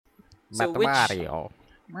So Mario.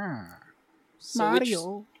 so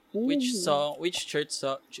Mario. which song, which church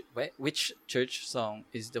song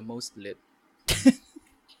is the most lit?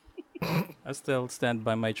 I still stand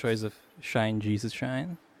by my choice of "Shine, Jesus,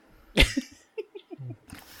 Shine."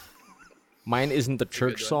 Mine isn't a a good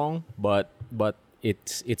church one. song, but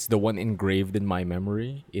it's the one engraved in my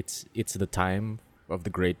memory. It's the time of the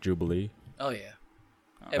Great Jubilee. Oh yeah,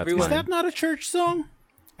 That's everyone. Is that not a church song?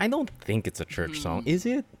 I don't think it's a church song, is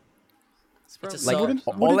it? It's It's a probably- song. Wouldn't,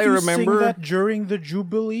 all wouldn't I you remember- sing that during the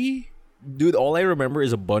Jubilee? Dude, all I remember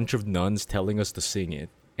is a bunch of nuns telling us to sing it,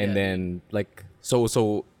 and Yeah. then like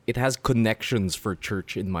so it has connections for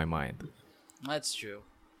church in my mind. That's true.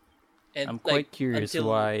 And I'm like, quite curious until-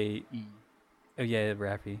 why. Mm. Oh yeah,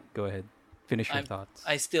 Rafi, go ahead. Finish your I'm- thoughts.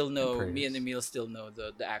 I still know. Prayers. Me and Emil still know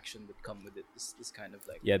the action that come with it. This kind of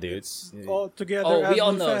like Yeah, dude. All together Oh, as we all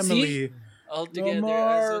one know. family. See? all together as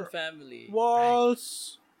more one family.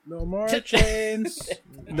 Walls. No more chains.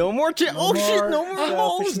 No more chains. No Oh shit! more No more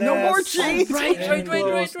walls. No more selfishness. chains. Right, right, right, right,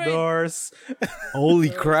 Closed right. doors. Holy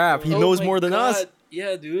crap! He Oh knows my more than us. God.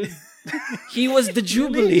 Yeah, dude. He was the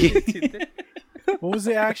Jubilee. What was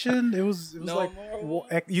the action? It was No like more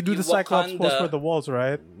you do You the Cyclops pose Wakanda. for the walls,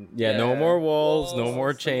 right? Yeah, no Yeah. more walls. No Walls,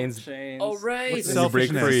 more chains. Oh right. What's Then you break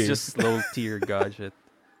selfishness? free. It's just low tier god shit.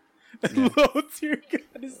 Low tier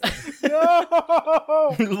god is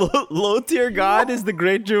no. Low tier god is the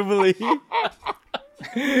Great Jubilee.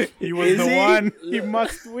 He was Is the he? one. He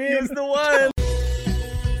must win. He's the one.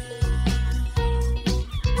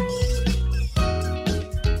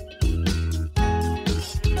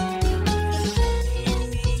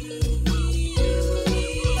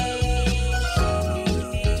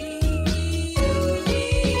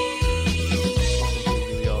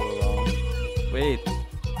 Really all along. Wait,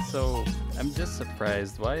 so I'm just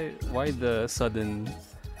surprised. Why the sudden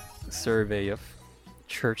survey of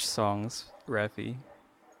church songs, Rafi?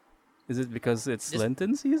 Is it because it's Just-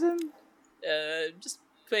 Lenten season? Just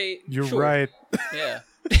pay. You're sure. right. Yeah.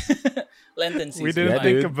 Lenten season. We didn't Yeah,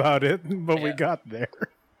 think dude. about it, but we Yeah. got there.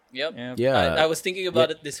 Yep. Yeah. I was thinking about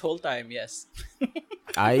Yeah. it this whole time. Yes.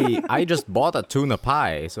 I just bought a tuna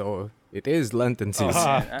pie, so it is Lenten season.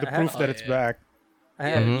 Ah, I- the I- proof oh, that it's yeah. back. I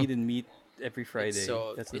haven't Mhm. eaten meat every Friday.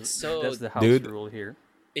 so- that's it's so- that's the house Dude. rule here.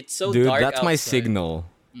 It's so Dude, dark that's my outside. signal.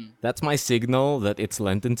 That's my signal that it's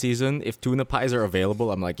Lenten season. If tuna pies are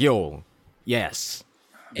available, I'm like, yo, yes.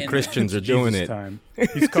 The And- Christians are doing Jesus it. time.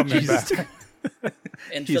 He's coming back.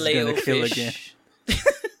 And He's filet gonna o kill fish. again.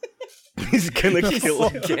 He's gonna kill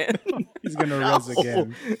again. He's gonna rise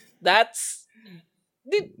again. That's.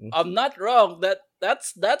 Dude, I'm not wrong.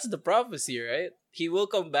 That's the prophecy, right? He will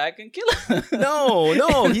come back and kill him.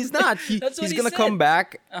 No, he's not. That's what He's he gonna said. come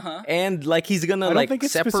back Uh-huh. and like he's gonna I don't like think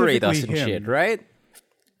it's separate us and specifically shit, him. right?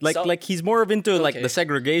 Like So- like he's more of into like Okay. the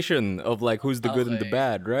segregation of like who's the good and the Okay.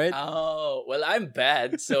 bad, right? Oh well, I'm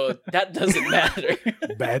bad, so that doesn't matter.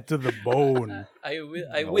 Bad to the bone. I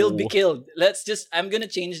will be No. killed. I'm gonna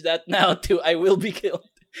change that now to I will be killed.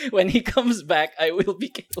 When he comes back, I will be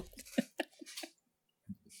killed.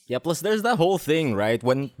 Yeah, plus there's that whole thing, right?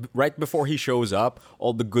 When right before he shows up,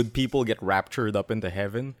 all the good people get raptured up into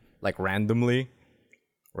heaven, like randomly.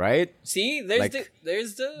 Right? See, there's Like- that's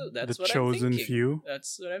The what chosen I'm thinking. few.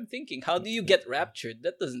 That's what I'm thinking. How do you get raptured?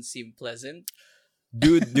 That doesn't seem pleasant.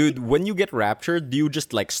 Dude, when you get raptured, do you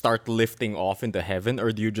just like start lifting off into heaven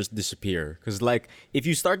or do you just disappear? Because like if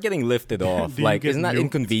you start getting lifted off, Do you like get isn't that nuked?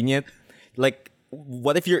 inconvenient? Like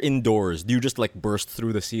what if you're indoors? Do you just like burst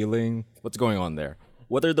through the ceiling? What's going on there?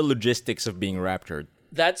 What are the logistics of being raptured?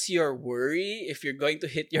 That's your worry if you're going to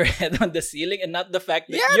hit your head on the ceiling and not the fact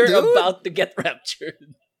that Yeah, you're dude. about to get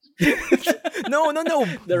raptured. No.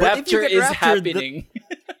 The But if you rapture get is raptured, happening.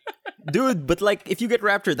 Dude, but like if you get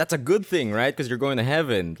raptured, that's a good thing, right? Because you're going to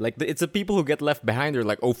heaven. Like it's the people who get left behind are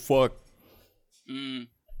like, oh fuck. Mm,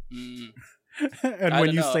 mm. And I when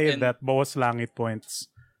don't you know, say and- that, Boas Langit points.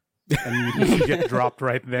 And you get dropped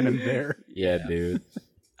right then and there. Yeah, dude.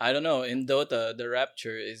 I don't know. In Dota, the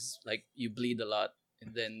rapture is like you bleed a lot,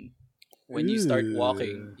 and then when you start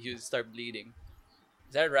walking, you start bleeding.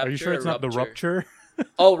 Is that rapture? Are you sure or it's not the rupture?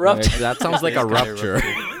 Oh, rupture. That sounds like a It's kinda rupture.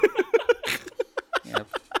 Yep.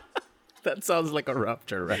 That sounds like a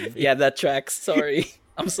rupture, right? Yeah, that tracks. Sorry.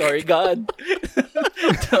 I'm sorry, God.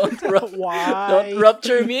 Why? Don't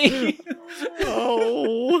rupture me.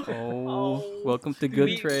 Oh. Oh, welcome to Good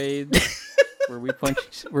We- Trade,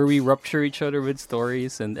 where we rupture each other with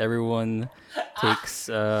stories, and everyone takes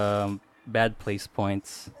bad place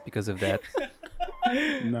points because of that.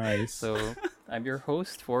 Nice. So I'm your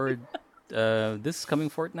host for this coming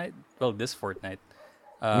fortnight. Well, this fortnight,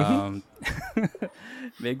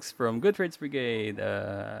 Migs from Good Friends Brigade.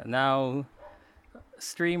 Now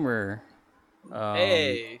streamer.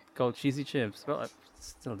 Hey. Called Cheesy Chips. Well, it's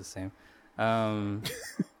still the same.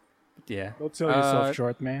 Yeah. Don't sell yourself Uh,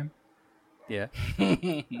 short, man. Yeah.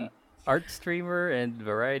 Art streamer and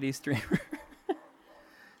variety streamer.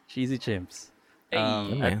 Cheesy Chimps. Hey. Yeah,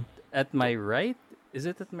 man. At my right, is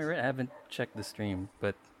it at my right? I haven't checked the stream,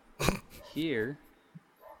 but here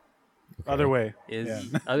Other way. is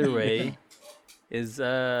Yeah. other way is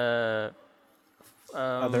Other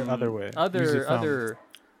way. Use other your thumb. other.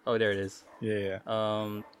 Oh, there it is. Yeah.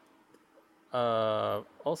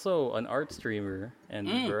 Also an art streamer and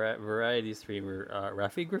variety streamer,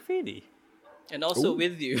 Rafi Graffiti. And also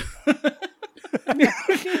with you.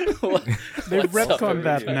 They've retconned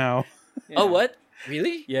that now. Oh, what?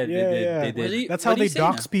 Really? Yeah, Yeah, they did. yeah. They did. Really? That's What how do you they say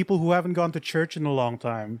dox now? people who haven't gone to church in a long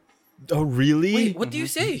time. Oh, really? Wait, what do you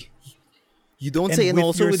say? You don't And say and with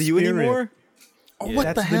also your with you spirit. anymore? Oh, Yeah. what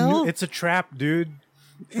That's the hell? it's a trap, dude.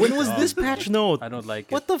 When was this patch note? I don't like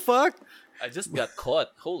it. What the fuck? I just got caught.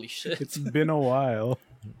 Holy shit. It's been a while.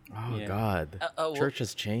 Oh, Yeah. God. Church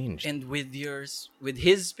has changed. And with yours, with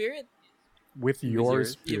his spirit? With your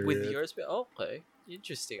yours? Yeah, spirit. with your spirit? Okay.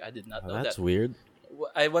 Interesting. I did not Oh, know that's that. weird.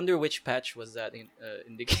 I wonder which patch was that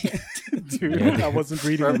indicated. Dude, I wasn't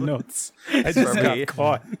reading the notes. I just Probably- got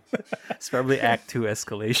caught. It's probably Act 2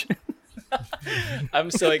 escalation. I'm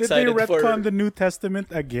so Did they excited for retcon the New Testament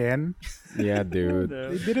again? Yeah, dude.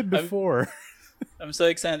 They did it before. I'm so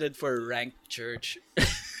excited for ranked church.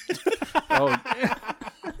 Oh.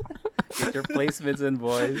 Get your placements in,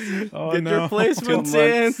 boys. Oh Get no. your placements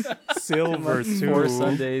in. Silver too. 4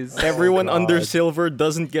 Sundays. Everyone under God. silver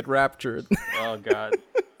doesn't get raptured. Oh, God.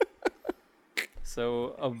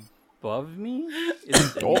 So, above me?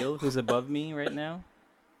 Is it Emil who's above me right now?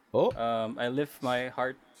 Oh. I lift my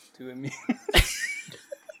heart to Emil.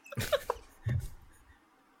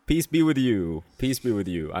 Peace be with you. Peace be with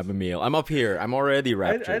you. I'm Emil. I'm up here. I'm already I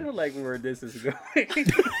raptured. don't like where this is going.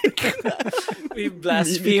 We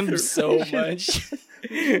blasphemed so much.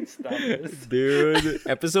 Stop this. Dude,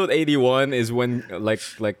 episode 81 is when like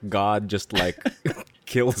God just like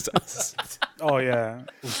kills us. Oh yeah.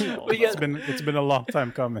 We get It's been a long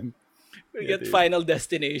time coming. we get Final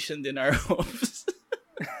Destination in our hopes.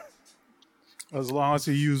 As long as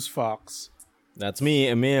you use Fox. That's me,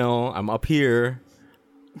 Emil. I'm up here.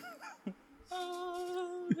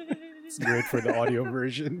 It's great for the audio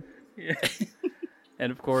version.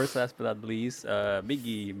 And of course, last but not least,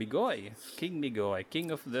 Miggy, Migoy, King Migoy,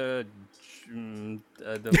 King of the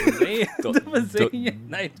Mazay- Don't- the Mazanian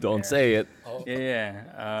Nightmare. Don't say it.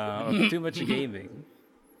 Yeah, too much gaming.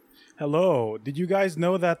 Hello. Did you guys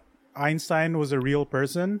know that Einstein was a real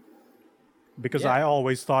person? Because Yeah. I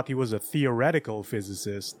always thought he was a theoretical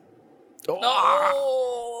physicist.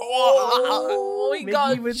 Oh, we Miggy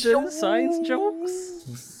got with the science jokes.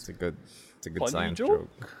 It's a good Funny science joke.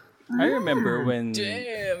 joke. I remember when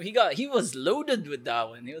Damn, he was loaded with that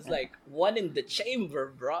one. He was like one in the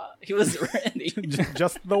chamber, bro. He was ready.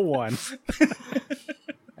 Just the one.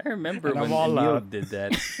 I remember And I'm when all Emil out. did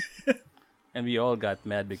that, and we all got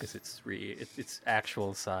mad because it's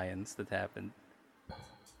actual science that happened.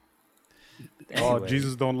 Oh, Anyway,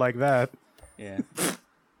 Jesus don't like that. Yeah.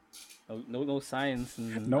 No science.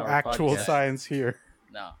 In No our actual podcast. science here.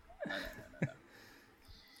 No.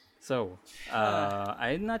 So,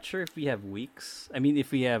 I'm not sure if we have weeks. I mean,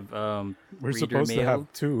 if we have We're reader supposed mail. to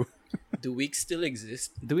have two. Do weeks still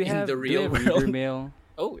exist? Do we in have the do we real have world? reader mail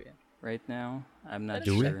Oh yeah. right now? I'm not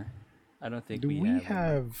Do we? sure. I don't think Do we we have.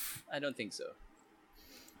 have... I don't think so.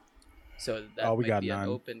 So that Oh, we might got be an none.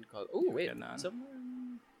 open call. Oh wait, got none. somewhere.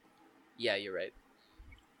 Yeah, you're right.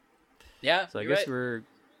 Yeah, So I you're guess right. we're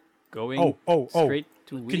going Oh. straight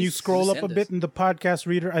to Can you weeks. scroll up a send bit us? in the podcast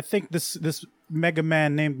reader? I think this mega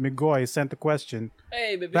man named Migoy sent a question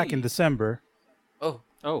Hey, baby. back in December. Oh,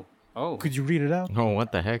 Oh. Could you read it out? Oh,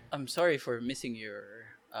 what the heck? I'm sorry for missing your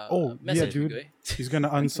Oh, yeah, message, dude. Migoy. He's gonna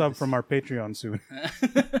unsub from our Patreon soon.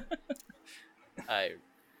 I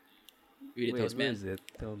read it, Wait, Toast where Man. is it?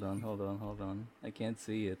 Hold on. I can't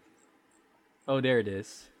see it. Oh, there it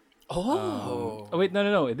is. Oh, Oh wait,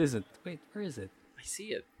 no, it isn't. Wait, where is it? I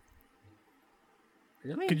see it.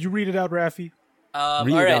 Really? Could you read it out, Rafi? Read all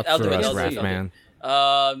it right, out I'll for do it. us, I'll do it, Raph, I'll do it. man.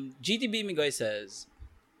 GTB Migoy says,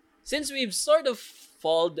 since we've sort of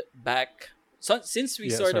falled back, since we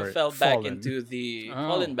Yeah, sort sorry, of fell back fallen. into the Oh.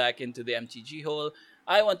 fallen back into the MTG hole,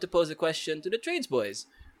 I want to pose a question to the Trades Boys.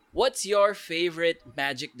 What's your favorite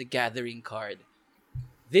Magic the Gathering card?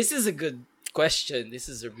 This is a good question. This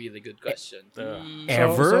is a really good question. So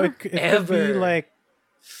Ever? it could be Ever. like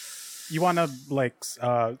you wanna like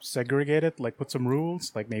segregate it, like put some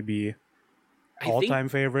rules, like maybe I think all-time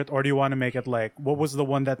favorite, or do you want to make it like what was the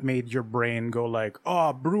one that made your brain go like,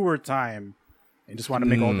 oh, brewer time? You just want to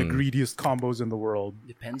make all the greediest combos in the world.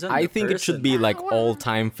 depends on I the think it should person. be like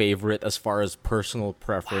all-time favorite as far as personal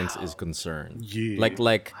preference is concerned. Yeah.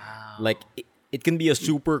 Like it can be a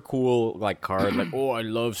super cool like card, like oh I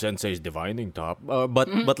love Sensei's Divining Top,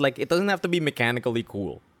 but like it doesn't have to be mechanically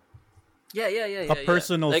cool. Yeah. A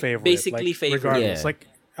personal like, favorite, basically like, favorite. regardless, Yeah. like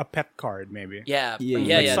a pet card maybe. Yeah, Yeah, yeah,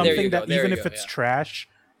 yeah. Like yeah. something There you go. that There even you if go, it's yeah. trash,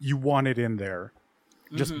 you want it in there,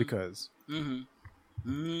 just because.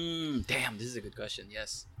 Damn, this is a good question.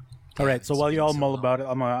 Yes. All right, so it's while been you all so mull long. about it,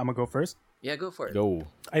 I'm gonna go first. Yeah, go for it. Go.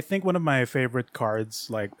 I think one of my favorite cards,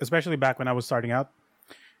 like especially back when I was starting out,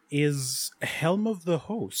 is Helm of the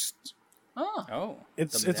Host. Oh, Oh,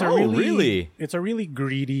 It's the it's a Oh, really, really? it's a really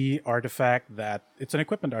greedy artifact that it's an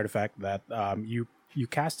equipment artifact that you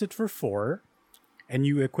cast it for 4 and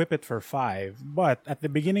you equip it for 5, but at the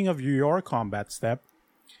beginning of your combat step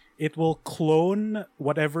it will clone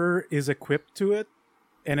whatever is equipped to it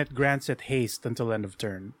and it grants it haste until end of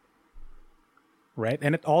turn. Right?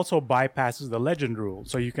 And it also bypasses the legend rule.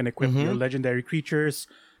 So you can equip your legendary creatures,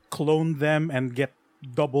 clone them, and get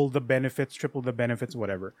double the benefits, triple the benefits,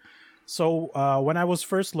 whatever. So when I was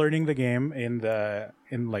first learning the game in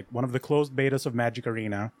like one of the closed betas of Magic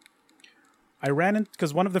Arena, I ran into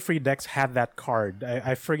because one of the free decks had that card.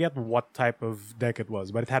 I forget what type of deck it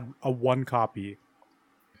was, but it had a 1 copy.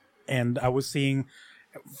 And I was seeing,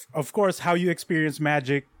 of course, how you experience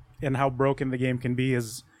Magic and how broken the game can be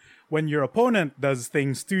is when your opponent does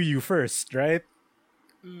things to you first, right?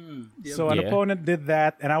 So an Yeah. opponent did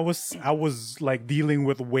that, and I was like dealing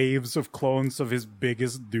with waves of clones of his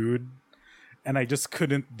biggest dude, and I just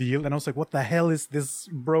couldn't deal. And I was like, "What the hell is this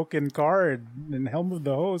broken card in Helm of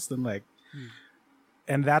the Host?" And like,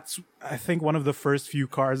 and that's I think one of the first few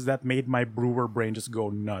cards that made my brewer brain just go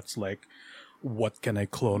nuts. Like, what can I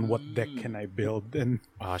clone? What deck can I build? And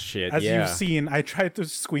Oh shit. as yeah. you've seen, I tried to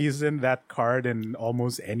squeeze in that card in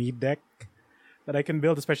almost any deck that I can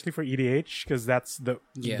build, especially for EDH, because that's the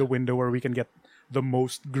window where we can get the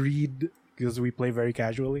most greed because we play very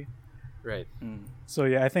casually. right. So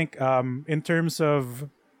yeah, I think in terms of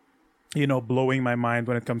blowing my mind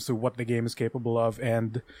when it comes to what the game is capable of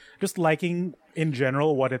and just liking in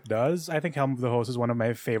general what it does, I think Helm of the Host is one of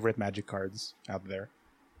my favorite Magic cards out there.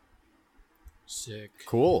 Sick.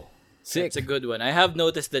 Cool. Sick. It's a good one. I have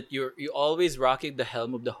noticed that you always rocking the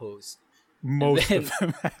Helm of the Host. Most then- of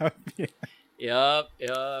them have. Yeah. Yup.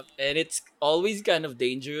 And it's always kind of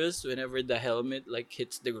dangerous whenever the helmet like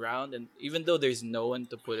hits the ground, and even though there's no one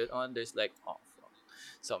to put it on, there's like, oh, fuck.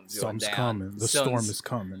 Something's going Storm's down. coming. The storm is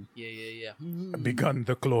coming. Yeah. Begun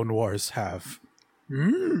the Clone Wars have.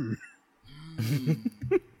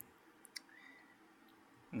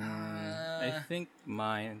 I think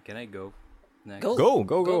mine. Can I go next? Go.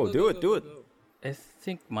 Do it. I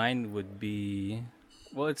think mine would be.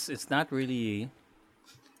 Well, it's not really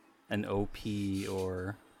an OP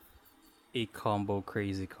or a combo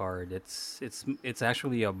crazy card. It's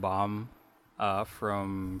actually a bomb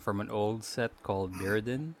from an old set called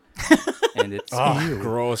Mirrodin. And it's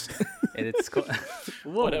Gross. and it's called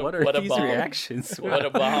What what a are these bomb. reactions? What a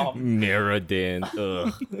bomb. Mirrodin.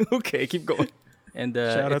 Ugh. Okay, keep going. And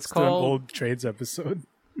Shout it's outs to an called old trades episode.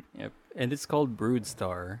 Yep. And it's called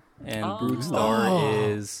Broodstar. And Broodstar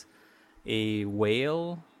is a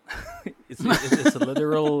whale. it's a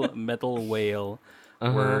literal metal whale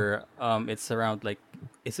where it's around like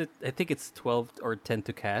I think it's 12 or 10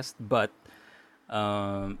 to cast, but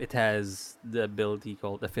it has the ability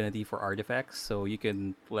called Affinity for Artifacts, so you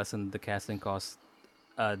can lessen the casting cost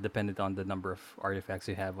dependent on the number of artifacts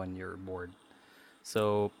you have on your board.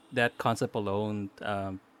 So that concept alone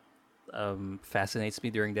fascinates me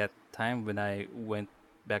during that time when I went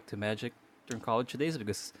back to Magic during college days,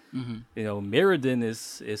 because Mirrodin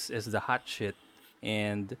is the hot shit,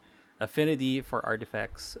 and Affinity for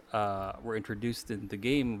Artifacts were introduced in the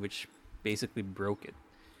game, which basically broke it.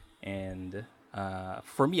 And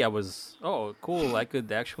for me, I was cool. I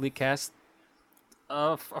could actually cast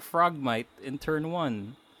a Frogmite in turn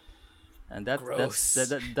 1. And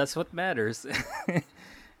that's what matters,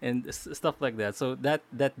 and stuff like that. So that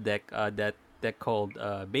deck called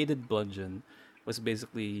Baited Bludgeon was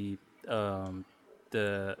basically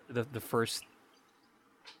the first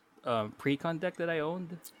pre-con deck that I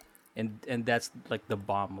owned, and that's like the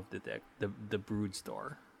bomb of the deck, the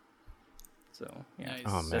Broodstar. So yeah, Nice.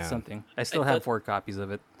 Oh, man. that's something. I still I have thought- 4 copies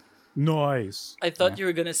of it. Nice. I thought you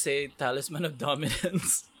were gonna say Talisman of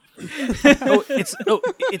Dominance.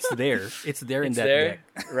 It's there. It's there in It's that there,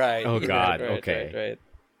 deck. right? Oh, right, God, right, okay. right.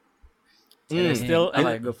 And I still,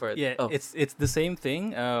 Okay, go for it. yeah, Oh. it's the same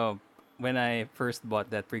thing. When I first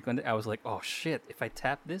bought that precon, I was like, oh shit! If I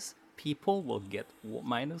tap this, people will get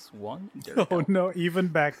 -1. Oh no, even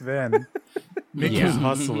back then, Nick was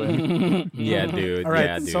hustling. Yeah, dude. All right,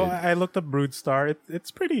 Yeah, dude. so I looked up Broodstar.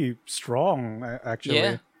 It's pretty strong, actually.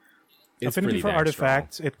 Yeah. It's Affinity pretty for dang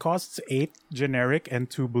artifacts, it costs 8 generic and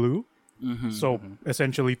 2 blue. So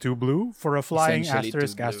essentially 2 blue for a flying Essentially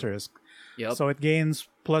asterisk 2 blue. asterisk. Yep. So it gains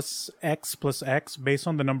plus X based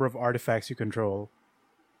on the number of artifacts you control.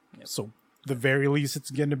 So the very least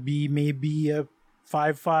it's gonna be maybe a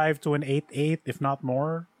 5/5 to an 8/8, if not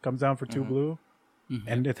more. Comes down for 2 blue.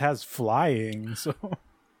 And it has flying, so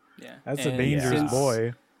Yeah, that's a And dangerous since-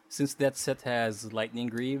 boy. Since that set has lightning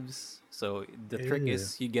greaves, so the trick Yeah.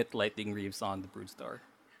 is you get lightning greaves on the Broodstar,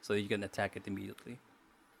 so you can attack it immediately.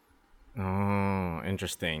 Oh,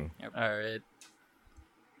 interesting. All right.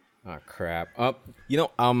 Oh crap.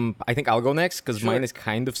 I think I'll go next because mine is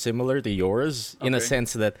kind of similar to yours in a Okay.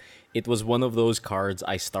 sense that it was one of those cards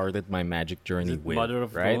I started my Magic journey with. Mother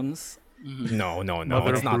of right? Bones. No,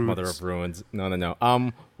 Mother it's of not Runes. Mother of Runes.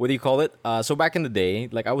 No. What do you call it? So back in the day,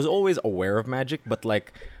 like I was always aware of Magic, but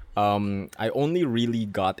like, I only really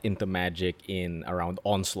got into Magic in around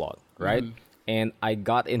Onslaught, right? And I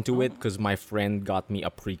got into it because my friend got me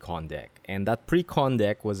a pre-con deck, and that pre-con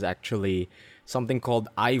deck was actually something called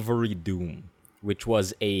Ivory Doom, which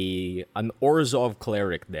was an Orzhov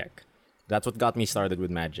cleric deck. That's what got me started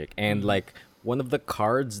with Magic, and like. One of the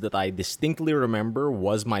cards that I distinctly remember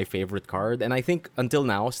was my favorite card, and I think until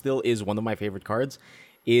now still is one of my favorite cards,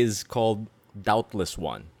 is called Doubtless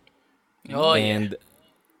One. Oh yeah. And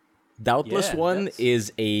Doubtless Yeah, One that's-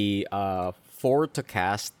 is a 4 to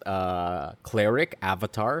cast cleric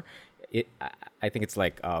avatar. I think it's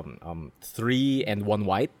like 3 and 1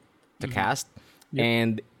 white to cast,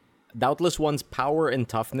 and Doubtless One's power and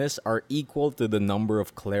toughness are equal to the number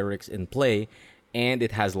of clerics in play, and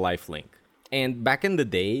it has lifelink. And back in the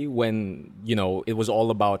day when, it was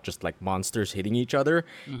all about just like monsters hitting each other,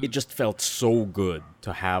 it just felt so good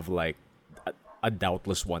to have like a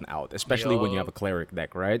Doubtless One out, especially when you have a cleric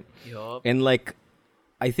deck, right? Yup. And like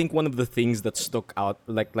I think one of the things that stuck out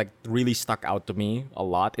like really stuck out to me a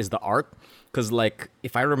lot is the art, cuz like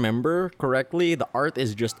if I remember correctly, the art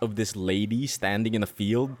is just of this lady standing in a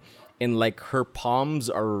field and like her palms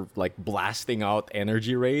are like blasting out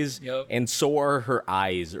energy rays, Yup. and so are her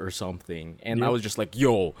eyes or something. And I was just like,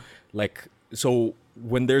 yo, like, so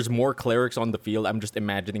when there's more clerics on the field, I'm just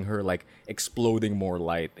imagining her like exploding more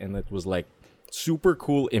light. And it was like super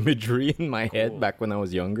cool imagery in my head back when I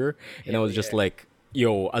was younger. And I was just like,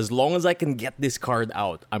 yo, as long as I can get this card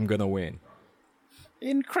out, I'm gonna win.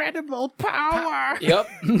 Incredible power! Yep.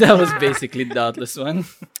 That was basically Doubtless One.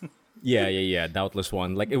 Yeah. Doubtless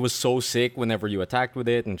One. Like, it was so sick whenever you attacked with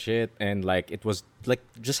it and shit. And, like, it was, like,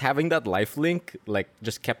 just having that life link, like,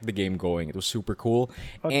 just kept the game going. It was super cool.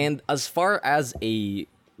 And as far as I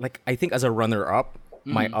think as a runner-up,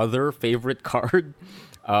 my other favorite card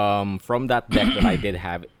from that deck that I did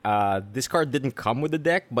have, this card didn't come with the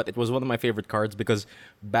deck, but it was one of my favorite cards because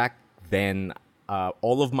back then,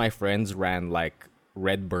 all of my friends ran, like,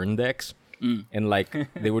 red burn decks. And, like,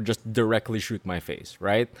 they would just directly shoot my face,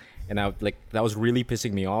 right? And that was really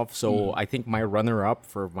pissing me off. So I think my runner-up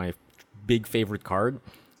for my big favorite card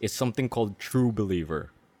is something called True Believer,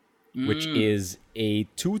 which is a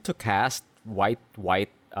 2 to cast white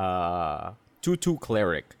 2/2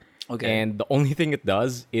 cleric. Okay. And the only thing it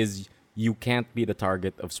does is you can't be the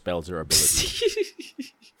target of spells or abilities.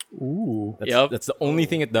 Ooh. That's the only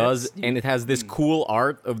thing it does, and it has this cool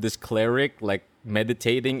art of this cleric like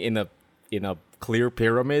meditating in a clear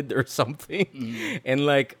pyramid or something. And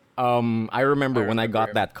like I remember when I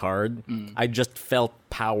got that card, I just felt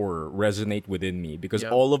power resonate within me because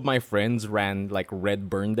Yep. all of my friends ran like red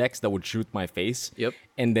burn decks that would shoot my face. Yep.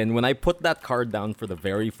 And then when I put that card down for the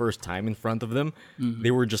very first time in front of them,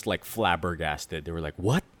 they were just like flabbergasted. They were like,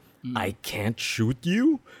 "What? I can't shoot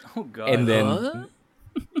you?" Oh god. And then Huh?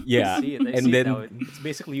 yeah, I see it. I and see then it now. It's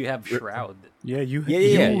basically you have Shroud. Yeah, you,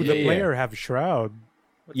 Yeah, the player, have Shroud.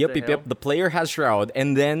 What Yep, the yep, hell? yep. The player has Shroud,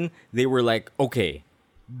 and then they were like, okay,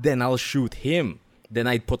 then I'll shoot him. Then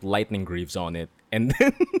I'd put Lightning Greaves on it, and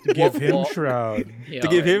then To give him Well, Shroud. Yeah, to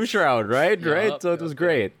give him Shroud, right? Yup, Right? So it was yup,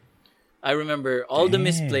 great. I remember all the Dang.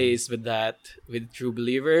 misplays with True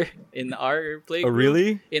Believer in our play Oh, group. really?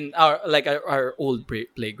 In our old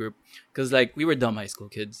play group, because like we were dumb high school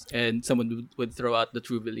kids, and someone would throw out the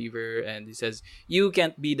True Believer, and he says you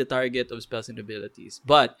can't be the target of spells and abilities.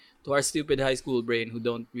 But to our stupid high school brain who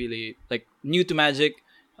don't really like new to Magic,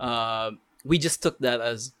 we just took that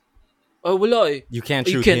as oh wala eh. You can't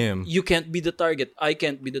You shoot can't, him. you can't be the target. I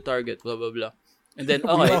can't be the target. Blah blah blah. And then We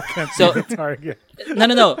all okay, can't so be the target.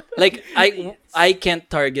 no. Like I can't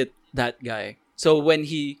target that guy. So when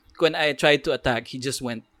I tried to attack, he just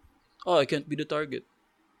went, oh, I can't be the target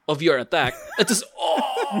of your attack. It just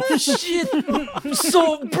oh shit, I'm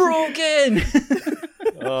so broken.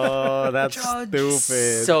 Oh, that's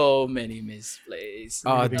stupid. So many misplays.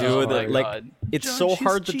 Oh, Everything's dude, my like God. it's so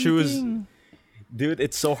hard to choose. Dude,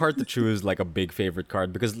 it's so hard to choose like a big favorite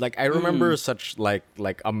card because like I remember such like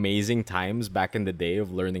amazing times back in the day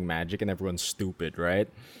of learning Magic and everyone's stupid, right?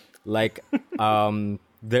 Like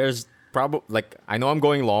there's probably like I know I'm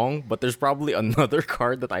going long, but there's probably another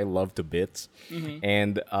card that I love to bits.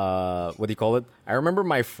 And what do you call it? I remember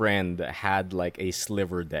my friend had like a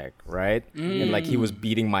sliver deck, right? And like he was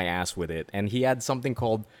beating my ass with it. And he had something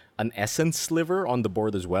called an essence sliver on the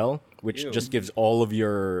board as well, which just gives all of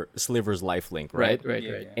your slivers lifelink, right?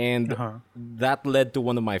 Right. And that led to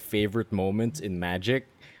one of my favorite moments in Magic,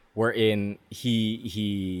 wherein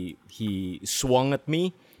he swung at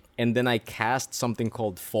me, and then I cast something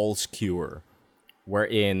called False Cure,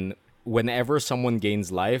 wherein whenever someone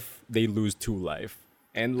gains life, they lose 2 life,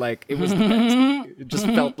 and like it was the best. It just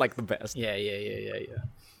felt like the best. Yeah.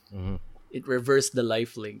 It reversed the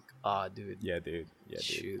life link. Ah, dude. Yeah, dude.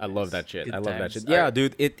 Shoot, I love that shit. good I love that times. shit. Yeah,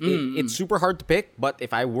 dude. It's super hard to pick, but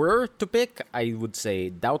if I were to pick, I would say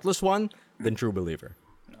Doubtless One, then True Believer.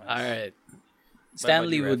 All right.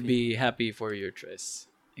 Stanley buddy would Rafi. be happy for your choice.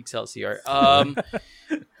 Excelsior.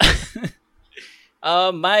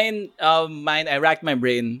 Mine. I racked my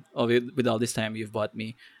brain with all this time you've bought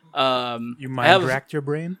me. You I mind have racked your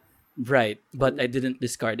brain? right, but I didn't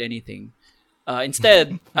discard anything.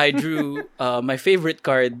 Instead, I drew my favorite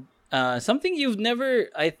card. Something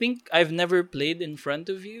I think I've never played in front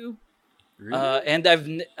of you, and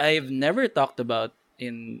I've never talked about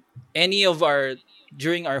in any of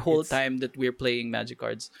during our whole time that we're playing Magic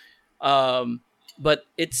cards. But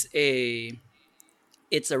it's a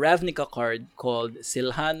Ravnica card called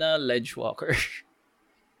Silhana Ledgewalker.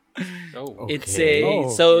 Oh, It's Okay.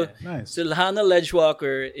 Nice. Silhana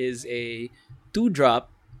Ledgewalker is a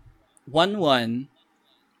 2-drop 1/1.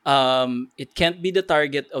 It can't be the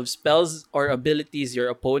target of spells or abilities your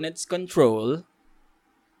opponents control,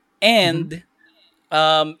 and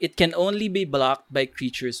it can only be blocked by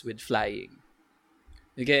creatures with flying.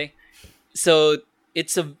 Okay, so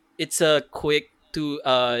it's a quick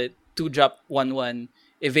 2-drop 1/1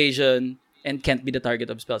 evasion and can't be the target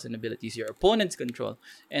of spells and abilities your opponents control.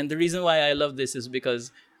 And the reason why I love this is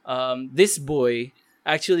because this boy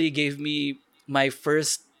actually gave me my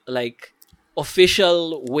first like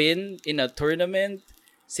official win in a tournament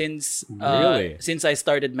since Really? since I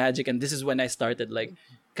started Magic, and this is when I started like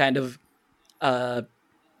kind of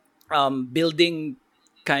building,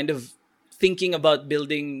 kind of thinking about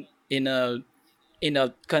building in a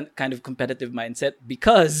kind of competitive mindset,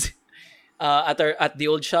 because at the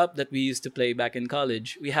old shop that we used to play back in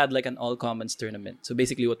college, we had like an all commons tournament. So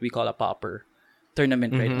basically what we call a pauper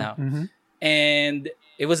tournament right now. And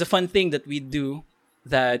it was a fun thing that we do,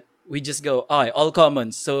 that we just go, all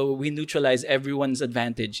commons. So we neutralize everyone's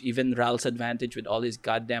advantage, even Ral's advantage with all his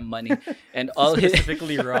goddamn money and all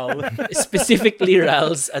specifically Raul. specifically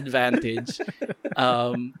Ral's advantage.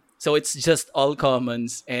 So it's just all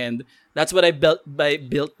commons, and that's what I built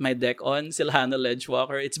my deck on, Silhana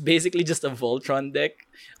Ledgewalker. It's basically just a Voltron deck.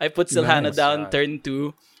 I put Silhana Nice. down turn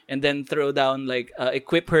 2, and then throw down like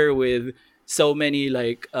equip her with so many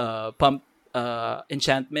like pump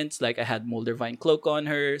enchantments. Like I had Moldervine Cloak on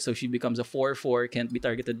her, so she becomes a 4/4, can't be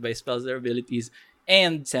targeted by spells or abilities,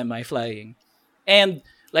 and semi-flying. And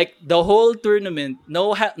like the whole tournament,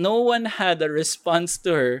 no one had a response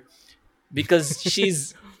to her because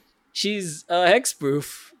she's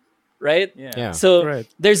hexproof, right? Yeah. So Right.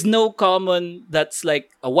 there's no common that's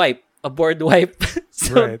like a board wipe.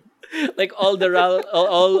 So Right. like all the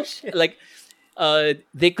all like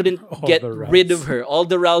they couldn't All get the rid Rals. of her. All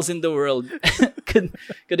the Rals in the world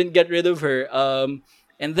couldn't get rid of her.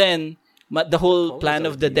 And then the whole plan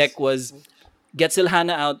of the deck was get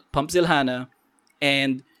Silhana out, pump Silhana,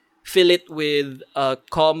 and fill it with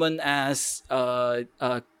common as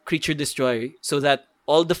creature destroy, so that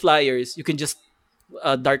all the flyers you can just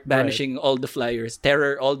dark banishing all the flyers,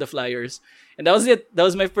 terror all the flyers. And that was it. That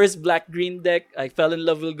was my first black green deck. I fell in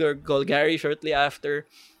love with Golgari shortly after.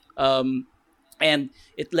 And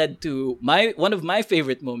it led to one of my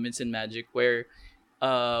favorite moments in Magic, where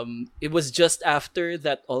it was just after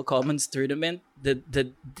that all commons tournament,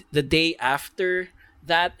 the day after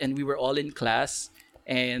that, and we were all in class,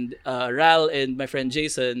 and Ral and my friend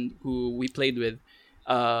Jason, who we played with,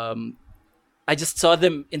 I just saw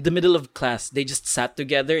them in the middle of class. They just sat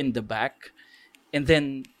together in the back, and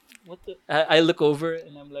then I look over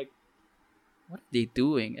and I'm like, what are they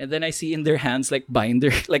doing? And then I see in their hands like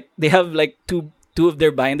binder, like they have like two of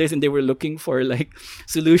their binders, and they were looking for like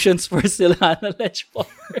solutions for Silhana Lechpoker.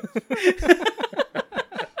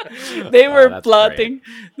 They were that's plotting.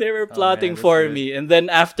 They were plotting that's for good. me, and then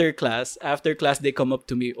after class, they come up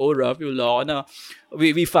to me. Oh, Rafi, wala ka na.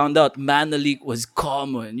 We found out mana leak was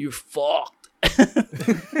common. You're fucked.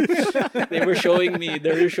 They were showing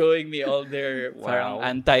me all their parang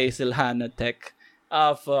anti-Silhana tech.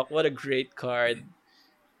 Ah, fuck, what a great card.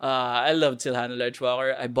 I loved Silhana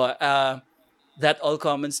Ledgewalker. I bought that All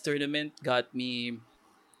Commons tournament got me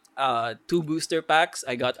 2 booster packs.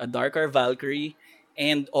 I got a Darkar Valkyrie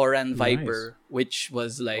and Oran Viper, which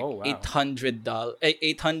was like Oh, wow.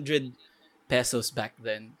 $800 pesos back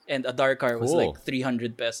then, and a Darkar was Cool. like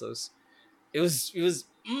 300 pesos. It was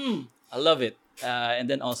I love it. And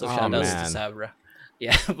then also Oh, shout outs man. to Sabra.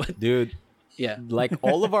 Yeah, but Dude, yeah. like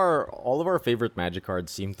all of our favorite Magic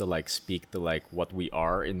cards seem to like speak to like what we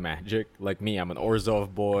are in Magic. Like me, I'm an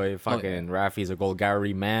Orzhov boy. Fucking Rafi's a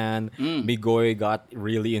Golgari man. Migoy got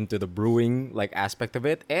really into the brewing like aspect of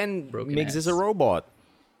it, and Broken Migs is ass. a robot.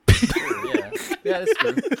 Yeah, that's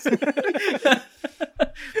true.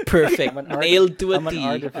 Perfect. Nailed to a I'm an T.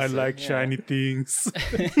 artificer. I like yeah. shiny things.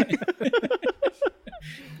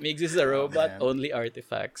 Migs is a robot, man. only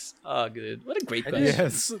artifacts. Oh, good. What a great I question.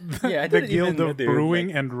 Yes, Yeah, I the didn't Guild even- of dude,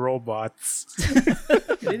 Brewing and Robots.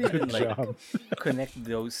 They didn't even like job. connect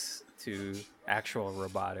those to actual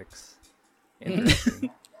robotics. Interesting.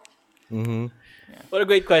 Mm-hmm. What a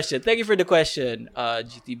great question. Thank you for the question,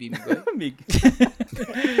 GTB Migoy.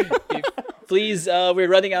 Please, we're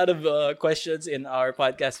running out of questions in our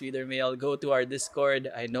podcast reader mail. Go to our Discord.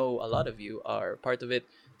 I know a lot of you are part of it.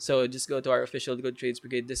 So just go to our official Good Trades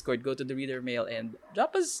Brigade Discord, go to the reader mail, and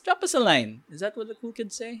drop us a line. Is that what the cool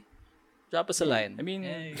kids say? Drop us a line. I mean,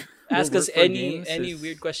 ask we'll us work for any games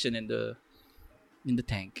weird question in the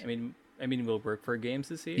tank. I mean, we'll work for games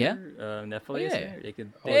this year. Yeah. Netflix. Yeah. Yeah. They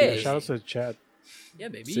could, Oh, they yeah, Hey. could shout out to the chat. Yeah,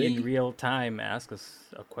 baby. in real time ask us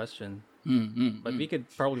a question, but we could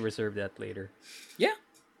probably reserve that later. Yeah.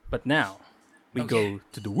 But now we Okay. go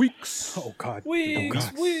to the weeks. Oh God. Weeks.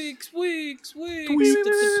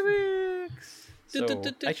 So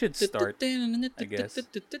I should start, I guess.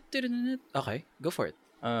 Okay, go for it.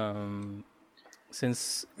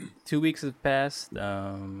 Since 2 weeks have passed,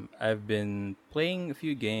 I've been playing a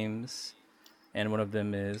few games, and one of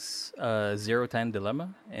them is Zero Time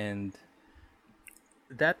Dilemma, and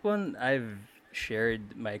that one I've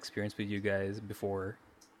shared my experience with you guys before,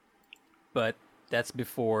 but that's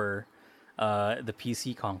before the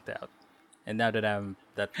PC conked out, and now that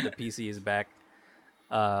the PC is back,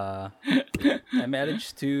 I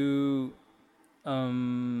managed to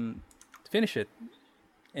finish it,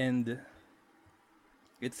 and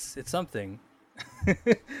it's something.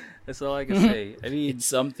 That's all I can say. I mean, It's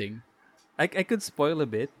something. I could spoil a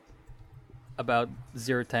bit about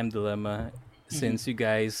Zero Time Dilemma since you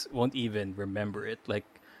guys won't even remember it. Like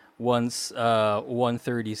once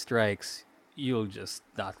 130 strikes, you'll just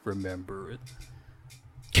not remember it.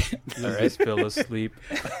 You'll just fell asleep.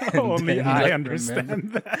 and Only then I not understand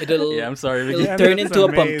remember. that. It'll Yeah, I'm sorry. it'll Yeah, turn that's into a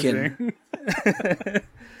amazing. pumpkin.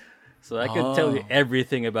 So I could tell you Oh.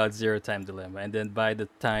 everything about Zero Time Dilemma, and then by the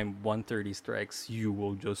time 130 strikes, you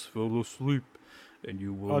will just fall asleep, and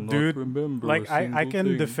you will Oh, not dude, remember. like a I single can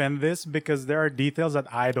thing. defend this because there are details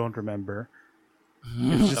that I don't remember.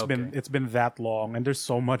 It's just been Okay. it's been that long, and there's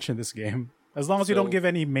so much in this game. As long as you don't So- give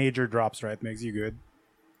any major drops, right, makes you good.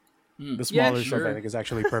 The Yeah, smaller stuff, I sure. think, is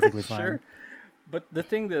actually perfectly fine. Sure. But the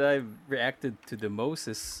thing that I've reacted to the most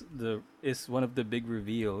is one of the big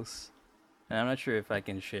reveals, and I'm not sure if I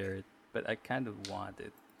can share it, but I kind of want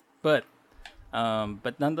it. But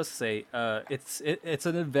nonetheless, say it's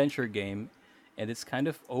an adventure game, and it's kind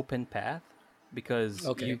of open path because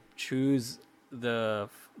Okay. you choose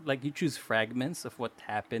you choose fragments of what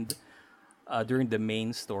happened during the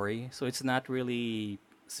main story, so it's not really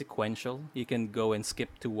sequential. You can go and skip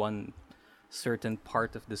to one certain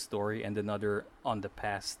part of the story and another on the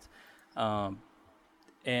past,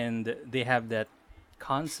 and they have that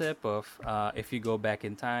concept of if you go back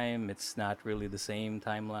in time, it's not really the same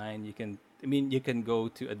timeline. You can go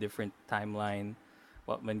to a different timeline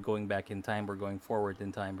when going back in time or going forward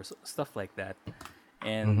in time or stuff like that.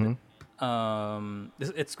 And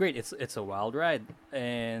it's great. It's a wild ride,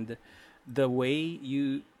 and the way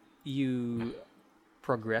you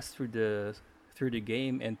progress through the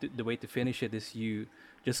game and the way to finish it is you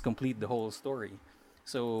just complete the whole story.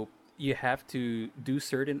 So you have to do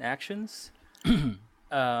certain actions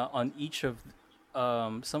on each of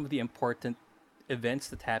some of the important events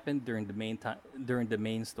that happened during the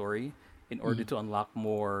main story in order to unlock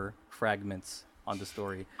more fragments on the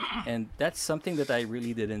story, and that's something that I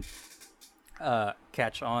really didn't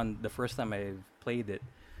catch on the first time I played it,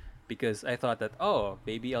 because I thought that, oh,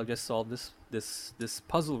 maybe I'll just solve this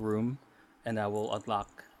puzzle room and I will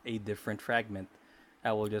unlock a different fragment.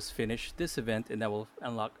 I will just finish this event and I will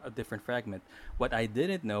unlock a different fragment. What I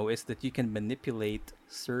didn't know is that you can manipulate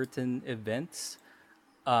certain events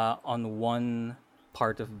on one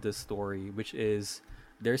part of the story, which is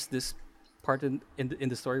there's this part in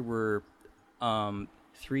the story where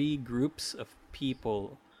three groups of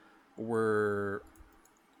people were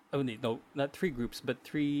no, not three groups, but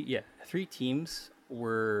three teams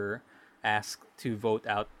were asked to vote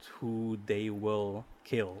out who they will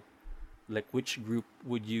kill. Like, which group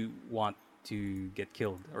would you want to get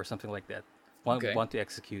killed or something like that? Want to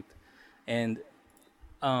execute. And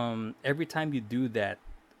every time you do that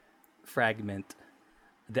fragment,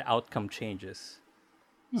 the outcome changes.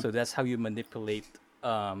 So that's how you manipulate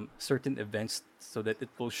certain events so that it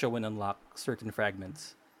will show and unlock certain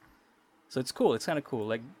fragments. So it's cool. It's kind of cool.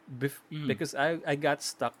 Like because I got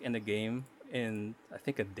stuck in the game in I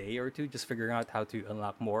think a day or two, just figuring out how to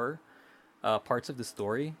unlock more parts of the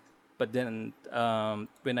story. But then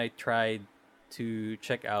when I tried to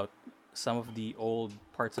check out some of the old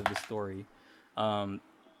parts of the story,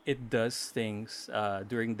 it does things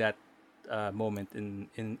during that moment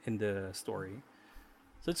in the story.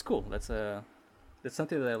 So it's cool. That's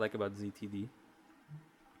something that I like about ZTD.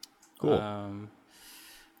 Cool.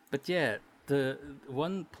 But yeah, the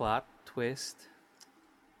one plot twist,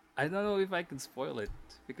 I don't know if I can spoil it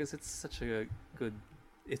because it's such a good.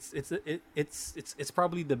 It's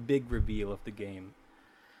probably the big reveal of the game,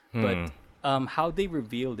 but how they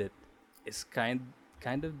revealed it is kind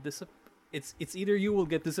of it's either you will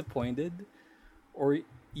get disappointed, or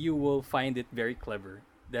you will find it very clever.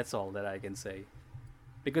 That's all that I can say.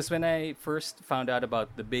 Because when I first found out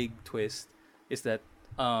about the big twist, is that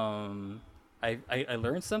I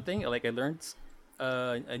learned something. Like I learned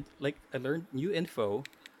new info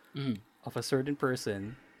of a certain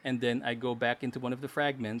person, and then I go back into one of the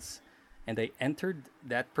fragments, and I entered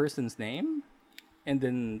that person's name, and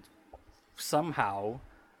then somehow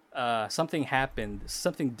something happened.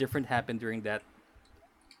 Something different happened during that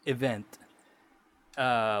event,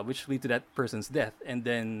 which led to that person's death, and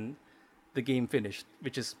then the game finished,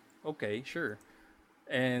 which is okay, sure.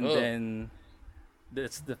 And then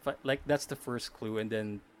that's the first clue, and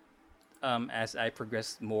then as I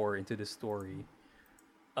progressed more into the story,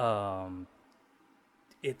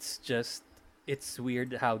 it's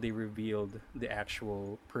weird how they revealed the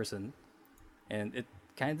actual person, and it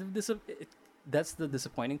kind of that's the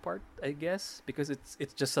disappointing part, I guess, because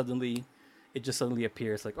it just suddenly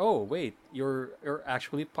appears like, oh wait, you're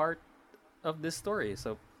actually part of this story.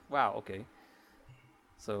 So wow, okay.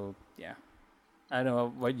 So yeah, I don't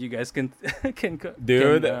know what you guys can think of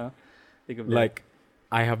like,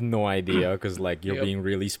 I have no idea because like you're being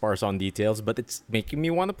really sparse on details, but it's making me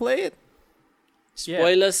want to play it.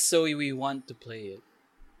 Spoil us so we want to play it.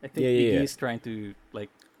 I think Iggy's trying to like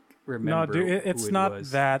remember. No, dude, it's who not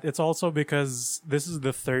was. that. It's also because this is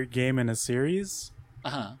the third game in a series.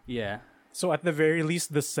 Yeah. So at the very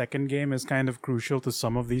least, the second game is kind of crucial to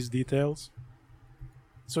some of these details.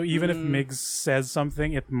 So even if Migs says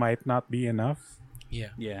something, it might not be enough. Yeah.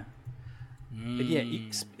 But yeah,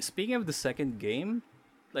 speaking of the second game,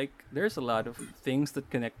 like there's a lot of things that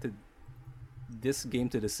connected this game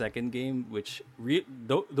to the second game, which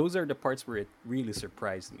those are the parts where it really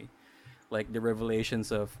surprised me. Like the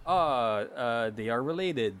revelations of they are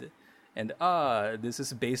related, and this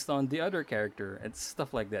is based on the other character and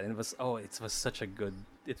stuff like that. And it was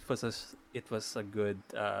a good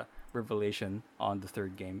revelation on the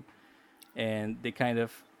third game, and they kind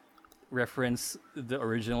of reference the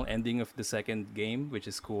original ending of the second game, which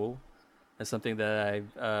is cool. That's something that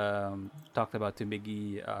I've talked about to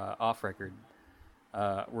Miggy off record,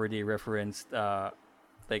 where they referenced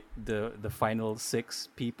like the final 6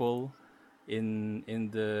 people in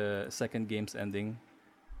the second game's ending,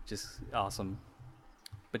 which is awesome.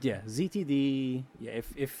 But yeah, ZTD. Yeah,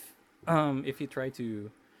 if you try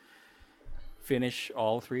to finish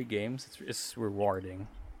all 3 games, it's rewarding,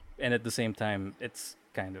 and at the same time, it's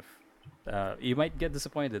kind of you might get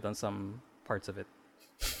disappointed on some parts of it.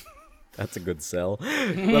 That's a good sell.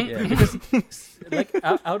 Yeah, because like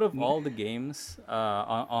out of all the games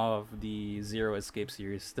of the Zero Escape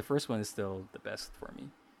series, the first one is still the best for me.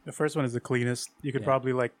 The first one is the cleanest. You could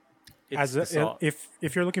probably like,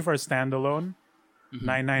 if you're looking for a standalone,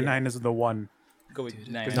 999 is the one. Go with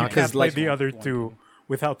Because you can't play the other two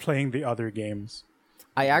without playing the other games.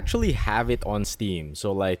 I actually have it on Steam.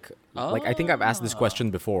 So like I think I've asked this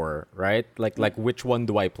question before, right? Like which one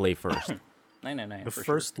do I play first? 999. The for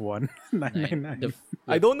first one, 999. The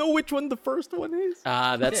I don't know which one the first one is.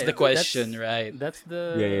 that's Yeah, the question, right? Sure. That's the.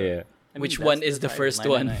 Yeah. I mean, Which that's one is the title, first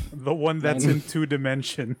one? 999. The one that's in 2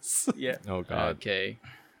 dimensions. Yeah. Oh god. Okay.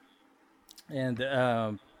 And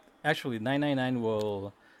actually, 999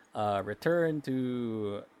 will return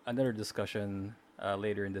to another discussion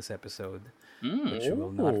later in this episode, which you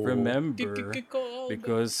will not Oh. remember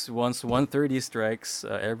because once 130 strikes,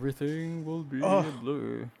 everything will be Oh.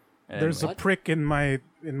 blue. And, There's a prick in my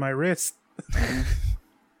wrist.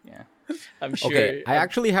 yeah. I'm sure. Okay, I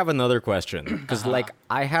actually have another question because like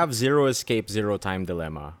I have Zero Escape Zero Time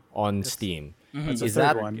Dilemma on Steam. That's the Is third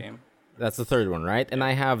that one. Game. that's the third one, right? And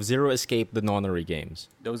I have Zero Escape the Nonary games.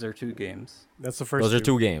 Those are 2 games. That's the first. Those are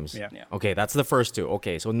 2 games. Yeah. Yeah. Okay, that's the first 2.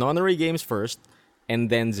 Okay, so Nonary games first, and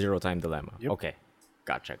then Zero Time Dilemma. Yep. Okay,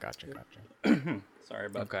 gotcha. Sorry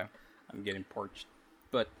about Okay. I'm getting porched.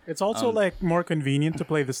 But It's also like more convenient to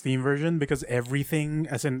play the Steam version because everything,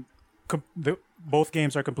 as in, both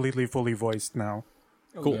games are completely fully voiced now.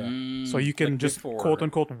 Cool. So you can Like just before. quote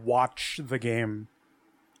unquote watch the game,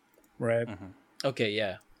 right? Okay,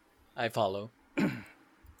 yeah. I follow.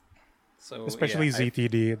 so Especially yeah,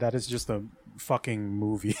 ZTD. That is just a fucking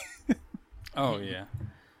movie. Oh yeah.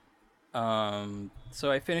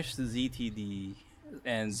 So I finished the ZTD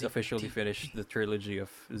and officially finished the trilogy of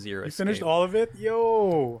Zero You Escape. finished all of it,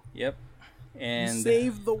 yo. Yep. You And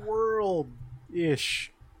saved the world,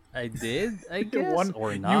 ish. I did, I guess,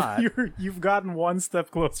 or you- not. You've gotten one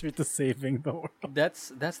step closer to saving the world. That's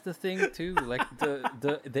the thing too. Like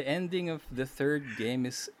the ending of the third game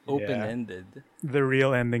is open ended. The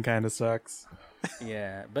real ending kind of sucks.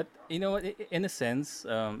 Yeah, but you know what? In a sense,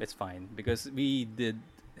 it's fine because we did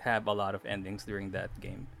have a lot of endings during that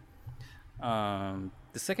game.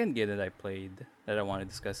 The second game that I played that I want to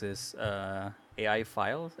discuss is AI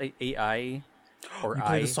Files. AI or You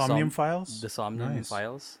play the Somnium Files? The Somnium Nice.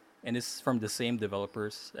 Files, and it's from the same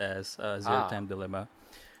developers as Zero Time Dilemma,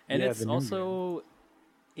 and Yeah, it's the new also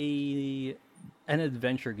an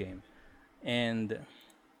adventure game, and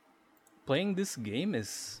playing this game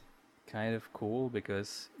is kind of cool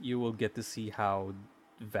because you will get to see how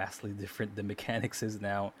vastly different the mechanics is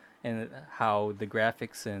now and how the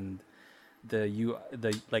graphics and the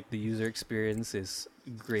user experience is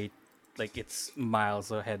great. Like it's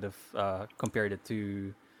miles ahead of compared it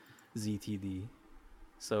to ZTD.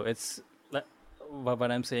 So it's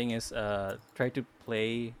what I'm saying is try to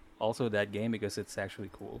play also that game because it's actually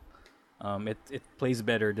cool. It plays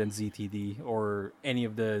better than ZTD or any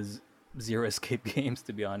of the Zero Escape games,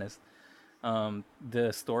 to be honest.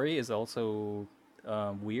 The story is also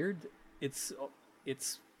weird. It's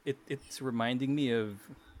reminding me of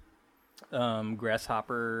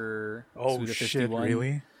Grasshopper. Oh Suda shit! 51.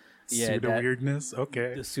 Really? Yeah, Pseudo that- weirdness.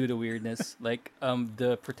 Okay. The pseudo weirdness. Like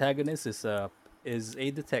the protagonist is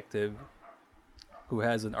a detective who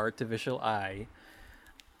has an artificial eye,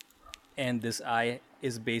 and this eye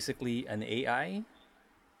is basically an AI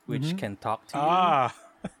which can talk to you. Ah,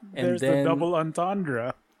 And there's then- the double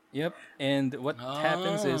entendre. Yep. And what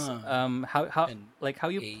happens is how And how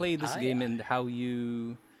you play this game AI. and how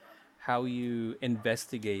you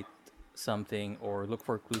investigate something or look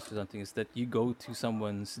for clues to something is that you go to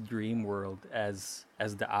someone's dream world as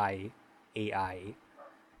the AI,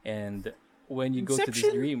 and when you go to this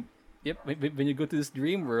Inception? dream, when you go to this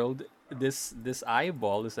dream world, this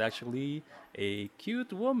eyeball is actually a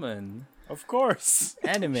cute woman Of course.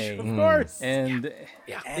 anime. Of course. And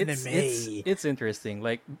Anime. it's interesting.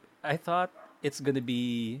 Like I thought it's gonna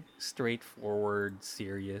be straightforward,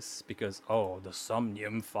 serious because the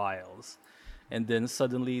Somnium Files, and then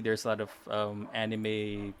suddenly there's a lot of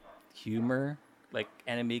anime humor, like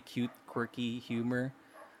anime cute, quirky humor,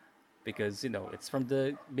 because it's from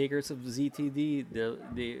the makers of ZTD.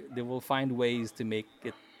 They will find ways to make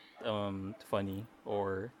it funny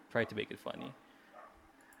or try to make it funny.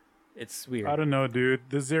 It's weird. I don't know, dude.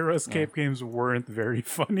 The Zero Escape games weren't very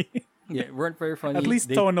funny. Yeah, weren't very funny. At least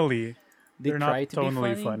They- tonally. they They're try not to be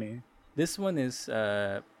tonally funny. This one is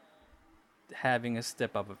having a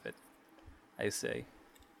step up of it, I say.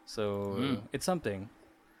 So it's something,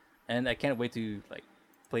 and I can't wait to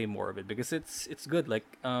play more of it because it's good. Like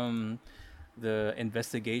the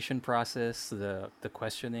investigation process, the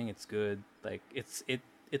questioning, it's good. Like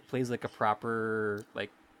it plays like a proper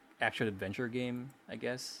action adventure game, I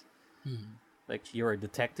guess. Like you're a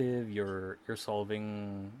detective, you're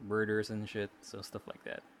solving murders and shit, so stuff like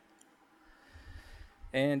that.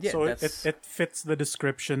 And yeah, So that's it fits the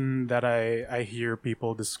description that I hear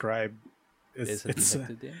people describe Is it it's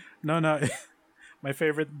detective game? no. My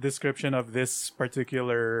favorite description of this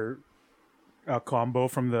particular combo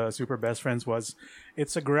from the Super Best Friends was,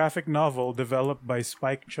 it's a graphic novel developed by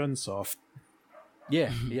Spike Chunsoft.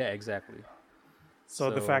 Yeah, yeah, exactly.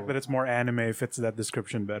 So the fact So- that it's more anime fits that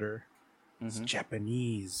description better. It's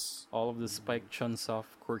Japanese. All of the Spike Chunsoft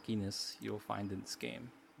quirkiness you'll find in this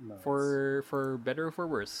game. For better or for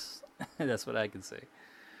worse. That's what I can say.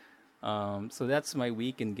 So that's my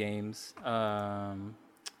week in games.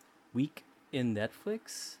 Week in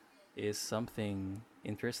Netflix is something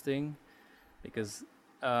interesting because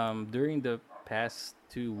during the past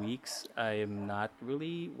 2 weeks, I am not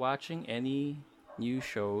really watching any new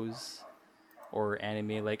shows or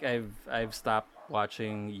anime. Like I've stopped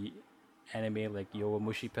watching anime like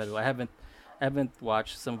Yowamushi Pedal. I haven't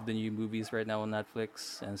watched some of the new movies right now on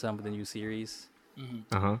Netflix and some of the new series.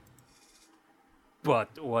 Uh-huh.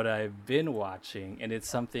 But what I've been watching, and it's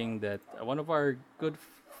something that one of our good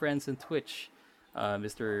friends in Twitch,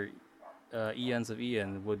 Mr. Ians of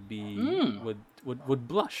Ian, would be would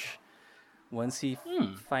blush once he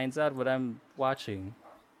finds out what I'm watching.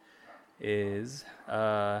 Is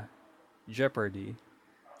Jeopardy.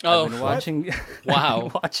 Oh, I've been watching.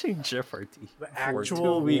 Wow. watching Jeopardy. The for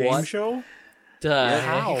actual 2 weeks. game show? the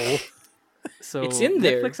How? heck? So It's in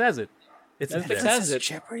there. Netflix has it. It's in Netflix there. has it.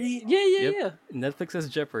 Jeopardy? Yeah, yeah, Yep. yeah. Netflix has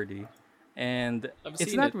Jeopardy, and I've it's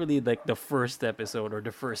seen not it. really like the first episode or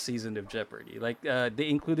the first season of Jeopardy. Like they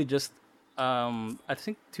included just I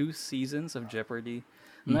think 2 seasons of Jeopardy.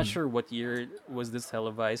 I'm not sure what year was this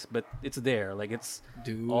televised, but it's there. Like it's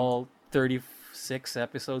Dude. all 36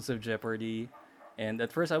 episodes of Jeopardy. And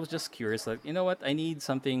at first I was just curious, like, you know what? I need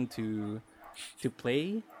something to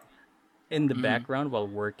play in the background while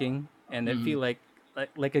working, and I feel like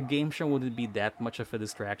a game show wouldn't be that much of a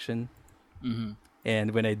distraction.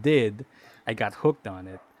 And when I did, I got hooked on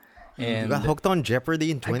it. And You got hooked on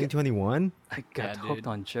Jeopardy in 2021? I got Yeah, hooked dude.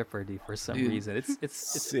 on Jeopardy for some Dude. reason. It's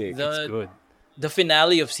Sick. The- good. The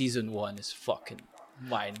finale of season 1 is fucking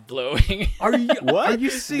mind blowing. Are you What? Are you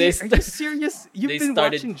serious? Are you serious? You've they been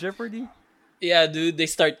started- watching Jeopardy? Yeah, dude, they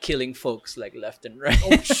start killing folks like left and right.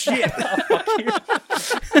 Shit!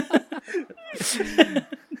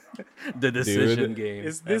 The decision Dude. game.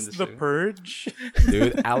 Is this and the show. Purge?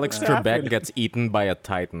 Dude, Alex Trebek gets eaten by a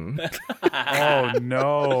titan. Oh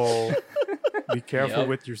no! Be careful Yep.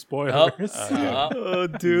 with your spoilers. Oh,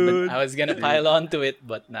 I was gonna pile on to it,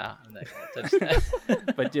 but nah, I'm not gonna touch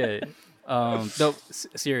that. But yeah, no,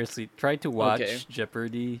 seriously, try to watch Okay.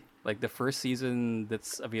 Jeopardy, like the first season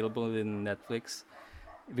that's available in Netflix,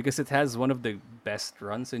 because it has one of the best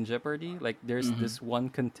runs in Jeopardy. Like there's this one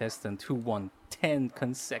contestant who won 10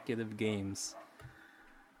 consecutive games.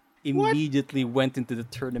 Immediately went into the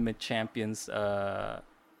tournament champions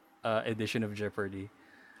edition of Jeopardy.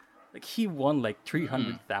 Like he won like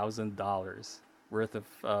 $300,000 worth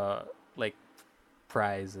of like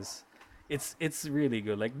prizes. It's really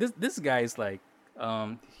good. Like this guy's like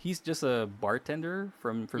he's just a bartender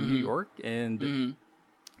from New York, and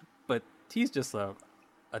but he's just a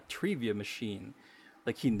trivia machine.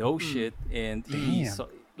 Like he knows shit, and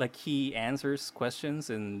he answers questions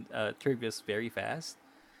and trivia's very fast,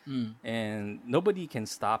 and nobody can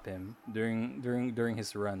stop him during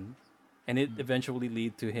his run, and it eventually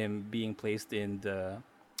lead to him being placed in the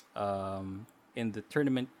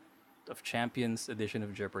tournament of champions edition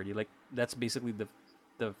of Jeopardy. Like that's basically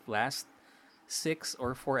the last 6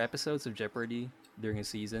 or 4 episodes of Jeopardy during a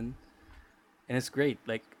season, and it's great.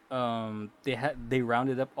 Like they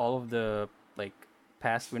rounded up all of the like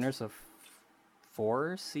past winners of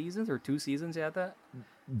 4 seasons or 2 seasons, yata. And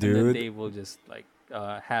then Dude, they will just like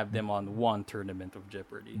have them on one tournament of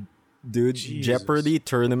Jeopardy. Jesus. Jeopardy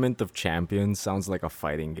Tournament of Champions sounds like a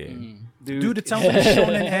fighting game. Dude, it sounds like a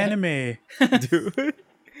shonen anime.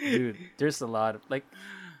 Dude, there's a lot of like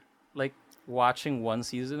watching one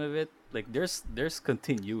season of it. Like there's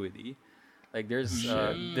continuity. Like there's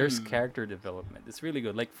character development. It's really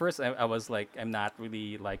good. Like first I was like, I'm not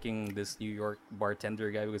really liking this New York bartender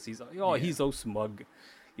guy because he's so smug,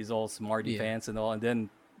 he's all smarty pants and all. And then,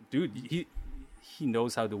 dude, he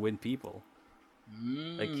knows how to win people.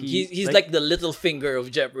 Like He's like the little finger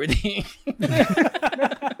of Jeopardy.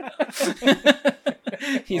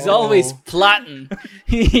 He's always plotting.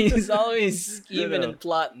 He's always scheming and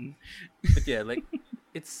plotting. But yeah, like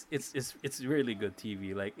it's really good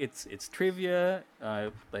TV. Like it's trivia.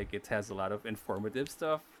 Like it has a lot of informative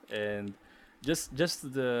stuff, and just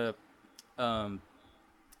the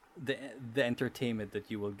entertainment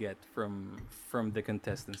that you will get from the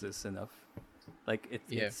contestants is enough. Like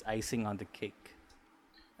it's icing on the cake,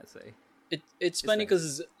 I say. It's funny nice.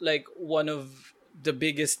 because like one of the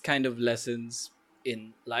biggest kind of lessons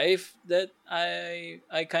in life that I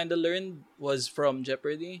kind of learned was from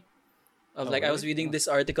Jeopardy. Of Oh, like I was really? reading this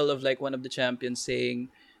article of like one of the champions saying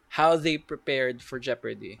how they prepared for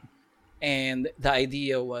Jeopardy, and the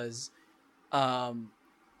idea was, um,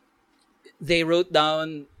 they wrote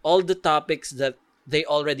down all the topics that they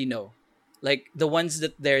already know, like the ones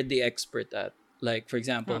that they're the expert at, like for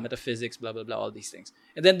example metaphysics, blah blah blah, all these things,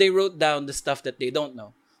 and then they wrote down the stuff that they don't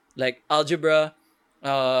know, like algebra,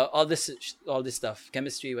 all this stuff,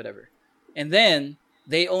 chemistry, whatever, and then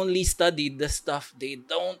they only studied the stuff they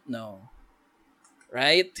don't know,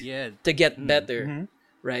 right, Yeah, to get better, Mhm.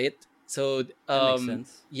 right? So that makes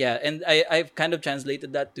sense. yeah, and I've kind of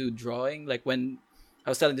translated that to drawing. Like when I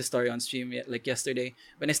was telling the story on stream, like yesterday,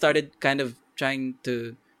 when I started kind of trying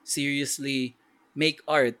to seriously make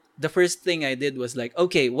art, the first thing I did was like,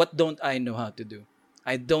 okay, what don't I know how to do?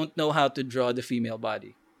 I don't know how to draw the female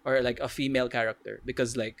body or like a female character,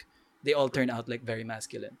 because like they all turn out like very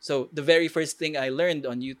masculine. So the very first thing I learned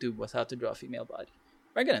on YouTube was how to draw a female body.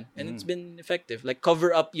 Right, ganun. And it's been effective. Like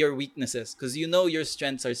cover up your weaknesses because you know your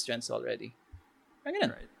strengths are strengths already. Right,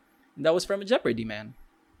 ganun. Right. And that was from a Jeopardy, man.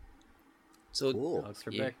 So Cool. Alex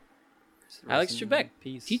Yeah. Trebek. Alex Rest in Trebek,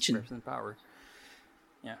 Peace. teaching. Rest in power.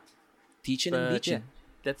 Yeah. teaching and But teaching.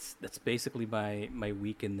 yeah, that's basically my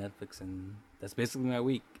week in Netflix, and that's basically my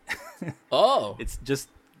week. Oh, it's just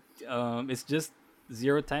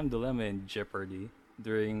Zero Time Dilemma and Jeopardy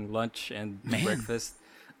during lunch and Man. breakfast.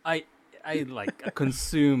 I like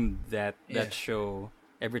consume that Yeah. show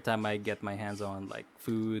every time I get my hands on like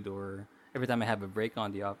food, or every time I have a break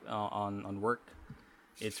on the on work.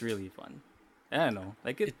 It's really fun. I don't know,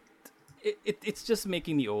 like it's just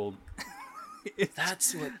making me old.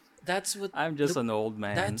 that's what I'm just look, an old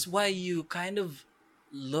man. that's why you kind of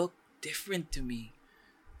look different to me.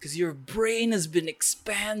 Because your brain has been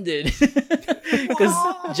expanded. Because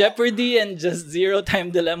Jeopardy and just Zero Time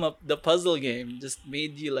Dilemma, the puzzle game, just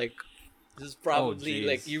made you like, just probably jeez.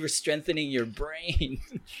 like you were strengthening your brain.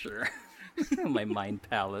 Sure. My mind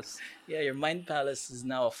palace. Yeah, your mind palace is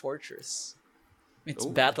now a fortress. It's Oh,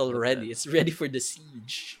 battle love ready. that. It's ready for the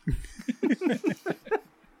siege.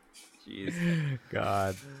 Jeez.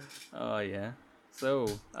 God. Oh yeah. So,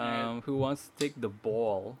 who wants to take the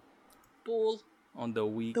ball Bull. on the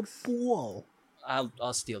weeks? Ball.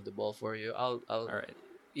 I'll steal the ball for you. I'll All right.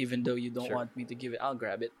 even though you don't Sure. want me to give it, I'll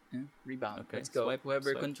grab it. Rebound. Okay, Let's go. swipe,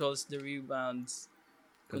 Whoever swipe. controls the rebounds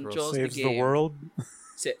Controls controls Saves the the game. world.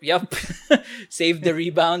 Yep. Save the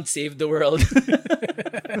rebound, save the world.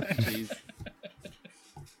 Jeez.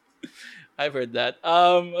 I've heard that.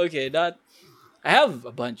 Okay, that I have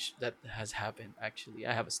a bunch that has happened actually.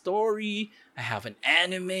 I have a story, I have an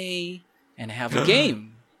anime, and I have a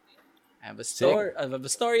game. I have a story,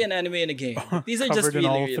 an anime, and a game. These are just Covered in really,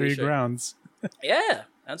 all really three short. grounds. Yeah,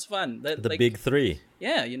 that's fun. The Like, big three.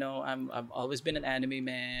 yeah, you know, I've always been an anime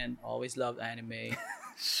man. Always loved anime.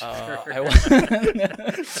 Sure.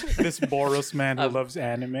 This Boros man who Um, loves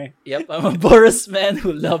anime. Yep, I'm a Boris man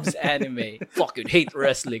who loves anime. Fucking hate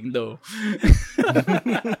wrestling though.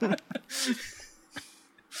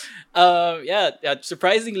 Yeah.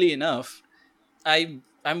 Surprisingly enough, I'm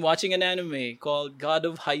watching an anime called God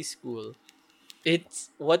of High School. It's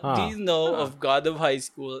what do Huh. you know of God of High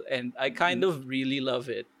School, and I kind of really love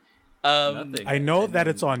it. Nothing. I know that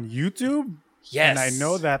it's on YouTube, Yes, and I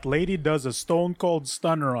know that lady does a stone cold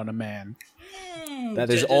stunner on a man. That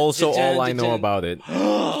is also all I know about it.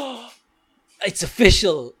 It's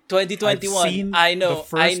official. I've 2021. seen I know. the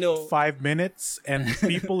first I know. 5 minutes, and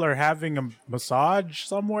people are having a massage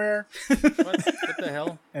somewhere, What the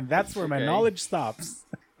hell? and that's where my Okay. knowledge stops.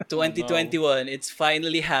 2021. It's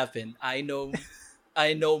finally happened. I know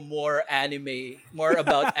more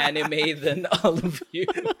about anime than all of you.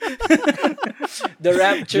 The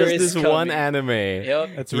rapture Just is this coming. one anime. Yep.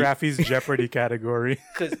 That's Rafi's Jeopardy category.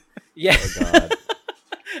 'Cause- yeah, God.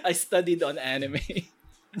 I studied on anime.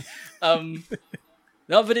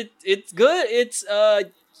 No, but it's good. It's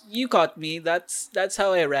you caught me. That's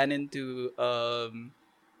how I ran into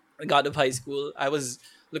God of High School. I was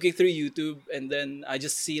looking through YouTube, and then I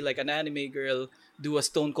just see like an anime girl do a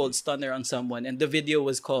Stone Cold Stunner on someone, and the video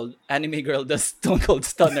was called "Anime Girl Does Stone Cold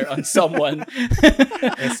Stunner on Someone."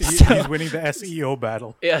 He's winning the SEO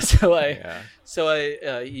battle. Yeah,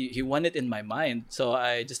 Yeah. he won it in my mind, so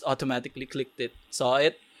I just automatically clicked it, saw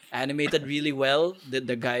it, animated really well.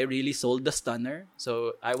 The guy really sold the stunner,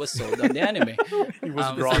 so I was sold on the anime. He was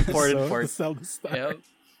It's drawn to important sell- part. to sell the stuff. Yeah.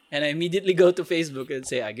 And I immediately go to Facebook and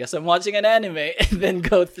say, I guess I'm watching an anime, and then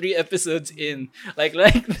go 3 episodes in, like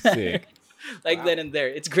that. Sick. Like then and there.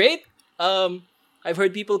 It's great. I've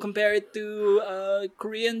heard people compare it to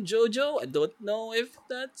Korean JoJo. I don't know if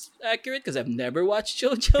that's accurate because I've never watched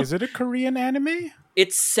JoJo. Is it a Korean anime?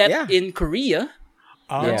 It's set Yeah. in Korea.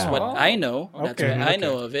 That's Yeah. what I know. That's Okay, what I okay.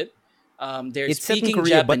 know of it. They're It's set in speaking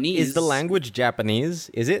Korea, Japanese. but is the language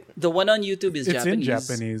Japanese? Is it? The one on YouTube is It's Japanese. in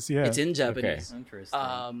Japanese, yeah. It's in Japanese.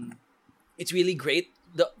 Interesting. It's really great.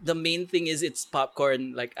 The main thing is it's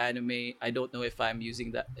popcorn like anime. I don't know if I'm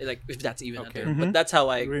using that like if that's even a Okay. term, but that's how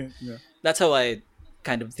I Yeah.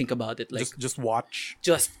 kind of think about it. Like Just watch.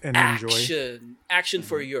 just and enjoy. action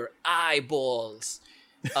for your eyeballs.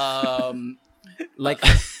 Like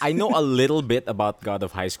I know a little bit about God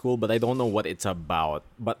of High School, but I don't know what it's about.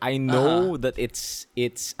 But I know that it's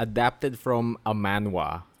adapted from a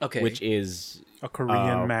manhwa, Okay. which is A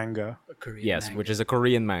Korean manga. Korean yes, manga. which is a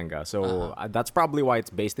Korean manga. So that's probably why it's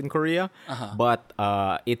based in Korea. But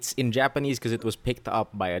it's in Japanese because it was picked up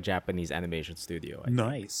by a Japanese animation studio.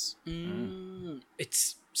 Nice.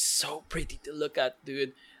 It's so pretty to look at,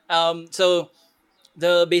 dude. So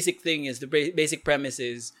the basic thing is basic premise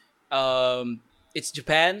is it's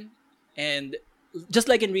Japan, and just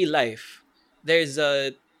like in real life, there's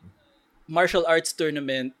a martial arts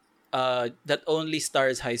tournament that only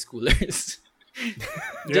stars high schoolers.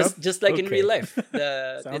 just like in Okay. real life.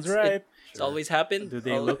 Sounds right. It's always happened. Do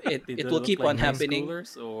they look? It do they will look keep like on high happening.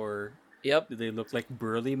 schoolers, or Yep. do they look like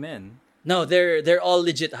burly men? No, they're all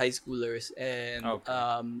legit high schoolers, and Okay.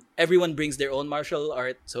 everyone brings their own martial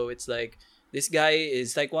art. So it's like this guy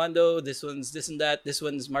is taekwondo, this one's this and that, this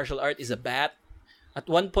one's martial art is a bat. At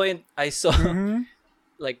one point, I saw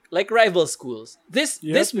like rival schools. This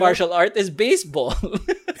Yep. martial art is baseball.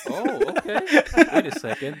 Oh, okay.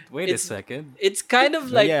 Wait a second. It's kind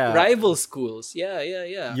of like Yeah. rival schools. Yeah.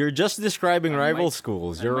 You're just describing rival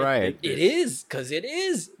schools. You're might right. take It is, because it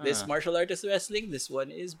is. This Huh. martial art is wrestling, this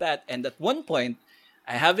one is bat. And at one point,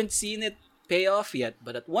 I haven't seen it pay off yet,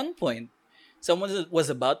 but at one point, someone was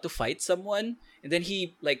about to fight someone, and then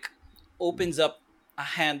he like opens up a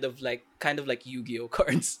hand of like kind of like Yu-Gi-Oh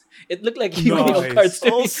cards. It looked like Yu-Gi-Oh Nice. cards to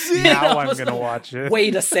Oh, me. sick. And I Now I'm was gonna like, watch it.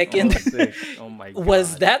 Wait a second. Oh my god.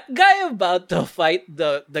 Was that guy about to fight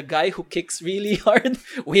the guy who kicks really hard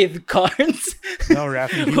with cards? No,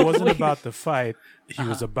 Rafi, he wasn't Wait. about to fight. He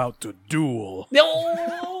was about to duel. No!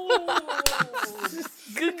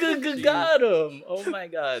 Got him! Oh my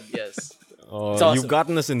god, yes. Oh, It's awesome. you've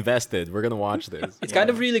gotten us invested. We're gonna watch this. It's kind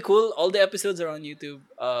of really cool. All the episodes are on YouTube.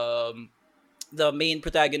 The main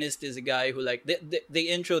protagonist is a guy who like they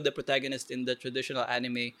intro the protagonist in the traditional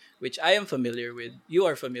anime, which I am familiar with. You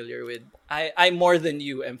are familiar with. I more than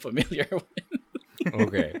you am familiar with.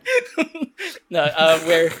 Okay. No,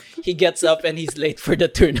 where he gets up and he's late for the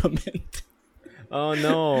tournament, Oh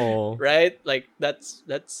no. right? Like that's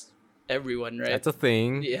everyone, right? That's a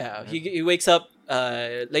thing. Yeah, he wakes up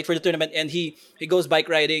late for the tournament, and he goes bike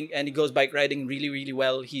riding, and he goes bike riding really, really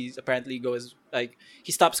well. He apparently goes like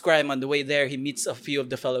he stops crime on the way there. He meets a few of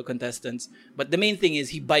the fellow contestants, but the main thing is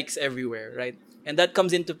he bikes everywhere, right? And that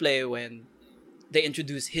comes into play when they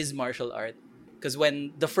introduce his martial art. Because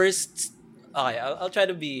when the first, I'll try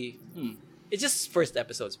to be. It's just first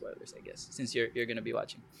episode spoilers, I guess, since you're gonna be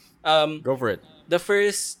watching. Go for it. The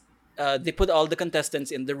first they put all the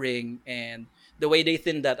contestants in the ring, and the way they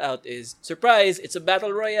thin that out is surprise, it's a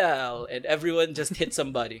battle royale, and everyone just hit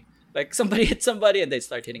somebody. Like somebody hit somebody and they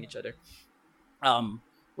start hitting each other.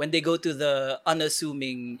 When they go to the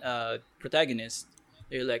unassuming protagonist,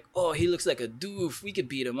 they're like, oh, he looks like a doof, we could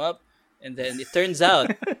beat him up. And then it turns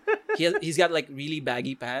out he's got like really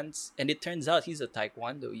baggy pants, and it turns out he's a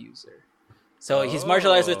taekwondo user. So his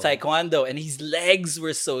martial arts with taekwondo, and his legs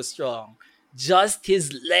were so strong. Just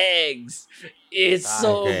his legs. It's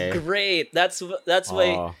so Okay. great. That's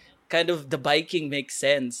why Oh. kind of the biking makes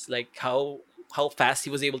sense. Like how fast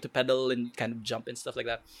he was able to pedal and kind of jump and stuff like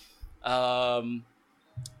that.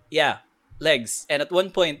 Yeah, legs. And at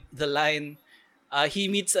one point, the line, he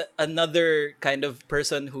meets another kind of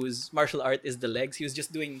person whose martial art is the legs. He was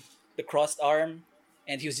just doing the crossed arm,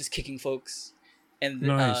 and he was just kicking folks. And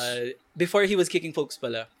Nice. before he was kicking folks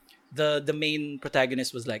pala, the main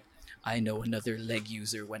protagonist was like, I know another leg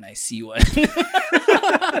user when I see one.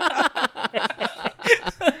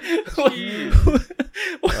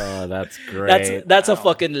 Oh, that's great. That's a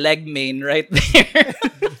fucking leg main right there.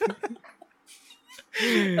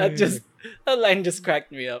 That line just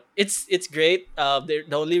cracked me up. It's great. The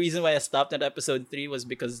only reason why I stopped at episode 3 was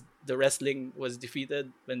because the wrestling was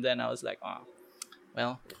defeated, and then I was like, oh,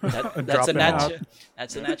 well, that's a Dropping out.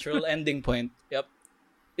 that's a natural ending point. Yep,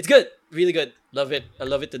 it's good, really good. Love it. I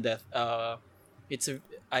love it to death. I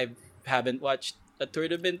haven't watched a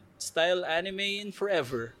tournament style anime in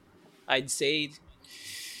forever. I'd say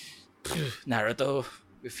Naruto,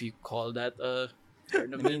 if you call that a I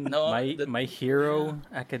tournament. mean, No, my Hero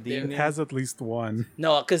It Academia. has at least one.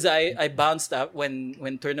 no, because I bounced up when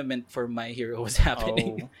tournament for My Hero was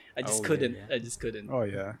happening. Oh. I just Oh, yeah, couldn't. yeah. I just couldn't. Oh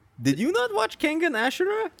yeah. Did you not watch Kengan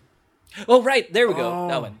Ashura? Oh right, there we go. Oh.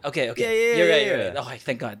 That one. Okay, okay. Yeah, You're right. yeah. You're right. Okay,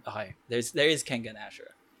 thank God. Okay, there is Kengan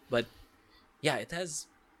Ashura, but yeah, it has.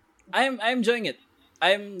 I'm enjoying it.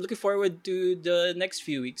 I'm looking forward to the next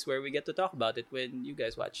few weeks where we get to talk about it when you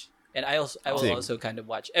guys watch. And I will Sick. also kind of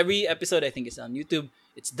watch every episode. I think is on YouTube.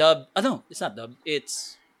 It's dubbed. Oh no, it's not dubbed.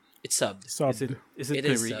 It's subbed. Subbed. Is it It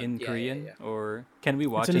is, in yeah, Korean yeah. or can we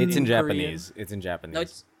watch in- it It's in Korean? Japanese. It's in Japanese. No,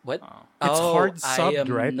 it's what? Oh. It's hard I subbed,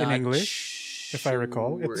 am right, in not English, if I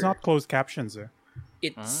recall. It's sure. not closed captions.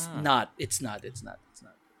 It's Ah. not. It's not. It's not. It's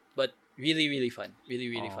not. But really, really fun. Really,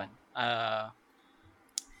 really Oh. fun.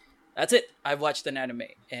 That's it. I've watched an anime,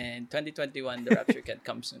 and 2021, The Rapture can't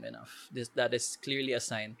come soon enough. That is clearly a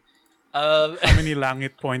sign. How many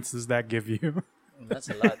langit points does that give you? That's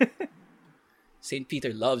a lot. Saint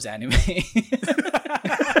Peter loves anime.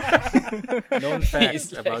 Known facts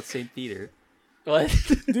He's like- about Saint Peter. What?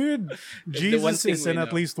 Dude, the one Jesus thing is we in at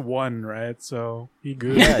know. least one, right? So he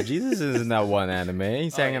good. Yeah, Jesus is in that one anime.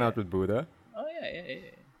 He's Oh, hanging yeah. out with Buddha. Oh yeah.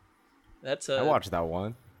 That's I watched that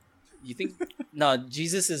one. You think? No,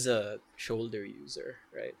 Jesus is a shoulder user,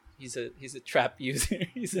 right? He's a trap user.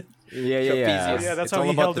 He's a Yeah, Trapezius. Oh, Yes. yeah, that's It's how all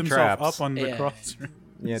he about held the himself traps. up on the Yeah. cross.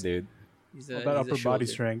 Yeah, dude. he's a All he's that a upper body shoulder.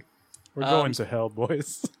 strength. We're Um, going to hell,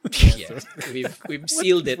 boys. Yeah, we've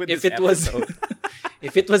sealed it. with If this it was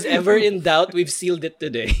if it was ever in doubt, we've sealed it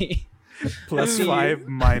today. Plus See you. 5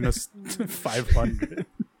 minus 500.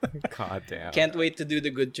 God damn. Can't wait to do the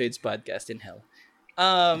Good Trades podcast in hell.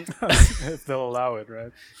 If they'll allow it,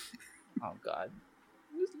 right? Oh God,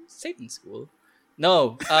 Satan school.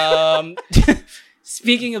 No.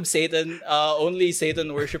 Speaking of Satan, only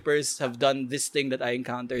Satan worshippers have done this thing that I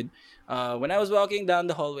encountered when I was walking down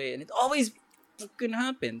the hallway, and it always fucking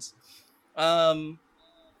happens.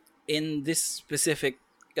 In this specific,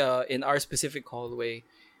 in our specific hallway,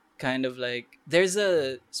 kind of like there's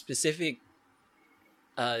a specific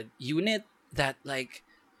unit that like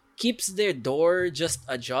keeps their door just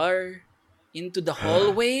ajar into the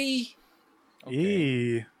hallway,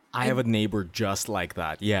 Eee. I have a neighbor just like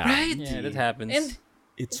that. Yeah. right? Yeah, that happens. And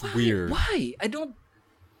It's why, weird. Why? I don't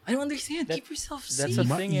understand. That- Keep yourself that's safe.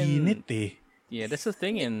 a thing in- Mainit eh. yeah, that's the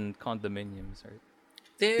thing in condominiums, right?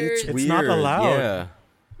 There, It's It's weird. not allowed. Yeah.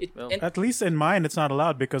 Well, and At least in mine, it's not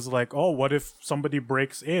allowed because, like, oh, what if somebody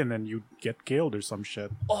breaks in and you get killed or some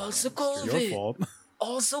shit? also It's your COVID. fault.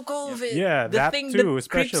 Also COVID. Yeah, the that thing too, that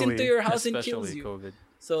creeps into especially. your house and kills especially you. COVID.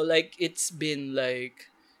 So like it's been like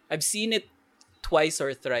I've seen it twice or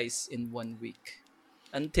thrice in 1 week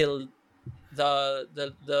until the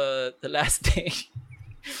last day.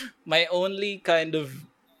 My only kind of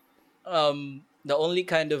the only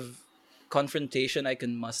kind of confrontation I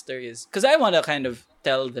can muster is because I want to kind of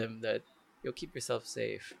tell them that you'll keep yourself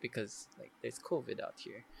safe because like there's COVID out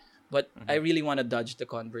here, but I really want to dodge the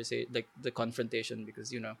conversation, like the confrontation,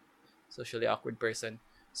 because socially awkward person.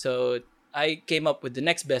 So I came up with the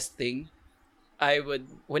next best thing. I would,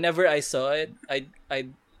 whenever I saw it,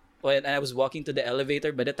 when I was walking to the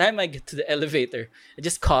elevator, by the time I get to the elevator, I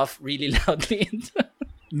just cough really loudly.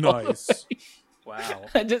 Nice. Wow.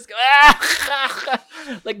 I just go,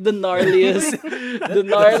 like the gnarliest,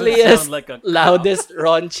 Sound like a loudest,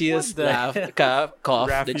 raunchiest What the cough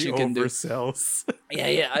Rafi that you can do. oversells.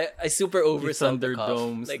 Yeah. I super He oversell the cough.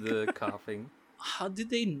 thunderdomes Like, the coughing. how did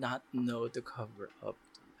they not know to cover up?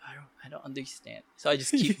 I don't understand. So I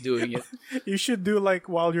just keep doing it. You should do like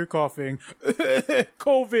while you're coughing,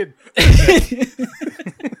 COVID.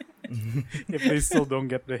 If they still don't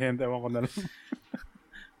get the hint, ewan ko na lang.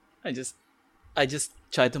 I just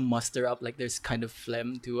try to muster up like there's kind of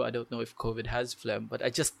phlegm too. I don't know if COVID has phlegm, but I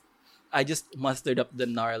just mustered up the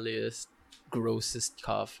gnarliest, grossest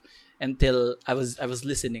cough until I was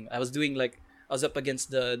listening. I was doing like I was up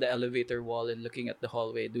against the elevator wall and looking at the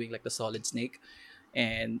hallway, doing like the solid snake,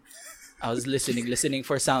 and I was listening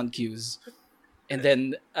for sound cues, and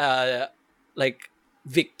then like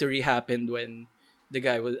victory happened when the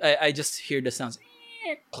guy was. I just hear the sounds.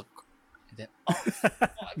 And then,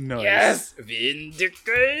 Nice. yes,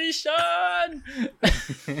 vindication.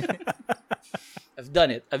 I've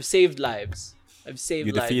done it. I've saved lives.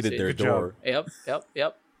 You defeated their Good job. door.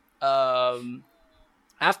 Yep.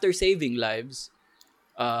 After saving lives,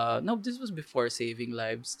 no, this was before saving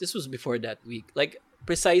lives. This was before that week. Like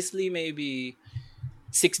precisely maybe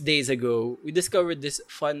 6 days ago, we discovered this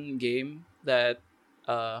fun game that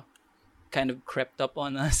kind of crept up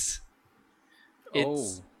on us.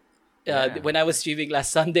 It's when I was streaming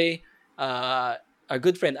last Sunday, our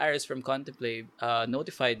good friend Iris from Contemplate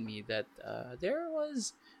notified me that there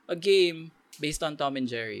was a game based on Tom and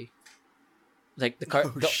Jerry, like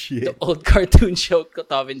the old cartoon show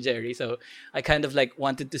Tom and Jerry. So I kind of like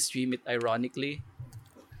wanted to stream it ironically,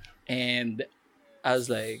 and I was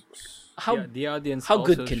like, the audience how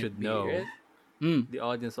also good can should it be? know. Right? The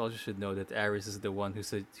audience also should know that Aris is the one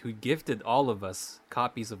who gifted all of us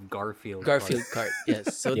copies of Garfield. Garfield cards. card,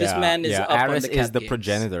 yes. So this man is up Aris on the cat is the games.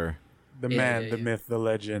 progenitor. The Yeah, man, yeah, the yeah. myth, the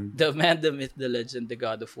legend. The man, the myth, the legend, the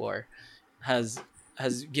God of War, has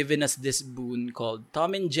given us this boon called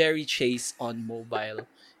Tom and Jerry Chase on mobile.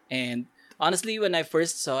 And honestly, when I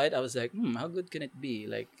first saw it, I was like, how good can it be?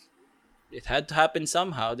 Like, it had to happen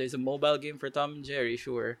somehow. There's a mobile game for Tom and Jerry,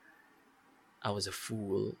 sure. I was a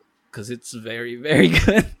fool because it's very, very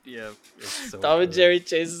good. Yeah, it's so Tom and good. Jerry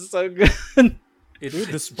Chase is so good. It's, Dude,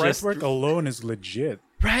 the it's sprite just, work alone is legit.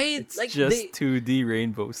 Right? It's Like, just 2D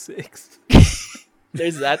Rainbow Six.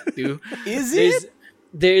 there's that too. Is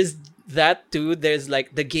There's that too. There's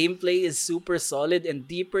like the gameplay is super solid and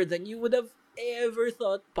deeper than you would have ever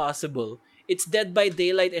thought possible. It's Dead by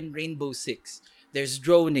Daylight and Rainbow Six. There's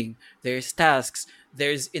droning, there's tasks,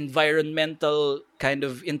 there's environmental kind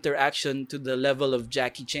of interaction to the level of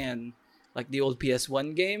Jackie Chan, like the old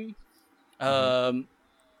PS1 game.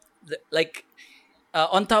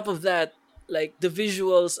 On top of that, like the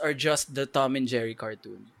visuals are just the Tom and Jerry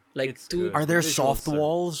cartoon. Like It's two good. Are there Visuals soft are-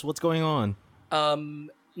 walls? What's going on?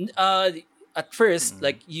 At first,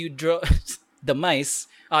 like you draw the mice.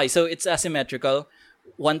 So it's asymmetrical.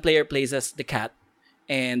 One player plays as the cat,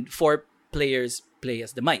 and 4 players play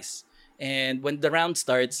as the mice. And when the round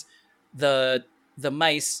starts, the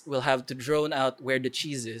mice will have to drone out where the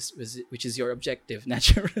cheese is, which is your objective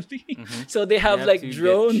naturally. So they You have like to get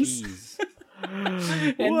drones cheese.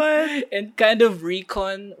 and kind of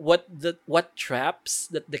recon what traps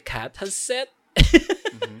that the cat has set.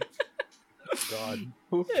 God.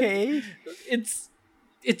 Okay. It's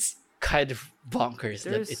kind of bonkers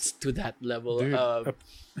that There's- it's to that level. Dude,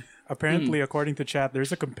 apparently, according to chat,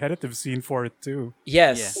 there's a competitive scene for it too.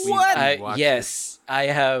 Yes. Yeah, we watched I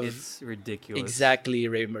have It's ridiculous. exactly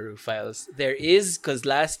Raymaru files. There is, because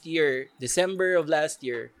last year, December of last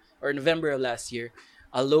year, or November of last year,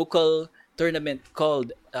 a local tournament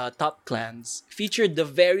called Top Clans featured the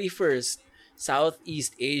very first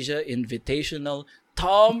Southeast Asia Invitational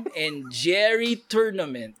Tom and Jerry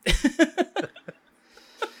tournament.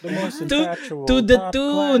 The most to, impactful to the top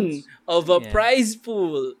tune clans. of a Yeah. prize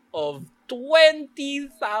pool of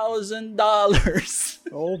 $20,000.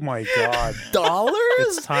 Oh my god. Dollars?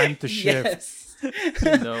 It's time to shift. Yes.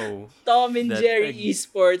 You know, Tom and That- Jerry like-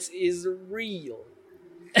 Esports is real.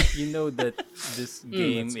 you know that this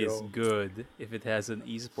game let's is go. good if it has an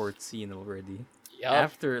esports scene already. Yup.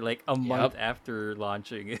 After like a month Yup. after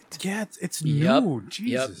launching it. Yeah, it's Yup. new.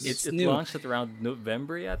 Jesus. It's It new. launched at around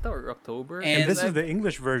November yata or October. And And this is like- the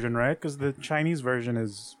English version, right? Because the Chinese version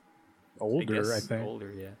is older, I think.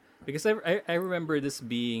 older, yeah. Because I remember this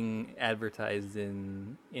being advertised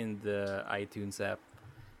in the iTunes app.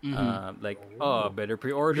 Like, better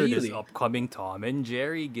pre-order this Really? upcoming Tom and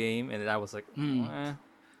Jerry game, and then I was like,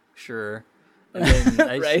 sure. And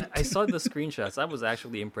then Right. I saw the screenshots. I was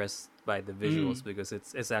actually impressed by the visuals because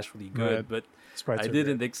it's actually good, Right. but Sprites I are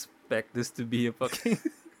didn't expect this to be a fucking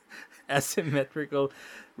asymmetrical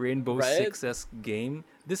Rainbow Right? Six-esque game.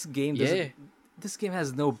 This game doesn't. This game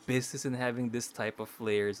has no business in having this type of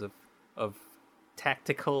layers of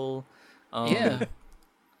tactical. Yeah.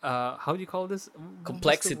 How do you call this? What's the word?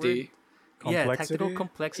 Complexity. Yeah, tactical Complexity?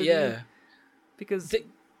 complexity. Yeah. Because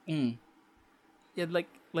yeah,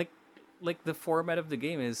 like the format of the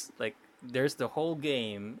game is like there's the whole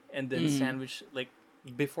game and then sandwich like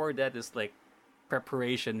before that is like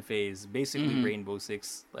preparation phase, basically Rainbow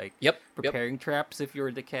Six, like Yep. preparing traps if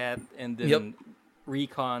you're the cat, and then Yep.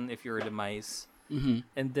 recon if you're the mice,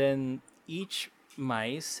 and then each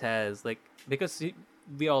mice has like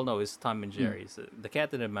we all know it's Tom and Jerry, so the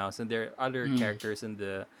cat and the mouse, and there are other characters in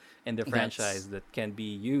the franchise that can be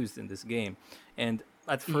used in this game. And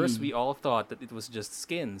at first, we all thought that it was just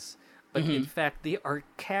skins, but in fact, they are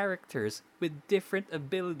characters with different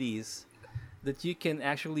abilities that you can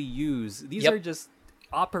actually use. These Yep. are just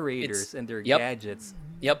operators and their Yep. gadgets.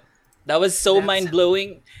 Yep. That was so That's- mind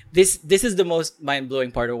blowing. This is the most mind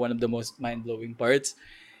blowing part, or one of the most mind blowing parts.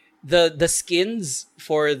 The skins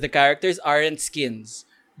for the characters aren't skins.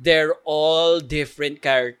 They're all different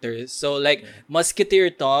characters. So like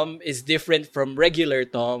Musketeer Tom is different from regular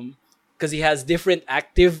Tom because he has different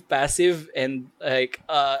active, passive, and like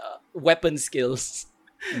weapon skills.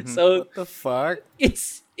 So What the fuck?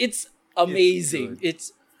 it's amazing. good.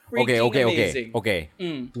 It's freaking amazing. Okay.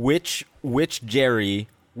 Mm. Which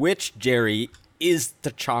Jerry is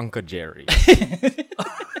Tachanka Jerry?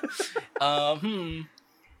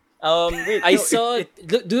 Wait, I no, saw that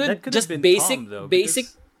dude, could have just been basic Tom, though, basic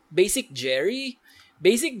because- basic Jerry.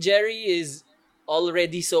 Basic Jerry is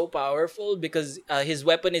already so powerful because his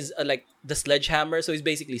weapon is like the sledgehammer, so he's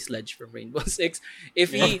basically Sledge from Rainbow Six.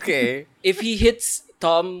 If he Okay. if he hits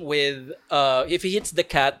Tom with if he hits the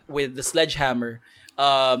cat with the sledgehammer,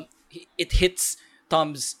 it hits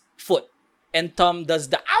Tom's foot, and Tom does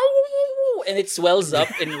the ow, and it swells up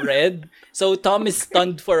in red. So Tom is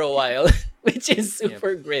stunned for a while, which is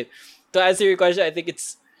super great. To answer your question, I think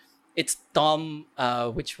it's Tom.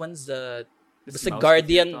 Which one's the This what's the Musketeer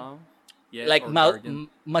guardian? Tom? Yeah, Like or Guardian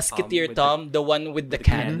Musketeer with Tom, the one with the the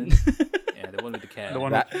cannon. Yeah, the one with the cat. The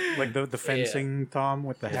one That- with, like the fencing Tom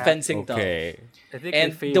with the hat. Fencing Tom. Okay. I think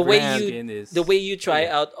And my favorite the way skin is the way you try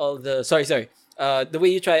yeah. out all the the way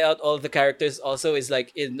you try out all the characters also is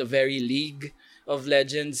like in a very League of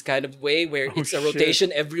Legends kind of way where it's a shit. rotation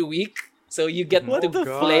every week, so you get What to the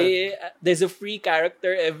fuck? play. There's a free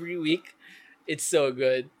character every week. It's so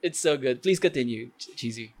good. It's so good. Please continue,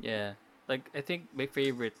 Cheesy. Yeah, like I think my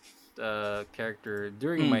favorite character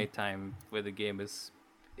during my time with the game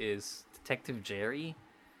is Detective Jerry,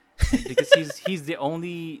 because he's the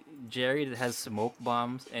only Jerry that has smoke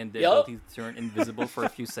bombs and the Yup. ability to turn invisible for a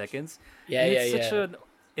few seconds. Yeah, And yeah,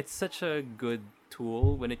 it's such a good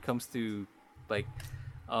tool when it comes to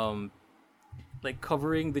like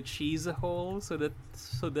covering the cheese hole so that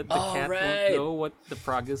the Oh, cat right. won't know what the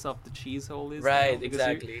progress of the cheese hole is. Right, because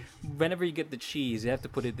exactly. whenever you get the cheese, you have to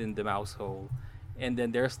put it in the mouse hole, and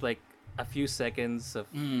then there's like a few seconds of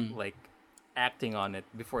like acting on it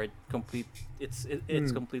before it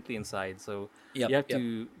it's completely inside. So Yep, you have yep.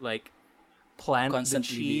 to like plant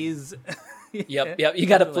Constantly. the cheese. Yep. You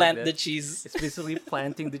gotta Something like plant that. the cheese. It's basically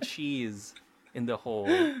planting the cheese in the hole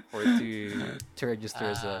for it to register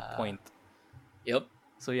as a point. Yep.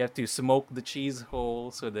 So you have to smoke the cheese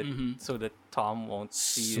hole so that Mm-hmm. Tom won't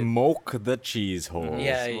see it. Smoke the cheese hole.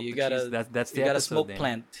 Yeah, Smoke you the gotta. cheese. That's the you gotta episode smoke name.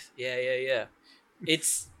 plant. Yeah.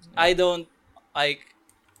 It's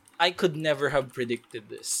I could never have predicted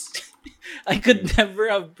this. I could never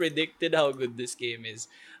have predicted how good this game is.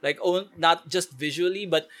 Like, not just visually,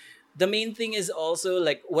 but the main thing is also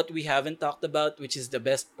like what we haven't talked about, which is the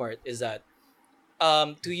best part, is that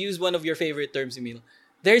to use one of your favorite terms, Emil,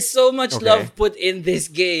 there's so much Okay. love put in this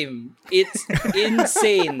game. It's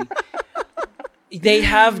insane. They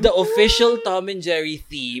have the official Tom and Jerry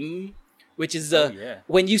theme, which is yeah.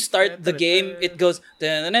 when you start the game, it goes.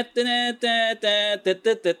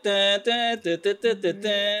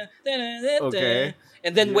 Okay.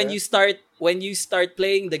 And then when you start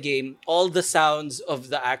playing the game, all the sounds of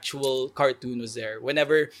the actual cartoon was there.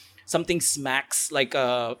 Whenever something smacks like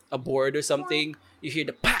a board or something, you hear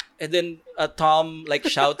the pack, and then Tom like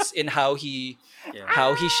shouts in how he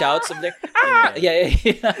shouts up there. Ah! Yeah.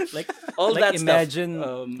 Like all like that imagine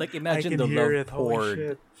stuff. like I imagine can the hear love it. Holy poured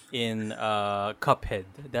shit. in Cuphead.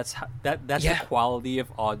 That's that's Yeah. the quality of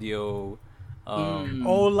audio.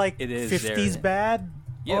 Oh, like It is 50s there. bad?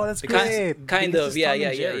 Yeah, Oh, that's because- great. kind Because of. it's Yeah. Tom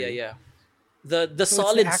and Jerry. The So it's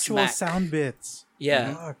solid the actual smack. sound bits.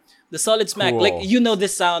 Yeah. Fuck. The solid smack. Cool. Like you know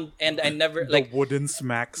this sound, and I never The like wooden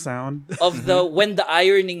smack sound. of the when the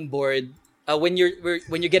ironing board when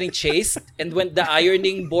you're getting chased and when the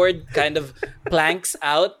ironing board kind of planks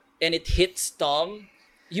out and it hits Tom,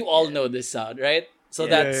 you all know this sound, right? So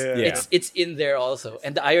that's Yeah. it's in there also,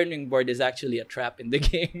 and the ironing board is actually a trap in the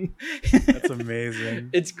game. That's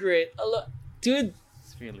amazing. It's great, dude.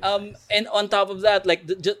 It's really And on top of that, like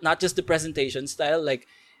not just the presentation style, like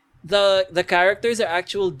the characters are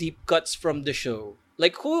actual deep cuts from the show.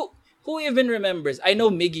 Like who even remembers? I know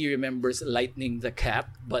Miggy remembers Lightning the cat,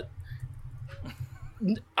 but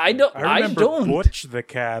I don't. I remember don't. Butch the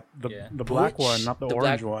cat, Yeah. the black Butch, one, not the, the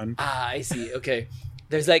orange black- one. Ah, I see. Okay,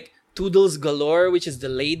 there's like Toodles Galore, which is the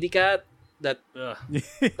lady cat that Ugh.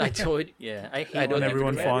 I told. Yeah, I hate I don't When ever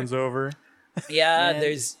everyone remember. fawns over. Yeah, Man,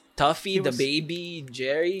 there's Tuffy, the was- baby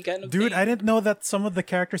Jerry kind of Dude, thing. I didn't know that some of the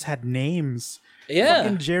characters had names. Yeah.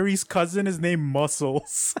 Fucking Jerry's cousin is named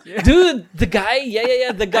Muscles. Dude, the guy,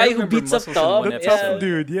 the guy who remember beats up Muscles in Tom. one The episode. tough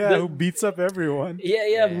dude, yeah, The- who beats up everyone. Yeah,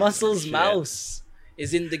 Yeah, Muscles shit. Mouse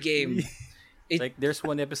is in the game. Like there's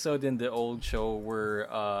one episode in the old show where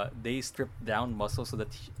they stripped down Muscle so that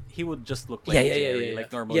he would just look like Jerry,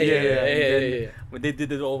 like normal Yeah, Jerry. yeah, And yeah, then yeah. when they did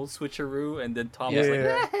the old switcheroo, and then Tom Yeah. was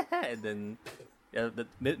Yeah. like, and then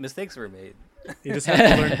mistakes were made. You just have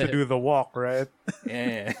to learn to do the walk, right?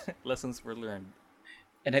 Yeah, lessons were learned.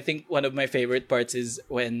 And I think one of my favorite parts is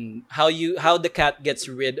when how the cat gets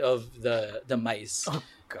rid of the mice.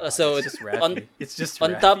 So It's just Rafi. It's just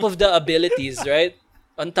on Rafi. top of the abilities, right?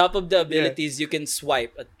 On top of the abilities, you can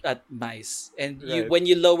swipe at mice, and when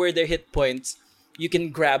you lower their hit points, you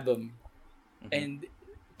can grab them, and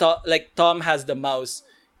like Tom has the mouse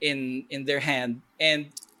in their hand,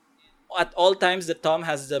 and at all times that Tom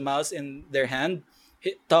has the mouse in their hand,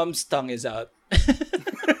 Tom's tongue is out.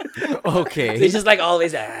 Okay. So it's just like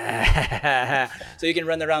always, so you can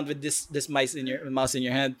run around with this mouse in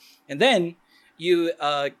your hand, and then you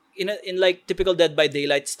in like typical Dead by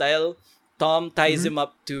Daylight style, Tom ties him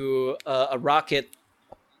up to a rocket,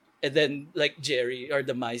 and then like Jerry or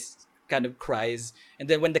the mice kind of cries, and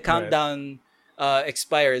then when the countdown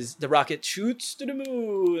expires, the rocket shoots to the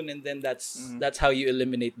moon, and then that's how you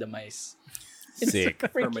eliminate the mice. Sick.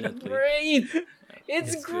 Freaking Permanently. great!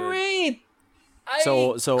 It's It's good. great. I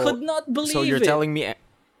So could not believe So you're it. telling me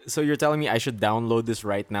I should download this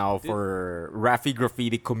right now for Rafi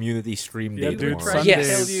Graffiti community stream day dude. tomorrow. Sunday,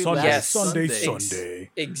 Yes. Sunday, Yes. Sunday, Sundays. Sunday.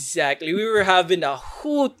 Exactly. We were having a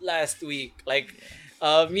hoot last week. Like,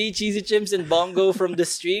 me, Cheesy Chimps, and Bongo from the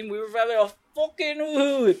stream, we were having a fucking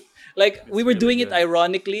hoot. Like, we were really doing it good.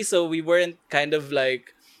 ironically, so we weren't kind of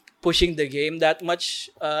like pushing the game that much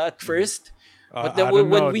at first. But then I don't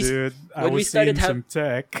when know, we dude. I when we was started seeing some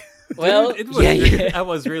tech. well, It was yeah, really- yeah, I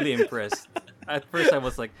was really impressed. At first, I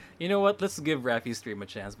was like, you know what? Let's give Rafi Stream a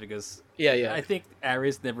chance because yeah. I think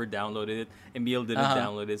Aris never downloaded it. Emil didn't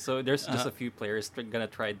download it. So there's just a few players gonna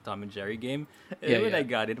try Tom and Jerry game. And Yeah, when yeah. I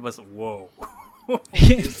got it, it was whoa.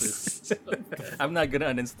 This is- I'm not gonna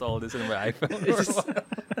uninstall this in my iPhone.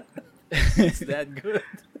 It's that good.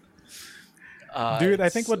 Dude, I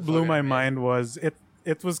it's think what so blew my fucking mind was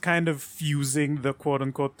it was kind of fusing the quote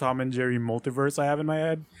unquote Tom and Jerry multiverse I have in my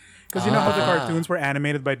head. Because you know how the cartoons were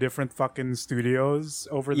animated by different fucking studios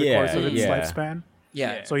over the course of its Yeah. lifespan?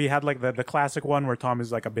 Yeah. So you had like the classic one where Tom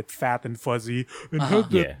is like a bit fat and fuzzy and had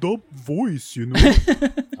that Yeah. dope voice, you know?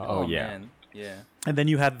 Oh, yeah. Man. Yeah. And then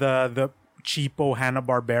you had the cheapo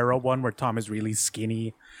Hanna-Barbera one where Tom is really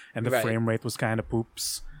skinny and the Right. frame rate was kind of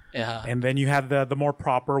poops. Yeah. And then you had the more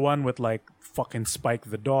proper one with like fucking Spike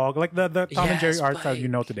the dog, like the Tom and Yeah, Jerry art style Spike. you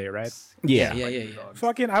know today, right? Yeah. Yeah.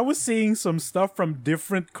 Fucking, I was seeing some stuff from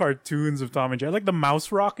different cartoons of Tom and Jerry, like the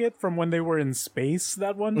mouse rocket from when they were in space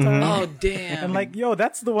that one time. Oh damn. And like, yo,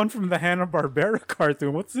 that's the one from the Hanna-Barbera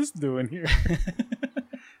cartoon. What's this doing here?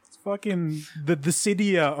 It's fucking the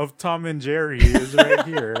Dissidia of Tom and Jerry is right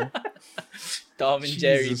here. Tom and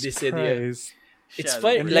Jerry, Jesus this idiot. Christ. It's Shadow.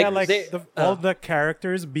 funny. And Like, yeah, like they, all the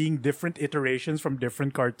characters being different iterations from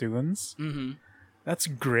different cartoons. Mhm. That's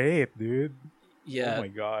great, dude. yeah. Oh my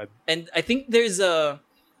god. And I think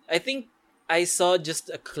I think I saw just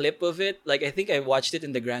a clip of it. Like, I think I watched it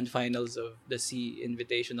in the grand finals of the C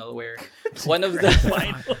Invitational, where one of the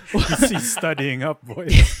He's studying up,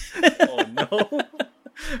 boys. Oh no.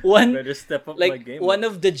 one Better step up my like game. one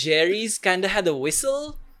of the Jerrys kind of had a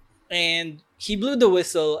whistle, and he blew the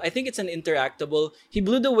whistle. I think it's an interactable. He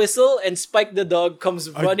blew the whistle, and Spike the dog comes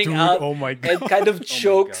running Dude, out oh my and god. kind of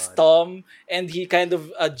chokes God. Tom, and he kind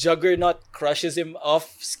of Juggernaut crushes him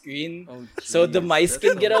off screen, Oh, so the jeez, mice that's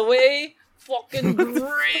can so- get away. Fucking great!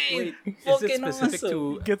 Wait, is it Fucking specific awesome.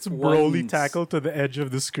 to Gets Broly one's- tackled to the edge of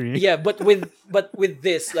the screen. Yeah, but with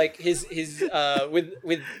this, like his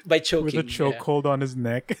with by choking With a chokehold on his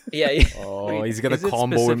neck. Yeah, yeah. Oh, Wait, he's gonna is it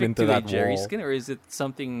combo him specific into to that a Jerry wall. skin, or is it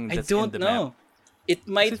something I that's don't in the know. map? It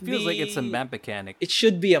might It feels be. like it's a map mechanic. It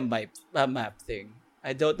should be a map thing.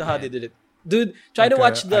 I don't know how they did it. Dude, try Like to a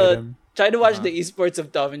watch item. the esports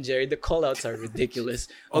of Tom and Jerry. The callouts are ridiculous.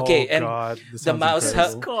 Okay, Oh, and God, this the sounds mouse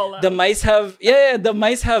incredible. the mice have the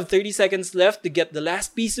mice have 30 seconds left to get the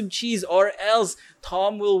last piece of cheese, or else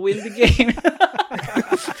Tom will win the game.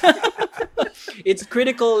 It's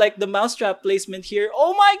critical, like the mousetrap placement here.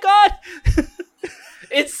 Oh my god!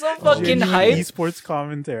 It's so fucking Genuine hype. esports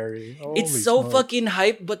commentary. It's Holy so smokes. fucking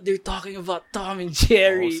hype, but they're talking about Tom and Oh,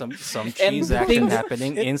 Jerry. some And cheese action things-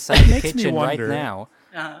 happening it inside the makes me kitchen right wonder. now.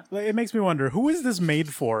 Like, it makes me wonder, who is this made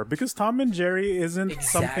for? Because Tom and Jerry isn't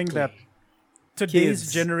something that today's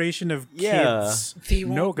Kids. generation of Yeah. kids They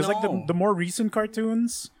know. won't Because like know. the more recent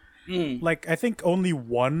cartoons, like I think only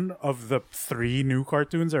one of the 3 new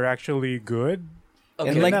cartoons are actually good. Okay.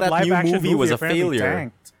 And like And that new live-action movie was a apparently failure.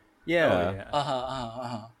 tanked. Yeah.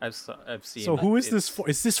 I've seen. So who is It's- this for?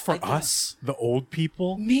 Is this for I don't- us, the old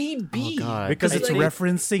people? Maybe. Oh, God. Because I it's think-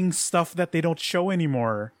 referencing stuff that they don't show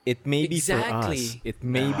anymore. It may be for Exactly. us. It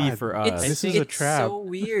may be God, for It's, us. This is a it's trap. so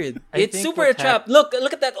weird. I It's think super what a trap. Look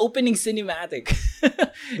at that opening cinematic.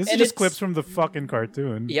 This is just clips from the fucking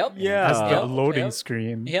cartoon. Yep. Yeah. As the Yep. loading Yep.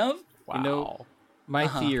 screen. Yep. You know, my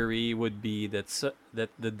theory would be that that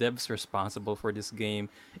the devs responsible for this game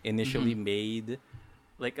initially made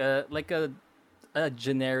a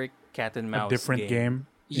generic cat and mouse A different game.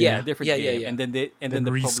 Yeah, different yeah, game, yeah. and then Then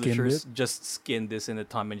the reskinned publishers it? just skinned this into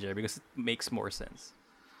Tom and Jerry because it makes more sense.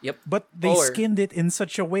 Yep. But they Or- skinned it in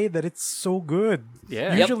such a way that it's so good.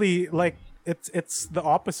 Yeah. Usually, like it's the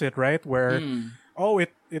opposite, right? Where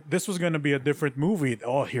this was gonna be a different movie.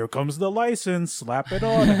 Oh, here comes the license. Slap it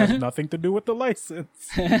on. It has nothing to do with the license.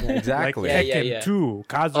 Exactly. Like Yeah, Tekken yeah, yeah. 2,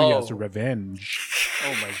 Kazuya's Oh. Revenge.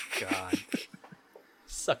 Oh my god.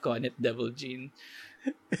 Suck on it, Devil Gene.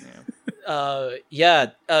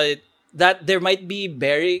 That there might be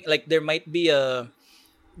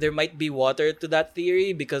there might be water to that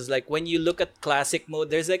theory, because like when you look at classic mode,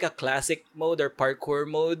 there's like a classic mode or parkour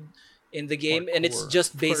mode in the game, and it's Parkour.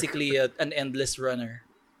 just basically an endless runner.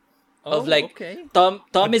 Oh, Of like okay. Tom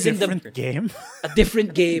A is in the different game. a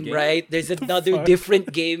different game, Game? right? There's another fuck? different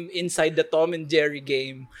game inside the Tom and Jerry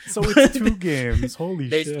game. So it's 2 games. Holy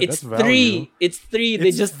There's shit! it's that's three. value. It's three.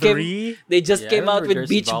 It's Came. 3. They just Yeah, I came out remember with there's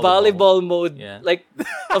beach volleyball. volleyball mode. Yeah. Like,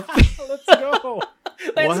 Let's go.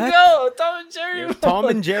 let's What? go, Tom and Jerry. mode. Tom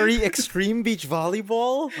and Jerry Extreme Beach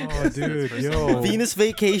Volleyball? Oh, dude, yo. Venus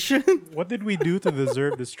Vacation? What did we do to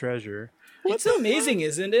deserve this treasure? It's amazing,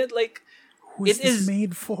 isn't it? Like, Who is It this is-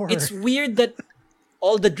 made for? it's weird that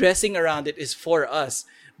all the dressing around it is for us,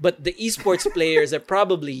 but the esports players are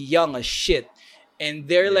probably young as shit, and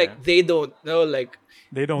they're like, they don't know, like,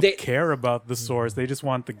 They don't they- care about the source. They just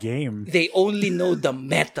want the game. they only know the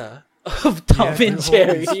meta of Tom Yeah, and dude,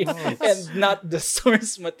 Jerry holy smokes. and not the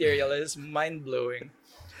source material. It's mind blowing.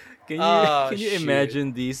 Can you Oh, can you shit.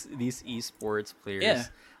 imagine these esports players Yeah.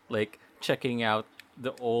 like checking out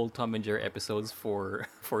the old Tom and Jerry episodes for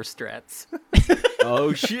strats?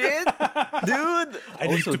 Oh shit, dude! I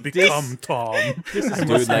need Also, to become Tom. This is I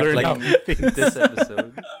must like- learn like- how to think. this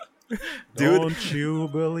episode. Dude. Don't you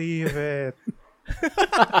believe it?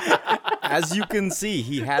 As you can see,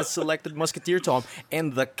 he has selected Musketeer Tom,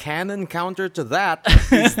 and the canon counter to that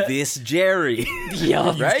is this Jerry.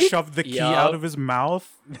 Yeah, You Right? shove the key Yup. out of his mouth.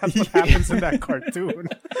 That's what happens in that cartoon.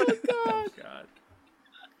 Oh god.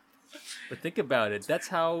 But think about it. That's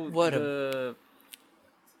how What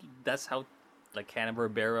that's how like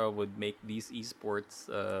Hanna-Barbera would make these esports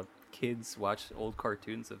kids watch old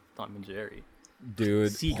cartoons of Tom and Jerry.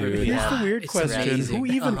 Dude, Secretly dude. Here's Yeah. the weird It's question: amazing. who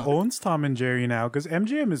even Uh-huh. owns Tom and Jerry now? Because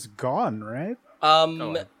MGM is gone, right? Oh, I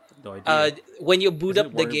have no idea. When you boot Is it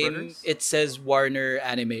up the Warner game, Brothers? it says Warner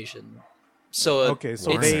Animation. So Okay,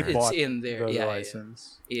 so it's, they it's bought in there. the Yeah,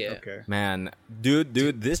 license. yeah. Okay. Man, dude,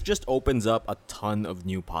 this just opens up a ton of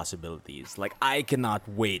new possibilities. Like, I cannot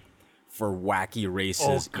wait for Wacky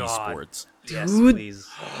Races Oh, God. esports. Yes, Dude. please.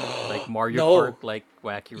 Like Mario No. Kart, like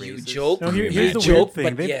wacky You races. joke. No, You here's the imagine? weird Joke, thing.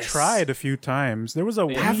 but They've yes. tried a few times. There was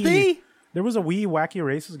a Have Wii. they? There was a Wii Wacky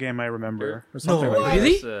Races game I remember, or something No. like that.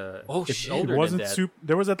 Really? It's, Oh, it's shit. older It wasn't than that. super.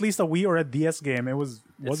 There was at least a Wii or a DS game. It It's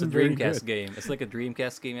a wasn't very Dreamcast good. game. It's like a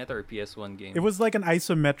Dreamcast game or a PS1 game. It was like an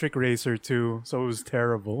isometric racer too, so it was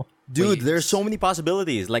terrible. Dude, Wait. there's so many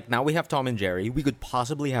possibilities. Like, now we have Tom and Jerry. We could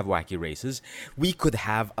possibly have Wacky Races. We could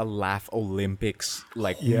have a Laugh Olympics,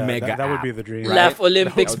 like, Yeah, mega that would app, be the dream. right? Laugh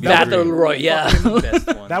Olympics That would be Battle great. Royale. Best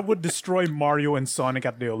one. That would destroy Mario and Sonic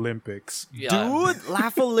at the Olympics. Yeah. Dude,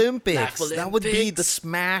 Laugh Olympics. Laugh That would be the Olympics.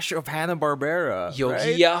 smash of Hanna-Barbera. Yogi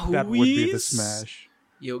right? Yahoo That would be the Whiz? smash.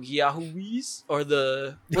 Yogi Yahoo Whiz? Or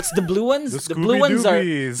what's the blue ones? The blue ones are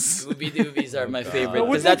Scooby-Doobies. Scooby Doobies are my favorite, But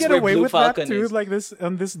would because they that's get where away Blue with Falcon that too? is. Like this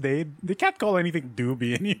on this day, they can't call anything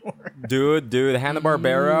Doobie anymore. Dude,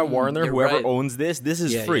 Hanna-Barbera, Warner, you're whoever right. owns this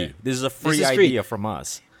is Yeah, free. yeah. This is a free is free. idea from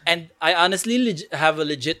us. And I honestly have a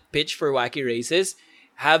legit pitch for Wacky Races.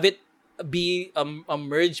 Have it be a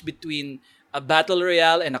merge between a battle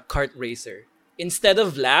royale and a kart racer. Instead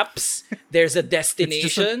of laps, there's a It's just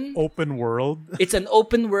destination. an open world. It's an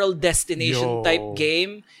open world destination Yo. type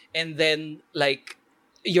game, and then like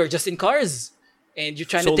you're just in cars and you're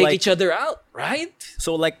trying So, to take like- each other out, right?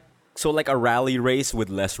 So like a rally race with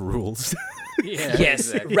less rules. Yeah,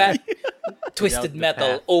 Yes, exactly. Twisted the Metal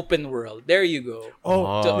path. open world. There you go. Oh,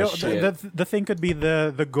 Oh, no, shit. the thing could be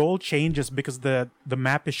the goal changes because the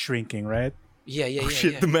map is shrinking, right? Yeah, yeah, yeah.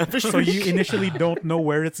 Shit, yeah. the map is So you initially don't know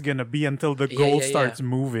where it's gonna be until the Yeah, goal yeah, yeah. starts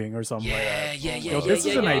moving or something like Yeah, that. yeah, yeah, Yo, yeah, this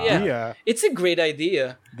yeah, is an yeah, yeah. idea. It's a great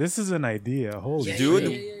idea. This is an idea. Holy Yeah, Dude, yeah,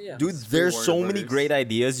 yeah, yeah. dude, there's so Warner many Brothers. great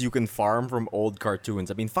ideas you can farm from old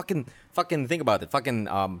cartoons. I mean, fucking think about it.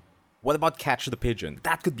 What about Catch the Pigeon?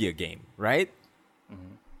 That could be a game, right?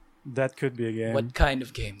 that could be a game. What kind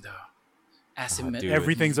of game though? Asymmetric. dude.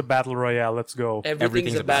 Everything's a battle royale. Let's go. Everything's a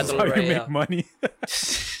Everything's a battle That's how you royale. make money.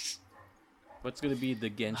 What's gonna be the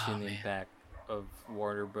Genshin man. impact of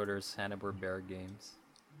Warner Brothers Hanna-Barbera games?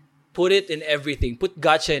 put it in everything. Put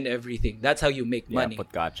gotcha in everything. That's how you make money.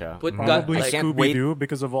 Put gotcha. Put Mhm. got- Probably like- can't Scooby Doo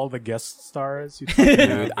because of all the guest stars.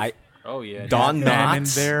 Dude, Oh yeah. Don Man in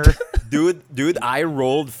Knotts. there. Dude, I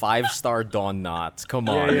rolled 5-star Don Knotts. Come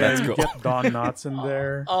on, Yeah, let's you go. get Don Knotts in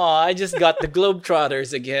there. Oh, I just got the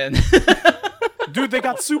Globetrotters again. Dude, they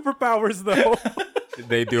got superpowers though.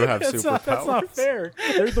 They do have That's superpowers. not fair.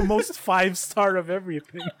 They're the most 5-star of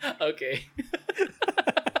everything. Okay.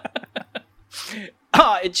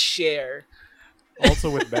 It's Cher. Also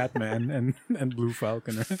with Batman and Blue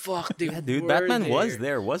Falcon. Right? Fuck, they Yeah, dude, were Batman there. was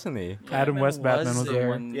there, wasn't he? Adam West Batman was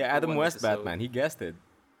there. Yeah, Adam West Batman. He guessed it.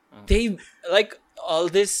 They like all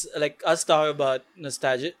this, like us talking about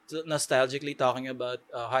nostalgically talking about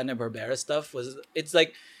Hanna-Barbera stuff. It's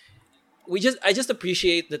like I just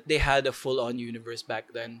appreciate that they had a full-on universe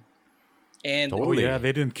back then, and Oh Totally. yeah,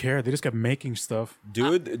 they didn't care. They just kept making stuff.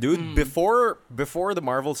 Dude, before the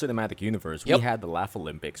Marvel Cinematic Universe, Yep. we had the Laugh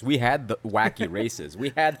Olympics. We had the wacky races.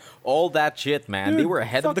 We had all that shit, man. They Dude, were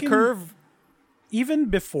ahead of the fucking- curve. Even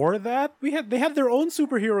before that, they had their own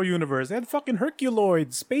superhero universe. They had fucking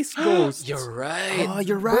Herculoids, Space Ghosts, you're right. Oh,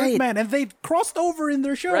 you're Birdman, and they crossed over in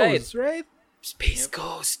their shows, right? Space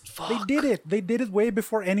Ghost. Fuck. They did it. They did it way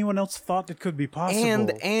before anyone else thought it could be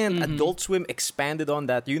possible. And Adult Swim expanded on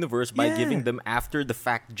that universe by Yeah. giving them after the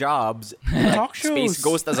fact jobs, Talk Space shows.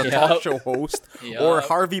 Ghost as a Yep. talk show host, Yep. or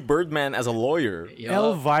Harvey Birdman as a lawyer. Yup.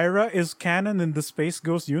 Elvira is canon in the Space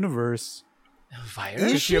Ghost universe.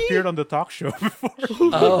 Elvira? She appeared on the talk show before.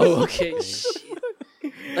 Oh, okay. Shit.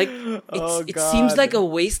 Like it seems God. like a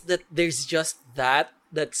waste that there's just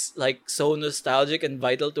that's like so nostalgic and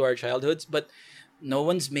vital to our childhoods, but no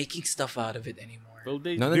one's making stuff out of it anymore. Well,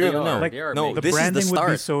 they, No, no, they no, no, are. no. Like, They are no, making- The this is the branding would be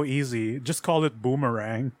start. so easy. Just call it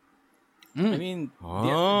Boomerang. I mean, they Oh,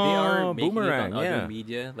 are making Boomerang, it on yeah. other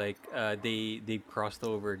media. Like they crossed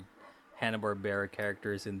over Hanna-Barbera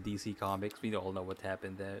characters in DC Comics. We all know what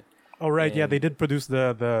happened there. Oh right, yeah, And- they did produce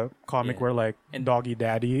the comic Yeah. where like And- Doggy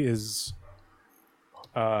Daddy is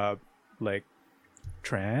like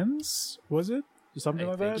trans, was it? Something I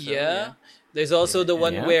like think that? so. Yeah. There's also the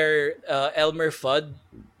one Yeah. where Elmer Fudd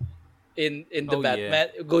in the Oh, yeah.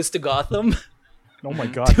 Batman goes to Gotham. Oh my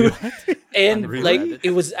god. dude. And Really? like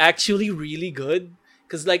it was actually really good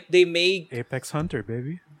because like they make Apex Hunter,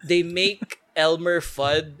 baby. Elmer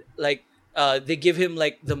Fudd like they give him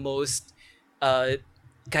like the most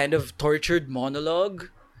kind of tortured monologue.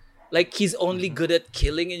 Like he's only good at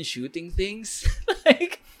killing and shooting things.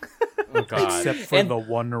 Like Oh, God. Except for And- the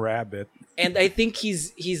one rabbit. and I think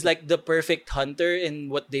he's like the perfect hunter in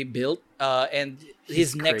what they built. And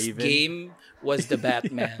his next Craven. game was the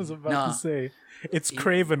Batman. I was about Nah. to say. It's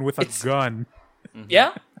Craven with a It's- gun.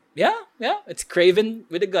 Yeah. It's Craven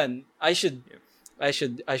with a gun. I should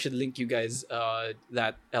link you guys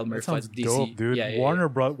that Elmer That sounds Fudd DC. dope, dude. Yeah, yeah, Warner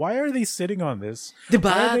Bros. Why are they sitting on this? Diba?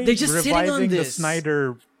 Why are they They're just sitting on reviving the this.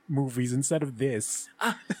 Snyder movies instead of this?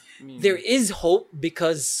 I mean, There is hope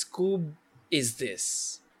because Scoob is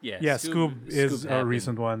this. yeah, Yeah, Scoob is a happened.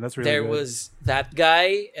 recent one. That's really There good. was that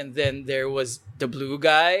guy, and then there was the blue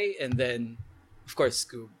guy, and then of course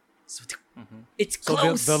Scoob. So it's So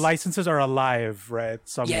close. the licenses are alive, right?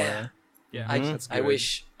 Somewhere. Yeah, I, That's I good.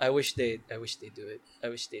 wish they do it. I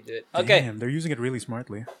wish they do it. Okay. Damn, they're using it really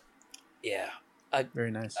smartly. Yeah.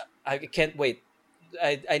 Very nice. I can't wait.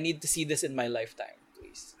 I need to see this in my lifetime,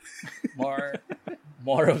 please.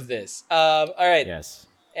 More of this. All right. Yes.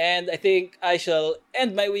 And I think I shall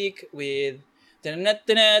end my week with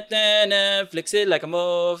flicks it like a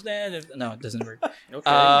move. No, it doesn't work.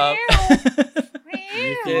 Okay.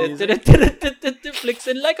 Flicks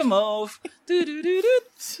it like a move.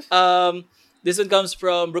 This one comes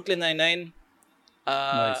from Brooklyn Nine-Nine.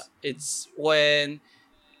 Nice. It's when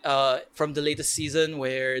from the latest season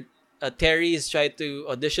where Terry is trying to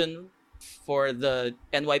audition for the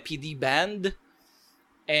NYPD band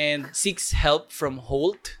and seeks help from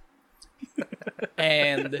Holt.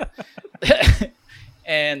 and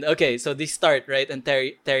and okay, so they start right, and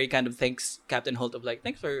Terry kind of thanks Captain Holt of like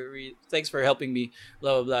thanks for helping me,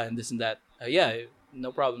 blah blah blah, and this and that. Yeah,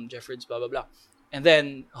 no problem, Jeffords, blah blah blah. And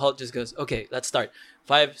then Holt just goes, okay, let's start.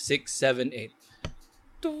 5, 6, 7, 8.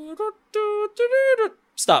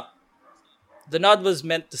 Stop. The nod was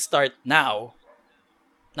meant to start now,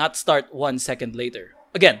 not start 1 second later.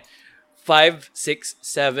 Again, 5, 6,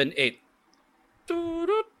 7, 8.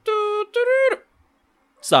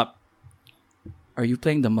 Stop. Are you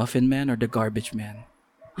playing the Muffin Man or the Garbage Man?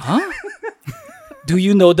 Huh? Do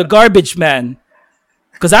you know the Garbage Man?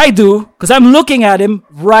 Because I do, because I'm looking at him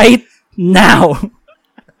right now.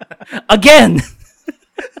 Again.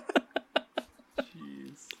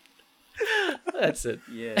 That's it.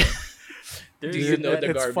 Yeah. There's Do you know the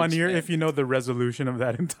It's garbage funnier man? if you know the resolution of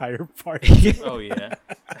that entire part. Oh yeah.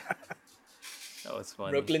 That was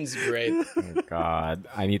funny. Brooklyn's great. Oh, God,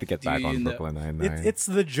 I need to get back you on know- Brooklyn Nine-Nine. It's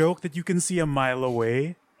the joke that you can see a mile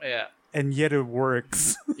away, Yeah. and yet it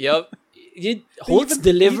works. Yup. Holt's even-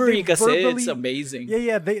 delivery they kasi verbally- it's amazing.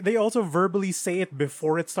 Yeah. They also verbally say it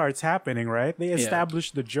before it starts happening, right? They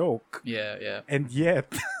establish the joke, Yeah. and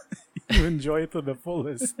yet you enjoy it to the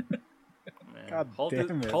fullest. Man. God Holt,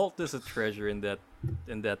 damn it. Holt is a treasure in that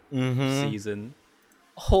season.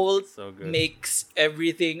 Holt So good. makes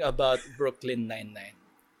everything about Brooklyn Nine-Nine.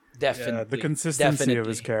 Definitely. Yeah, the consistency of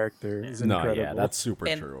his Definitely. character is no, incredible. yeah, that's super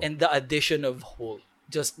and true. and the addition of Holt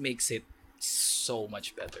just makes it so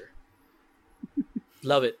much better.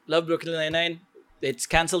 Love it. Love Brooklyn Nine-Nine. It's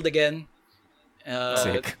canceled again.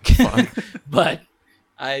 Sick. But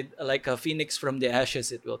I like a phoenix from the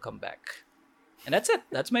ashes. It will come back. And that's it.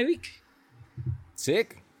 That's my week.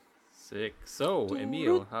 Sick. Sick. So,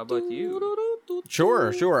 Emil, how about you?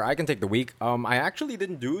 Sure. I can take the week. I actually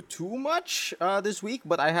didn't do too much this week,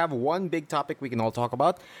 but I have one big topic we can all talk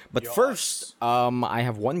about. But first, I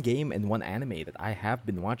have one game and one anime that I have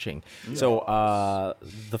been watching. So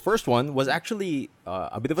the first one was actually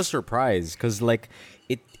a bit of a surprise because like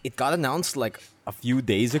it got announced like a few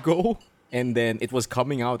days ago. And then it was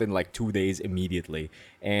coming out in like 2 days immediately.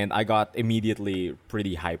 And I got immediately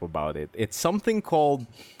pretty hype about it. It's something called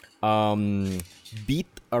Beat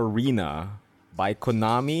Arena by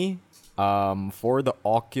Konami for the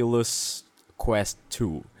Oculus Quest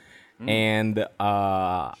 2. And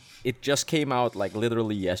it just came out like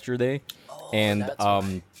literally yesterday. And that's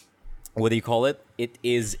why. what do you call it? It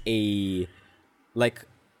is a like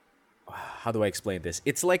how do I explain this?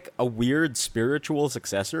 It's like a weird spiritual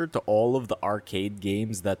successor to all of the arcade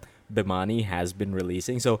games that Bemani has been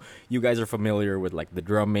releasing. So you guys are familiar with like the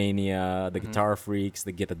Drum Mania, the Guitar Freaks,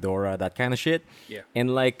 the Gitadora, that kind of shit. Yeah.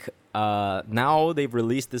 And like now they've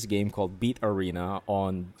released this game called Beat Arena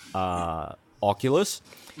on Oculus,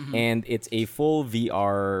 and it's a full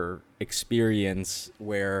VR experience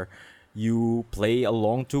where you play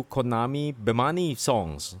along to Konami Bemani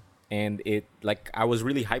songs. And it like I was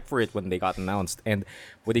really hyped for it when they got announced. And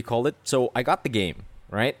what do you call it? So I got the game,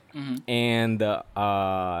 right? And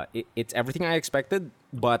it's everything I expected,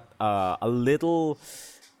 but a little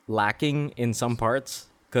lacking in some parts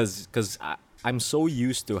because I'm so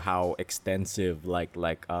used to how extensive like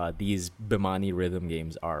these Bemani rhythm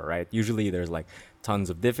games are, right? Usually there's like tons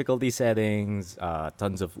of difficulty settings,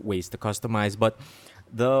 tons of ways to customize. But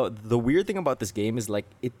the weird thing about this game is like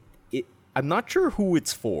it I'm not sure who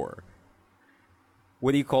it's for.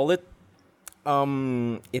 What do you call it?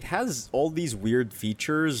 It has all these weird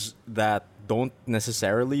features that don't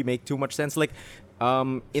necessarily make too much sense. Like,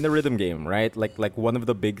 in a rhythm game, right? Like one of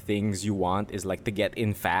the big things you want is like to get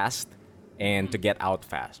in fast and to get out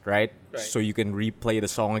fast, right? Right. So you can replay the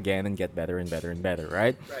song again and get better and better and better,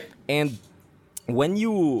 right? Right. And when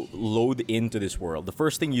you load into this world, the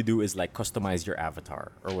first thing you do is like customize your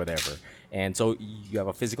avatar or whatever. And so you have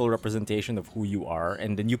a physical representation of who you are,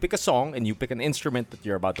 and then you pick a song and you pick an instrument that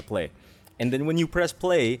you're about to play. And then when you press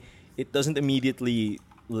play, it doesn't immediately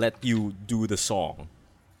let you do the song.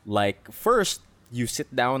 Like first, you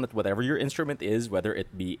sit down at whatever your instrument is, whether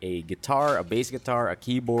it be a guitar, a bass guitar, a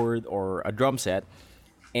keyboard, or a drum set.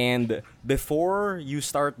 And before you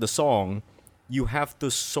start the song, you have to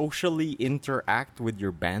socially interact with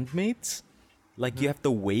your bandmates. Like you have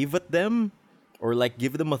to wave at them or like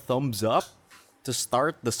give them a thumbs up to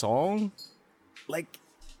start the song. Like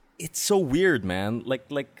it's so weird, man. Like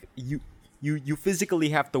you physically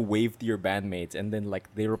have to wave to your bandmates and then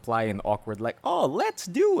like they reply in awkward like, "Oh, let's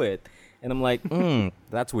do it." And I'm like,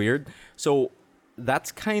 that's weird. So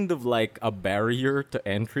that's kind of like a barrier to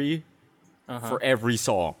entry for every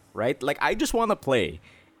song, right? Like I just want to play.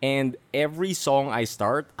 And every song I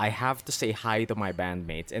start, I have to say hi to my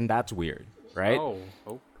bandmates, and that's weird, right? Oh,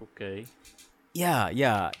 okay.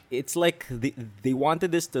 Yeah. It's like they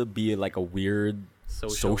wanted this to be like a weird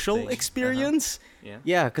social thing. experience.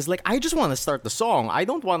 Yeah. Because like I just want to start the song. I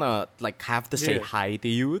don't want to like have to say Yeah. hi to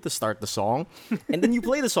you to start the song, and then you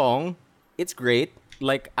play the song. It's great.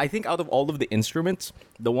 Like I think out of all of the instruments,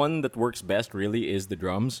 the one that works best really is the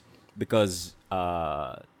drums because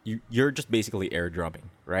you're just basically air drumming,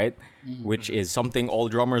 right? Which is something all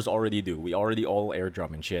drummers already do. We already all air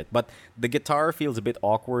drum and shit. But the guitar feels a bit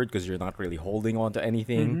awkward because you're not really holding on to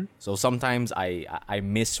anything. So sometimes I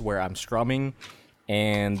miss where I'm strumming.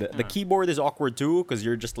 And the keyboard is awkward too because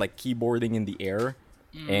you're just like keyboarding in the air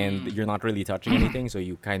and you're not really touching anything. So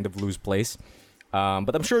you kind of lose place.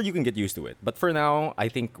 But I'm sure you can get used to it. But for now, I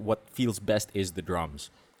think what feels best is the drums.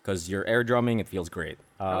 because you're air drumming. It feels great.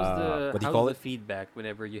 What do you call the it? feedback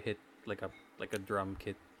whenever you hit like a drum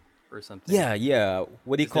kit or something? Yeah, yeah.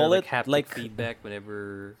 What do you Is there, call it? haptic feedback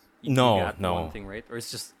whenever you No, got no. one thing right, or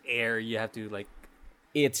it's just air. You have to like.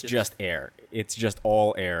 It's just air. It's just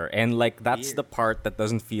all air. And like that's Weird. the part that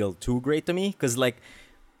doesn't feel too great to me cuz like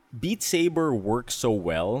Beat Saber works so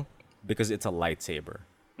well because it's a lightsaber,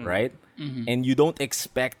 right? And you don't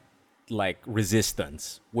expect like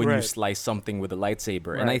resistance when you Right. slice something with a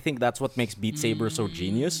lightsaber. And I think that's what makes Beat Saber so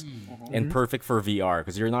genius and perfect for VR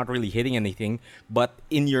because you're not really hitting anything, but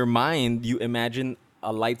in your mind you imagine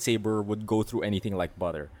a lightsaber would go through anything like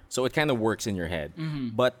butter. So it kind of works in your head.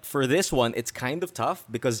 But for this one, it's kind of tough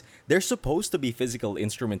because there's supposed to be physical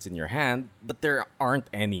instruments in your hand, but there aren't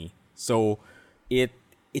any. So it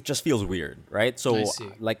just feels weird, right? So I see.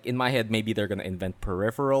 like in my head, maybe they're gonna invent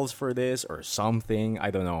peripherals for this or something. I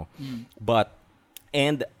don't know. But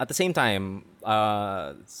and at the same time,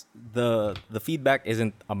 the feedback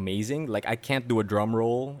isn't amazing. Like I can't do a drum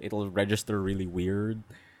roll; it'll register really weird,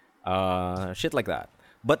 shit like that.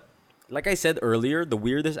 But like I said earlier, the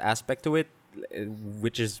weirdest aspect to it,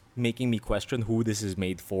 which is making me question who this is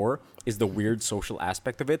made for, is the weird social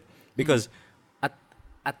aspect of it. Because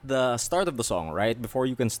at the start of the song, right, before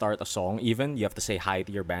you can start a song, even you have to say hi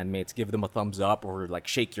to your bandmates, give them a thumbs up, or like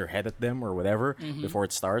shake your head at them or whatever before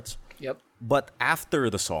it starts. Yep. But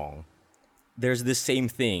after the song, there's this same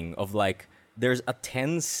thing of like there's a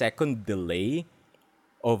 10-second delay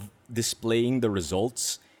of displaying the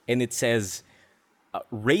results, and it says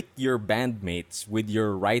rate your bandmates with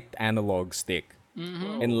your right analog stick.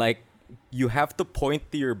 And like you have to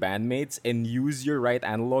point to your bandmates and use your right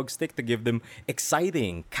analog stick to give them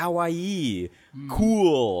exciting, kawaii,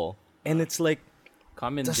 cool. And it's like the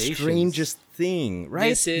Commendations. strangest thing, right?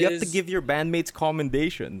 This You have to is- give your bandmates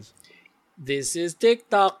commendations. This is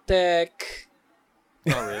TikTok tech.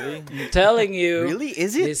 Oh really? I'm telling you. Really?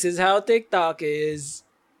 Is it? This is how TikTok is.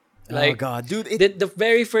 Oh Like god, dude. the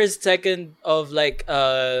very first second of like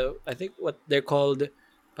I think what they're called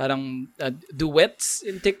parang duets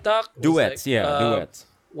in TikTok. was Duets, like, duets.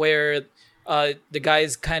 Where the guy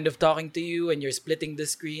is kind of talking to you and you're splitting the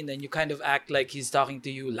screen and you kind of act like he's talking to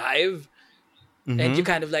you live. And you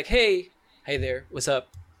kind of like, hey there, what's up?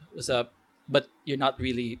 But you're not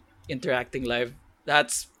really interacting live.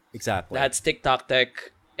 That's Exactly. TikTok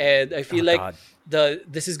tech. And I feel Oh, like God.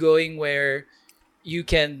 this is going where you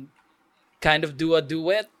can kind of do a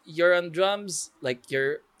duet. You're on drums, like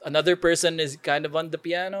another person is kind of on the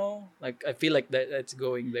piano. Like I feel like that's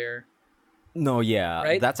going there. No, yeah.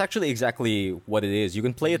 Right? That's actually exactly what it is. You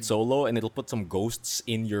can play it solo and it'll put some ghosts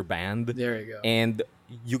in your band. There you go. And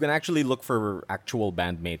you can actually look for actual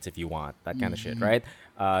bandmates if you want. That kind of shit, right?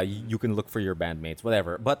 You can look for your bandmates,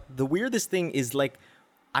 whatever. But the weirdest thing is like,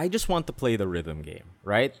 I just want to play the rhythm game,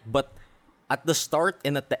 right? But at the start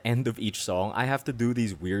and at the end of each song, I have to do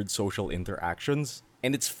these weird social interactions.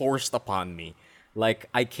 And it's forced upon me. Like,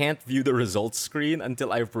 I can't view the results screen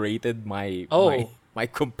until I've rated my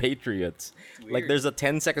compatriots. Like, there's a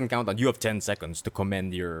 10-second countdown. You have 10 seconds to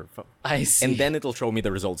commend your... I see. And then it'll show me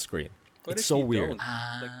the results screen. What It's if so you weird. don't?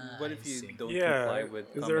 Like, what if you don't comply Yeah.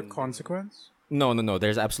 with? Is there a commenting? consequence? No.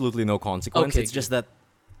 There's absolutely no consequence. Okay, It's just that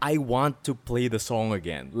I want to play the song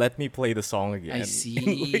again. Let me play the song again. I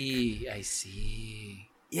see. I see.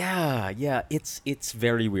 Yeah. It's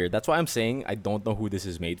very weird. That's why I'm saying I don't know who this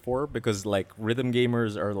is made for because like rhythm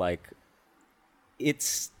gamers are like,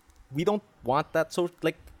 we don't want that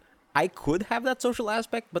like I could have that social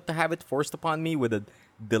aspect, but to have it forced upon me with a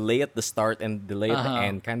delay at the start and delay at the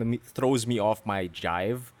end kind of throws me off my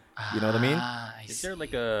jive. You know what I mean? I Is see. there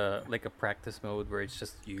like a practice mode where it's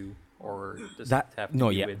just you, or does That it have to no,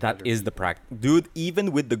 be yeah, with that other is the people? practice, dude.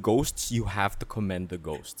 Even with the ghosts, you have to commend the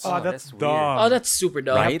ghosts, Oh, Oh, that's that's weird. dumb. Oh, that's super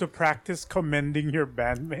dumb. You Right? have to practice commending your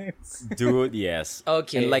bandmates. dude. Yes.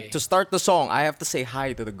 Okay. And like to start the song, I have to say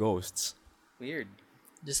hi to the ghosts. Weird.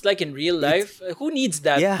 Just like in real life, who needs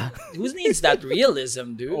that? Yeah. Who needs that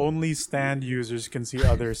realism, dude? Only stand users can see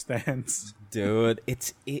other stands. Dude,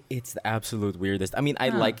 it's the absolute weirdest. I mean, I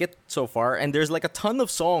like it so far, and there's like a ton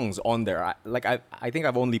of songs on there. I think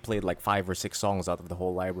I've only played like 5 or 6 songs out of the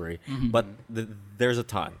whole library, but there's a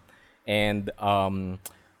ton, and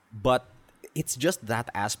but it's just that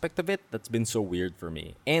aspect of it that's been so weird for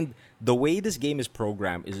me. And the way this game is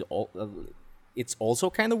programmed is it's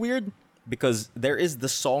also kind of weird because there is the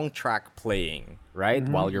song track playing right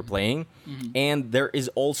while you're playing, and there is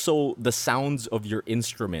also the sounds of your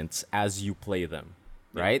instruments as you play them,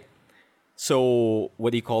 right? So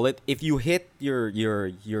what do you call it? If you hit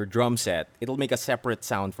your drum set, it'll make a separate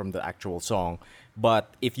sound from the actual song.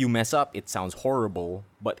 But if you mess up, it sounds horrible.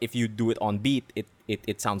 But if you do it on beat,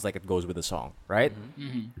 it sounds like it goes with the song, right?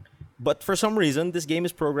 But for some reason, this game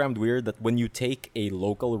is programmed weird that when you take a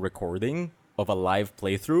local recording of a live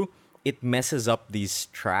playthrough, it messes up these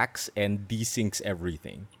tracks and desyncs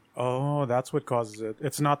everything. Oh, that's what causes it.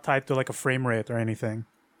 It's not tied to like a frame rate or anything.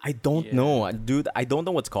 I don't know, dude. I don't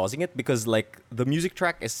know what's causing it because like the music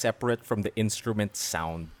track is separate from the instrument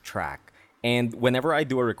sound track. And whenever I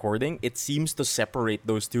do a recording, it seems to separate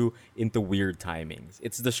those two into weird timings.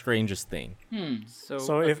 It's the strangest thing.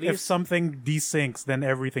 So at if least- something desyncs, then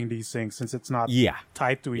everything desyncs since it's not Yeah.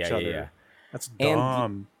 tied to each Yeah, other. yeah. That's And-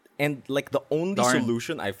 dumb. And like the only Darn.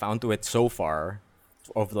 solution I found to it so far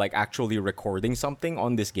of like actually recording something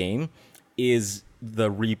on this game is the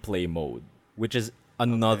replay mode, which is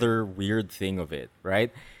another weird thing of it,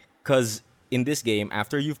 right? Because in this game,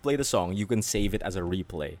 after you've played a song, you can save it as a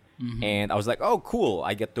replay. And I was like, oh, cool.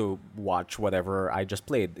 I get to watch whatever I just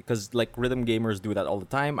played. Because like rhythm gamers do that all the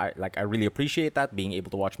time. I really appreciate that. Being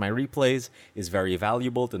able to watch my replays is very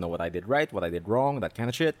valuable to know what I did right, what I did wrong, that kind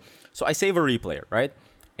of shit. So I save a replay, right?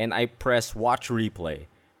 And I press watch replay.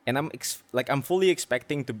 And I'm fully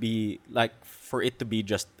expecting to be like for it to be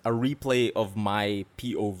just a replay of my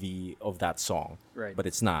POV of that song. Right. But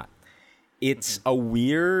it's not. It's a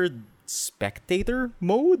weird spectator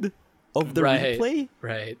mode of the replay.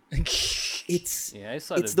 Right. It's Yeah, I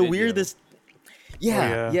saw it's the the video. weirdest.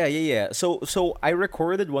 yeah. Yeah. So I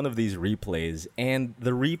recorded one of these replays, and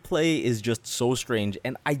the replay is just so strange,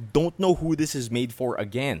 and I don't know who this is made for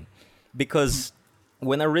again, because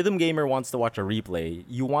when a rhythm gamer wants to watch a replay,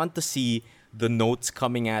 you want to see the notes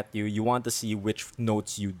coming at you. You want to see which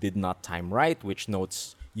notes you did not time right, which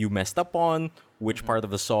notes you messed up on, which part of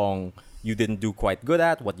the song you didn't do quite good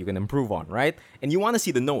at, what you can improve on, right? And you want to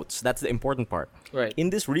see the notes. That's the important part. Right.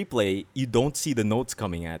 In this replay, you don't see the notes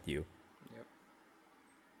coming at you.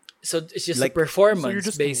 So it's just Like- a performance, So you're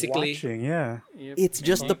just basically. watching, yeah. Yep. It's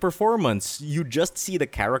just the performance. You just see the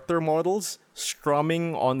character models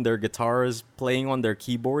strumming on their guitars, playing on their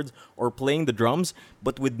keyboards, or playing the drums,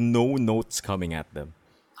 but with no notes coming at them.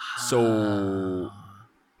 So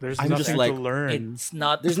There's I'm nothing just like- to learn. It's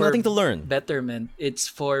not There's for nothing to learn. betterment. It's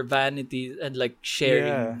for vanity and like sharing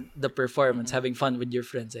Yeah. the performance, having fun with your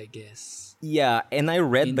friends, I guess. yeah, and I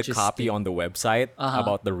read the copy Interesting. on the website Uh-huh.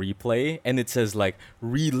 about the replay, and it says like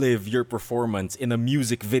relive your performance in a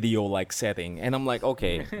music video like setting. And I'm like,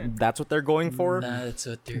 okay, that's what they're going for. That's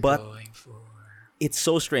what they're But- going for. It's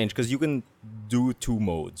so strange because you can do two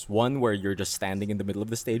modes. One where you're just standing in the middle of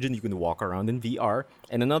the stage and you can walk around in VR,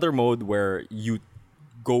 and another mode where you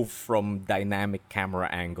go from dynamic camera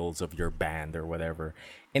angles of your band or whatever.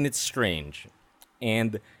 And it's strange.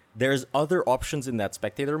 And there's other options in that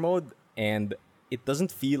spectator mode, and it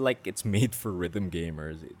doesn't feel like it's made for rhythm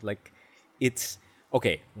gamers. It's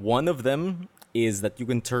okay. One of them is that you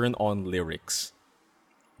can turn on lyrics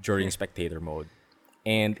during spectator mode.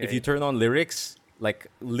 And if you turn on lyrics, like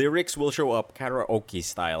lyrics will show up karaoke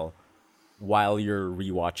style while you're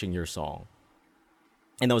rewatching your song.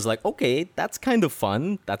 And I was like, okay, that's kind of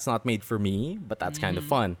fun. That's not made for me, but that's kind of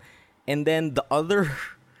fun. And then the other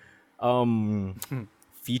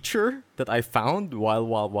feature that I found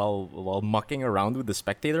while mucking around with the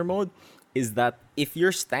spectator mode is that if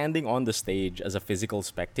you're standing on the stage as a physical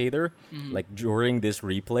spectator, like during this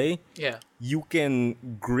replay, Yeah. you can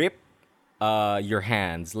grip your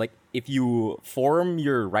hands. Like if you form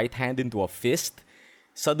your right hand into a fist,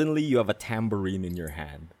 suddenly you have a tambourine in your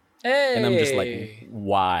hand. Hey. And I'm just like,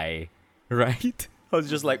 why? Right? I was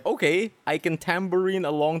just like, okay, I can tambourine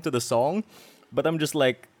along to the song, but I'm just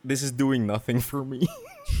like, this is doing nothing for me.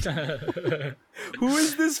 Who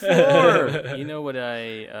is this for? You know what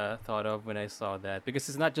I thought of when I saw that? Because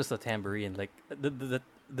it's not just a tambourine. Like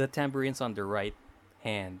the tambourine's on the right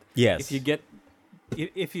hand. Yes.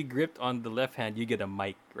 If you gripped on the left hand, you get a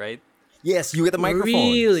mic, right? Yes, you get a microphone.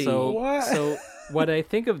 Really? So what I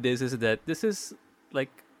think of this is that this is like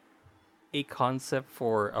a concept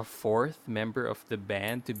for a fourth member of the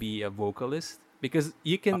band to be a vocalist, because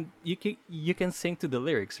you can sing to the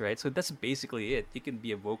lyrics, right? So that's basically it. You can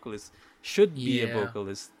be a vocalist, should be a Yeah.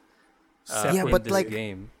 vocalist. Yeah, in but this like,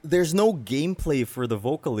 game. there's no gameplay for the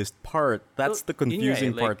vocalist part. That's the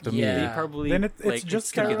confusing Yeah, like, part to yeah. me. They probably then it's like,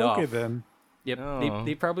 just took it off. karaoke then. Yep, Oh.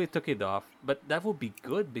 they probably took it off, but that would be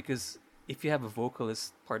good because if you have a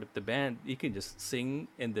vocalist part of the band, you can just sing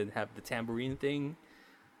and then have the tambourine thing.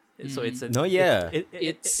 So it's No, yeah.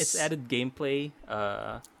 it's added gameplay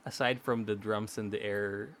aside from the drums and the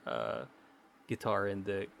air guitar and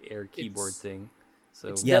the air keyboard It's- thing.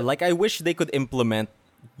 So Yeah, like I wish they could implement.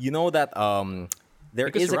 You know that there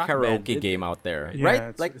Because is a Rock Band karaoke did game out there, Yeah, right?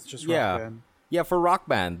 It's, Like it's just yeah, Rock Band. Yeah, for Rock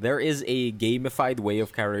Band, there is a gamified way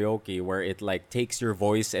of karaoke where it like takes your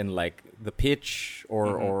voice and like the pitch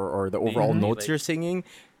or the overall notes like- you're singing.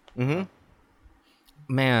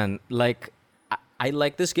 Man, like I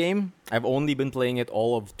like this game. I've only been playing it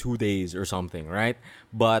all of 2 days or something, right?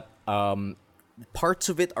 But parts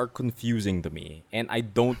of it are confusing to me, and I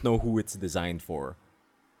don't know who it's designed for.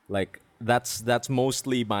 Like that's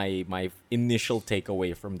mostly my initial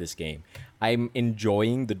takeaway from this game. I'm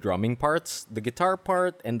enjoying the drumming parts, the guitar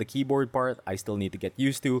part and the keyboard part. I still need to get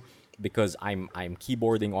used to because I'm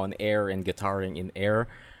keyboarding on air and guitaring in air.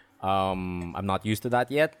 I'm not used to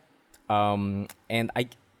that yet. And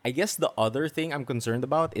I guess the other thing I'm concerned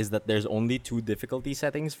about is that there's only 2 difficulty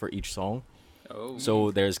settings for each song. Oh.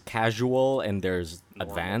 So there's casual and there's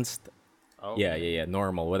advanced. Oh. Yeah,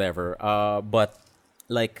 normal, whatever. But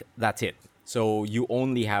like that's it. So you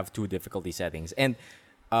only have 2 difficulty settings. And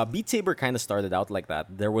Beat Saber kind of started out like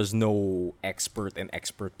that. There was no expert and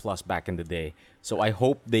expert plus back in the day. So I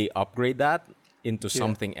hope they upgrade that into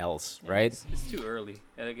something else, right? It's too early.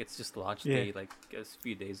 I think it's just launch Yeah. day like a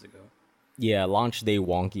few days ago. Yeah, launch day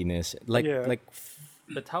wonkiness. Like Yeah. like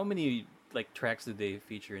But how many like tracks did they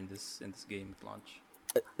feature in this game at launch?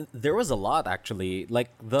 there was a lot actually. Like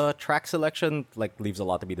the track selection like leaves a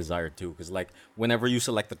lot to be desired too, because like whenever you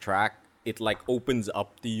select the track, it like opens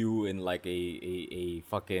up to you in like a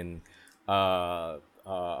fucking a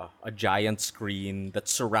giant screen that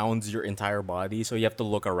surrounds your entire body, so you have to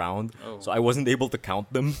look around. Oh. So I wasn't able to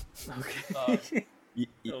count them. Okay.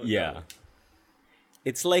 Yeah.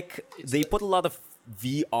 It's like they put a lot of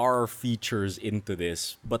VR features into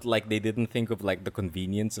this, but like they didn't think of like the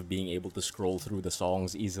convenience of being able to scroll through the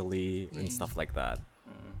songs easily and stuff like that.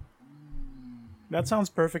 That sounds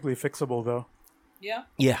perfectly fixable, though. Yeah.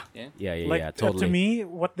 Yeah. Yeah. Like Totally. to me,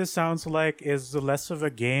 what this sounds like is less of a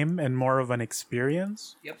game and more of an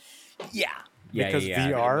experience. Yep. Yeah. Because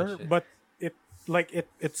pretty VR, much it. but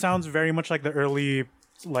it sounds very much like the early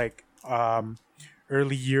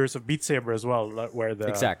years of Beat Saber as well, where the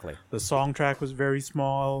Exactly. the song track was very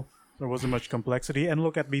small. There wasn't much complexity. And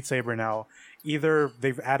look at Beat Saber now. Either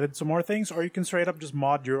they've added some more things, or you can straight up just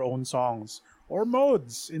mod your own songs or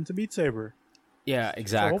modes into Beat Saber. Yeah, So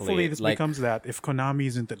exactly. hopefully this like, becomes that. If Konami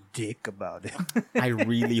isn't a dick about it. I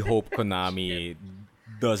really hope Konami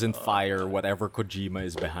doesn't fire whatever Kojima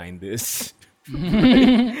is behind this.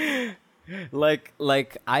 like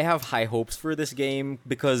I have high hopes for this game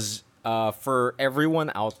because for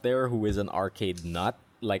everyone out there who is an arcade nut,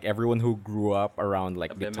 like everyone who grew up around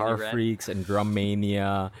like A Bimini Guitar rat. Freaks and Drum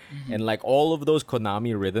Mania and like all of those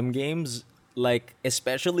Konami rhythm games, like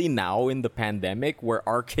especially now in the pandemic where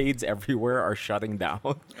arcades everywhere are shutting down,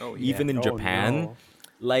 Oh, yeah. even in Oh, Japan. no.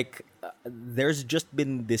 Like there's just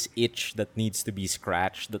been this itch that needs to be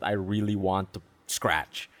scratched that I really want to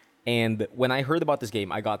scratch. And when I heard about this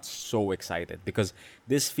game, I got so excited because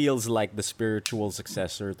this feels like the spiritual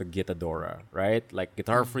successor to Gitadora, right? Like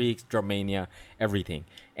Guitar Freaks, Drum Mania, everything.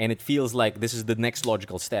 And it feels like this is the next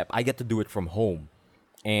logical step. I get to do it from home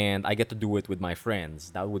and I get to do it with my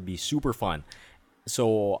friends. That would be super fun.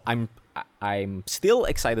 So I'm still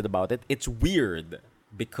excited about it. It's weird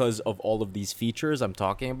because of all of these features I'm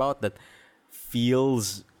talking about that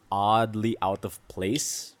feels oddly out of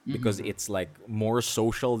place because it's like more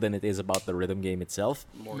social than it is about the rhythm game itself.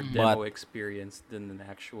 More But- demo experience than an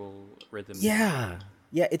actual rhythm. Yeah.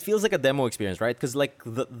 Yeah, it feels like a demo experience, right? Because like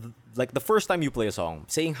the first time you play a song,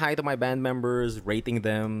 saying hi to my band members, rating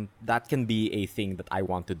them, that can be a thing that I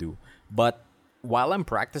want to do. But while I'm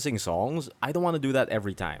practicing songs, I don't want to do that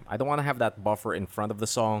every time. I don't want to have that buffer in front of the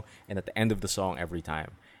song and at the end of the song every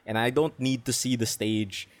time. And I don't need to see the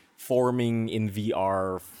stage forming in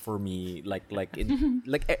VR for me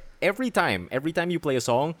every time you play a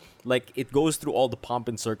song, like it goes through all the pomp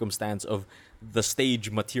and circumstance of the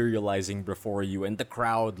stage materializing before you and the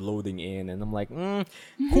crowd loading in, and I'm like,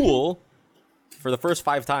 cool for the first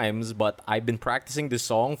 5 times, but I've been practicing this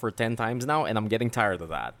song for 10 times now and I'm getting tired of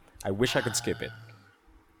that. I wish I could skip it.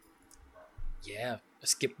 Yeah. A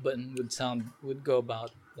skip button would go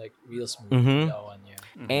about like real smooth. Mhm. That one,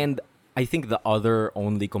 yeah. And I think the other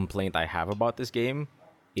only complaint I have about this game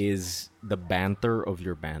is the banter of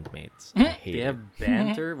your bandmates. I hate They it. have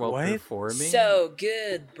banter while What? performing. So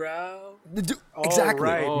good, bro. Exactly.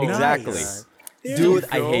 right. Oh, Exactly. Nice. Dude,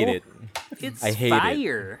 I go. hate it. It's I hate it.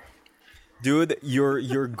 fire. Dude,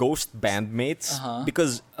 your ghost bandmates. Uh-huh.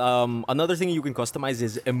 Because another thing you can customize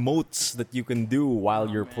is emotes that you can do while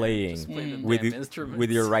you're playing play the with damn instruments. with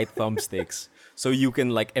your right thumbsticks. So you can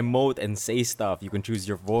like emote and say stuff. You can choose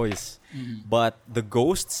your voice. But the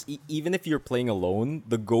ghosts, even if you're playing alone,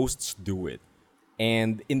 the ghosts do it.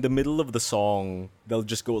 And in the middle of the song, they'll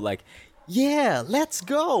just go like, yeah, let's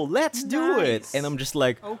go, let's do it. And I'm just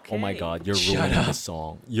like, oh my Okay. god, you're ruining the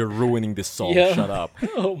song. You're ruining this song. Yeah. Shut up.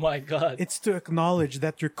 Oh my god. It's to acknowledge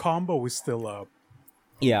that your combo is still up.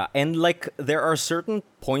 Yeah, and like there are certain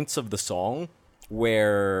points of the song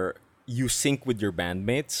where you sync with your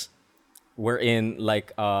bandmates. Wherein,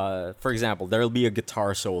 like, for example, there'll be a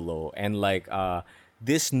guitar solo, and like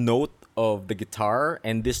this note of the guitar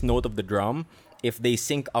and this note of the drum, if they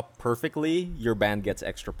sync up perfectly, your band gets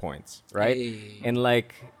extra points, right? Hey. And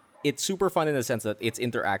like it's super fun in the sense that it's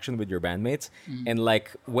interaction with your bandmates, and like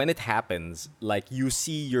when it happens, like you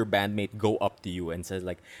see your bandmate go up to you and says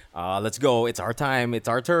like, let's go, it's our time, it's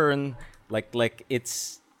our turn. Like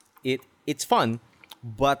it's fun,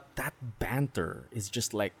 but that banter is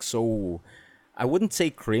just like so, I wouldn't say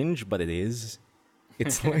cringe, but it is.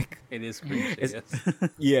 It's like It is cringe, I guess.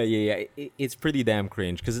 yeah. It's pretty damn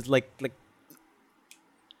cringe because it's like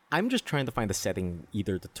I'm just trying to find a setting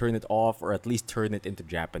either to turn it off or at least turn it into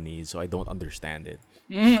Japanese so I don't understand it.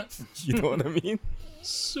 You know what I mean?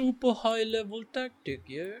 Super high level tactic,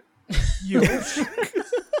 yeah. You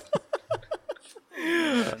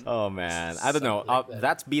Oh man, I don't know. Something like that.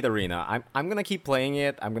 That's Beat Arena. I'm gonna keep playing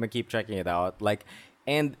it. I'm gonna keep checking it out. Like,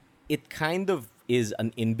 and it kind of is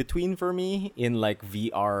an in between for me in like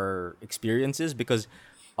VR experiences because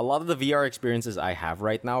a lot of the VR experiences I have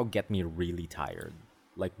right now get me really tired.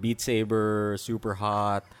 Like Beat Saber, Super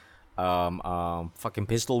Hot, fucking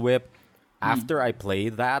Pistol Whip. After I play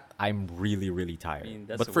that, I'm really tired. mean,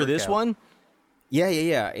 that's But a for this workout. one,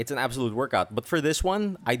 yeah, it's an absolute workout. But for this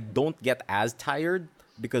one, I don't get as tired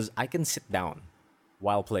because I can sit down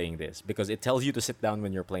while playing this because it tells you to sit down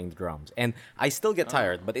when you're playing the drums. And I still get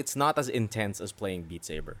tired, but it's not as intense as playing Beat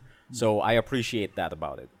Saber. So I appreciate that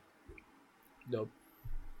about it. Dope.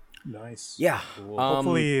 nice. Yeah.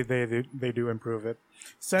 Hopefully they do improve it.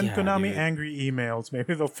 Send Yeah, Konami dude. angry emails.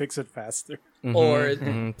 Maybe they'll fix it faster. Or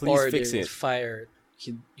Please or fix they it. fire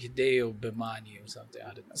Hideo Bemani or something.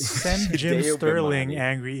 I don't know. Send Jim Hideo Sterling Bemani.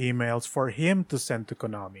 angry emails for him to send to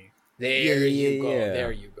Konami. There you go. yeah.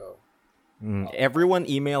 There you go. Everyone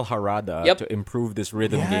email Harada Yep. to improve this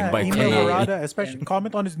rhythm game Yeah, by email Konami. Harada, especially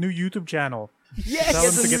comment on his new YouTube channel. Yes, Tell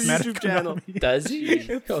him to get mad at Konami. Does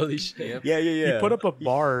he? Holy shit. Yeah. He put up a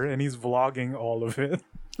bar and he's vlogging all of it.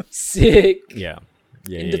 Sick. Yeah.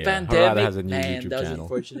 In the Harada pandemic, has a new man, YouTube that was channel.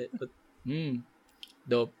 unfortunate. But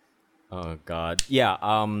dope. Oh god. Yeah,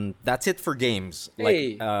 that's it for games. Like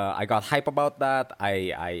Hey. I got hype about that.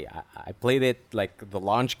 I played it like the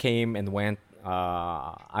launch came and went.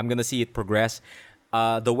 I'm going to see it progress.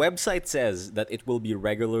 The website says that it will be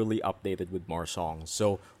regularly updated with more songs.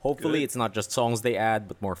 So hopefully Good. it's not just songs they add,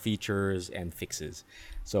 but more features and fixes.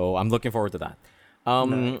 So I'm looking forward to that.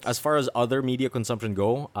 As far as other media consumption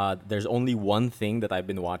go, there's only one thing that I've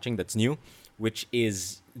been watching that's new, which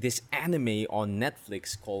is this anime on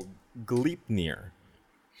Netflix called Gleipnir.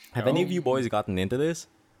 Have any of you boys gotten into this?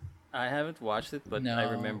 I haven't watched it, but I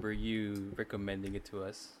No. remember you recommending it to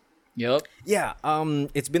us. Yep. Yeah,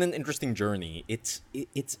 it's been an interesting journey. It's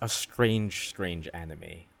a strange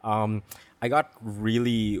anime. I got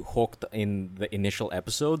really hooked in the initial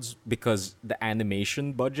episodes because the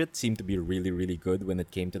animation budget seemed to be really good when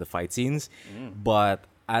it came to the fight scenes. But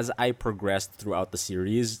as I progressed throughout the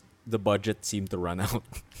series, the budget seemed to run out.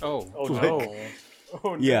 Oh, No.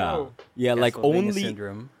 Oh Yeah, like Castlevania only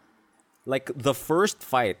Syndrome. like the first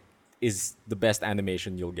fight is the best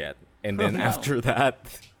animation you'll get, and then after that,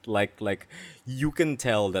 like you can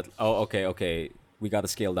tell that okay, we got to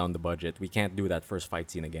scale down the budget. We can't do that first fight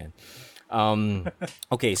scene again.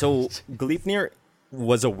 Okay, so Gleipnir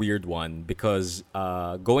was a weird one because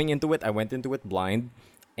going into it, I went into it blind,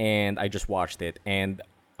 and I just watched it, and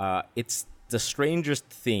it's the strangest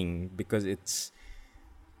thing because it's.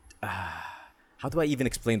 How do I even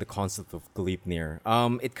explain the concept of Gleipnir?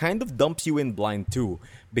 It kind of dumps you in blind too,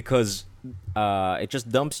 because it just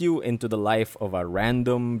dumps you into the life of a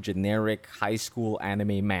random, generic high school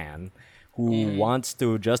anime man who wants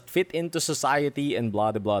to just fit into society and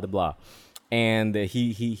blah blah blah blah. And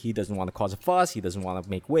he doesn't want to cause a fuss. He doesn't want to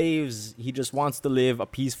make waves. He just wants to live a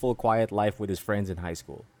peaceful, quiet life with his friends in high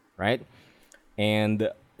school, right? And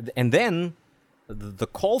then the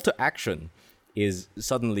call to action is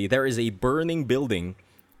suddenly there is a burning building,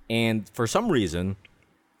 and for some reason,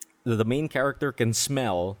 the main character can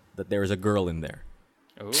smell that there is a girl in there.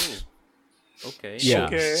 Oh, okay. Yeah.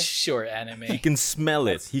 Okay. Sure, anime. He can smell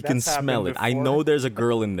it. He can that's smell it. happened I before. know there's a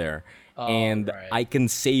girl in there, and right. I can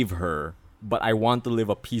save her, but I want to live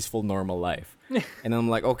a peaceful, normal life. And I'm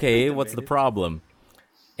like, okay, what's the problem?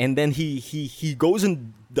 And then he goes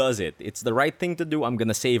and does it. It's the right thing to do. I'm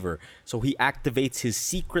gonna save her. So he activates his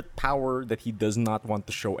secret power that he does not want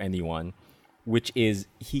to show anyone, which is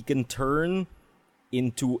he can turn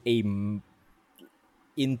into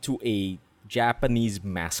a Japanese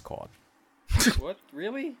mascot. What?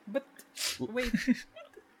 Really? But wait,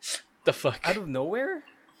 The fuck? out of nowhere?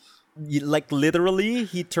 Like literally,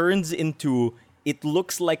 he turns into. It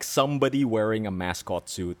looks like somebody wearing a mascot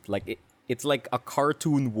suit. Like it's like a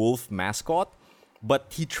cartoon wolf mascot, but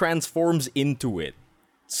he transforms into it.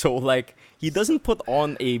 So like he doesn't put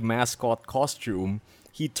on a mascot costume.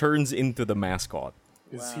 He turns into the mascot.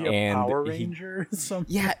 Is he a And Power he- Ranger or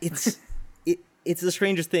something? Yeah, it's the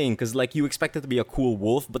strangest thing because like you expect it to be a cool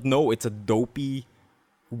wolf, but no, it's a dopey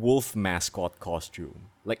wolf mascot costume.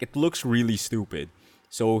 Like it looks really stupid.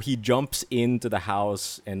 So he jumps into the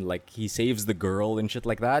house and like he saves the girl and shit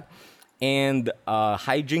like that, and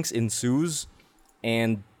hijinks ensues,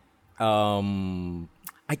 and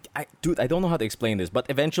dude, I don't know how to explain this, but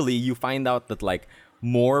eventually you find out that like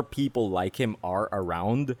more people like him are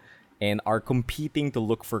around and are competing to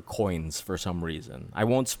look for coins for some reason. I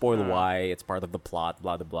won't spoil why. It's part of the plot.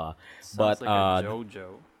 Blah blah blah. Sounds But like a JoJo.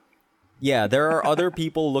 yeah, there are other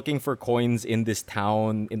people looking for coins in this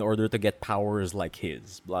town in order to get powers like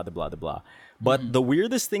his. Blah, blah, blah, blah. But the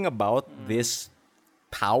weirdest thing about this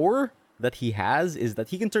power that he has is that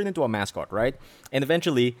he can turn into a mascot, right? And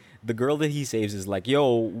eventually, the girl that he saves is like,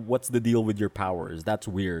 yo, what's the deal with your powers? That's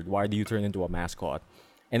weird. Why do you turn into a mascot?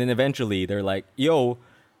 And then eventually, they're like, yo,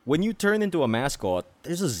 when you turn into a mascot,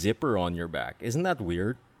 there's a zipper on your back. Isn't that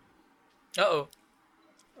weird? Uh-oh.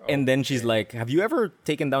 And then she's like, have you ever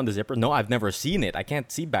taken down the zipper? No, I've never seen it. I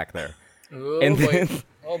can't see back there. Oh And boy. then,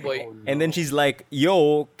 Oh boy. and then she's like,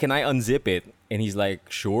 yo, can I unzip it? And he's like,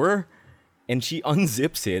 sure. And she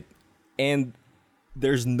unzips it. And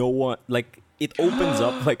there's no one, like, it opens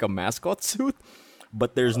up like a mascot suit,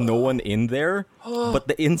 but there's no one in there. But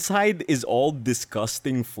the inside is all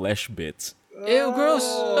disgusting flesh bits. Ew, gross.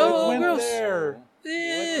 Oh, Went gross. there.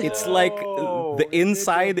 It's like the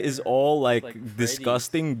inside is all like, like Freddy's.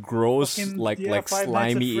 disgusting, gross, Fucking- like yeah, Five Nights at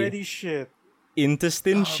slimy Freddy's shit.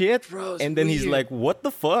 intestine shit. gross, And then he's weird. like, what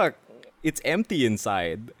the fuck? It's empty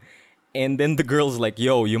inside. And then the girl's like,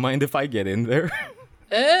 yo, you mind if I get in there?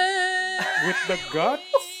 With the guts?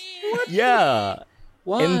 Yeah.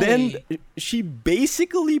 Why? And then she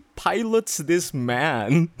basically pilots this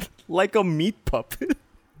man like a meat puppet.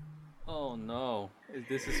 Oh no.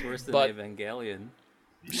 This is worse than But- Evangelion.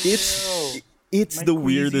 It's My the queasy's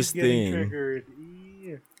weirdest getting thing. Triggered.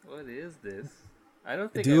 Eee. What is this? I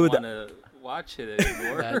don't think Dude. I want to watch it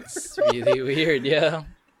anymore. That's really weird, yeah.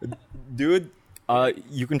 Dude,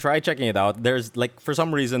 you can try checking it out. There's like for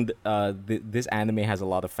some reason this anime has a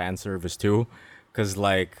lot of fan service too, cuz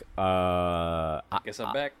like Guess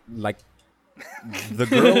I'm back. like the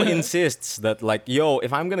girl insists that like, yo,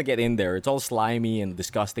 if I'm gonna get in there, it's all slimy and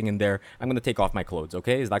disgusting in there, I'm gonna take off my clothes,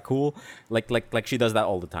 okay? Is that cool? Like she does that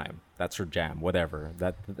all the time. That's her jam, whatever.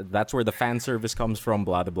 That's where the fan service comes from,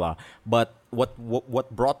 blah blah blah. But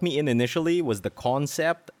what brought me in initially was the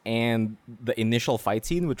concept and the initial fight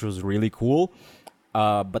scene, which was really cool.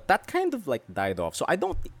 But that kind of like died off. So I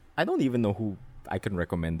don't even know who I can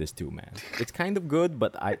recommend this to, man. It's kind of good,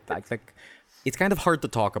 but I like it's kind of hard to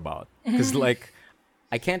talk about because like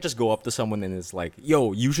I can't just go up to someone and it's like,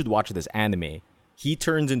 yo, you should watch this anime. He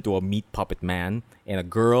turns into a meat puppet man and a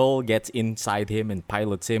girl gets inside him and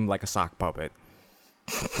pilots him like a sock puppet.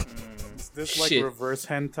 Is this like Shit. reverse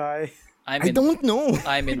hentai? I don't know.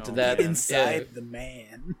 I'm into that. Inside the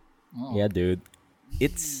man. Yeah, dude.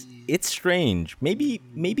 It's strange.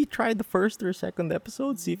 Maybe try the first or second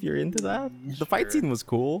episode, see if you're into that. The fight scene was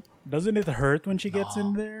cool. Doesn't it hurt when she gets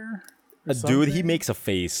in there? Or Dude, he something? makes a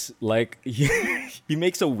face. Like, he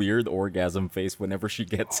makes a weird orgasm face whenever she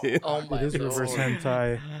gets in. Oh my It is reverse lord.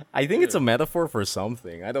 hentai. I think it's a metaphor for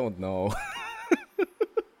something. I don't know.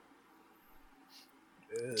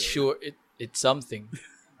 Sure, it's something,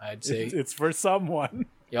 I'd say. It's for someone.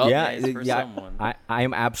 Yup. Nice for someone.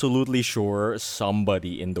 I'm absolutely sure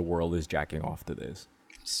somebody in the world is jacking off to this.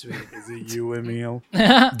 Sweet. Is it you, Emil?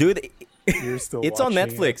 Dude, You're still it's on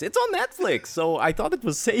watching Netflix. It's on Netflix, so I thought it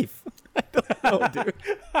was safe. I don't know, dude.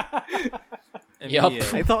 Yup. Emil,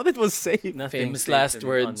 I thought it was safe. nothing Famous safe last on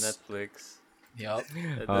words. Netflix. Yup.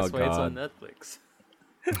 That's Oh, why it's on God. Netflix.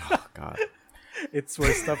 Oh, God. It's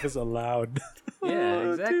where stuff is allowed.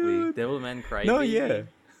 Yeah, exactly. Devilman Crybaby. No, yeah.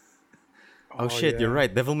 Oh, shit, you're yeah.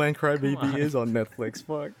 right. Devilman Crybaby is on Netflix.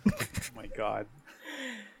 Fuck. Oh my god.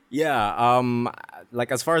 Yeah,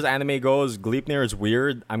 like as far as anime goes, Gleipnir is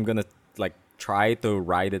weird. I'm gonna like try to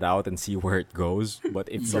ride it out and see where it goes. But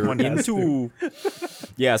if Someone you're has into,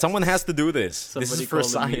 yeah, someone has to do this. Somebody this is for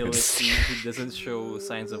called Emil if science. he doesn't show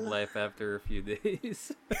signs of life after a few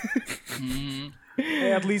days.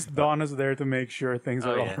 Hey, at least Don is there to make sure things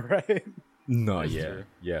Oh, are yeah. all right. No, That's yeah, true.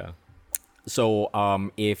 yeah. So,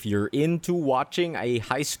 if you're into watching a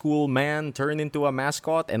high school man turn into a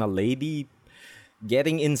mascot and a lady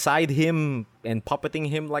getting inside him and puppeting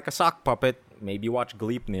him like a sock puppet, maybe watch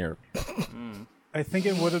Gleipnir. I think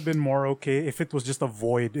it would have been more okay if it was just a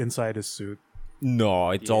void inside his suit. No,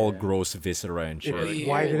 it's all Yeah. gross viscera and shit. Weird.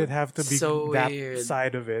 Why did it have to be So that weird.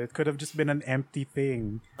 side of it? It could have just been an empty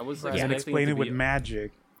thing. I was You expecting can explain to it with be,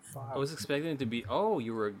 magic. I was expecting it to be, oh,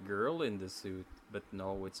 you were a girl in the suit, but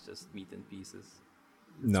no, it's just meat and pieces.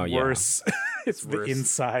 No, yeah. Worse. it's the worse.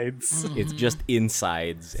 insides. It's just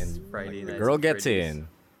insides and Friday the nights girl at gets Freddy's.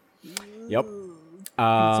 in. Yep.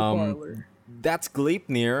 That's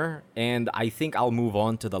Gleipnir, and I think I'll move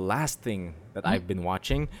on to the last thing that I've been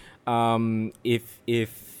watching. If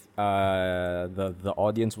the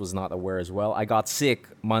audience was not aware as well, I got sick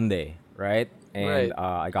Monday, right? And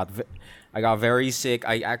Right. I got very sick.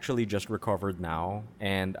 I actually just recovered now,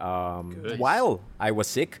 and while I was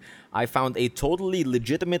sick, I found a totally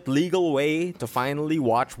legitimate legal way to finally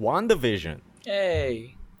watch WandaVision.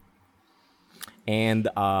 Hey. And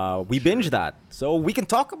we binged that. So we can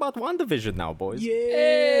talk about WandaVision now, boys.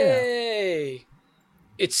 Hey.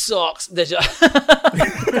 It sucks.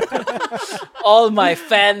 All my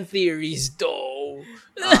fan theories, though.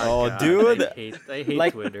 Oh, God, dude. I hate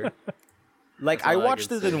Like- Twitter. Like, That's I all I watched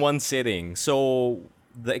can it in say. one sitting. So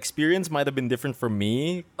the experience might have been different for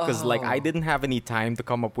me. Because, like, I Oh. didn't have any time to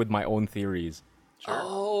come up with my own theories.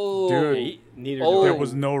 Oh. Dude. Neither Oh. do There I.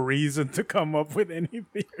 was no reason to come up with any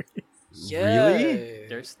theory. Yeah. Really?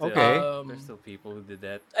 There's still, Okay. there's still people who did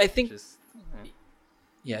that. I think- Just,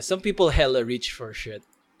 Yeah, some people hella reach for shit.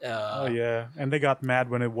 Oh yeah, and they got mad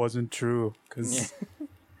when it wasn't true because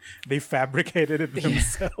they fabricated it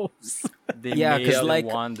themselves. they Yeah, made 'cause, the like-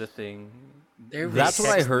 Wanda thing. They're That's what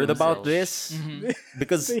I racist heard about themselves. this.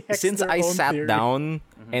 Because They hexed since their I own sat theory. down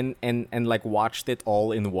and like watched it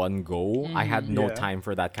all in one go, I had no Yeah. time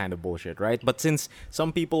for that kind of bullshit, right? But since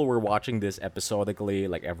some people were watching this episodically,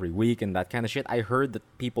 like every week and that kind of shit, I heard that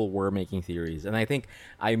people were making theories. And I think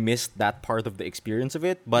I missed that part of the experience of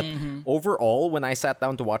it. But overall, when I sat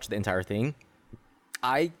down to watch the entire thing,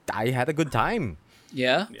 I had a good time.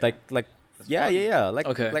 Yeah. Like yeah. Like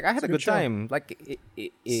Okay. like I had a a good good show. time. Like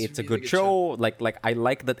it's a really good good show. Like I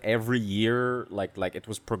like that every year like it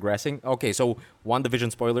was progressing. Okay, so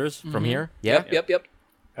WandaVision spoilers from here. Yeah. Yep.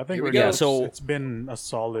 I think Here we we're go. good. So- It's been a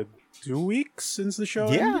solid 2 weeks since the show.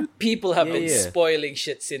 Yeah. ended. People have been Yeah. spoiling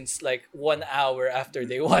shit since like 1 hour after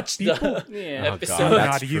they watched the Yeah. Oh, episode. God,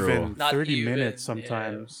 that's Not true. even Not 30 even, minutes yeah.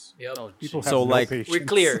 sometimes. Yep. Oh, People jeez. have So, no like, patience. We're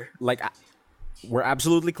clear. Like we're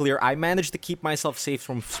absolutely clear. I managed to keep myself safe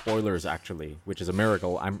from spoilers actually, which is a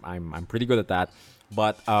miracle. I'm pretty good at that.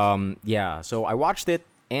 But yeah, so I watched it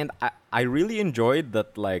and I really enjoyed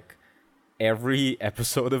that like every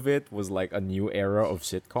episode of it was like a new era of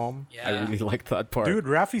sitcom. I Yeah. really liked that part. Dude,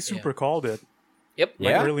 Rafi super called it. Yep. Like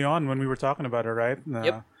Yeah? early on when we were talking about it, right?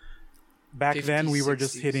 Yep. Back then 50s, we were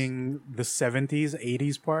just 60s. hitting the 70s,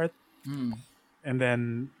 80s part. And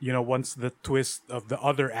then, once the twist of the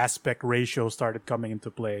other aspect ratio started coming into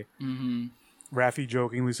play, Rafi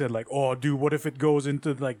jokingly said, like, oh, dude, what if it goes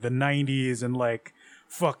into, like, the 90s and, like,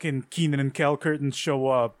 fucking Keenan and Kel Curtin show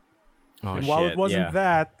up? Oh, And while shit, it wasn't yeah.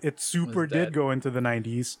 that, it super Was did that. go into the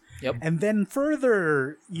 90s. Yep. And then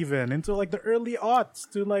further, even, into, like, the early aughts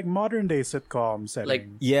to, like, modern-day sitcom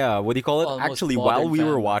setting. Yeah, what do you call it? Almost Actually, Modern while we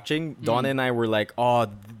were Family. watching, Don and I were like, "Oh,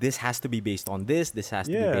 this has to be based on this. This has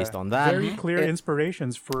to be based on that." Very clear And-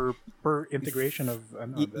 inspirations per integration of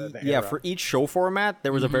the yeah, era. for each show format,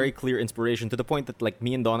 there was a very clear inspiration to the point that like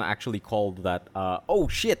me and Donna actually called that. Oh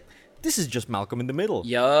shit, this is just Malcolm in the Middle.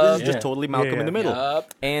 Yup. This is just Yeah. totally Malcolm in the Yeah. Middle.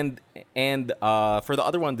 Yup. And for the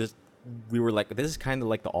other one, we were like, this is kind of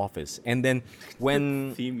like The Office. And then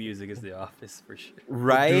when Theme music is The Office for sure.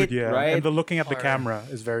 right, Dude, yeah. right, And the looking at the Or- camera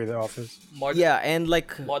is very The Office. yeah, and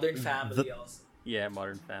like Modern Family The- also. Yeah,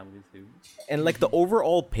 Modern Family too. and like the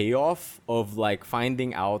overall payoff of like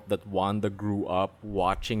finding out that Wanda grew up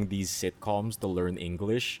watching these sitcoms to learn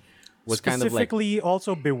English was kind of like Specifically,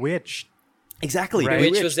 also Bewitched. exactly Right. Which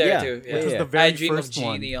Bewitched, was there yeah, too. Yeah. Which was yeah. the very I Dream of first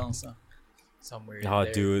one. Genie also. Somewhere in Oh,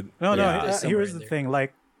 there. dude. No, yeah. no. There's somewhere Here's in the there. thing,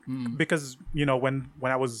 like, because when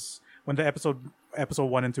the episode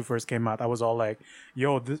 1 and 2 first came out, I was all like,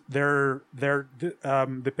 "Yo, their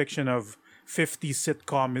depiction of 50s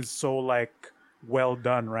sitcom is so like well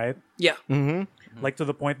done, right? Yeah. Like to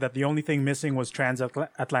the point that the only thing missing was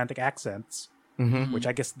transatlantic accents, which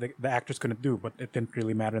I guess the actors couldn't do, but it didn't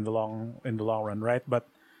really matter in the long run, right? But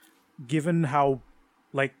given how,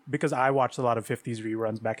 like, because I watched a lot of 50s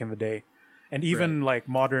reruns back in the day, and even like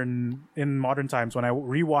modern times when I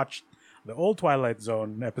rewatched the old Twilight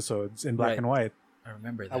Zone episodes in black Right. and white, I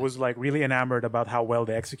remember that. I was like really enamored about how well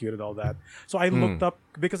they executed all that. So I looked up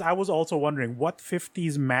because I was also wondering what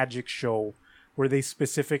 50s magic show were they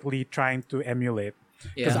specifically trying to emulate?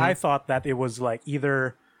 Because Yeah. I thought that it was like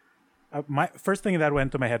either my first thing that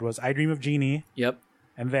went to my head was I Dream of Jeannie, Yep.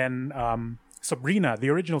 and then Sabrina, the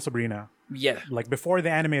original Sabrina, Yeah. like before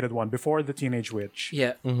the animated one, before the Teenage Witch,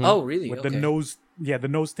 Yeah. Oh, really? with Okay. the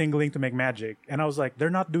nose tingling to make magic. And I was like, they're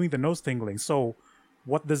not doing the nose tingling, so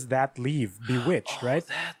what does that leave? Bewitched, right?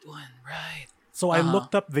 That one, right? So I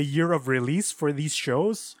looked up the year of release for these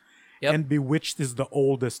shows, Yep. and Bewitched is the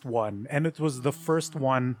oldest one, and it was the first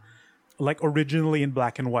one, like originally in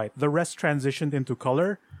black and white. The rest transitioned into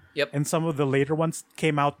color, Yep. and some of the later ones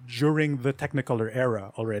came out during the Technicolor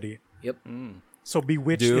era already. Yep. So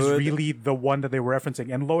Bewitched is Dude. really the one that they were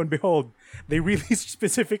referencing, and lo and behold, they really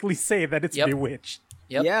specifically say that it's Yep. Bewitched.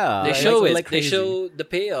 Yep. Yeah, They like- show it. like They crazy. show the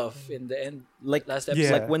payoff in the end. Like Last Yeah.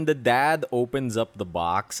 episode. like when the dad opens up the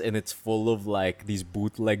box and it's full of like these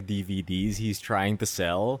bootleg DVDs he's trying to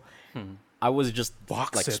sell. I was just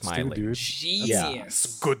Box like sets too, smiling. dude.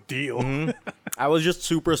 Jesus. Good deal. I was just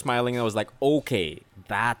super smiling. I was like, okay,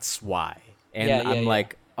 that's why. And Yeah, yeah, I'm yeah.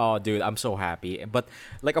 like, oh, dude, I'm so happy. But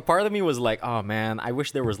like a part of me was like, oh man, I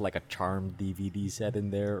wish there was like a Charmed DVD set in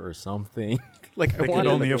there or something. like I They could wanted,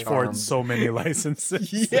 only like, afford Charmed. so many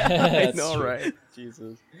licenses. Yeah, I That's know, true. right?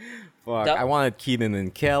 Jesus. Fuck. That- I wanted Keenan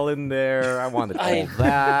and Kel in there. I wanted all I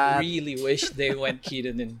that. really wish they went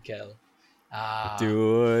Keaton and Kel.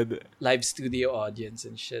 Dude. Live studio audience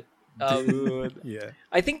and shit. Dude. Yeah.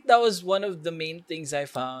 I think that was one of the main things I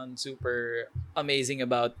found super amazing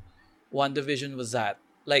about WandaVision was that,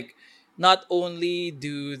 like, not only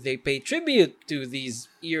do they pay tribute to these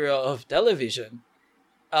era of television,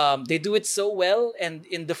 they do it so well, and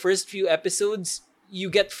in the first few episodes, you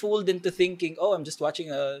get fooled into thinking, "Oh, I'm just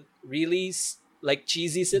watching a really like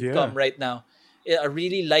cheesy sitcom Yeah. right now, a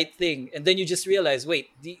really light thing," and then you just realize, wait,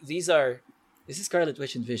 this is Scarlet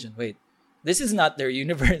Witch and Vision. Wait, this is not their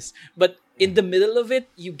universe. But in the middle of it,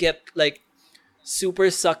 you get like super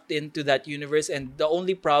sucked into that universe, and the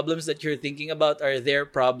only problems that you're thinking about are their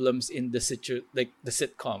problems in the the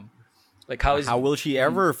sitcom. Like How will she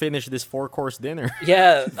ever finish this 4-course dinner?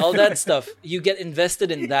 yeah, all that stuff. You get invested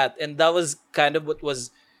in that, and that was kind of what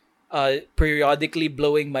was periodically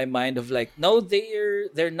blowing my mind. Of like, no,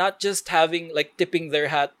 they're not just having like tipping their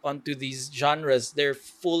hat onto these genres. They're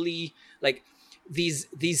fully like these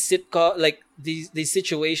sitcom like these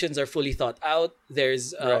situations are fully thought out.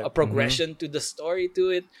 There's Right. a progression to the story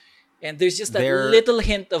to it, and there's just that They're- little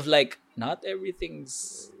hint of like not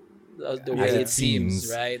everything's the way As it it seems,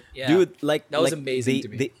 seems. right? Yeah, Dude, like That was like, amazing they, to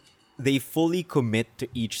me. They fully commit to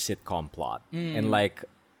each sitcom plot, and like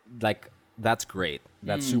that's great.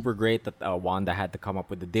 That's super great that Wanda had to come up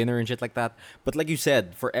with the dinner and shit like that. But like you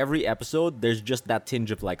said, for every episode, there's just that tinge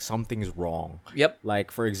of like something's wrong. Yep. Like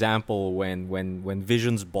for example, when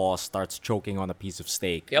Vision's boss starts choking on a piece of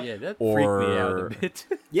steak. Yep. Yeah, that freaked me out Or- a bit.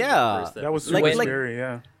 Yeah. First That was episode. super Like- scary,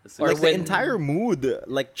 yeah. Or Like the when- entire mood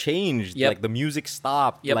like changed. Yep. Like the music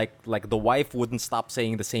stopped. Yep. Like the wife wouldn't stop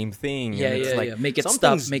saying the same thing. Yeah, and it's yeah, like, yeah. Make it stop,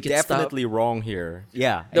 something's make it stop. definitely wrong here.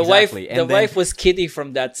 Yeah, The exactly. wife, the wife was Kitty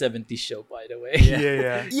from that '70s show, by the way.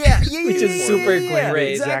 Yeah. Which is super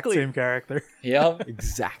great. Exact Exactly. same character. yeah.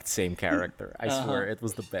 Exact same character. I Uh-huh. swear it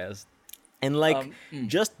was the best. And like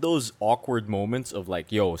just those awkward moments of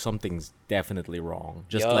like, yo, something's definitely wrong.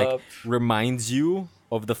 Just like Yup. reminds you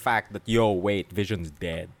of the fact that yo, wait, Vision's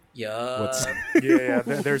dead. Yeah. What's Yeah.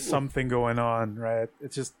 There's something going on, right?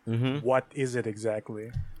 It's just what is it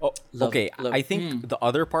exactly? Oh, Love- okay. love- I think the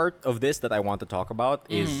other part of this that I want to talk about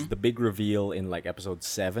is the big reveal in like episode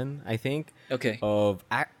 7, I think, Okay. of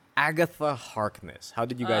Agatha Harkness. How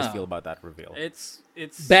did you guys Ah. feel about that reveal? It's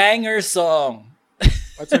Banger song.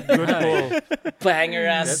 That's a good pull. Banger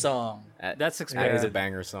ass song. that's That is expected. a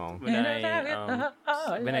banger song.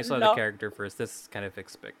 When I saw the character first, that's kind of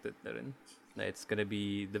expected. That it's gonna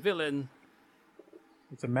be the villain.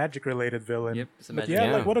 It's a magic-related villain. Yep, it's a But magic yeah,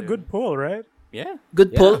 villain. like what a good pull, right? Yeah,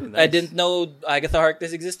 Good Yeah, pull. I nice. didn't know Agatha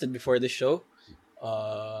Harkness existed before the show.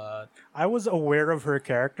 I was aware of her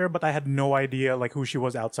character, but I had no idea like who she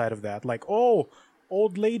was outside of that. Like, oh,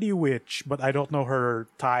 old lady witch, but I don't know her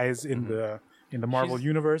ties in the Marvel She's-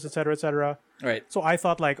 universe, etc., etc. Right. So I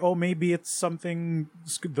thought like, oh, maybe it's something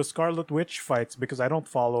the Scarlet Witch fights because I don't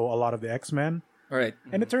follow a lot of the X-Men. All right.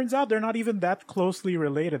 And it turns out they're not even that closely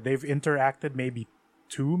related. They've interacted maybe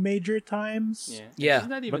 2 major times. Yeah. Yeah. She's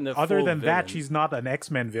not even But a other full than that, villain. she's not an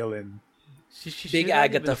X-Men villain. She's Big not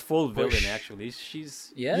even Agatha a full push. villain actually.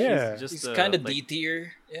 She's Yeah. Yeah. she's just He's a, kind of like, D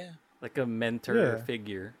tier. Yeah. like a mentor Yeah.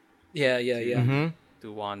 figure Yeah. Mm-hmm.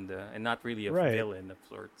 to Wanda, and not really a Right. villain of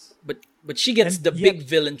sorts. But she gets And the yet- big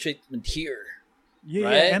villain treatment here. Yeah,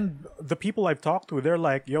 Right? yeah, and the people I've talked to, they're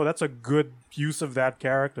like, "Yo, that's a good use of that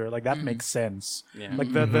character. Like that makes sense." Yeah.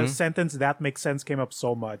 Like the sentence "that makes sense" came up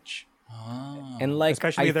so much, And like,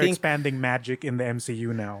 especially I they're think expanding magic in the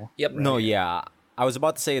MCU now. Yep. no, yeah. I was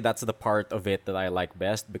about to say that's the part of it that I like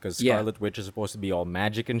best because Yeah. Scarlet Witch is supposed to be all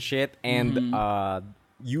magic and shit, and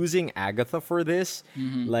using Agatha for this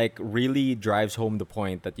like really drives home the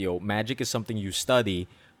point that magic is something you study,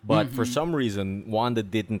 but for some reason Wanda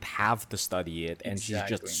didn't have to study it, and she's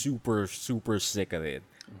Exactly. just super super sick of it,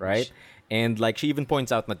 right? And like she even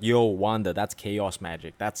points out that Wanda, that's chaos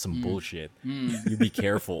magic. That's some bullshit. You be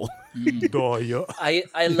careful. Doyo.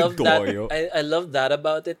 I love that. Doyo. I love that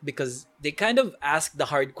about it because they kind of ask the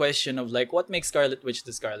hard question of like, what makes Scarlet Witch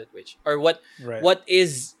the Scarlet Witch, or what Right. what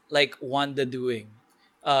is like Wanda doing?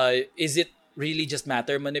 Is it really just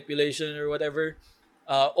matter manipulation or whatever,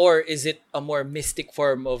 or is it a more mystic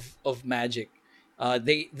form of magic?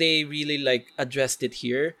 They really like addressed it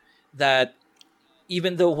here that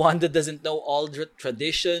even though Wanda doesn't know all the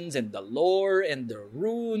traditions and the lore and the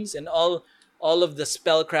runes and all of the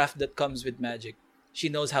spellcraft that comes with magic, she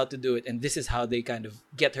knows how to do it, and this is how they kind of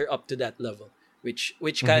get her up to that level, which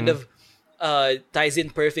kind of ties in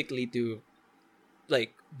perfectly to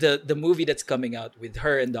like the movie that's coming out with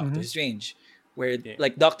her and Doctor Strange, where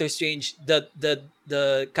like Doctor Strange,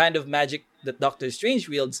 the kind of magic that Doctor Strange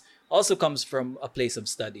wields also comes from a place of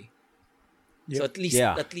study. So at least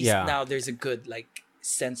Yeah. now there's a good like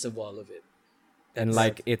sense of all of it. And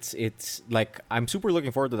like it's like I'm super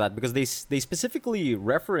looking forward to that because they specifically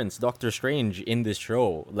reference Doctor Strange in this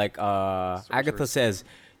show. Like Agatha says,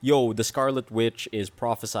 "Yo, the Scarlet Witch is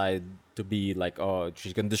prophesied to be like, oh,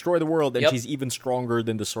 she's gonna destroy the world, and Yep. she's even stronger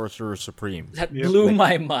than the Sorcerer Supreme." That Yep. blew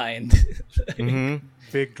my mind. Big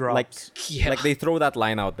Like, drops. Yeah. like they throw that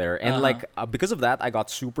line out there, and like because of that, I got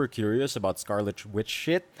super curious about Scarlet Witch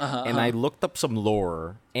shit, and I looked up some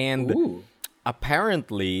lore, and Ooh.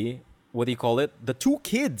 apparently, what do you call it? The 2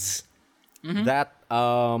 kids that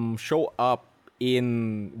show up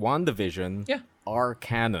in WandaVision Yeah. are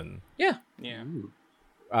canon. Yeah. Yeah.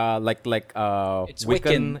 Like It's Wiccan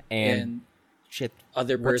Wiccan and shit.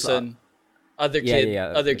 other what's person, other Yeah, kid, yeah.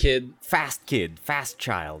 other kid, Fast kid, fast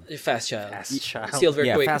child. fast child, Fast child. Silver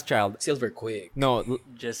Yeah, Quick, fast child. Silver Quick. No,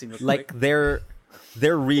 Jesse McCoy. like they're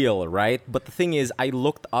real, right? But the thing is, I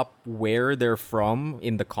looked up where they're from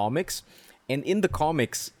in the comics, and in the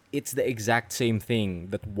comics, it's the exact same thing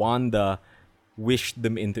that Wanda wished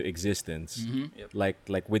them into existence, like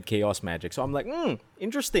with chaos magic. So I'm like,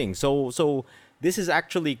 interesting. So this is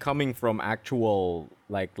actually coming from actual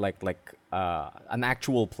like an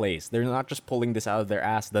actual place. They're not just pulling this out of their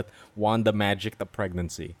ass that Wanda magicked a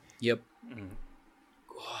pregnancy. Yep.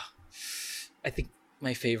 I think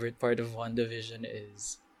my favorite part of WandaVision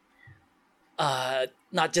is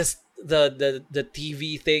not just the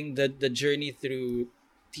TV thing, the journey through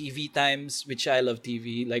TV times, which I love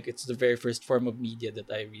TV. Like it's the very first form of media that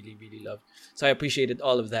I really, really love. So I appreciated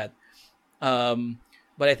all of that.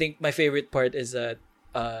 But I think my favorite part is that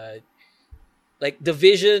like the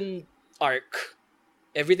Vision arc,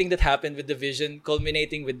 everything that happened with the Vision,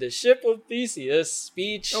 culminating with the Ship of Theseus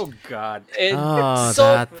speech. oh God. And Oh, it's so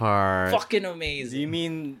that part. fucking Do you amazing.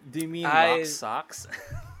 mean I- lock socks?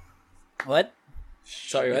 What?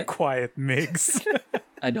 Sorry, what? Quiet mix.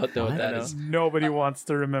 I don't know what that know. is. Nobody wants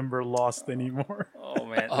to remember Lost anymore. Oh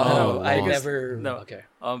man. Oh, No, I Lost. never. No. Okay.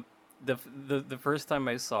 The first time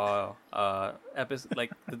I saw episode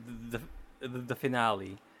like the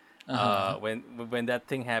finale, when that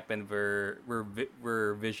thing happened where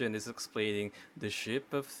Vision is explaining the Ship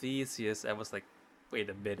of Theseus, I was like, wait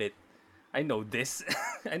a minute, I know this,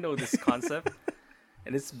 I know this concept,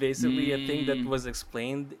 and it's basically a thing that was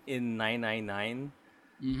explained in 999.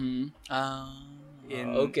 In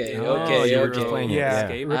Okay. Oh, Okay. you were Okay. explaining it, Yeah,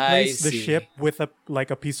 Escape. replace the see. ship with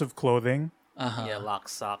a piece of clothing, Yeah, lock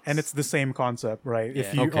socks. and it's the same concept, right?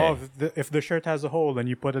 If Yeah. you Okay. if the shirt has a hole, then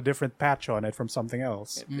you put a different patch on it from something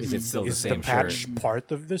else. Is it still the Is the same patch shirt?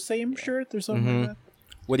 part of the same shirt or something like that?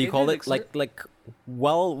 What do you They call did it? Like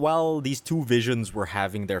while these 2 visions were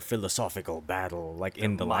having their philosophical battle, like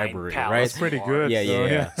in the Mind library, Palace. right? Pretty good. Yeah, so,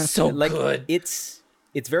 yeah. So Like good. it's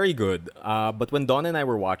it's very good. But when Don and I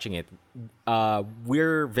were watching it,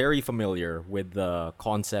 we're very familiar with the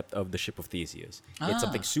concept of the ship of Theseus. It's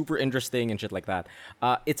something super interesting and shit like that.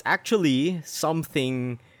 It's actually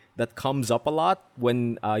something that comes up a lot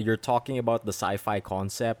when you're talking about the sci-fi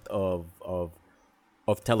concept of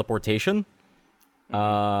teleportation.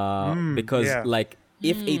 Because yeah. like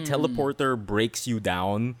if a teleporter breaks you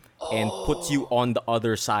down and puts you on the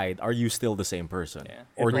other side, are you still the same person? Yeah.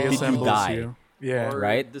 Or It did you reassembles die? you. Yeah. Or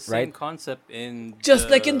Right, the same right. concept in Just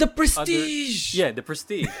like in The other- Prestige. Yeah, the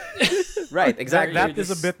Prestige. Right, exactly. That is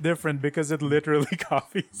a bit different because it literally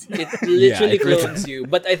copies you. It literally it really- clones you.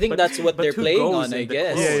 But I think that's what but they're who playing goes on, in I the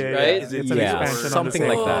guess. clone? Yeah, Right? It's an Yeah, expansion something on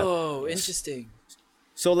the like same. that. Oh, interesting.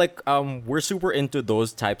 So like we're super into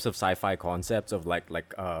those types of sci-fi concepts of like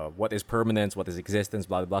what is permanence, what is existence,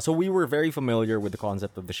 blah blah blah. So we were very familiar with the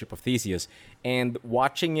concept of the ship of Theseus, and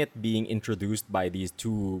watching it being introduced by these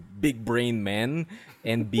two big brain men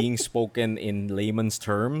and being spoken in layman's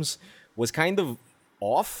terms was kind of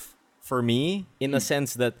off for me in a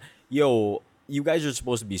sense that yo, you guys are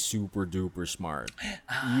supposed to be super duper smart.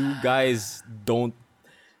 You guys don't.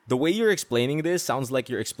 The way you're explaining this sounds like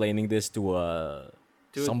you're explaining this to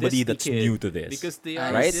To a somebody Disney that's kid, new to this. because they I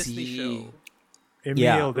are Right? a Disney see. show. Emil,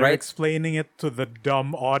 Yeah, they're right. explaining it to the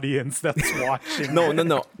dumb audience that's watching. No,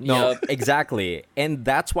 Yup. exactly. And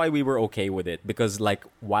that's why we were okay with it. Because, like,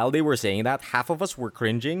 while they were saying that, half of us were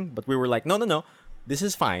cringing, but we were like, no. This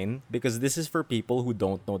is fine, because this is for people who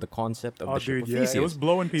don't know the concept of Oh, the ship dude, of yeah. Theseus. It was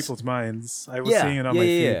blowing people's minds. I was yeah, seeing it on yeah, my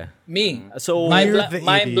yeah, feed. yeah. Me. So, My, We're bla- the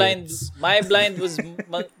my blind idiots. my blind was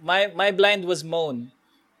my blind was moan.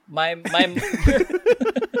 My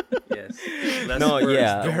Yes. Less No, words,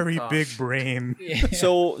 yeah. don't Very talk. big brain.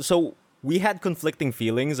 so we had conflicting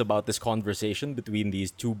feelings about this conversation between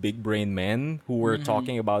these two big brain men who were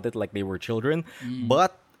talking about it like they were children.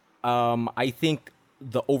 But I think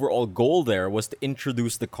the overall goal there was to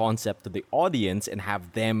introduce the concept to the audience and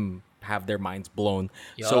have them have their minds blown.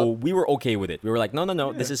 So Yup. we were okay with it. We were like, no,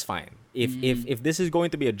 this is fine. If this is going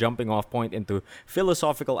to be a jumping off point into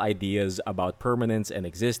philosophical ideas about permanence and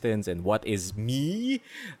existence and what is me,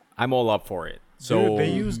 I'm all up for it. So Dude, they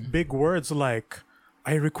used big words like,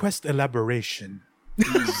 I request elaboration.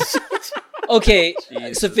 Okay,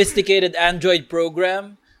 sophisticated Android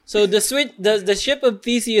program. So the ship of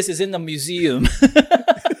Theseus is in a museum.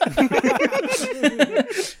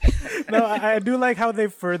 No, I do like how they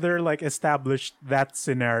further like established that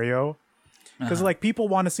scenario. Because like people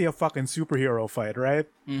want to see a fucking superhero fight, right?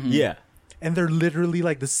 yeah. And they're literally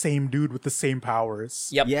like the same dude with the same powers.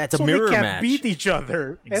 Yep. Yeah, it's a So mirror they can't match. beat each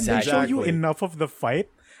other. And they show you Exactly. enough of the fight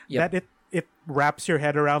Yep. that it wraps your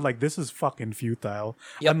head around like this is fucking futile.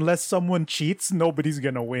 Yep. Unless someone cheats, nobody's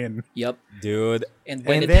gonna win. Yep. Dude. And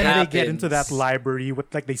when And it then happens, they get into that library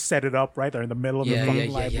with like they set it up right. They're in the middle of Yeah, the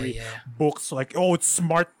fucking yeah, library. yeah. Books like, oh, it's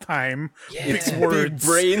smart time. Yeah. Big Big words.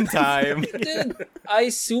 Brain time. Dude, I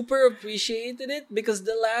super appreciated it because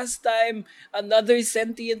the last time another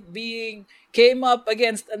sentient being came up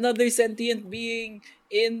against another sentient being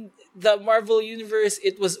in the Marvel universe,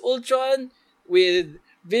 it was Ultron with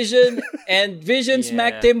Vision, and Vision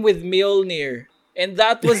smacked him with Mjolnir. And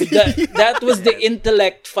that was the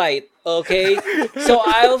intellect fight, okay? So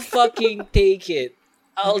I'll fucking take it.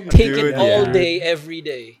 I'll take Dude, it all yeah. day, every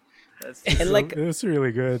day. That's And like It was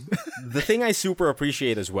really good. the thing I super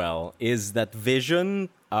appreciate as well is that Vision,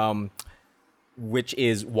 which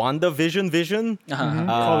is Vision.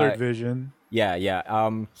 Colored vision.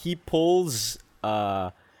 Yeah. He pulls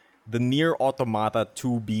the Near Automata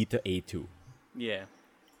 2B to A2, yeah,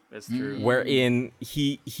 that's true. wherein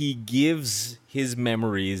he gives his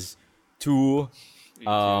memories to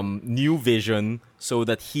New Vision so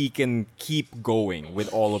that he can keep going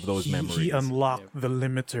with all of those memories. He unlocked the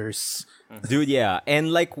limiters. Dude, yeah.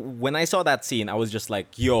 And like when I saw that scene, I was just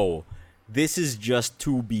like, yo, this is just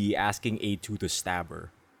 2B asking A2 to stab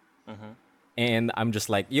her. And I'm just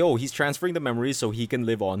like, yo, he's transferring the memories so he can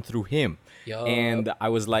live on through him. Yup. And I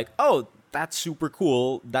was like, oh, that's super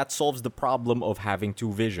cool. That solves the problem of having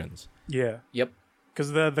two visions. Yeah. Yep.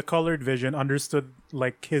 Because the colored vision understood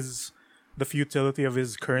like the futility of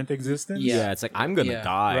his current existence. Yeah. It's like, I'm gonna Yeah.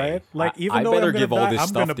 die. Right? Like even I though better I'm gonna give all die, this I'm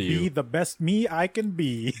stuff gonna to be you. the best me I can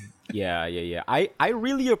be. Yeah. I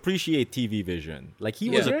really appreciate TV Vision. Like he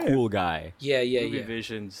was Yeah. a cool guy. Yeah, Movie yeah.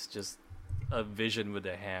 Vision's just a vision with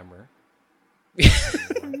a hammer.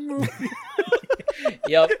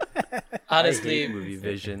 Yep. I Honestly, hate Movie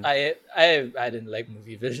Vision. I didn't like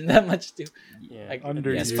Movie Vision that much too. Yeah. Like,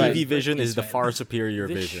 Under Yes, you. fine, TV but Vision it's is the fine. far superior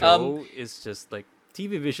This vision. show is just like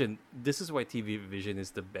TV Vision. This is why TV Vision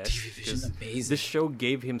is the best. TV Vision's 'cause amazing. This show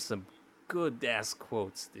gave him some good ass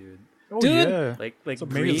quotes, dude. Oh, Dude. yeah. Like It's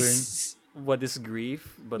grief. amazing. What is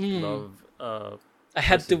grief? But love. I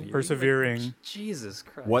had to Persevering. Jesus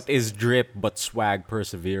Christ. What is drip but swag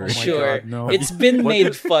persevering? Oh my sure. God, no. It's been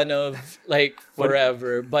made fun of like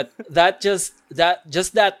forever, but that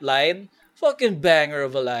line, fucking banger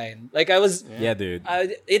of a line. Like I was, Yeah, dude.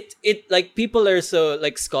 it like people are so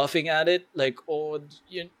like scoffing at it, like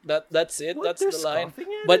that's it, What? that's They're the line. scoffing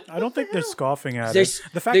at But I don't think they're scoffing at There's-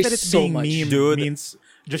 it. The fact there's that it's so being much. memed Dude. means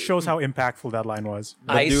just shows how impactful that line was.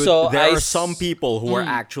 But I dude, saw- there I are s- some people who are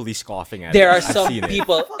actually scoffing at there it. are I've some seen it.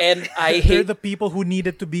 people, and I They're hate the people who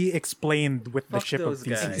needed to be explained with the Fuck ship those of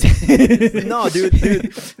TC. guys. No,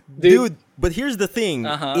 dude. But here's the thing.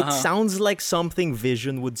 It sounds like something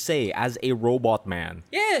Vision would say as a robot man.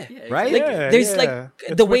 yeah. Right? Like Yeah, there's yeah. like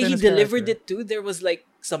It's the way within he his delivered character. it too. There was like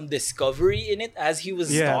some discovery in it as he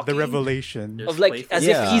was Yeah, talking. the revelation. There's of like playful- as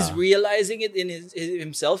Yeah. if he's realizing it in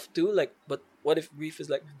himself too. Like, but what if grief is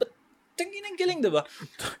like, but tingin ang galing, diba?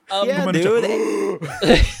 Yeah, Kumano siya,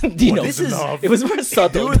 dude. Dino, This is- it was more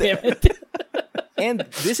subtle. Dude. Damn it. And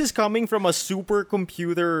this is coming from a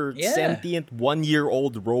supercomputer, Yeah. sentient,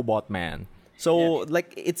 1-year-old robot man. So,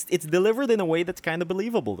 like, it's delivered in a way that's kind of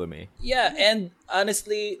believable to me. Yeah, and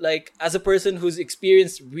honestly, like as a person who's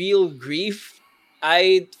experienced real grief,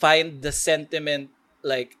 I find the sentiment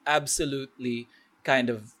like absolutely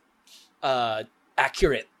kind of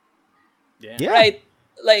accurate. Yeah, Right?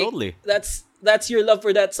 Like totally. that's your love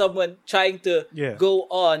for that someone trying to Yeah. go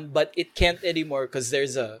on, but it can't anymore because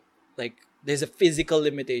there's a physical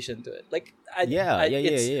limitation to it. Like Yeah.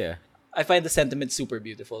 I find the sentiment super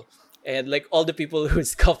beautiful, and like all the people who are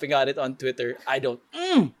scoffing at it on Twitter, I don't.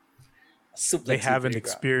 They haven't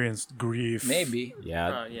experienced grief. Maybe.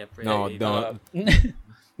 Yeah. yeah, No, pretty- no.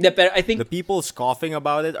 Yeah, but I think The people scoffing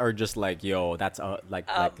about it are just like, yo, that's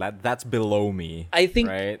that's below me. I think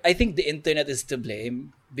right? I think the internet is to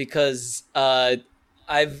blame because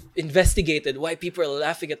I've investigated why people are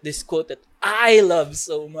laughing at this quote that I love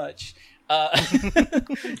so much.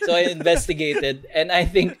 So I investigated, and I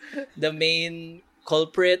think the main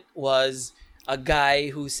culprit was a guy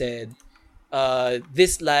who said,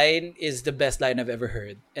 "This line is the best line I've ever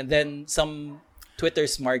heard," and then some Twitter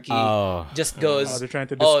smarky Oh. just goes, Oh, they're trying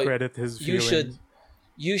to "Oh, discredit his you feelings.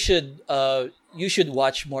 you should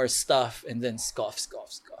watch more stuff," and then scoff.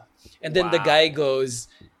 And then the guy goes,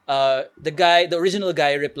 the original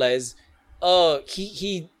guy replies, "Oh,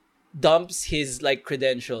 he dumps his like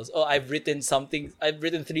credentials. Oh, I've written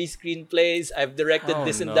 3 screenplays, I've directed Oh,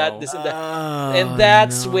 this and no. that, this and that." Oh, And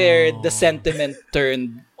that's where the sentiment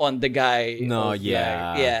turned on the guy. No, of, like,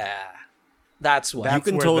 yeah. yeah. That's why. You That's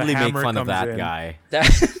can where the totally make hammer fun of comes that in. guy. That,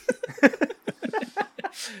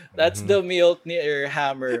 that's the Mjolnir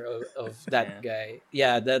hammer of that guy.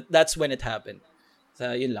 Yeah, that's when it happened.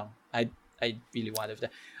 So yun lang. I really wanted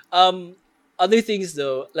that. Other things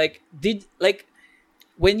though,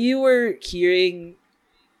 when you were hearing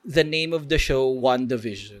the name of the show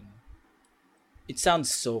WandaVision, it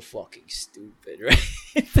sounds so fucking stupid, right?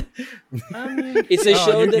 It's a Oh,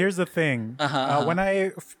 show that here's the thing. Uh-huh. When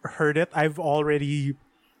I heard it, I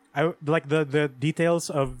like the details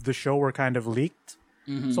of the show were kind of leaked.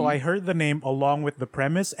 Mm-hmm. So I heard the name along with the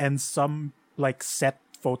premise and some like set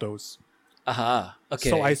photos. okay.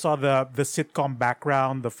 So I saw the sitcom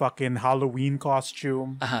background, the fucking Halloween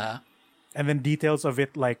costume, and then details of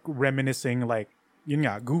it like reminiscing like yun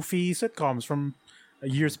nga, goofy sitcoms from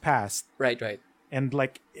years past. right. And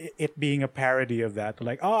like it being a parody of that,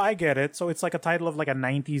 like, oh, I get it. So it's like a title of like a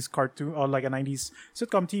 90s cartoon or like a 90s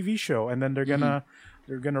sitcom TV show, and then they're gonna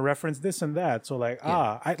reference this and that. So like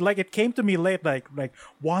it came to me late, like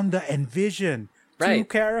Wanda and Vision, two Right.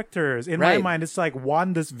 characters. In my Right. mind, it's like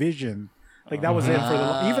Wanda's Vision. Like that was it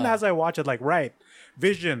for even as I watch it, like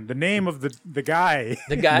Vision, the name of the guy.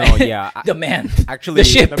 The guy, No, yeah. the man, Actually, the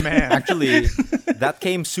ship. The man. Actually, that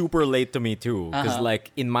came super late to me too, because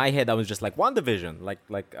like in my head I was just like WandaVision, like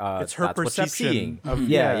It's her that's what she's perception seeing. of-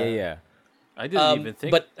 yeah, yeah. yeah, yeah. I didn't even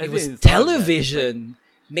think. But I it was didn't thought of that. television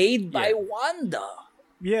made by Wanda.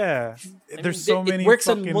 Yeah, I there's mean, so many. It works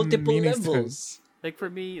on fucking multiple meanings to it. levels. Like for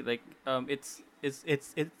me, like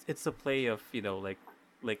it's a play of like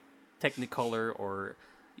Technicolor or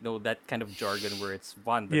that kind of jargon where it's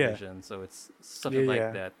WandaVision, so it's something Yeah, like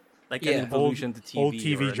yeah. that, like Yeah. an evolution to TV, old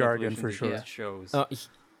TV or an jargon evolution for to sure. these shows.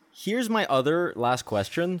 Here's my other last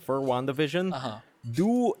question for WandaVision. Uh-huh.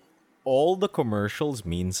 Do all the commercials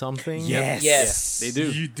mean something? Yes. Yes. they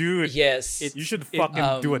do. You do. Yes. You should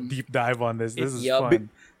fucking do a deep dive on this. This is yup. fun.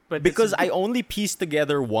 But Because I only pieced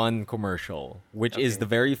together one commercial, which is Okay. the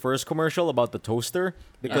very first commercial about the toaster,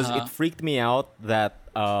 because Uh-huh. it freaked me out that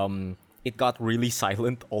it got really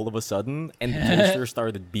silent all of a sudden, and the toaster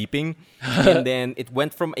started beeping, and then it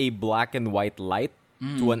went from a black and white light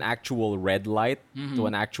to an actual red light to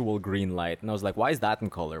an actual green light, and I was like, "Why is that in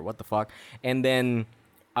color? What the fuck?" And then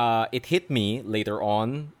it hit me later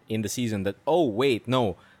on in the season that, oh wait,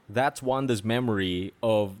 no, that's Wanda's memory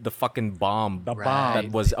of the fucking bomb The Right. bomb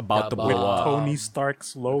that was about The to with blow up. Tony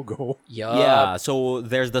Stark's logo. Yup. Yeah, so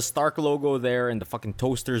there's the Stark logo there and the fucking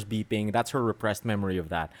toasters beeping. That's her repressed memory of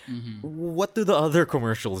that. What do the other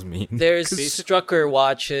commercials mean? There's Strucker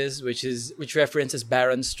watches, which references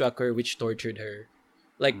Baron Strucker, which tortured her.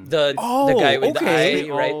 Like the guy with the okay.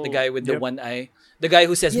 eye, right? The guy with the Yep. one eye. The guy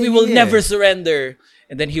who says, Yeah, "We will yeah. never surrender,"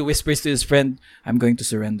 and then he whispers to his friend, "I'm going to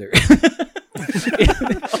surrender."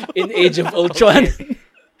 in Age of Ultron,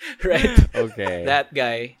 right? Okay. That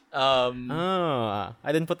guy. I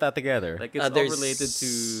didn't put that together. Like it's all there's- related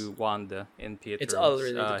to Wanda and Pietro's It's all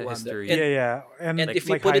related to Wanda. history. And- Yeah, and and if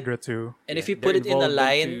you like put it- Hydra too. And if Yeah, you put they're it in a involved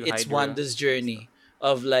line, into it's Hydra. Wanda's journey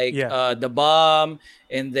of like Yeah. the bomb,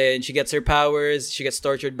 and then she gets her powers. She gets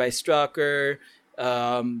tortured by Strucker.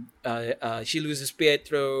 She loses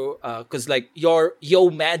Pietro because like yo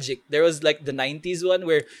magic. There was like the '90s one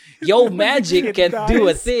where yo magic kid can't do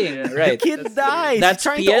a dies. thing, Yeah. right? Kid dies. That's He's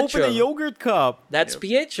trying Pietro. to open a yogurt cup. That's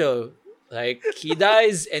Pietro. Like he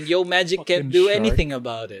dies, and yo magic can't Fucking do shark. anything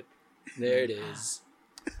about it. There it is.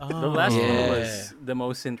 The last Yeah. one was the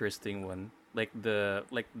most interesting one, like the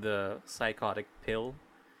psychotic pill,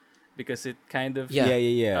 because it kind of Yeah.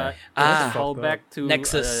 Yeah. it was a Ah. callback to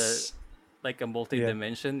Nexus. like a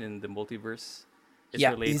multi-dimension in the multiverse. It's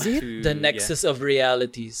Yeah. related Is it? to The nexus of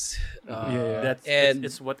realities. Yeah. That's And-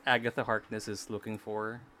 it's what Agatha Harkness is looking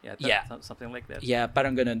for. Yeah, Yeah. something like that. Yeah,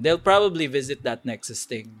 parang ganun. They'll probably visit that Nexus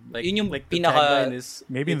thing. Like, Yun yung like the pinaka... tagline is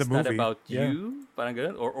Maybe in the it's not movie. about Yeah. you, parang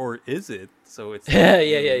ganun, or is it? So it's yeah.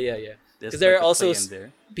 there's Because there like are a also play in there.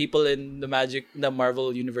 people in the Marvel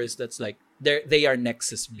universe that's like, they are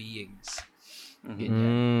Nexus beings. Yun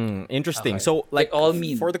yan. Interesting. Okay. So, like, They all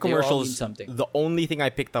mean- for the they all mean commercials, something. the only thing I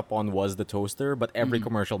picked up on was the toaster, but every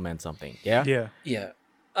commercial meant something. Yeah. Yeah. Yeah.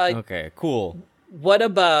 Okay. Cool. What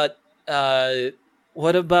about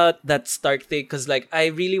that Stark thing? Because like I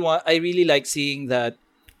really like seeing that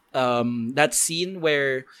that scene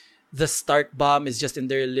where the Stark bomb is just in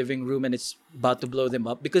their living room and it's about to blow them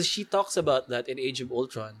up, because she talks about that in Age of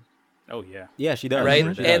Ultron. Oh yeah. Yeah, she does. Right?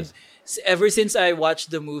 She And does. ever since I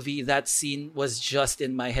watched the movie, that scene was just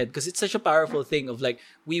in my head because it's such a powerful thing of like,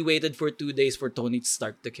 we waited for 2 days for Tony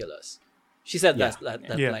Stark to kill us. She said that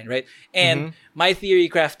Yeah. line, right? And my theory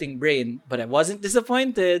crafting brain, but I wasn't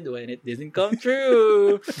disappointed when it didn't come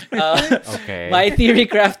true. Okay. My theory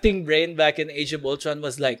crafting brain back in Age of Ultron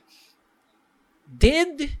was like,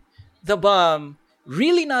 did the bomb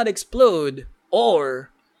really not explode, or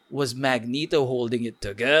was Magneto holding it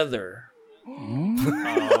together?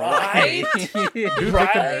 Right? Dude,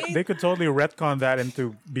 Right? they could totally retcon that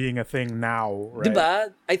into being a thing now, right?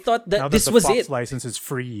 Diba? I thought that Now this that the was Fox it. license is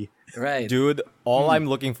free. Right. Dude, all I'm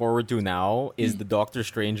looking forward to now is the Doctor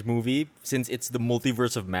Strange movie. Since it's the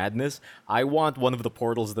multiverse of madness, I want one of the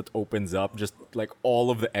portals that opens up, just like all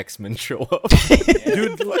of the X-Men show up.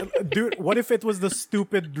 Dude, what if it was the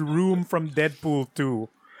stupid room from Deadpool 2,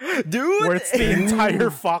 Dude, where it's the entire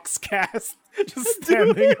Fox cast just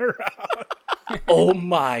standing around? Oh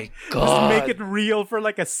my god. Make it real for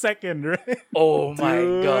like a second, right? Oh my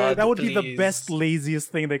god. That would be the please. best, laziest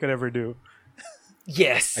thing they could ever do.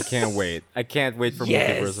 Yes. I can't wait. I can't wait for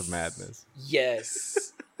Yes. Multiverse of Madness.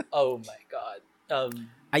 Yes. Oh my god.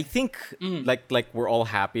 I think like we're all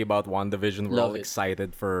happy about WandaVision. We're Love all it.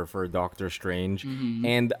 excited for Doctor Strange.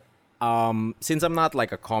 And since I'm not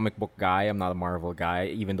like a comic book guy, I'm not a Marvel guy,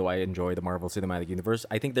 even though I enjoy the Marvel Cinematic Universe,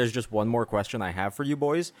 I think there's just one more question I have for you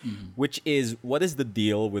boys, which is, what is the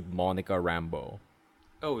deal with Monica Rambeau?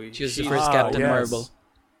 Oh, She was the she's- first Ah, Captain yes. Marvel.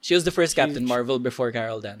 She was the first Captain She- Marvel before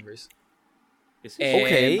Carol Danvers. is- And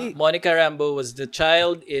Okay. Monica Rambeau was the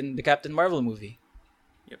child in the Captain Marvel movie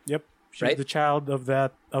Yep. She's Right? the child of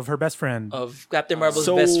her best friend. of Captain Marvel's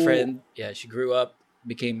So- best friend. Yeah, she grew up,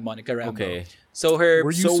 became Monica Rambeau. Okay. So her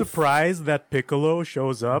Were you so- surprised that Piccolo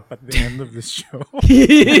shows up at the end of this show?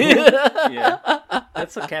 yeah,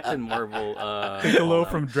 that's a Captain Marvel. Piccolo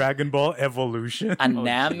from Dragon Ball Evolution.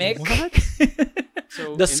 Namek.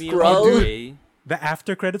 so the Emil Skrull? Andre- The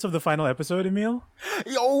after credits of the final episode, Emil?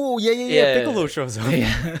 Oh, yeah. Yeah. Piccolo shows up.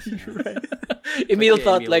 Yeah. Emil Yeah,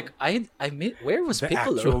 thought Emil. like where was The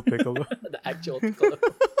Piccolo? actual Piccolo. The actual Piccolo.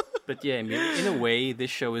 But yeah, I mean, in a way, this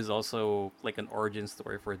show is also like an origin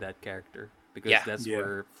story for that character, because Yeah. that's Yeah.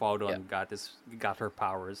 where Photon got her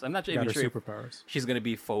powers. I'm not Got even her sure if superpowers. she's gonna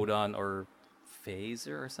be Photon or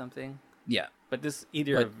Phaser or something. Yeah. But this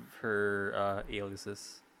either But- of her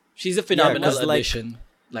aliases. She's a phenomenal 'cause, like- addition.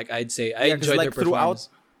 Like I'd say, I Yeah, 'cause, enjoyed like, her performance.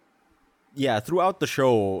 Throughout the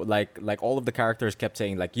show, like all of the characters kept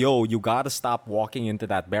saying like, "Yo, you gotta stop walking into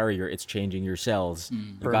that barrier. It's changing your cells.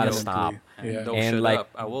 You gotta stop." Permanently. Yeah. Don't And, shut like- up.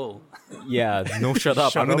 I will. Yeah, no, shut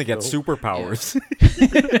up. Shut I'm gonna up, get though. superpowers.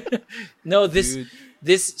 No, this Dude.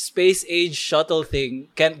 this space age shuttle thing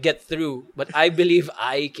can't get through, but I believe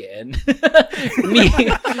I can. me,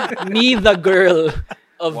 me, the girl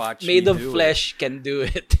of Watch made me of do it. flesh, can do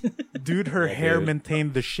it. Dude, her Yeah, hair dude.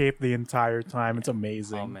 maintained the shape the entire time. It's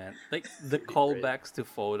amazing. Oh man, like the callbacks to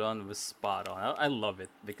Photon was spot on. I love it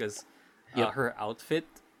because Yep. her outfit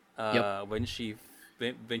Yep. when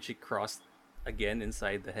she crossed again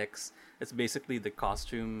inside the hex, it's basically the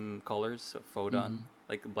costume colors of Photon,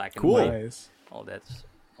 like black and Cool. white, Nice. all that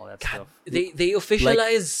God, stuff. they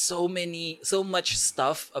officialize so much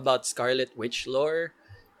stuff about Scarlet Witch lore,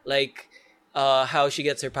 like how she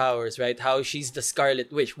gets her powers, right? How she's the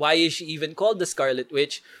Scarlet Witch. Why is she even called the Scarlet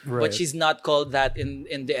Witch? But Right. she's not called that in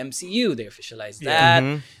the MCU. They officialized Yeah.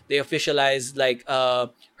 that. They officialized like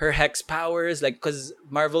her hex powers, like because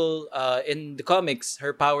Marvel in the comics,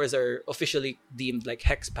 her powers are officially deemed like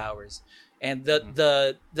hex powers, and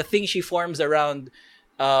the thing she forms around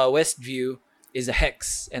Westview is a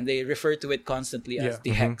hex, and they refer to it constantly as Yeah. the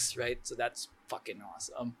hex, right? So that's fucking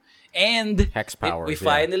awesome. And Hex we powers. yeah.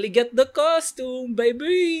 finally get the costume,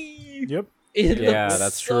 baby. Yep. It Yeah, looks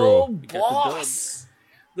that's so true. We got the boss.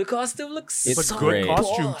 The costume looks It's It's so a good great.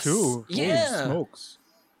 costume boss. too. Yeah. Holy smokes.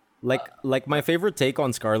 Like my favorite take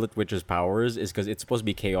on Scarlet Witch's powers is because it's supposed to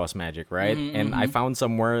be chaos magic, right? And I found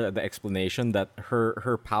somewhere the explanation that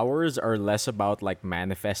her powers are less about like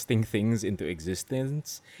manifesting things into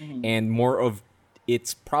existence and more of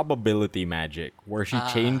it's probability magic, where she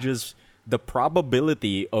changes the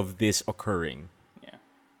probability of this occurring. Yeah,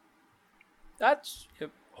 That's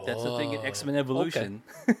that's the thing in X-Men Evolution.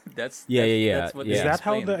 that's Yeah, that's, yeah, yeah, That's what yeah. Is they that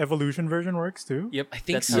how the explain. evolution version works too? Yep, I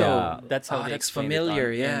think that's so. Yeah. That's how Oh, they that's explain it familiar,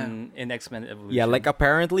 on- yeah. in X-Men Evolution. Yeah, like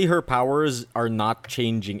apparently her powers are not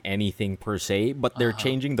changing anything per se, but they're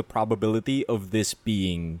changing the probability of this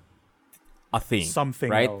being a thing. Something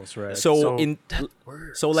right? else, right? So,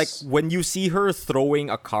 works. so like when you see her throwing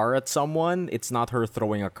a car at someone, it's not her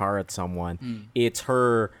throwing a car at someone. It's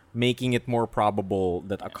her making it more probable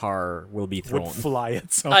that a car will be thrown. would fly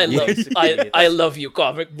at some. I love Basically, I love you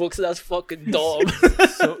comic books. That's fucking dumb.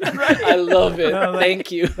 I love it. Yeah, like-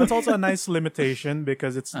 Thank you. That's also a nice limitation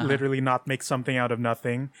because it's literally not make something out of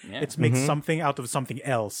nothing. Yeah. It's make something out of something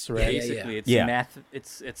else, right? basically, it's Yeah. math.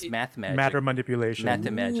 It's math magic. Matter manipulation.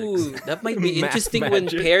 Mathemagics. Ooh, that might be Math interesting when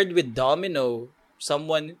magic. paired with Domino.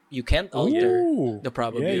 Someone you can't alter Ooh. the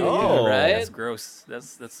probability, Yeah, Oh. right? That's gross.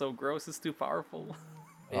 That's so gross. It's too powerful.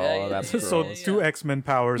 Oh, that's So gross. two X-Men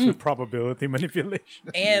powers with probability manipulation.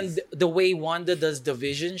 And the way Wanda does the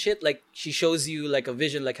vision shit, like she shows you like a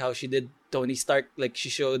vision, like how she did Tony Stark, like she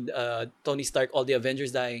showed Tony Stark all the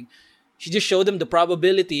Avengers dying. She just showed them the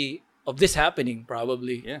probability of this happening,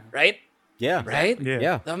 probably. Yeah. Right? Yeah. Right? Yeah.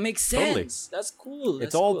 Yeah. That makes Totally. sense. That's cool. It's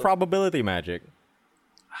That's all cool. probability magic.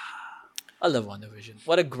 I love WandaVision.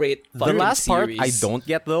 What a great The fucking last part I series. don't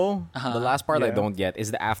get though. The last part I Yeah. don't get is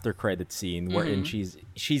the after credit scene wherein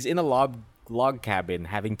she's in a log cabin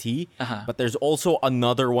having tea, but there's also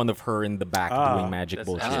another one of her in the back doing magic that's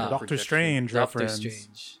bullshit. astral Doctor projection. Strange Doctor reference.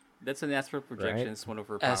 Strange. That's an astral projection. Right. It's one of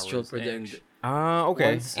her powers. Astral projection.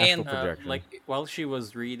 Okay. Once, Astral and, projection. like while she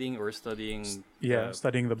was reading or studying,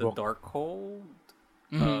 Studying the book. Dark Hold,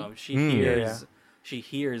 she Mm. hears she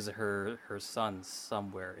hears her son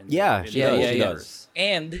somewhere. In Yeah, the, she in does, the she universe.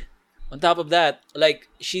 And on top of that, like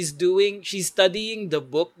she's studying the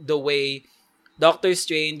book the way Doctor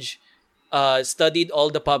Strange studied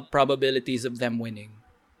all the probabilities of them winning.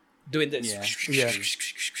 Doing this. Yeah. Yeah.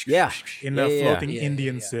 yeah. In Yeah, a yeah, floating yeah.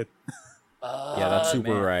 Indian Yeah, yeah. sit. Yeah, that's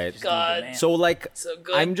super man. right. God. So like So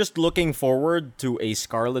good. I'm just looking forward to a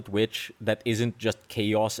Scarlet Witch that isn't just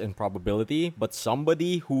chaos and probability, but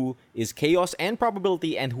somebody who is chaos and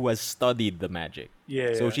probability and who has studied the magic.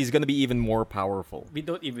 Yeah, So yeah. she's gonna be even more powerful. We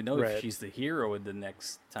don't even know Right. if she's the hero in the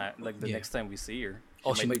next time, like the Yeah. next time we see her.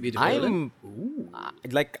 Oh, she might be the villain.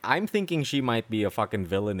 I'm thinking she might be a fucking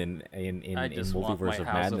villain in I just want my Multiverse of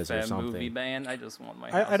House Madness of or M something. movie, man. I just want my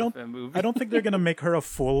House I don't of M movie. I don't think they're gonna make her a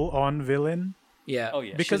full-on villain Yeah. Oh,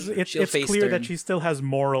 yeah. because She'll it's face clear turn. that she still has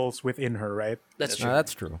morals within her, right? That's true.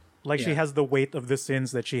 That's true. Like she Yeah. has the weight of the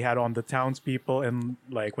sins that she had on the townspeople, and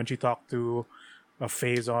like when she talked to a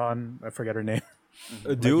Phazon, I forget her name.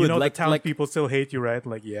 Dude, you know like the townspeople still hate you, right?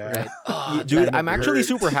 Like yeah. Right. Oh, dude, that I'm actually hurt.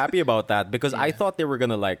 super happy about that because I thought they were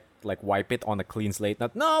gonna like wipe it on a clean slate.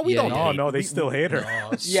 Not, no, we Yeah, don't. yeah. Oh hate- no, they we- still hate her.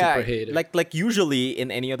 Oh, yeah, super hater. like usually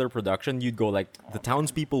in any other production, you'd go like the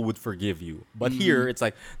townspeople would forgive you, but here it's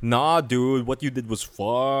like, nah, dude, what you did was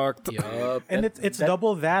fucked. Yup. And it's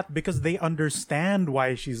double that because they understand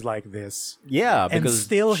why she's like this. Yeah, And because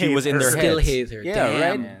still she hate was in her. their Still heads. hate her. Yeah, Damn.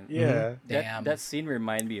 right. Man. Yeah. Damn. That scene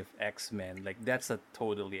remind me of X-Men. Like that's a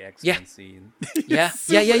totally Yeah. X-Men scene. Yeah,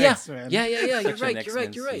 yeah, yeah, yeah. X-Men. Yeah, yeah, yeah. You're Such an right. You're right.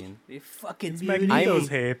 X-Men You're right. scene. They fucking Magneto's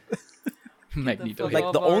hate. Magneto. fuck Like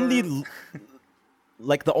Of the our- only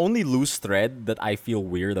like the only loose thread that I feel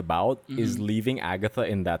weird about is leaving Agatha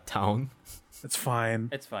in that town. It's fine.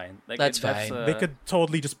 It's fine. Like That's fine. They could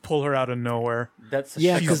totally just pull her out of nowhere. That's a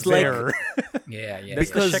Yeah, Chekhov 'cause, She's like- there. Yeah, yeah. that's yeah.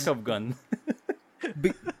 because- the Chekhov gun.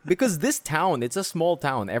 Because this town, it's a small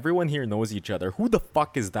town. Everyone here knows each other. Who the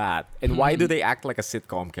fuck is that? And why do they act like a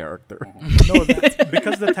sitcom character? No, that's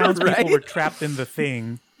because the townspeople Right? were trapped in the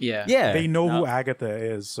thing. Yeah. Yeah. They know who No. Agatha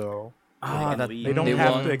is, so Ah, that- they don't They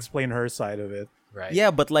have won't- to explain her side of it. Right.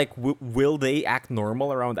 Yeah, but like, will they act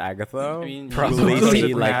normal around Agatha? I mean, Will Probably. they Does say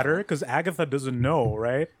it like, matter? Because Agatha doesn't know,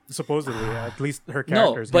 right? Supposedly, at least her No,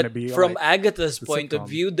 character is going to but be from like, Agatha's the point of sitcom.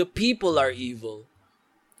 view, the people are evil.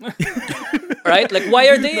 Right? Like, why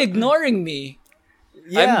are they ignoring me?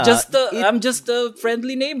 yeah, I'm just a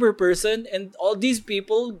friendly neighbor person, and all these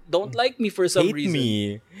people don't like me for some hate reason.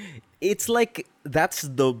 me. It's like that's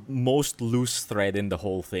the most loose thread in the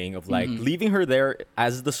whole thing of like leaving her there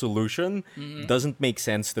as the solution doesn't make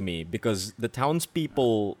sense to me because the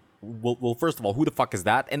townspeople will first of all, who the fuck is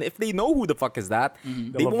that? And if they know who the fuck is that, they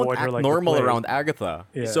They'll won't avoid her act like the normal plague. around Agatha.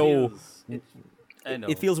 Yeah. So I know.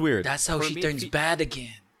 it feels weird. That's how For she me, turns fe- bad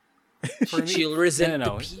again. For me- She'll resent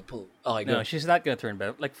no, no, the people. Oh, I No, go. she's not gonna turn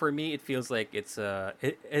bad. Like for me, it feels like it's a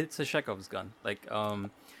Chekhov's gun. Like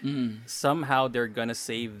somehow they're gonna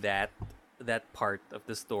save that part of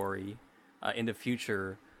the story in the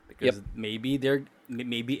future because Yep. maybe the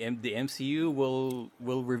MCU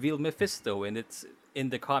will reveal Mephisto, and it's in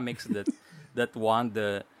the comics that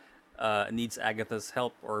Wanda needs Agatha's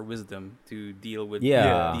help or wisdom to deal with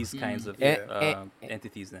Yeah. these kinds of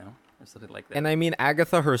entities now or something like that. And I mean,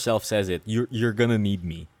 Agatha herself says it. You're gonna need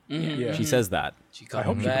me. yeah. She says that. She I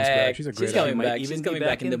hope coming she comes back. back. She's a She's great coming actor. back. She's coming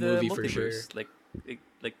back in the movie for sure. multiverse.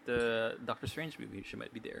 Like the Doctor Strange movie, she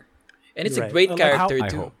might be there. And it's You're a right. great Like how- character I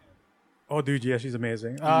too. hope. Oh, dude, yeah, she's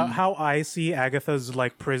amazing. How I see Agatha's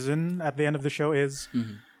like prison at the end of the show is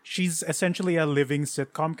she's essentially a living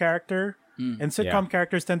sitcom character, and sitcom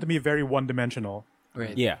characters tend to be very one-dimensional.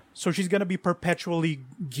 Right. Yeah. So she's gonna be perpetually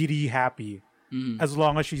giddy happy as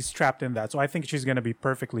long as she's trapped in that. So I think she's gonna be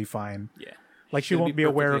perfectly fine. Yeah. Like she She'll won't be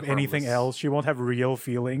aware of perfectly anything harmless. else. She won't have real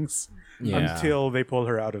feelings Yeah. until they pull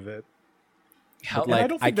her out of it. How, And Like, I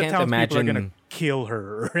don't I think the can't townspeople are gonna imagine- kill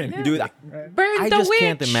her or anything. Dude, burn I the just witch.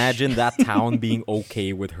 can't imagine that town being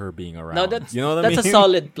okay with her being around. No, that's you know what I mean? that's a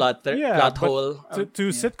solid plot there. Yeah, plot but hole. to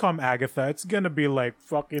sitcom Agatha, it's gonna be like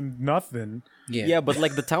fucking nothing. Yeah, but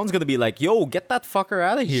like the town's gonna be like, "Yo, get that fucker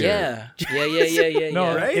out of here." Yeah. Yeah.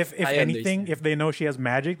 No, yeah. if I anything, understand. if they know she has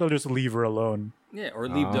magic, they'll just leave her alone. Yeah, or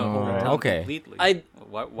leave the whole Oh, town okay. completely. I-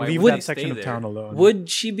 why Leave would that they section stay of there? town alone. Would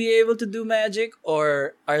she be able to do magic,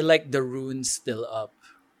 or are like the runes still up?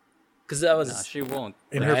 Because that was Nah, she won't.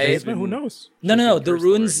 in Like, her Right. basement? Who knows? no. been The cursed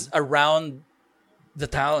runes around the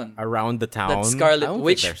town. Around the town. Scarlet I don't think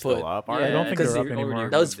Witch they're still put. up, Yeah, are they? I don't think because they're up they already anymore.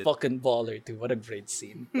 That was removed it. fucking baller too. What a great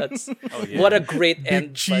scene. That's Oh, yeah. what a great Big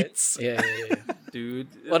end fight. cheats. Yeah. Dude.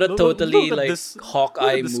 What a totally like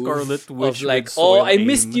Hawkeye the move Scarlet of Witch like, with oh, soil I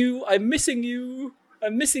missed aim." you. I'm missing you.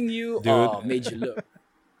 I'm missing you. Dude. Oh, made you look.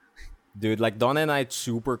 Dude, like Donna and I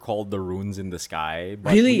super called the runes in the sky,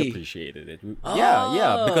 but Really? we appreciated it.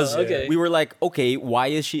 Yeah, because okay. we were like, okay, why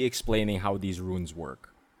is she explaining how these runes work?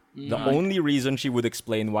 The only reason she would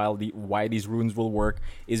explain why these runes will work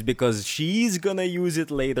is because she's gonna use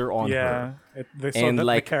it later on Yeah, her. so And, that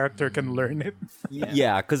like- the character can learn it.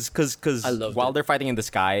 Yeah, because I loved while it. they're fighting in the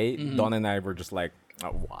sky, Donna and I were just like,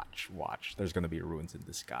 oh, watch. There's gonna be runes in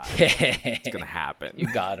the sky. It's gonna happen.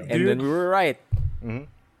 You got him. And Dude. then we were right.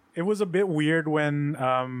 It was a bit weird when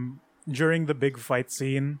during the big fight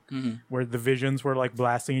scene where the visions were like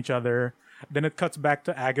blasting each other. Then it cuts back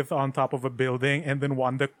to Agatha on top of a building, and then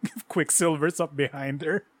Wanda Quicksilver's up behind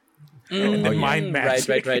her. And then mind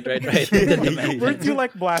magic. Right. And then the mind Weren't you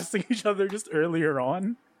like blasting each other just earlier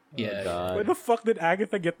on? Yeah. God. Where the fuck did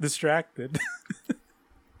Agatha get distracted?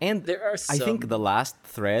 And There are I think some- the last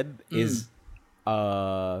thread is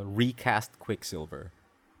recast Quicksilver.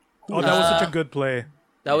 Oh, that was such a good play.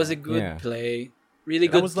 That was a good Yeah. play. Really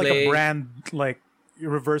That good was play. like a brand, like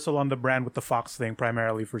reversal on the brand with the Fox thing,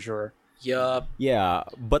 primarily for sure. Yup. Yeah,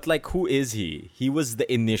 but like, who is he? He was the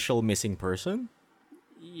initial missing person.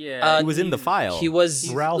 Yeah. He was in the file. He was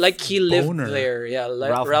Ralph like he lived Boner. there. Yeah,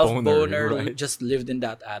 like Ralph Ralph, Boner, Boner, right. just lived in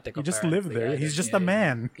that attic. He just lived apparently. there. Yeah, He's just yeah, a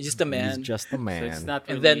man. He's just a man. He's just a So man. it's not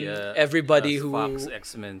And really then everybody a who- Fox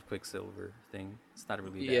X-Men Quicksilver thing. It's not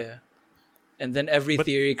really that. Yeah. And then every But-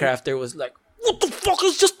 theory crafter was like, "What the fuck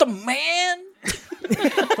is just a man?"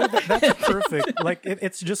 That's perfect. Like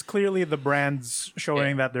it's just clearly the brands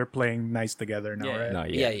showing that they're playing nice together now, Yeah. right? No,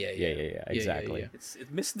 Yeah, yeah, exactly. yeah. It's I,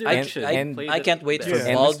 misdirection. And- I can't wait for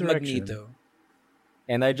Yeah. Bald Misdirection. Magneto.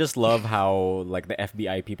 And I just love how like the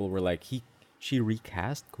FBI people were like, she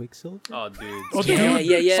recast Quicksilver. Oh, dude. Oh, Yeah,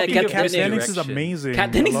 dude, yeah. Speaking Kat of Kat Dennings. Dennings is misdirection. amazing. Kat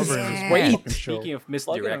I Dennings love is her in this great. fucking show. Speaking of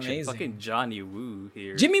misdirection, amazing. fucking Johnny Woo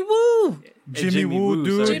here. Jimmy Woo! Jimmy Woo,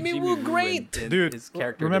 dude. sorry, Jimmy Woo, great. and Dude, his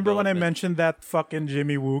character remember when I development. mentioned that fucking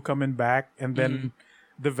Jimmy Woo coming back and then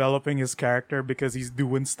developing his character because he's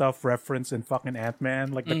doing stuff referenced in fucking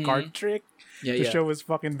Ant-Man, like the card trick Yeah, to yeah. show his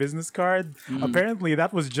fucking business card? Apparently,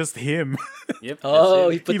 that was just him. Yep. Oh,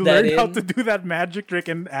 that's he it. put he that learned in. how to do that magic trick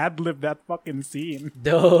and ad-lib that fucking scene.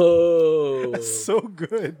 Dope. So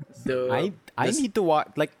good. Dope. I need to watch.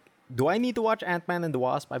 Like, do I need to watch Ant-Man and the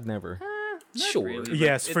Wasp? I've never. Sure. really. But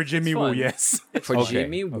Yes, for it's Jimmy Woo, fun. yes. For Okay,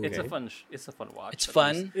 Jimmy Woo. okay. It's a fun watch. It's at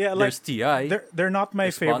fun. least. Yeah, like There's Ti. they're not my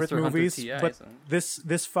There's favorite Monster Hunter movies, TI, but so-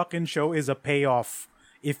 this fucking show is a payoff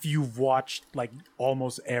if you've watched like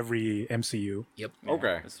almost every MCU, Yep.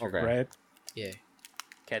 Okay, that's true. okay. right? Yeah.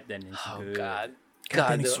 Cat Dennings. Oh good. God. Kat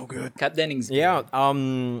Dennings the- so good. Kat Dennings. Yeah.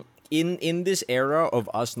 In this era of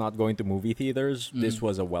us not going to movie theaters, this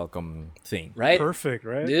was a welcome thing. Right. Perfect,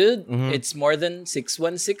 right? Dude, it's more than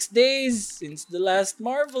 616 days since the last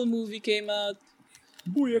Marvel movie came out.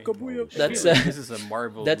 Booyaka, booyaka. That's I feel a- like this is a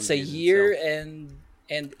Marvel. That's a movie in year itself.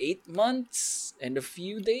 and 8 months and a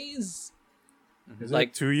few days. Is like,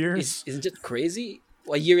 it 2 years? Isn't it crazy?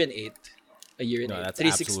 A year and 8. A year and No, 8. that's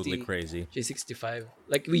 360, absolutely crazy. 365.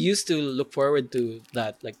 Like we used to look forward to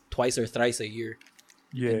that like twice or thrice a year.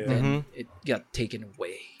 Yeah. Then it got taken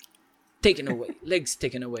away. Taken away. Legs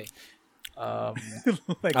taken away.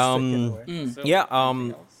 Like, Um, second way. So, Yeah.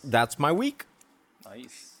 anything else? That's my week.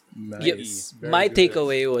 Nice. Yep. Nice. Very My good.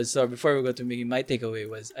 takeaway was, so before we go to Mickey, my takeaway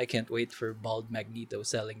was I can't wait for Bald Magneto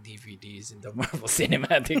selling DVDs in the Marvel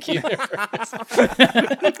Cinematic Universe.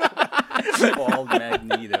 Bald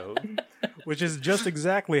Magneto. Which is just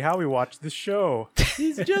exactly how we watched the show.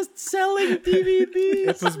 He's just selling DVDs.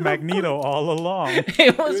 It was Magneto all along.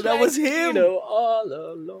 It was That was him. Magneto all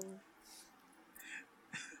along.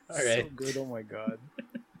 All right. So good. Oh my god.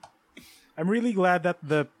 I'm really glad that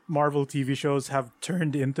the Marvel TV shows have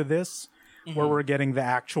turned into this, where we're getting the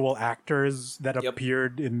actual actors that Yep.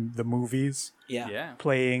 appeared in the movies Yeah. Yeah.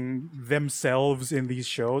 playing themselves in these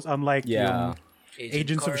shows. Unlike Yeah.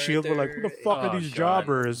 Agents of S.H.I.E.L.D. were like, who the fuck Oh, are these God.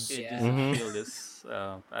 jobbers? It Yeah. doesn't feel this.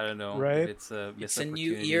 I don't know. Right? It's a It's missed a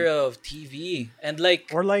new opportunity. era of TV. And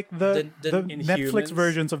like, Or like the The Netflix Inhumans.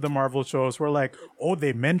 versions of the Marvel shows were like, oh,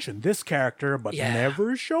 they mentioned this character, but Yeah.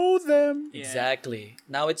 never show them. Yeah. exactly.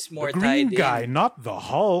 Now it's more The green tied guy, in. not the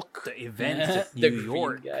Hulk. The events of The New green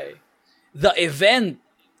York. guy. The event,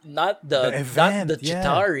 not the event, not the yeah.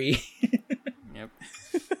 Chitauri. Yep.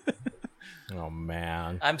 Oh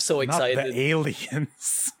man. I'm so Not excited. the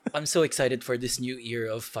aliens. I'm so excited for this new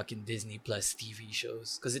era of fucking Disney Plus TV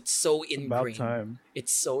shows because it's so About ingrained. time.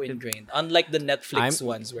 It's so ingrained. Unlike the Netflix I'm-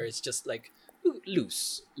 ones where it's just like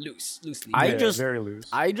loosely. I Yeah, just- very loose.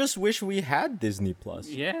 I just wish we had Disney Plus.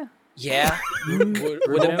 Yeah. yeah,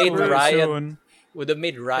 would have made Very Riot soon. would have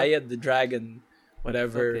made Riot the Dragon,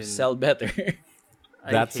 whatever, Fucking- sell better.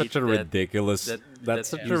 I That's hate such a that- ridiculous. that that's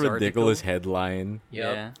such a news ridiculous article. headline.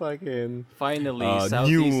 Yeah. Fucking. Finally, new-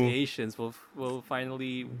 Southeast Asians will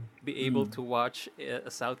finally be able to watch a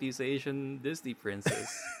Southeast Asian Disney princess.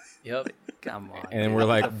 Yep. Come on. And then get we're the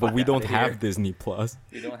like, fuck but we outta don't here. have Disney Plus.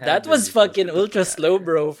 We don't have That was Disney Plus. fucking ultra slow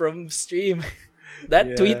bro from stream. That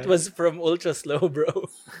Yeah. tweet was from ultra slow bro.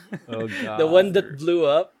 Oh god. The one that blew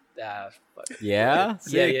up. Ah, fuck. Yeah.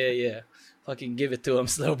 Yeah, yeah. Fucking give it to him,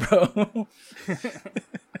 slow bro.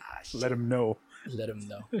 Let him know. Let him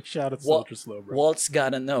know. Shout out to Wal- Ultra Slow, bro. Walt's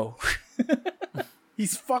gotta know.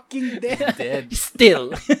 He's fucking dead. Dead.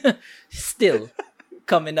 Still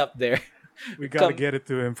coming up there. We gotta Come- get it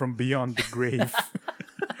to him from beyond the grave.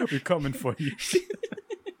 We're coming for you.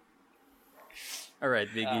 All right,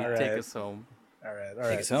 Biggie, All take right. us home. All right, all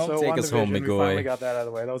right. us home. So Take us home, WandaVision, we Migoy. finally got that out of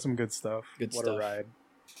the way. That was some good stuff. Good what stuff. a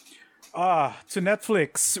ride. To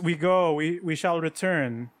Netflix we go. We shall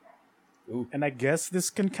return. Ooh. And I guess this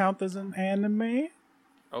can count as an anime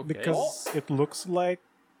Okay. because it looks like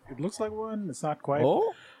one. It's not quite.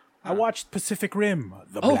 Oh. I watched Pacific Rim: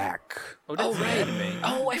 The Oh. Black. oh, that's Oh, an right. anime.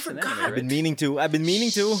 Oh, I It's an forgot. anime, I've been right?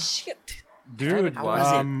 meaning to. Shit. Dude, How was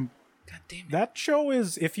it? God damn it. that show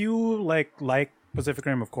is, if you like Pacific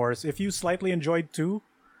Rim, of course, if you slightly enjoyed 2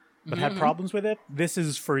 but had problems with it, this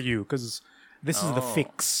is for you, because this is the Oh.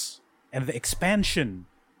 fix and the expansion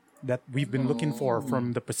that we've been looking for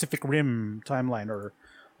from the Pacific Rim timeline, or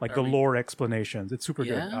like the lore explanations. It's super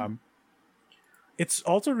good. Yeah? It's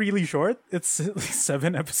also really short. It's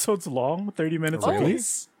 7 episodes long, 30 minutes Oh.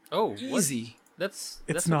 apiece. Oh, what? Easy. That's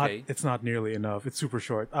It's not okay. it's not nearly enough. It's super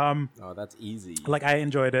short. Oh, that's easy. Like, I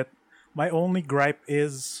enjoyed it. My only gripe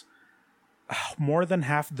is more than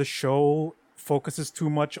half the show focuses too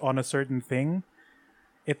much on a certain thing.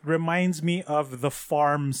 It reminds me of the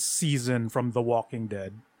farm season from The Walking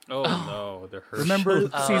Dead. Oh no, the Herschel. Remember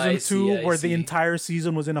Oh, season I 2 see, I where the see. entire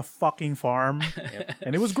season was in a fucking farm?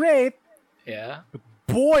 And it was great. Yeah.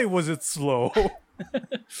 Boy, was it slow.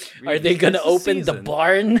 Are they gonna It's a open the season.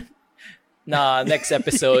 barn? Nah, next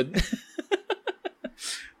episode.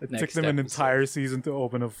 It took Next them an episode. entire season to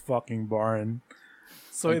open a fucking barn.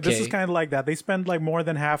 So this is Okay. kind of like that. They spend like more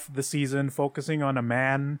than half the season focusing on a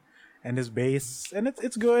man and his base, and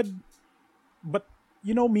it's good. But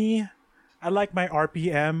you know me, I like my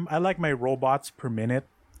RPM. I like my robots per minute.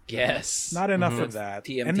 Yes. Not enough of that.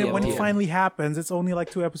 TM, and then when it TM. finally happens, it's only like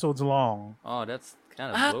 2 episodes long. Oh, that's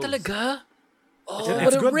kind of Ah, blows. talaga? Oh, It's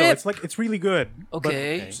what a good rip. though. It's like it's really good. But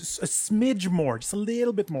Okay. just a smidge more, just a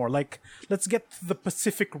little bit more. Like, let's get to the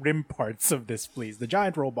Pacific Rim parts of this, please. The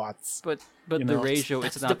giant robots. But You the know? ratio,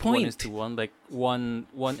 That's it's the not 1 point. to 1. Like one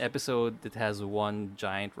episode that has one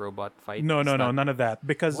giant robot fight. No, It's no, not- none of that.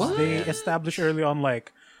 Because What? they establish early on,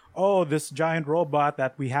 like, oh, this giant robot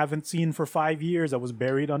that we haven't seen for 5 years that was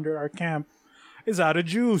buried under our camp is out of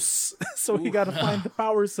juice. So we gotta find the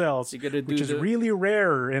power cells, You gotta do which is the- really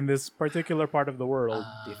rare in this particular part of the world.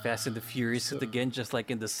 They Fast and the Furious it again, just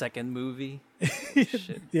like in the second movie.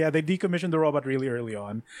 Yeah, they decommissioned the robot really early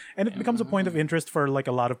on, and it becomes a point of interest for like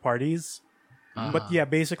a lot of parties. But yeah,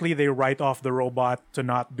 basically they write off the robot to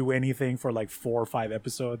not do anything for like 4 or 5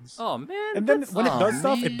 episodes. Oh man! And then that's- when it does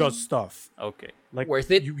stuff, it man. does stuff. okay. Like,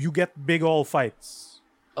 Worth it? You get big ol' fights.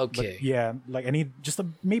 Okay. Yeah, like I need just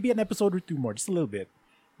maybe an episode or 2 more, just a little bit.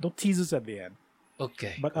 Don't tease us at the end.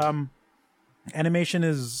 Okay. But animation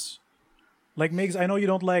is like, Migs, I know you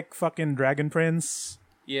don't like fucking Dragon Prince,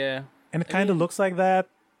 Yeah. and it kind of looks like that,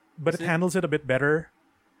 but it it- handles it a bit better.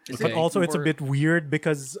 Is But it also it's a more- bit weird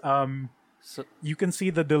because So, you can see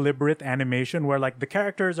the deliberate animation where like the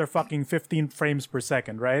characters are fucking 15 frames per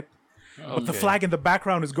second, right? But the Okay. flag in the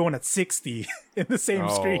background is going at 60 in the same Oh.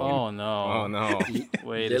 screen. oh no! Oh no.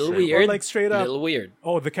 Wait a Little second. weird. like, straight up. Little weird.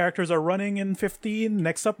 Oh, the characters are running in 15.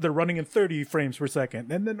 Next up, they're running in 30 frames per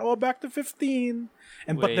second, and then back to 15.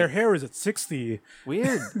 And but Wait. their hair is at 60.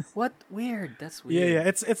 Weird. What? Weird. That's Yeah, weird. yeah.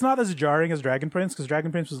 It's not as jarring as Dragon Prince, because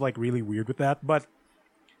Dragon Prince was like really weird with that, but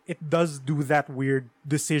it does do that weird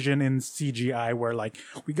decision in CGI where like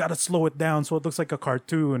we gotta slow it down so it looks like a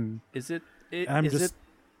cartoon. Is it? I'm Is just- it?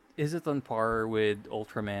 Is it on par with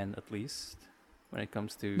Ultraman at least when it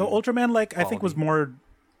comes to? No, Ultraman like I think was Quality. more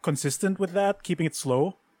consistent with that, keeping it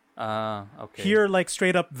slow. Okay. Here, like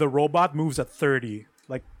straight up, the robot moves at 30,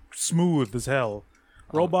 like smooth as hell.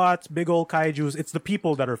 Robots, big old kaiju's. It's the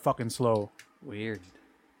people that are fucking slow. Weird.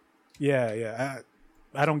 Yeah, yeah.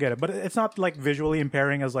 I don't get it, but it's not like visually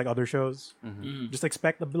impairing as like other shows. Just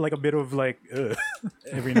expect like a bit of like ugh,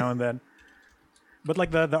 every now and then. But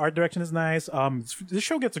like the art direction is nice. This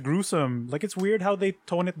show gets gruesome. Like it's weird how they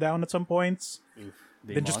tone it down at some points,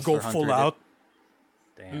 They then just go Monster full Huntered it. out.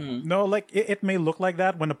 Damn. No, like it may look like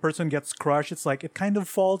that when a person gets crushed. It's like it kind of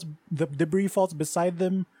falls, the debris falls beside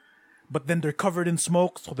them, but then they're covered in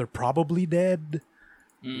smoke, so they're probably dead.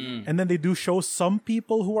 And then they do show some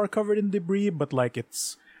people who are covered in debris, but like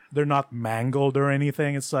they're not mangled or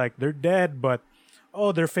anything. It's like they're dead, but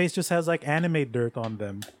oh, their face just has like anime dirt on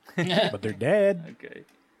them, but they're dead. Okay.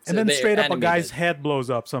 And So then they're straight up, a animated. guy's head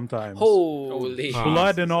blows up sometimes, Holy.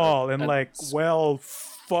 blood and all, and like, That's- well,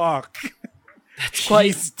 fuck, Quite,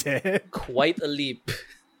 he's dead. quite a leap.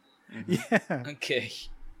 Yeah. Okay.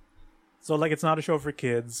 So like it's not a show for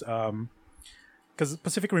kids. Because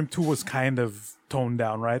Pacific Rim 2 was kind of toned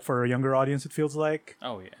down, right? For a younger audience, it feels like.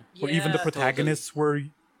 Oh yeah. Where even the Yeah, protagonists were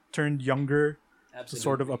turned younger totally. to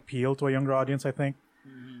sort of Absolutely. appeal to a younger audience, I think.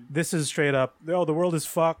 This is straight up, oh, the world is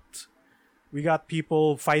fucked. We got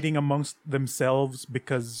people fighting amongst themselves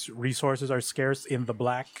because resources are scarce in the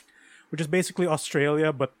black, which is basically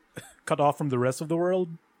Australia, but cut off from the rest of the world,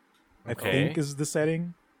 I Okay. think is the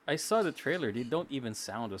setting. I saw the trailer. They don't even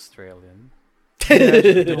sound Australian.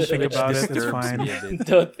 Don't think Which about it. It's disturbs fine. me a bit.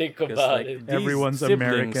 Don't think 'Cause, about like, it. these Everyone's siblings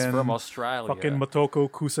American. from Australia. Fucking Motoko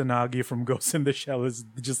Kusanagi from Ghost in the Shell is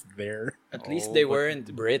just there. At least Oh, they but-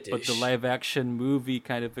 weren't British. But the live action movie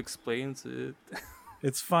kind of explains it.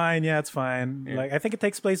 It's fine. Yeah, it's fine. Yeah. Like I think it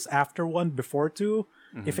takes place after one, before 2,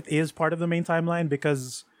 if it is part of the main timeline,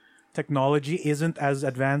 because technology isn't as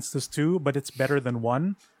advanced as 2, but it's better than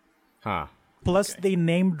 1. Huh. Plus, they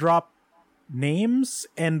name drop names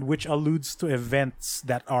and which alludes to events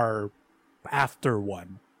that are after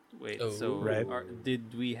 1. Wait, Oh. so Right.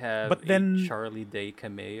 did we have But then- a Charlie Day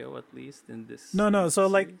cameo at least in this? No. So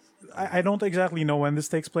like, series? I don't exactly know when this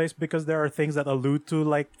takes place because there are things that allude to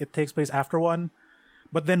like it takes place after 1,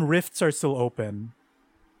 but then rifts are still open,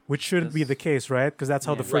 which shouldn't be Yes. the case, right? Because that's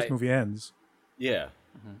how the Yeah. first Right. movie ends. Yeah.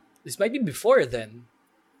 This might be before then.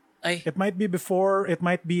 It might be before, it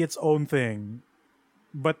might be its own thing,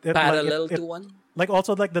 but it, Parallel like, to one. like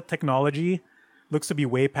also like the technology looks to be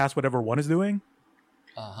way past whatever 1 is doing.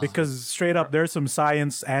 Uh-huh. Because straight up, there's some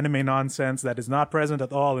science anime nonsense that is not present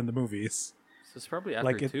at all in the movies. So it's probably after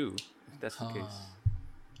like it- 2, if that's the case.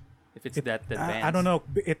 If it's It- that advanced. I don't know.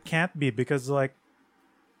 It can't be because like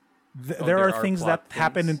Oh, there are there are things that plot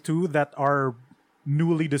happen in things? 2 that are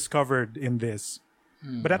newly discovered in this.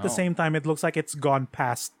 But at the Oh. same time, it looks like it's gone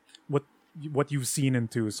past what you've seen in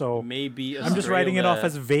 2. So Maybe I'm just writing it off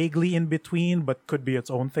as Australia- vaguely in between, but could be its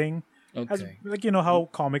own thing. As, Okay. like you know how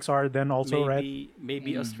comics are then also, right?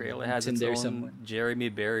 Maybe Australia has it's in its there own somewhere. Jeremy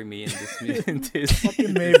Bury Me in this. in this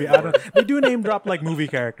Maybe I don't. They do name drop like movie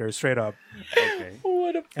characters straight up, okay.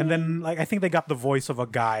 What a and then like I think they got the voice of a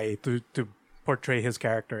guy to portray his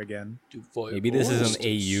character again. Maybe this is an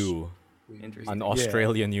AU, Interesting. an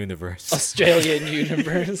Australian universe. Australian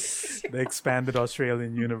universe. The expanded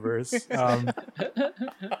Australian universe.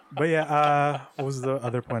 But yeah, what was the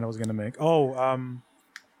other point I was gonna make?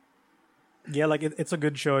 Yeah, like it's a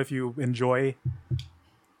good show if you enjoy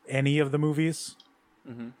any of the movies,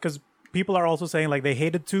 because people are also saying like they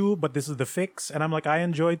hated 2, but this is the fix, and I'm like I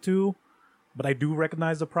enjoyed 2, but I do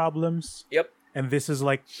recognize the problems, Yep. and this is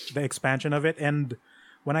like the expansion of it. And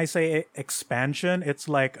when I say expansion, it's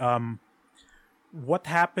like what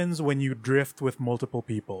happens when you drift with multiple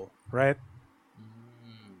people, right?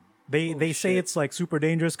 They say shit. it's like super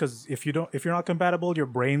dangerous because if you're not compatible, your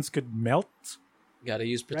brains could melt. Gotta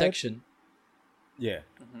use protection. Yeah.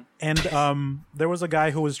 And there was a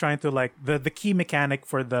guy who was trying to like the key mechanic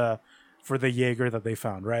for the Jaeger that they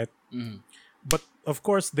found, right? But of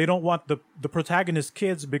course they don't want the protagonist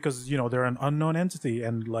kids because you know they're an unknown entity,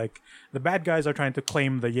 and like the bad guys are trying to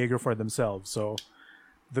claim the Jaeger for themselves. So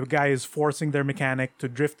the guy is forcing their mechanic to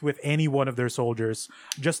drift with any one of their soldiers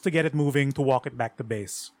just to get it moving to walk it back to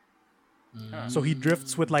base. So he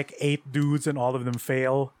drifts with like 8 dudes and all of them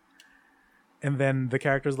fail. And then the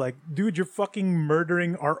character's like, dude, you're fucking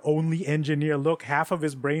murdering our only engineer. Look, half of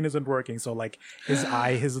his brain isn't working. So like his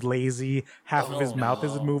eye is lazy, half of his mouth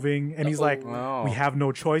isn't moving. And he's like, no. we have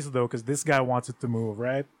no choice though, because this guy wants it to move,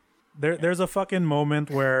 right? There's a fucking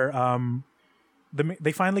moment where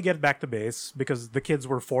they finally get back to base because the kids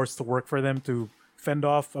were forced to work for them to fend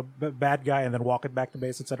off a bad guy and then walk it back to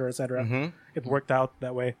base, etc., etc. It worked out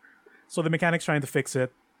that way. So the mechanic's trying to fix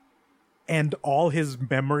it, and all his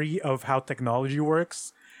memory of how technology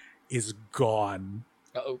works is gone.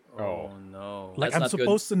 Uh-oh. Oh no. Like That's I'm not good.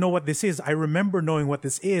 supposed to know what this is. I remember knowing what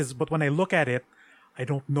this is, but when I look at it, I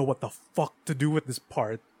don't know what the fuck to do with this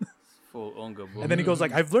part. Full Onga book. And then he goes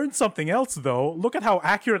like, I've learned something else though. Look at how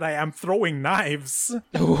accurate I am throwing knives.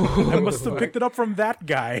 I must have picked it up from that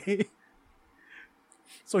guy.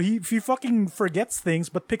 So he fucking forgets things,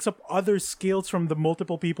 but picks up other skills from the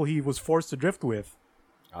multiple people he was forced to drift with.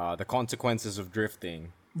 The consequences of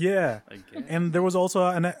drifting. Yeah. I guess. And there was also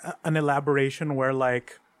an elaboration where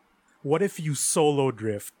like, what if you solo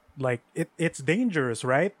drift? Like it's dangerous,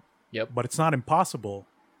 right? Yep. But it's not impossible.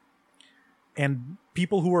 And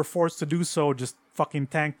people who were forced to do so just fucking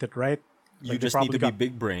tanked it, right? You Like, they just need probably to be got-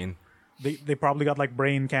 big brain. They probably got like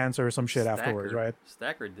brain cancer or some shit afterwards, Stacker. right?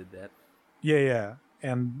 Stacker did that. Yeah.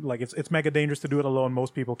 And like it's mega dangerous to do it alone.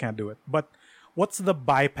 Most people can't do it. But what's the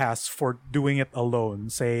bypass for doing it alone?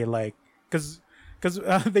 Say like because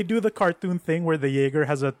they do the cartoon thing where the Jaeger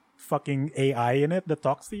has a fucking AI in it that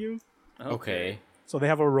talks to you. Okay. So they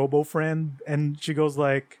have a robo friend, and she goes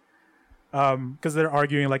like, because they're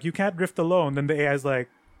arguing like you can't drift alone. Then the AI's like,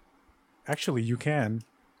 actually you can.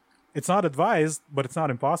 It's not advised, but it's not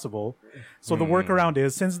impossible. So the workaround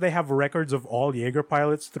is since they have records of all Jaeger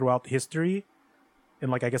pilots throughout history, in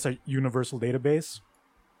like I guess a universal database,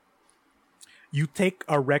 you take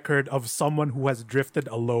a record of someone who has drifted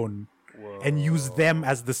alone and use them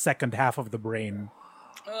as the second half of the brain.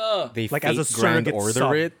 They Like, as a fake grand surrogate order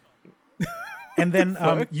sub. it. And then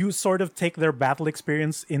you sort of take their battle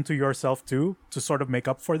experience into yourself too to sort of make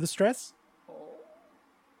up for the stress.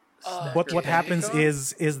 But what happens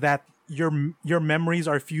is that your memories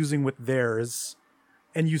are fusing with theirs,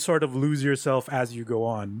 and you sort of lose yourself as you go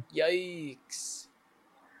on. Yikes.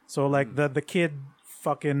 So like the kid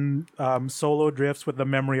fucking solo drifts with the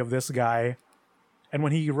memory of this guy, and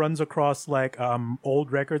when he runs across like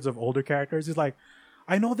old records of older characters, he's like,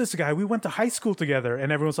 I know this guy, we went to high school together,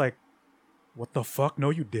 and everyone's like, what the fuck? No,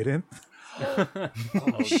 you didn't.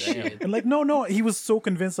 Oh, shit. And like, no, he was so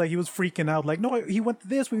convinced, like he was freaking out, like, no, he went to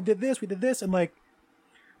this, we did this, and like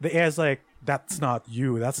the AI's like, that's not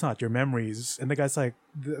you, that's not your memories. And the guy's like,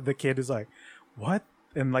 the kid is like, what?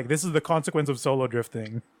 And like, this is the consequence of solo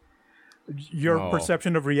drifting. Your Oh.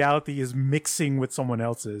 perception of reality is mixing with someone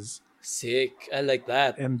else's. Sick. I like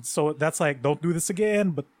that. And so that's like, don't do this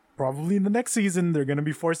again, but probably in the next season they're gonna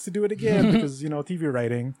be forced to do it again because, you know, TV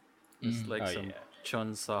writing. It's like Oh, some yeah.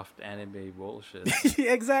 Chunsoft anime bullshit.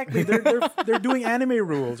 Exactly. They're doing anime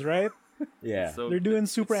rules, right? Yeah. So They're doing it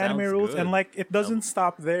super anime sounds rules, good. and like it doesn't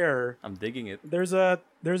stop there. I'm digging it. There's a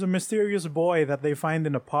mysterious boy that they find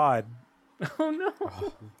in a pod. Oh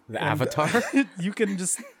no! The Avatar. You can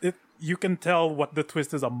you can tell what the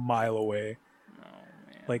twist is a mile away.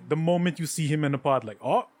 Like the moment you see him in a pod, like,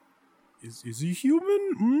 oh, is he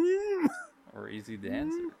human? Mm. Or Easy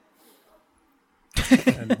Dancer.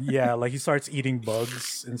 And yeah, like he starts eating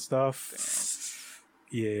bugs and stuff.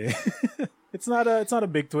 Yeah, it's not a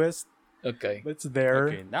big twist, Okay. but it's there.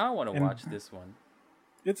 Okay, now I want to And- watch this one.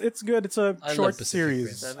 It's good. It's a I love short Pacific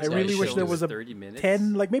series. Rim. I really Yeah, wish show there is was a 30 minutes.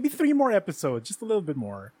 10, like maybe 3 more episodes, just a little bit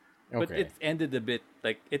more. But Okay. it ended a bit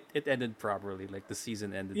like it ended properly. Like the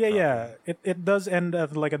season ended. Yeah, properly. yeah. It does end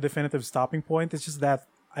at like a definitive stopping point. It's just that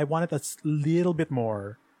I wanted a little bit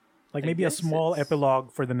more, like I maybe a guess small it's-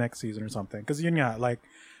 epilogue for the next season or something. Because like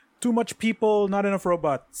too much people, not enough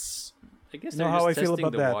robots. I guess You know they're how I just feel testing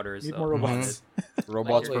about the that. waters. Need of- more robots.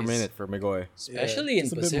 Robots per Always. minute for Migoy. Especially in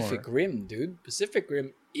just a bit Pacific more. Rim, dude. Pacific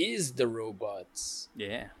Rim is the robots.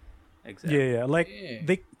 Yeah, exactly. Yeah. Like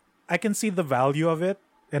Yeah. I can see the value of it,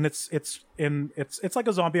 and it's like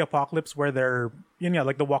a zombie apocalypse where they're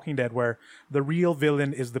like The Walking Dead, where the real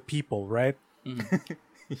villain is the people, right?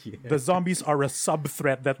 The zombies are a sub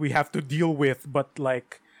threat that we have to deal with, but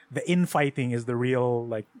like the infighting is the real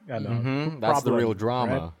like I don't know, That's the problem, real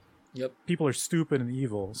drama. right? Yep. People are stupid and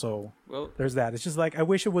evil, so Well, there's that. It's just like I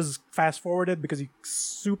wish it was fast forwarded because you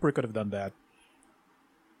super could have done that.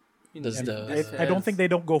 Does And the I don't think they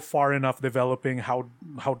don't go far enough developing how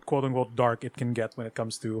quote unquote dark it can get when it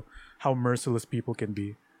comes to how merciless people can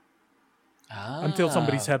be. Until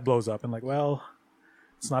somebody's head blows up and like, well,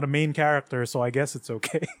 it's not a main character, so I guess it's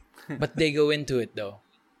okay. But they go into it though.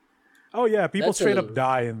 Oh yeah, people That's a straight up little-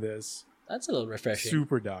 die in this. That's a little refreshing.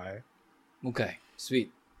 Super die. Okay,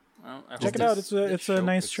 sweet. well, I Check hope it out. this- It's a this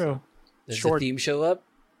nice picks show. up. Does Short. the theme show up?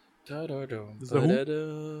 The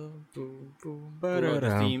Well,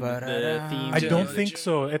 the theme I don't Yeah. think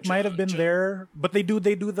so. It might have been there, but they do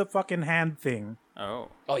the fucking hand thing. Oh,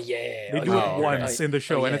 Oh yeah. They oh, do yeah. it once Oh, in the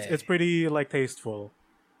show, oh, and yeah. it's pretty like tasteful.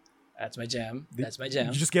 That's my jam. That's my jam.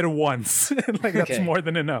 You just get it once, like that's Okay. more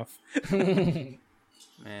than enough.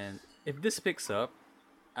 man! If this picks up,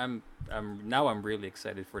 I'm really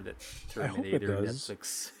excited for that I hope it Terminator does.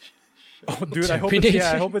 Netflix. Oh, dude, I hope Terminator.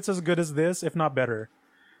 I hope it's as good as this, if not better.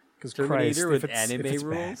 Because Christ, Terminator if with it's, if anime it's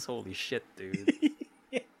rules. Holy shit, dude!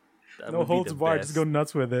 That no would be holds the barred, just best. go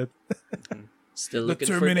nuts with it. Still The looking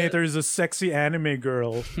Terminator is a sexy anime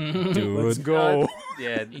girl. Dude. Let's go.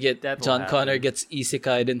 Yeah, You get that will John Connor happen. gets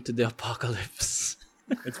isekai'd into the apocalypse.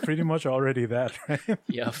 It's pretty much already that, right?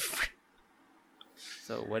 Yup.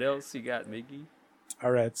 So what else you got, Miggy?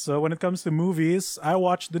 All right. So when it comes to movies, I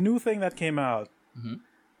watched the new thing that came out.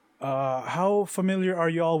 How familiar are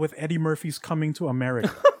you all with Eddie Murphy's Coming to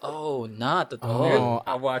America? Oh, not at all. Oh,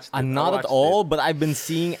 I watched. It. I'm I not at watched all, it. but I've been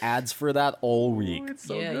seeing ads for that all week. Oh, it's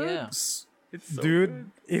so Yeah, good. yeah. It's so Dude,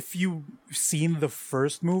 good. if you've seen the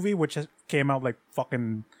first movie, which came out like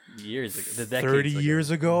fucking Years ago, the decades 30 ago. years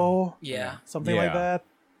ago, Yeah. something like Yeah. that.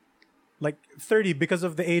 Like 30 because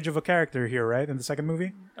of the age of a character here, right? In the second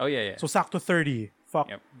movie. Oh yeah, yeah. So sakto 30. Fuck,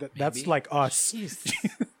 Yep. that's Maybe. like us.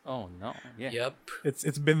 Oh no, yeah. Yep.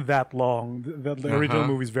 It's been that long. The original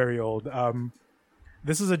movie's very old.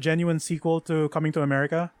 This is a genuine sequel to Coming to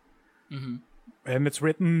America. And it's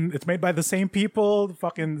made by the same people,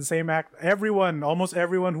 fucking the same act. Almost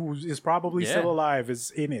everyone who is probably Yeah. still alive is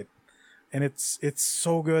in it. And it's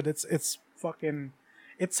so good. It's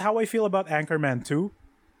how I feel about Anchorman 2.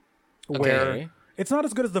 Where Okay. it's not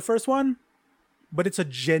as good as the first one, but it's a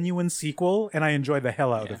genuine sequel, and I enjoy the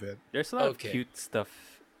hell out Yeah. of it. There's a lot Okay. of cute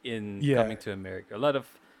stuff in Yeah. Coming to America. A lot of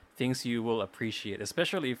things you will appreciate,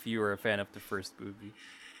 especially if you were a fan of the first movie.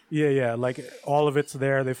 Yeah, like all of it's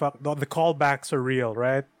there. The callbacks are real,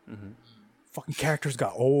 right? Fucking characters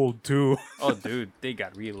got old too. Oh, dude, they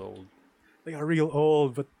got real old. They got real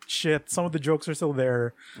old, but shit, some of the jokes are still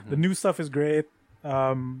there. The new stuff is great.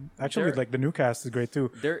 Actually, There- like the new cast is great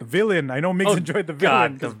too. there- The villain, I know Migs enjoyed the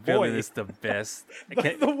villain. God, the 'cause villain boy, is the best.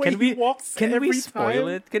 the way he walks can we every spoil time.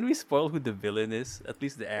 it? Can we spoil who the villain is? At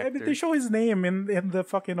least the actor. They show his name in the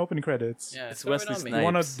fucking opening credits. Yeah, It's throw it Wesley on me. Snipes. You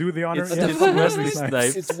want to do the honor? It's, Yeah, it's fuck Wesley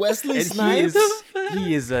Snipes. It's Wesley And Snipes.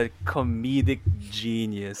 he is a comedic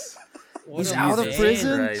genius. What a out of man.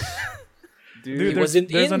 prison? Right. Dude, He there's, wasn't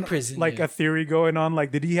there's in prison like yet. a theory going on.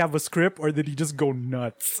 Like, did he have a script or did he just go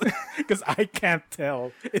nuts? Because I can't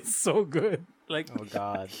tell. It's so good. Like, Oh,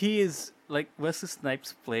 God. he is like Wesley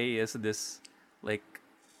Snipes' play as this like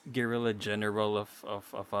guerrilla general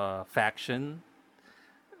of a faction,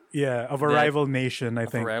 Yeah, of a That- rival nation, I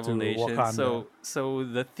of think, a rival to nation. Wakanda. So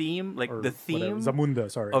the theme, like Or the whatever. theme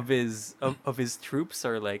Zamunda, sorry. of his troops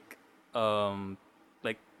are like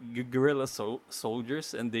guerrilla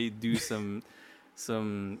soldiers, and they do some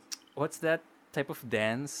what's that type of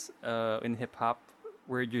dance in hip hop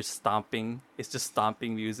where you're stomping. It's just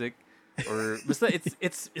stomping music, or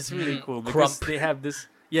it's really cool because Crump. they have this.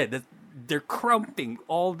 Yeah, they're crumping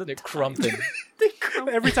all the They're time. crumping. They crump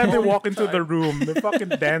Every time they all the walk into the time. room, they're fucking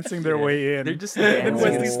dancing their Yeah, way in. They're just and dancing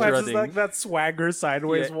Wesley and Snipes is strutting. like that swagger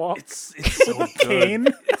sideways Yeah, walk. It's so good. Cane.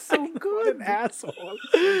 It's so What good. an asshole.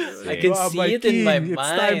 I can Ah, see my it in my king, It's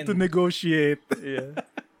time to mind. negotiate. Yeah.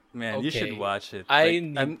 Man, you should Okay. watch it. I Like,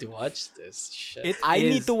 need I'm- to watch this. Shit. It I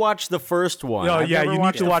need is- to watch the first one. Oh, I've yeah, never you need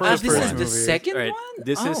watched to the watch the Ah, first this first is one. the movie. second Alright, one.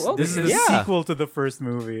 this is- Oh, this This okay. is Yeah. a sequel to the first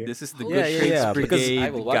movie. This is the Yeah, Good yeah, Trades yeah, because Brigade I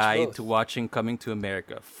will watch guide both. to watching Coming to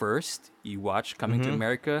America. First, you watch Coming to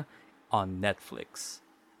America on Netflix,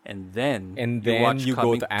 and then watch you go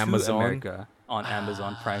Coming to Amazon. America on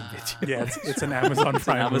Amazon Prime Video. Yeah, it's an Amazon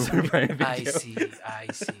Prime Amazon movie. Prime Video.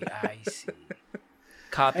 I see.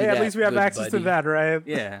 Copy Hey, that. at least we have good access to buddy. that, right?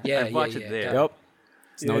 Yeah, Yeah, I've watched yeah, it there. Yep.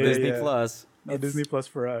 It's no Yeah, Disney yeah. Plus. No Disney Plus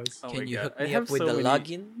for us. Oh my Can you God. hook I me have up with so the many-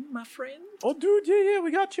 login, my friend? Oh, dude, yeah,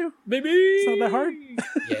 we got you. Baby. It's not that hard.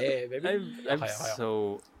 Yeah, baby. I'm Okay.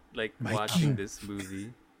 so like My watching king. this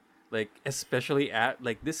movie, like especially at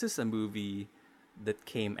like this is a movie that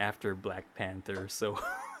came after Black Panther, so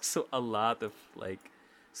so a lot of like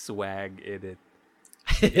swag in it.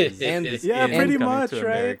 And Yeah, in pretty Coming much, to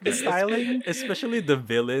right? America. The styling. Especially the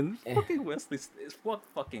villain, fucking Wesley. What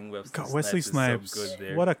fucking Wesley? God, Wesley Snipes. Is so good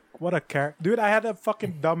there. What a character, dude! I had a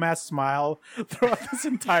fucking dumbass smile throughout this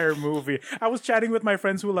entire movie. I was chatting with my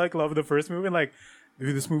friends who like love the first movie, and like,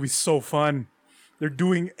 dude, this movie's so fun. They're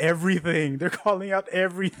doing everything. They're calling out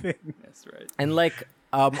everything. That's right. And like,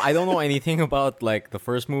 I don't know anything about like the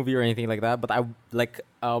first movie or anything like that, but I like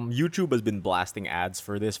YouTube has been blasting ads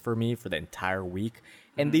for this for me for the entire week,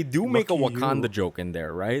 and they do make a Lucky Wakanda you. joke in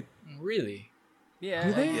there, right? Really? Yeah, Do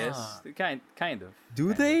I they? guess kind of.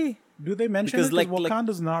 Do they? Do they mention Because, it? Because like-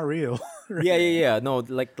 Wakanda's not real. Yeah. No,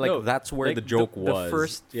 like No, that's where like, the joke was. The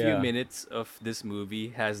first few Yeah. minutes of this movie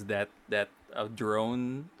has that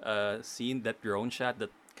drone scene, that drone shot that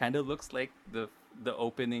kind of looks like the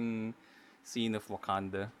opening scene of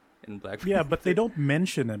Wakanda in Black. Yeah, but they don't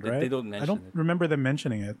mention it, They- right? they don't I mention don't it. remember them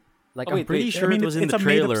mentioning it. Like Oh, I'm wait, pretty wait. sure it was in the a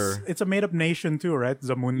made-up trailer. it's a made-up nation too, right?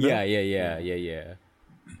 Zamunda. Yeah.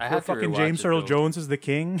 I Where have to fucking rewatch James it, Earl though. Jones is the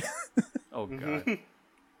king. Oh god,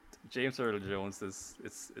 James Earl Jones is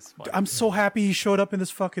it's funny. I'm so happy he showed up in this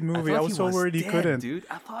fucking movie. I, thought was he so worried he dead, couldn't. dude.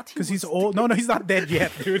 I thought he Because he's was old. No, he's not dead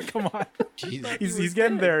yet, dude. Come on. Jesus. He's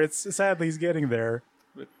getting there. It's sadly he's getting there.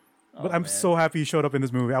 dead. But I'm man. so happy he showed up in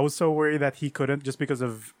this movie. I was so worried that he couldn't just because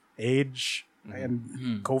of age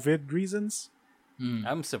and COVID reasons.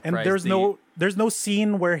 I'm surprised. And there's they- there's no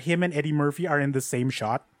scene where him and Eddie Murphy are in the same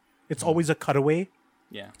shot. It's always a cutaway.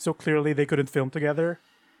 Yeah, So clearly they couldn't film together.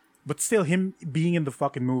 But still, him being in the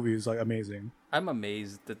fucking movie is like amazing. I'm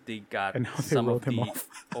amazed that they got And how they some of wrote him the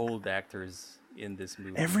off. old actors in this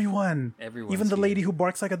movie. Everyone, Everyone's even the here. lady who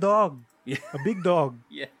barks like a dog, Yeah. a big dog.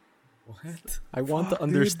 Yeah, What? I want to Fuck,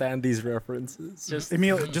 dude. understand these references. just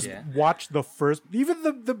Emil, just yeah. watch the first. Even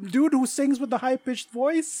the dude who sings with the high pitched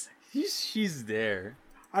voice. She's there.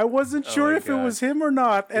 I wasn't Oh sure my if it God. was him or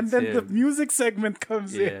not, and It's then the him. music segment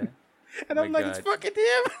comes Yeah. in, and My I'm like, it's God. fucking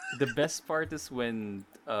him. The best part is when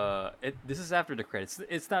this is after the credits.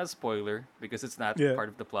 It's not a spoiler because it's not Yeah. part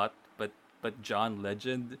of the plot, but John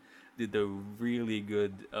Legend did a really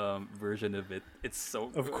good version of it. It's so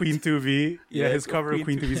Of good. Queen 2V. Yeah, Yeah, his of cover of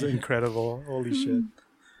Queen Queen 2V is 2V. incredible. Holy shit.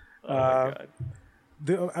 Oh my god.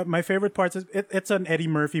 my favorite parts is it's an Eddie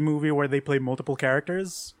Murphy movie where they play multiple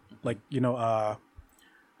characters. Like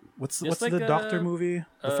what's like the doctor movie?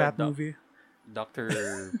 The fat movie.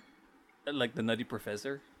 Doctor, like the Nutty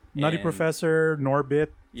Professor. Nutty and- Professor, Norbit,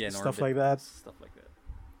 Yeah, stuff Norbit, like that. Stuff like that.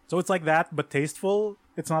 So it's like that, but tasteful.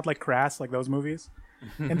 It's not like crass like those movies.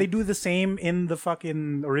 And they do the same in the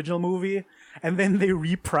fucking original movie, and then they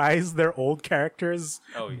reprise their old characters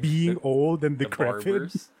Oh, yeah. being The- old and The decrepit,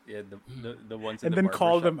 barbers. Yeah, the ones in and the then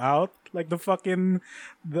call barber them shop. out like the fucking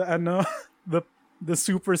the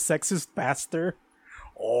super sexist pastor.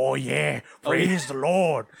 Oh yeah, praise the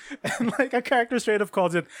Lord. And like a character straight up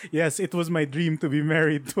calls it, yes, it was my dream to be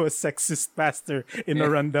married to a sexist pastor in a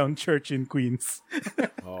rundown church in Queens.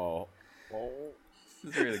 Oh,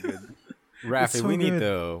 It's really good. Rafi, so we need good.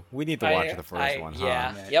 to watch the first one, huh?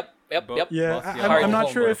 Yeah. Man. Yep. Bo- Yeah, Both I'm y'all not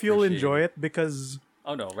will sure if you'll appreciate enjoy it because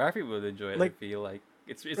Oh no, Rafi would enjoy it. Like- I feel like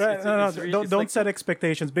it's right, no, it's really- don't it's don't like set the-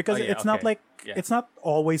 expectations because Oh, yeah, it's not okay. like Yeah. it's not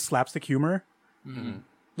always slapstick humor.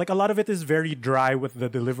 Like a lot of it is very dry with the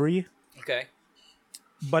delivery, Okay.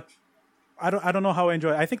 but I don't know how I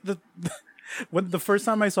enjoy it. I think when the first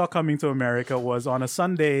time I saw Coming to America was on a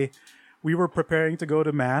Sunday, we were preparing to go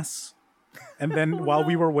to mass. And then while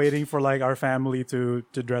we were waiting for like our family to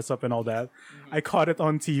dress up and all that, I caught it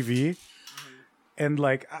on TV. And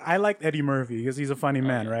like I liked Eddie Murphy because he's a funny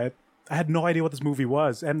man, right? I had no idea what this movie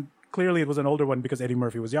was, and clearly it was an older one because Eddie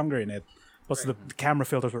Murphy was younger in it. Plus the camera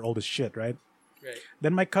filters were old as shit, right? Right.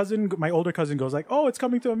 Then my older cousin goes like, "Oh, it's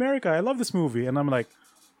Coming to America. I love this movie." And I'm like,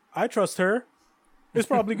 "I trust her. It's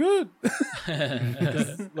probably good."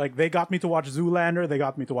 Like they got me to watch Zoolander. They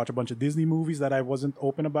got me to watch a bunch of Disney movies that I wasn't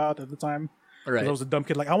open about at the time. 'Cause Right. I was a dumb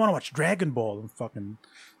kid. Like I want to watch Dragon Ball and fucking.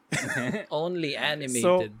 Only animated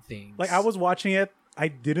So, things. Like I was watching it. I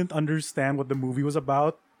didn't understand what the movie was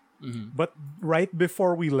about. But right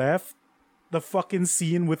before we left, the fucking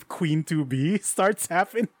scene with Queen 2B starts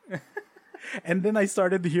happening. And then I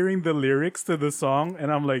started hearing the lyrics to the song,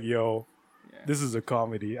 and I'm like, "Yo, this is a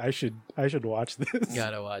comedy. I should watch this."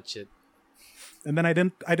 Gotta watch it. And then I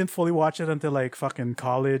didn't fully watch it until like fucking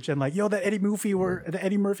college, and like, yo, the Eddie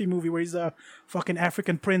Murphy movie where he's a fucking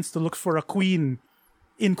African prince to look for a queen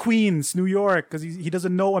in Queens, New York, because he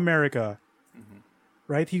doesn't know America,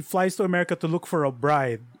 right? He flies to America to look for a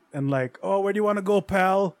bride, and like, oh, where do you want to go,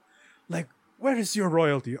 pal? Like, where is your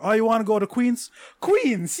royalty? Oh, you want to go to Queens?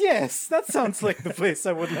 Queens, yes, that sounds like the place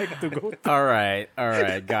I would like to go to. All right,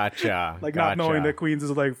 gotcha. Like gotcha. not knowing that Queens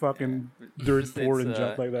is like fucking dirt It's, poor and uh,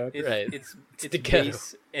 junk like that. It's, Right. It's the ghetto.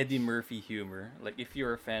 base Eddie Murphy humor. Like if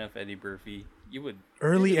you're a fan of Eddie Murphy, you would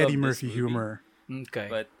Early love Eddie this Murphy movie. humor. Okay.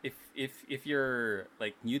 But if you're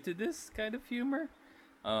like new to this kind of humor,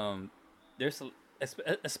 there's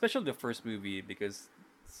especially the first movie because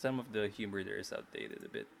some of the humor there is outdated a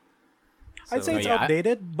bit. I'd say So- it's Yeah, I-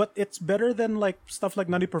 outdated, but it's better than like stuff like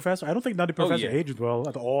Nutty Professor. I don't think Nutty Professor yeah. aged well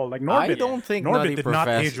at all. Like Norbit, don't think Norbit Nutty did not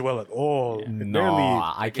Professor- age well at all. It No, barely-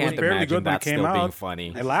 I it can't was barely imagine good when that it came still out. being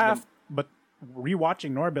funny. I laughed, but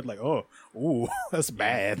rewatching Norbit, like, ooh, that's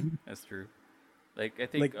bad. That's true. Like I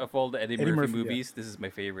think Like, of all the Eddie, Eddie Murphy, Murphy, yeah. movies, this is my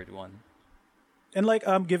favorite one. And like,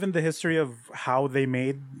 given the history of how they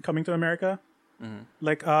made Coming to America,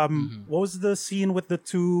 like, what was the scene with the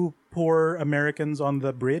two poor Americans on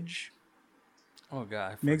the bridge? Oh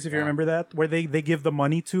god, I Migs, if you forgot. remember that, where they give the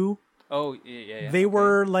money to. Oh yeah. They okay.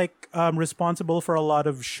 were like responsible for a lot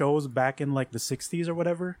of shows back in like the 60s or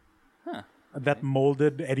whatever Huh. that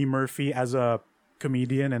molded Eddie Murphy as a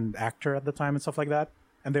comedian and actor at the time and stuff like that.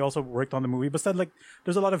 And they also worked on the movie. But then like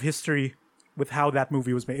there's a lot of history with how that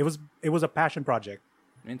movie was made. It was a passion project.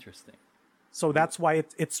 Interesting. So that's why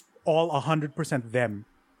it's all 100% them.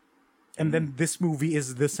 And then this movie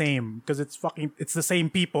is the same because it's the same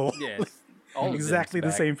people. Yes. All of them Exactly is the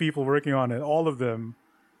back. same people working on it, all of them.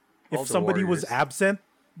 All If the somebody was warriors. absent,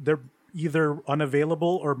 they're either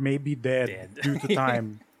unavailable or maybe dead, Dead. due to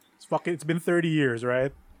time. It's been 30 years,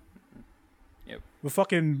 right? Yep. But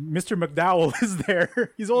fucking Mr. McDowell is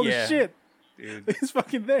there. He's old Yeah. as shit. Dude, He's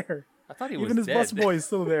fucking there. I thought he was Even his dead. busboy is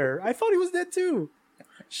still there. I thought he was dead too.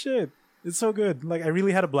 Shit. It's so good. Like I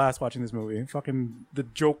really had a blast watching this movie. Fucking the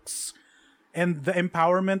jokes and the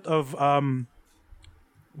empowerment of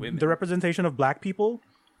Women. the representation of black people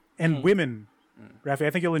and women. Rafi, I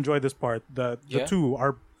think you'll enjoy this part. The Yeah. two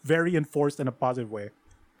are very enforced in a positive way.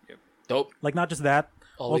 Dope. Like not just that,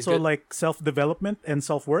 Always also good. like self-development and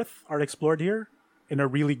self-worth are explored here in a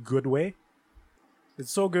really good way.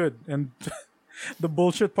 It's so good. And the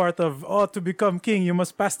bullshit part of, to become king, you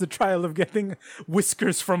must pass the trial of getting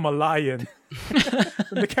whiskers from a lion.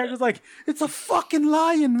 And the character's like, it's a fucking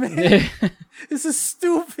lion, man. This is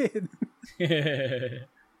stupid.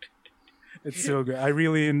 It's so good. I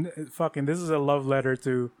really fucking. This is a love letter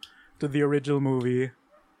to the original movie,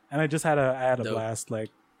 and I had a Dope. blast. Like,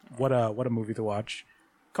 what a movie to watch.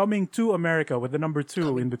 Coming to America with the number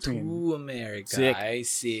 2 in between. To America. Sick. I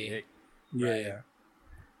see. Yeah, Right. yeah.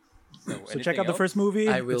 So, So check anything out the else? first movie.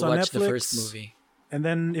 I will it's on watch Netflix. the first movie. And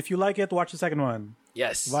then if you like it, watch the second one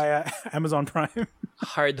Yes. via Amazon Prime.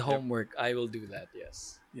 Hard homework. I will do that.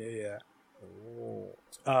 Yes. Yeah.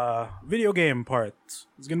 Video game part.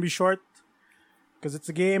 It's gonna be short because it's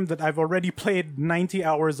a game that I've already played 90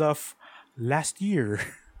 hours of last year.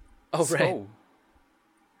 Oh, right. So,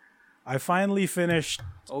 I finally finished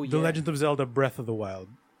oh The yeah. Legend of Zelda Breath of the Wild.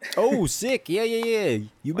 Oh, sick. Yeah. You've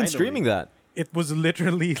been Finally. streaming that. It was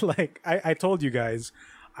literally like I told you guys,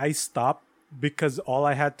 I stopped because all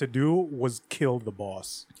I had to do was kill the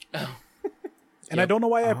boss. And I don't know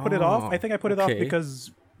why I put it off. I think I put it off okay.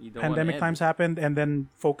 because You don't wanna pandemic end times it. happened and then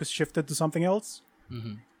focus shifted to something else.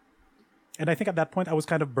 And I think at that point I was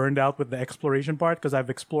kind of burned out with the exploration part because I've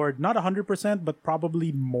explored not 100% but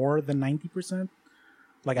probably more than 90%.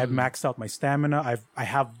 Like I've maxed out my stamina. I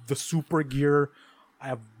have the super gear. I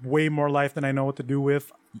have way more life than I know what to do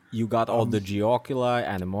with. You got all the Geoculi,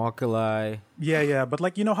 Animoculi. Yeah, but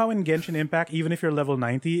like you know how in Genshin Impact, even if you're level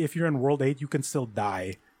 90, if you're in World 8, you can still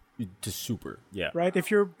die. To super. Yeah. Right? If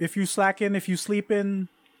you slack in, if you sleep in,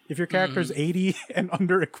 if your character's 80 and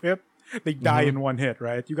under equipped, they die in one hit,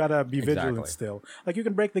 right? You gotta be vigilant Exactly. still. Like you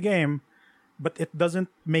can break the game, but it doesn't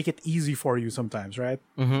make it easy for you sometimes, right?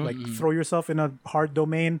 Like throw yourself in a hard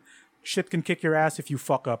domain, shit can kick your ass if you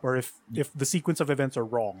fuck up or if the sequence of events are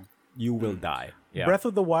wrong. You will die. Yeah. Breath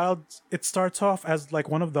of the Wild, it starts off as like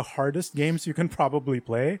one of the hardest games you can probably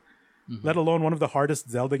play, let alone one of the hardest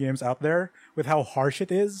Zelda games out there with how harsh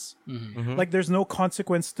it is. Like there's no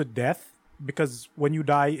consequence to death because when you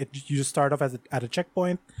die, you just start off at a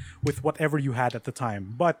checkpoint with whatever you had at the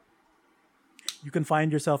time. But you can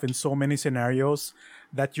find yourself in so many scenarios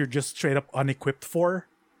that you're just straight up unequipped for.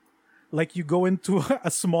 Like you go into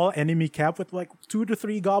a small enemy camp with like 2 to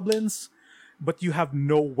 3 goblins, but you have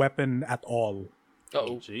no weapon at all.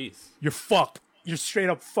 Oh. Jeez. You're fucked. You're straight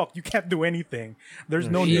up fucked. You can't do anything. There's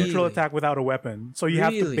no Really? neutral attack without a weapon. So you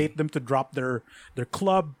have to Really? bait them to drop their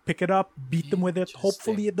club, pick it up, beat them with it.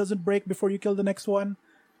 Hopefully it doesn't break before you kill the next one.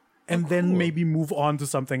 And then maybe move on to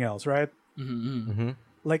something else, right?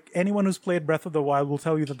 Like anyone who's played Breath of the Wild will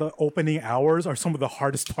tell you that the opening hours are some of the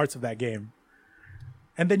hardest parts of that game.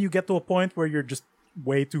 And then you get to a point where you're just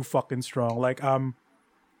way too fucking strong. Like,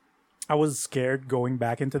 I was scared going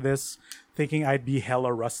back into this, thinking I'd be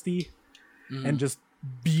hella rusty and just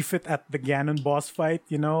beef it at the Ganon boss fight,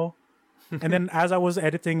 you know? And then as I was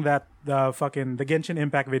editing the Genshin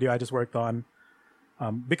Impact video I just worked on,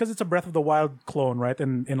 because it's a Breath of the Wild clone, right?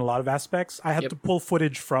 And in a lot of aspects, I had to pull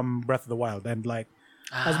footage from Breath of the Wild and like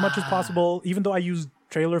as much as possible, even though I used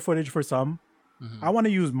trailer footage for some, I want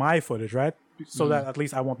to use my footage, right? So that at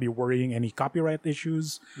least I won't be worrying any copyright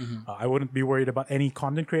issues. I wouldn't be worried about any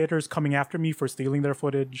content creators coming after me for stealing their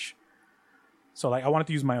footage. So like I wanted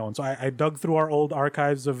to use my own. So I dug through our old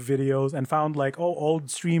archives of videos and found like old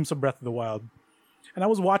streams of Breath of the Wild. And I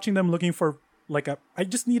was watching them looking for like I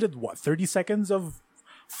just needed 30 seconds of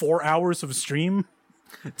 4 hours of stream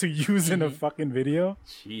to use in a fucking video.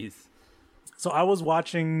 Jeez. So I was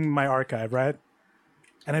watching my archive, right?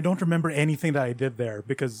 And I don't remember anything that I did there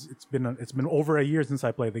because it's been over a year since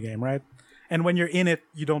I played the game, right? And when you're in it,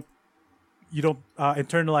 you don't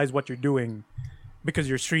internalize what you're doing because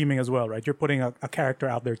you're streaming as well, right? You're putting a character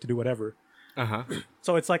out there to do whatever.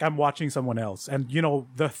 So it's like I'm watching someone else, and you know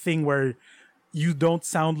the thing where you don't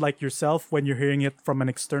sound like yourself when you're hearing it from an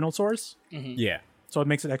external source. Yeah. So it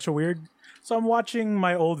makes it extra weird. So I'm watching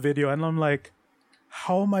my old video and I'm like,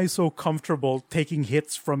 how am I so comfortable taking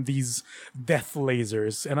hits from these death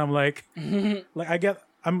lasers? And I'm like, I'm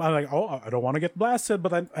like, oh, I don't want to get blasted,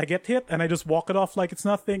 but I get hit and I just walk it off like it's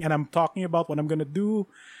nothing. And I'm talking about what I'm going to do.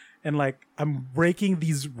 And like, I'm breaking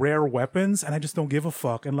these rare weapons and I just don't give a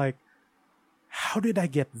fuck. And like, how did I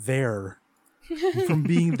get there from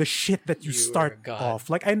being the shit that you You start are God. off?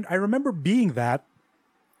 Like, I remember being that.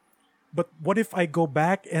 But what if I go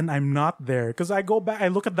back and I'm not there? Because I go back, I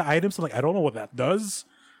look at the items, and like, I don't know what that does.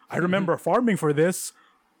 I remember farming for this.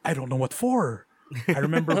 I don't know what for. I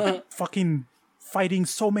remember fucking fighting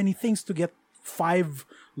so many things to get 5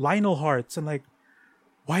 Lionel hearts. And like,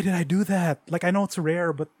 why did I do that? Like, I know it's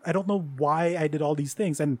rare, but I don't know why I did all these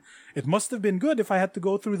things. And it must have been good if I had to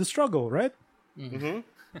go through the struggle, right?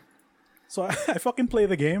 So I fucking play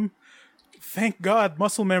the game. Thank God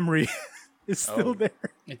muscle memory is still there.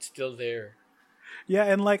 It's still there. Yeah,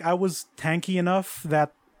 and like I was tanky enough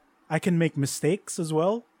that I can make mistakes as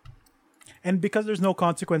well. And because there's no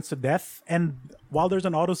consequence to death, and while there's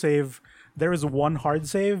an autosave, there is one hard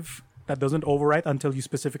save that doesn't overwrite until you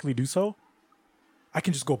specifically do so. I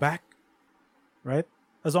can just go back, right?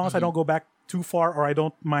 As long as I don't go back too far, or I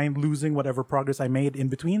don't mind losing whatever progress I made in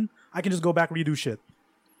between, I can just go back, redo shit.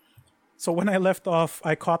 So when I left off,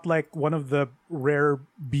 I caught like one of the rare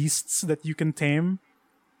beasts that you can tame.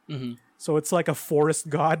 So it's like a forest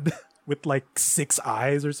god with like 6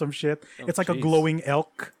 eyes or some shit. It's like a jeez. glowing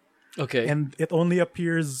elk. Okay. And it only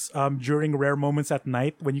appears during rare moments at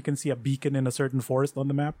night when you can see a beacon in a certain forest on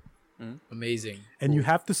the map. Amazing. And you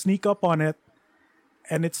have to sneak up on it,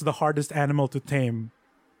 and it's the hardest animal to tame.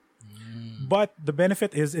 But the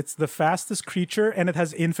benefit is it's the fastest creature, and it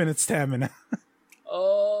has infinite stamina.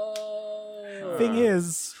 Oh. Thing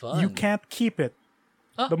is, you Fun. can't keep it.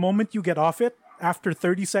 The moment you get off it, after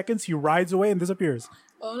 30 seconds, he rides away and disappears.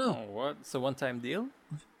 Oh no. Oh, what? It's a one-time deal?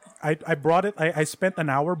 I brought it. I spent an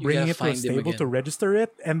hour bringing gotta it to a find him stable to again. register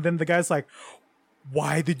it, and then the guy's like,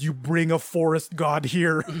 "Why did you bring a forest god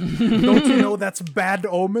here? Don't you know that's bad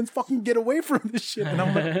omens? Fucking get away from this shit!" And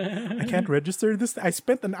I'm like, "I can't register this. I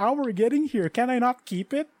spent an hour getting here. Can I not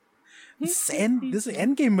keep it? This is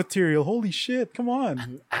endgame material. Holy shit! Come on."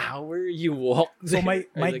 An hour you walk. So my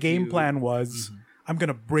Like game you- plan was, I'm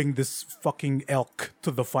gonna bring this fucking elk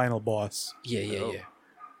to the final boss. Yeah.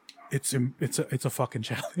 It's a fucking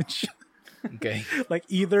challenge. Okay. Like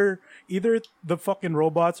either the fucking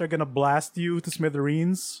robots are gonna blast you to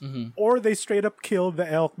smithereens, or they straight up kill the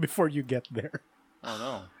elk before you get there. Oh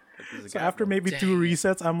no. That is a So gap, after though. maybe 2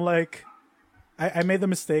 resets, I'm like, I made the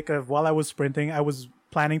mistake of, while I was sprinting, I was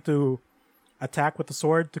planning to attack with the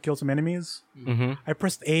sword to kill some enemies. I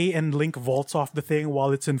pressed A and Link vaults off the thing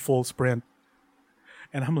while it's in full sprint,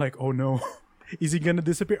 and I'm like, oh no, is he gonna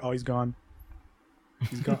disappear? Oh, he's gone.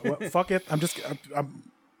 He's gone. Well, fuck it.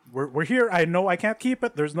 We're here. I know I can't keep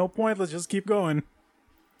it. There's no point. Let's just keep going.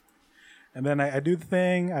 And then I do the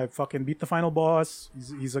thing. I fucking beat the final boss.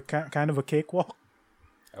 He's a kind of a cakewalk,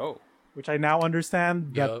 Oh. which I now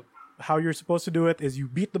understand that Yup. how you're supposed to do it is you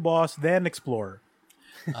beat the boss, then explore.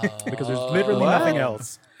 Because there's literally nothing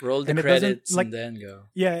else. Roll the And it doesn't, credits like- and then go.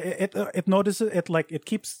 Yeah, it notices it, like it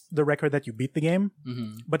keeps the record that you beat the game,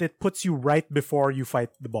 but it puts you right before you fight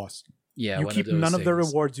the boss. Yeah. You one keep of those none of the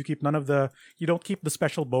things. rewards. You don't keep the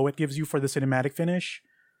special bow it gives you for the cinematic finish,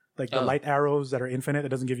 like the Oh. light arrows that are infinite. It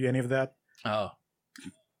doesn't give you any of that. Oh.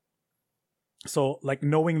 So like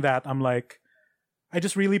knowing that, I'm like, I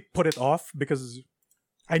just really put it off because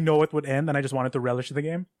I know it would end, and I just wanted to relish the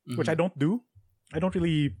game, which I don't do. I don't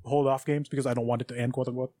really hold off games because I don't want it to end, quote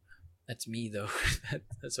unquote. That's me though.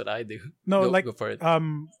 That's what I do. No, Go for it.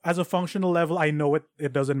 as a functional level, I know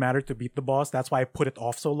it doesn't matter to beat the boss. That's why I put it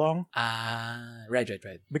off so long. Right.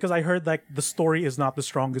 Because I heard like the story is not the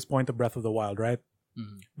strongest point of Breath of the Wild, right?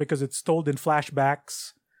 Because it's told in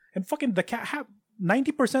flashbacks, and fucking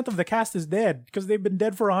 90% of the cast is dead because they've been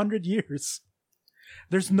dead for 100 years.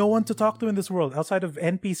 There's no one to talk to in this world outside of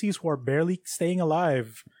NPCs who are barely staying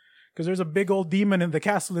alive because there's a big old demon in the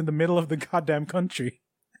castle in the middle of the goddamn country.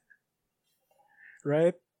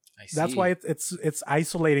 Right? I see. That's why it's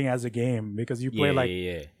isolating as a game because you play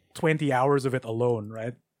yeah. 20 hours of it alone,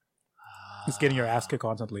 right? Just getting your ass kicked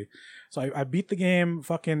constantly. So I beat the game.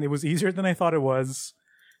 Fucking, it was easier than I thought it was.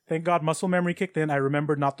 Thank God muscle memory kicked in. I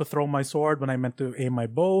remembered not to throw my sword when I meant to aim my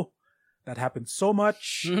bow. That happened so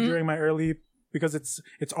much during my early, because it's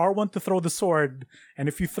R1 to throw the sword, and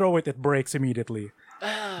if you throw it, it breaks immediately.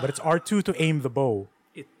 But it's R2 to aim the bow.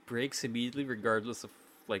 It breaks immediately regardless of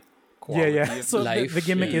like Yeah, quality yeah. of So life. the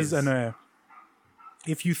gimmick is Jeez.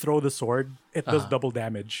 if you throw the sword, it does double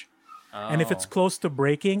damage. And if it's close to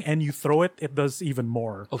breaking and you throw it, it does even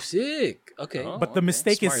more. Oh, sick. Okay. Oh. But the okay.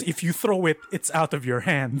 mistake is Smart. if you throw it, it's out of your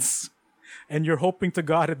hands. And you're hoping to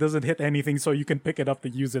God it doesn't hit anything so you can pick it up to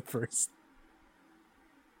use it first.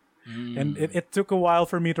 And it took a while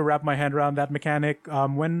for me to wrap my hand around that mechanic.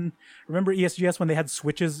 Remember ESGS when they had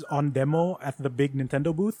Switches on demo at the big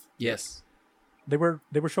Nintendo booth? Yes. They were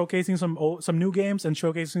showcasing some new games and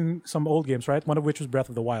showcasing some old games, right? One of which was Breath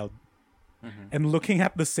of the Wild. And looking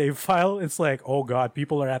at the save file, it's like, oh god,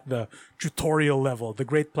 people are at the tutorial level, the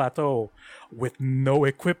Great Plateau, with no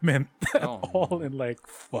equipment at all, and like,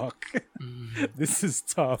 fuck, this is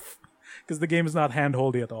tough because the game is not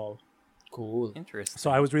hand-holdy at all. Cool. Interesting. So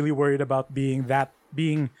I was really worried about being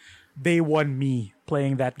day one me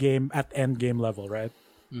playing that game at end game level, right?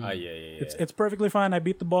 Yeah. It's perfectly fine. I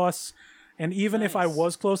beat the boss, and even if I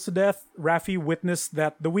was close to death, Raffi witnessed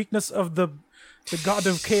that the weakness of the god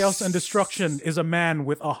of chaos and destruction is a man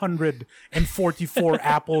with 144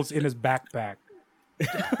 apples in his backpack.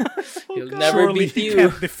 He'll never Surely beat he you.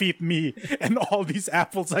 can't defeat me and all these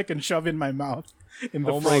apples I can shove in my mouth in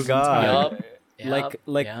the Oh my frozen God. time. Yup.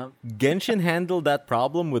 Like Yup. Genshin handled that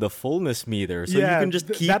problem with a fullness meter, so you can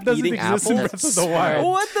just keep that doesn't eating exist apples. in Breath of the Wild.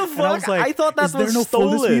 What the And I was fuck? like, I thought that is was there no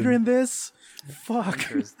fullness stolen. meter in this? Fuck.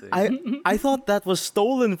 Interesting. I thought that was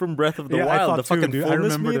stolen from Breath of the Yeah, I Wild. thought The too, fucking dude. I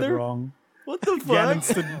fullness remembered meter. it wrong. What the Ganon,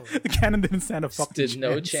 fuck? Ganon didn't stand a fucking Stood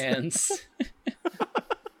no chance. chance.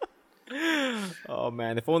 Oh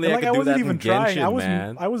man, if only And, I like, could I do wasn't that even in trying. Genshin,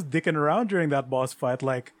 man. I was dicking around during that boss fight,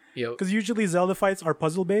 like, Yo. because usually Zelda fights are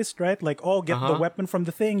puzzle based, right? Like, oh, get the Uh-huh. weapon from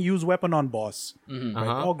the thing, use weapon on boss. Right?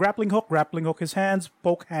 Uh-huh. Oh, grappling hook his hands,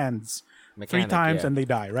 poke hands. Mechanic, 3 times yeah. and they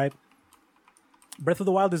die, right? Breath of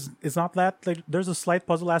the Wild is not that. Like, there's a slight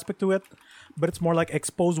puzzle aspect to it, but it's more like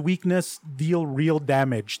expose weakness, deal real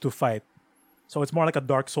damage to fight. So it's more like a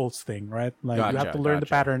Dark Souls thing, right? Like you have Gotcha, to learn the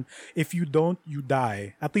gotcha. pattern. If you don't, you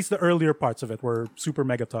die. At least the earlier parts of it were super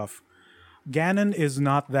mega tough. Ganon is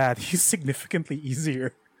not that. He's significantly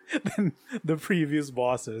easier than the previous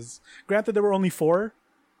bosses. Granted, there were only 4,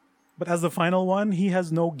 but as the final one, he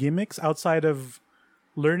has no gimmicks outside of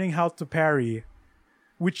learning how to parry,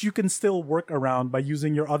 which you can still work around by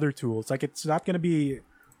using your other tools. Like, it's not going to be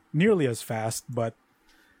nearly as fast, but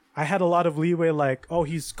I had a lot of leeway, like, oh,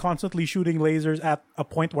 he's constantly shooting lasers at a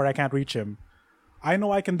point where I can't reach him. I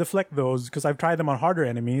know I can deflect those because I've tried them on harder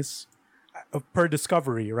enemies per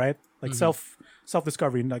discovery, right? Like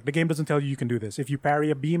self-discovery. Like, the game doesn't tell you can do this. If you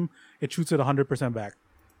parry a beam, it shoots it 100% back.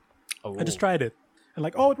 I just tried it. And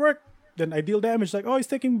like, oh, it worked. Then I deal damage. Like, oh, he's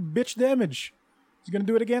taking bitch damage. He's going to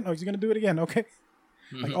do it again. Oh, he's going to do it again. Okay.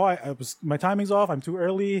 Like, oh, I was my timing's off. I'm too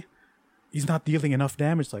early. He's not dealing enough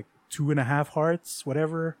damage. Like 2.5 hearts,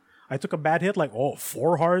 whatever. I took a bad hit. Like, oh,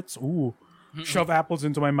 4 hearts. Ooh, shove apples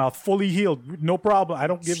into my mouth. Fully healed. No problem. I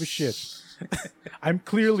don't give a shit. I'm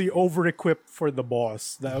clearly over-equipped for the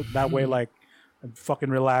boss. That way, like, I fucking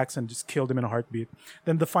relax and just killed him in a heartbeat.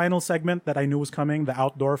 Then the final segment that I knew was coming, the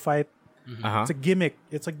outdoor fight. Uh-huh. It's a gimmick.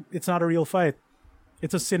 It's not a real fight.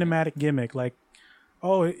 It's a cinematic gimmick. Like,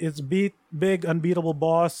 oh, it's big, unbeatable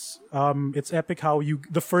boss. It's epic how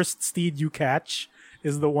the first steed you catch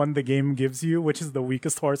is the one the game gives you, which is the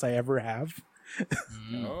weakest horse I ever have.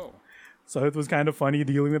 Oh. So it was kind of funny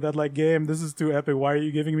dealing with that. Like, game, this is too epic. Why are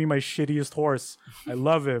you giving me my shittiest horse? I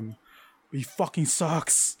love him. He fucking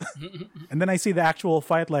sucks. And then I see the actual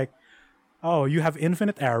fight. Like, oh, you have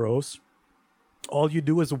infinite arrows. All you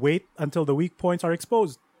do is wait until the weak points are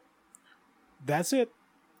exposed. That's it.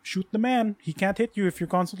 Shoot the man. He can't hit you if you're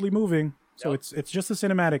constantly moving. So it's just a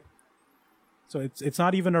cinematic. So it's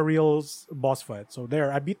not even a real boss fight. So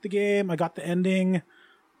there, I beat the game. I got the ending.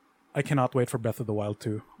 I cannot wait for Breath of the Wild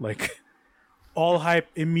 2. Like, all hype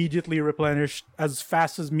immediately replenished as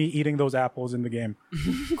fast as me eating those apples in the game.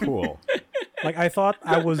 Cool. Like, I thought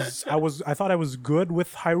I was good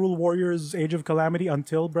with Hyrule Warriors Age of Calamity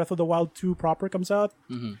until Breath of the Wild 2 proper comes out.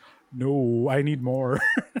 No, I need more.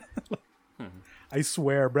 I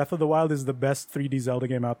swear, Breath of the Wild is the best 3D Zelda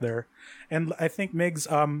game out there. And I think, Migs,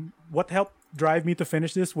 what helped drive me to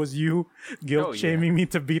finish this was you guilt-shaming me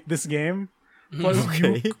to beat this game. Plus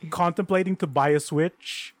you contemplating to buy a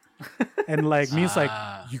Switch. And like, me, it's like,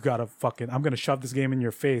 you gotta I'm gonna shove this game in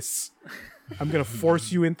your face. I'm gonna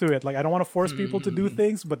force you into it. Like, I don't want to force people to do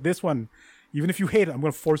things, but this one, even if you hate it, I'm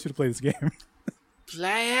gonna force you to play this game.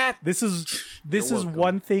 Play it. This is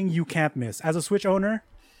one thing you can't miss. As a Switch owner,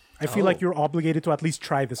 I feel like you're obligated to at least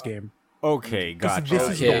try this game. Okay, Because gotcha. this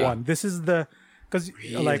is the one. This is the... Because,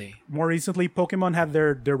 like, Really? more recently, Pokemon had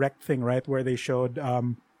their Direct thing, right? Where they showed...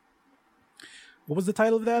 what was the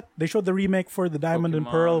title of that? They showed the remake for the Diamond and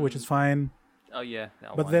Pearl, which is fine. Oh yeah.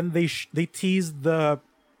 That But one. then they teased the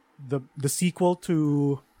sequel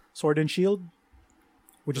to Sword and Shield,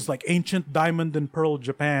 which is like Ancient Diamond and Pearl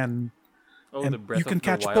Japan. oh, And the Breath you can of the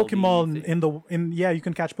catch Wild Pokemon thing. you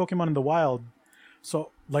can catch Pokemon in the wild.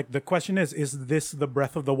 So, like, the question is this the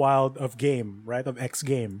Breath of the Wild of game, right? Of X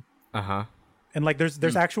game. Uh-huh. And like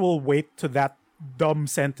there's actual weight to that dumb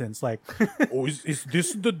sentence. Like, oh, is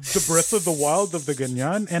this the Breath of the Wild of the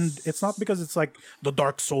ganyan? And it's not because it's like the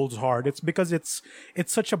Dark Souls hard. It's because it's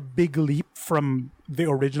such a big leap from the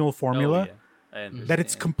original formula Oh, yeah. I understand. that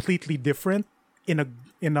it's completely different in a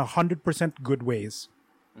 100% good ways.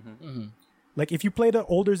 Like, if you play the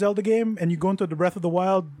older Zelda game and you go into the Breath of the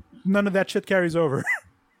Wild, none of that shit carries over.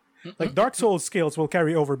 Like, Dark Souls skills will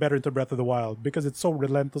carry over better into Breath of the Wild because it's so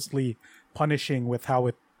relentlessly punishing with how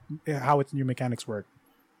its new mechanics work.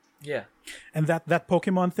 Yeah. And that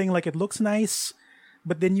Pokemon thing, like, it looks nice,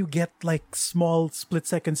 but then you get like small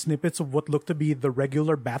split-second snippets of what look to be the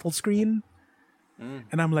regular battle screen.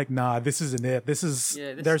 And I'm like, nah, this isn't it. This is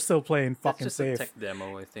they're still playing That's fucking just safe. a tech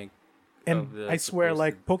demo, I think. And of the I swear, supposed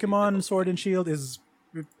like Pokemon development. Sword and Shield is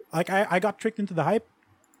like I got tricked into the hype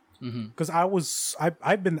because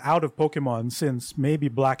I've been out of Pokemon since maybe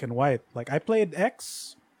Black and White. Like I played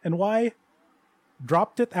X and Y,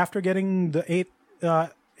 dropped it after getting the eight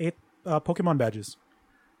Pokemon badges.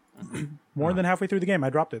 More than halfway through the game,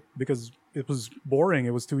 I dropped it because it was boring.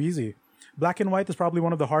 It was too easy. Black and White is probably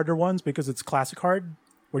one of the harder ones because it's classic hard,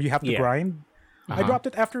 where you have to Yeah. grind. I dropped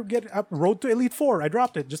it after getting Road to Elite Four. I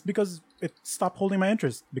dropped it just because it stopped holding my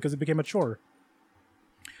interest because it became a chore.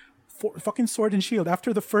 Fucking Sword and Shield.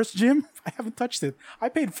 After the first gym, I haven't touched it. I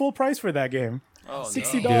paid full price for that game, Oh,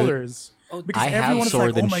 $60. Because I have everyone is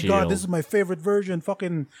Sword like, "Oh and my god, Shield. this is my favorite version."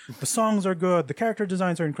 Fucking, the songs are good. The character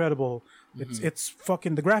designs are incredible. It's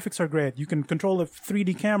fucking, the graphics are great. You can control a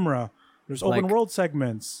 3D camera. There's open Like- world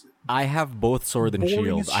segments. I have both Sword and Boring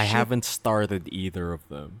Shield. as I shit. haven't started either of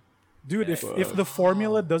them. Dude, if the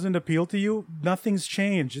formula doesn't appeal to you, nothing's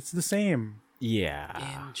changed. It's the same.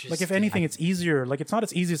 Yeah. Like, if anything, it's easier. Like, it's not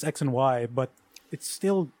as easy as X and Y, but it's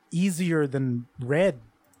still easier than Red.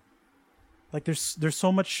 Like, there's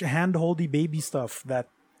so much hand-holdy baby stuff that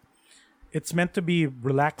it's meant to be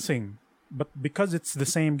relaxing. But because it's the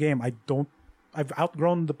same game, I've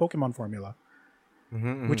outgrown the Pokemon formula.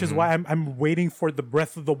 Which is why I'm waiting for the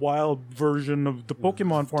Breath of the Wild version of the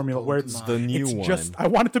Pokemon formula, where it's The new it's one. just, I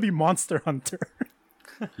want it to be Monster Hunter.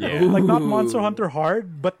 Yeah. Like, not Monster Hunter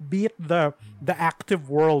hard, but be it the active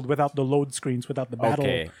world without the load screens, without the battle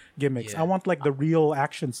Okay. gimmicks. Yeah. I want like the real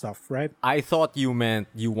action stuff, right? I thought you meant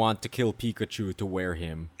you want to kill Pikachu to wear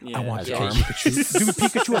him. Yeah. I want as to kill armor. Pikachu. Dude,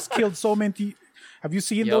 Pikachu has killed so many. Have you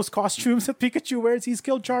seen Yup. those costumes that Pikachu wears? He's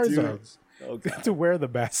killed Charizard to wear the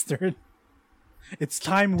bastard. It's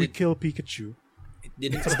time we kill Pikachu. It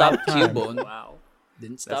didn't stop time. Cubone. Wow.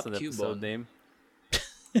 Didn't That's stop an episode Cubone. name.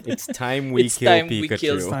 It's time we It's kill time we Pikachu.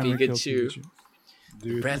 kill It's time we kill Pikachu.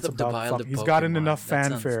 Dude, Breath it's of the about Wild fuck- of He's gotten Pokemon. enough That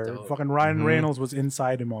sounds fanfare. dope. Fucking Ryan Reynolds was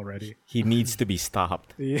inside him already. He needs to be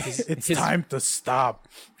stopped. It's his- time to stop.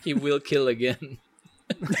 He will kill again.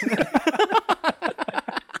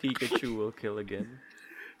 Pikachu will kill again.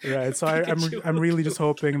 Right. So Pikachu I'm really just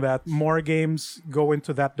hoping that more games go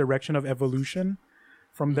into that direction of evolution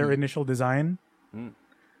from their initial design.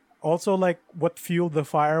 Also, like, what fueled the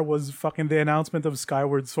fire was fucking the announcement of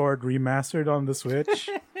Skyward Sword remastered on the Switch,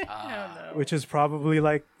 which is probably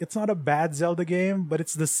like, it's not a bad Zelda game, but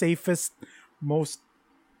it's the safest, most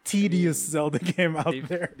tedious Zelda game out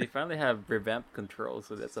there. They finally have revamped controls,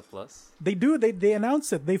 so that's a plus. They do. They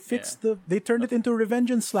announced it. They fixed they turned it into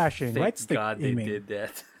revenge and slashing, Thank right? Stick God they aiming. did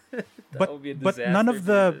that. would be a But disaster none if of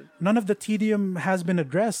they the did. none of the tedium has been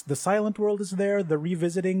addressed. The Silent World is there. The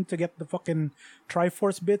revisiting to get the fucking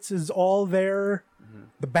Triforce bits is all there.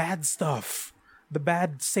 The bad stuff, the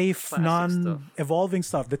bad safe Classic non-evolving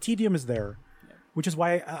stuff. The tedium is there, which is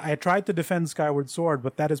why I tried to defend Skyward Sword,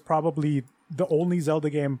 but that is probably the only Zelda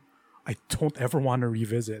game I don't ever want to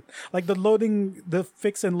revisit. Like, the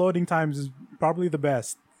fix and loading times is probably the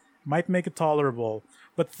best. Might make it tolerable,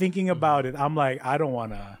 but thinking about it, I'm like, I don't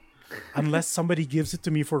want to. Unless somebody gives it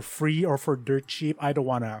to me for free or for dirt cheap, I don't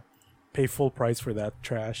want to pay full price for that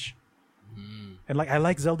trash. And like, I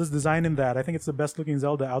like Zelda's design in that. I think it's the best looking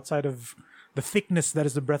Zelda outside of the thickness that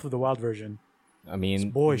is the Breath of the Wild version. I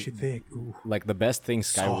mean, Boy, she thick. Ooh. like the best thing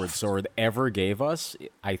Skyward Soft. Sword ever gave us,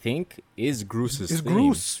 I think, is Groos's Is theme.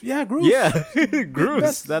 Groose? Yeah, Groose. Yeah, Groose.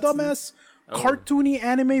 Best That's dumbass cartoony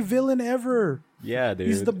anime villain ever. yeah, dude.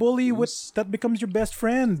 He's the bully that becomes your best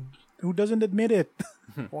friend who doesn't admit it.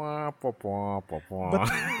 Wah, wah, wah, wah,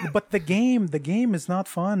 wah. But the game is not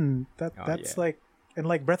fun. That's yeah. like, and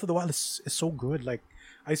like Breath of the Wild is so good. Like,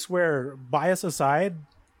 I swear, bias aside,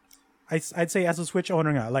 I'd say as a Switch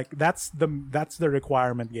owner, nga, like that's the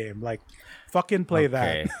requirement game. Like, fucking play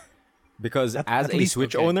Okay. that. Because At as a least-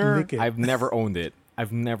 Switch okay, owner, lick it. I've never owned it.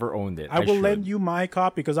 I've never owned it. I will should. lend you my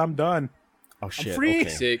copy because I'm done. Oh shit! free. Okay.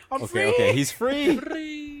 Sick. I'm Okay, free. okay, he's free.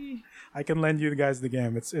 Free. I can lend you guys the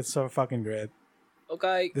game. It's so fucking great.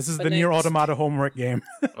 Okay. This is but the Nier next, Automata homework game.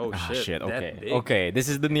 Oh Ah, shit! shit. that Okay. big? Okay. This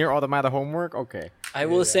is the Near Automata homework. Okay. I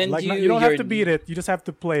will send Like, you. you don't have your- to beat it. You just have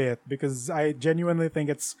to play it because I genuinely think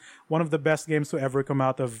it's one of the best games to ever come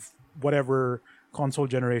out of whatever console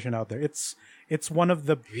generation out there. It's one of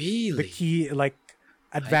the Really? key like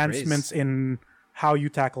advancements in how you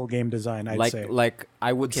tackle game design. I'd say. Like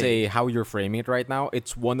I would say how you're framing it right now.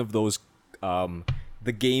 It's one of those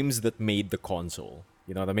the games that made the console.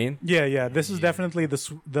 You know what I mean? Yeah. This is definitely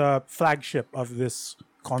the flagship of this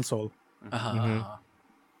console. Uh-huh.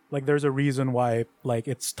 Like, there's a reason why like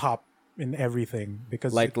it's top in everything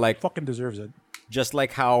because Like- it like- fucking deserves it. Just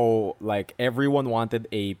like how like everyone wanted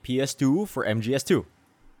a PS2 for MGS2.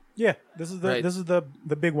 Yeah, this is the Right. this is the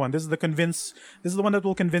big one. This is the one that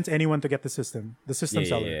will convince anyone to get the system. The system Yeah,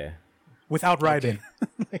 seller yeah, yeah. without riding.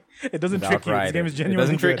 Like, it doesn't Without trick you. This game is riding. It genuinely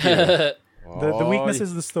doesn't trick good. you. The weakness Oh,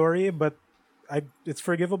 is the story, but it's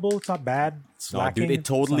forgivable. It's not bad. It's No, lacking. dude, it It's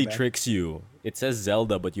not totally bad. tricks you. It says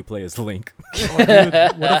Zelda, but you play as Link. Oh,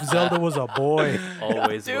 dude, what if Zelda was a boy?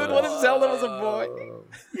 Always Dude, was. what if Zelda was a boy?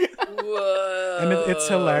 Whoa. And it's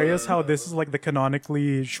hilarious how this is like the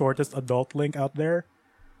canonically shortest adult Link out there.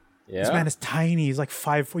 Yeah. This man is tiny. He's like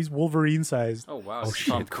 5. He's Wolverine sized. Oh wow! Oh, it's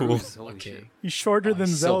shit, Tom cool. Cruise. Holy Okay. shit. He's shorter than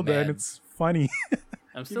he's so Zelda, and mad. it's funny.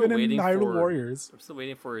 I'm still Even in waiting Hyrule for Warriors. I'm still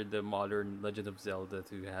waiting for the modern Legend of Zelda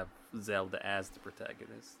to have Zelda as the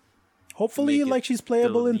protagonist. Hopefully, Make it like she's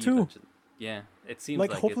playable the in lead 2. legend. Yeah, it seems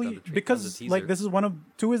Like like hopefully, it on the on because the like teaser. this is one of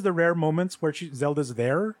 2 is the rare moments where Zelda's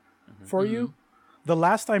there for you. The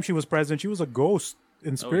last time she was present, she was a ghost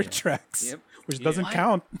in Spirit yeah. Tracks, Yep. which Yeah. doesn't What?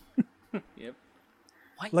 count. Yep.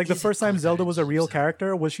 Why Like the is it first time called Zelda was a Legend of real Zelda?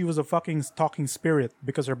 character was she was a fucking talking spirit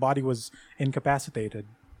because her body was incapacitated.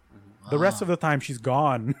 The rest of the time she's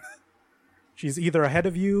gone. She's either ahead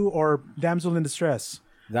of you or damsel in distress.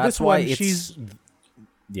 That's This why one, it's she's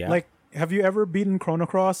yeah. like, have you ever beaten Chrono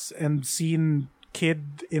Cross and seen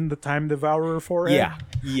Kid in the Time Devourer forehead? yeah,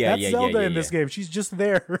 yeah, That's yeah, Zelda yeah, in this yeah. game. She's just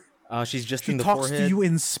there. She's just She in the talks forehead. to you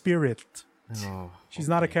in spirit. Oh, She's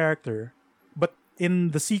not a character. But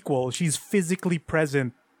in the sequel, she's physically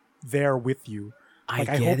present there with you. I Like,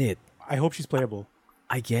 get hope, it. I hope she's playable.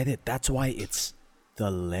 I get it. That's why it's the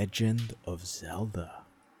Legend of Zelda.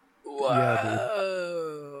 Yeah,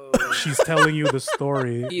 Oh. dude. She's telling you the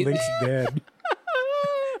story. You- Link's dead.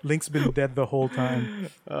 Link's been dead the whole time.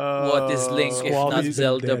 What is Link if Squall not has been dead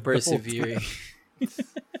Zelda the whole persevering?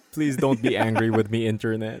 Please don't be angry with me,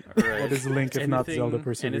 internet. Right. What is Link if not Zelda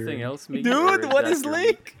persevering? Anything else, Miggy, Dude, or what that's is your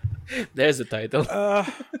Link? week? There's the title.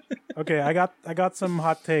 Okay, I got some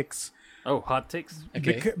hot takes. Oh, hot takes.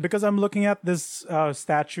 Okay. Because I'm looking at this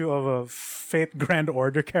statue of a Fate Grand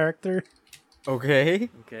Order character. Okay.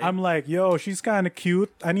 Okay. I'm like, yo, she's kind of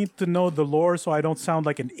cute. I need to know the lore so I don't sound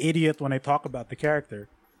like an idiot when I talk about the character.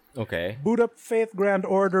 Okay. Boot up Faith Grand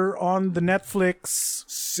Order on the Netflix.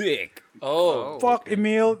 Sick. Oh. Fuck, okay.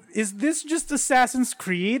 Emil, is this just Assassin's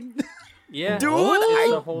Creed? Yeah, Dude,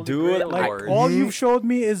 it's I- a Holy dude, Grail like, Lord. All you've showed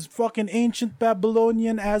me is fucking ancient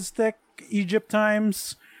Babylonian, Aztec, Egypt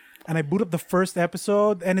times. And I boot up the first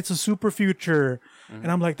episode and it's a super future. And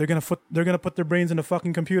I'm like, they're gonna put their brains in a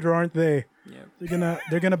fucking computer, aren't they? Yep.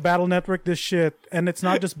 They're gonna battle network this shit. And it's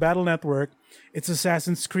not just battle network, it's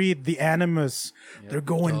Assassin's Creed, the Animus. They're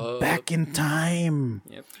going back in time.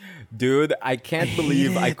 Yep. Dude, I can't hate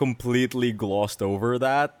believe I it. completely glossed over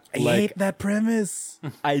that. I Like hate that premise.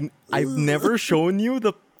 I've never shown you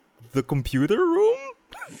the computer room?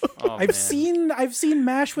 Oh, I've seen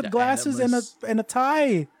MASH with glasses Animus. and a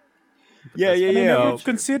tie. Yeah, yeah, And I yeah. never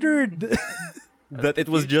considered. That it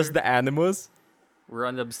was just the Animus? We're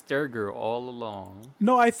on Abstergo all along.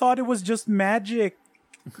 No, I thought it was just magic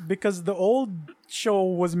because the old show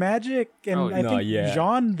was magic, and Oh, I no, think yeah.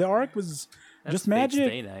 Jean d'Arc was That's just Fate's magic.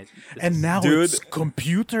 Day Night. This And is- now Dude. it's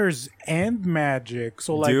computers and magic.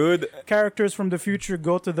 So like Dude. characters from the future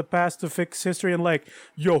go to the past to fix history and like,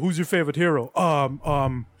 yo, who's your favorite hero?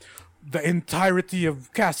 The entirety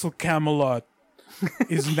of Castle Camelot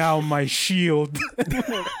is now my shield.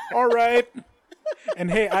 All right.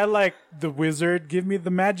 And hey, I like the wizard. Give me the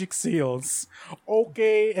magic seals.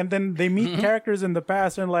 Okay. And then they meet characters in the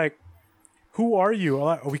past and like, who are you? I'm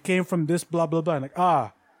like, we came from this blah blah blah. And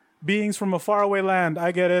like, beings from a faraway land.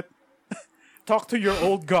 I get it. Talk to your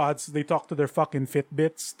old gods. They talk to their fucking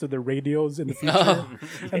Fitbits, to their radios in the future.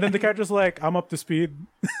 And then the character's like, I'm up to speed.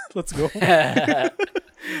 Let's go.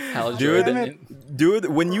 Hal Dude, Jordan. dude,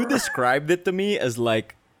 when you described it to me as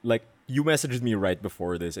like you messaged me right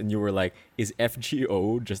before this and you were like, is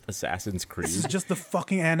FGO just Assassin's Creed? This is just the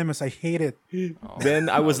fucking Animus. I hate it. Then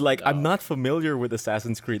I was like, I'm not familiar with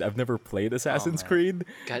Assassin's Creed. I've never played Assassin's man. Creed.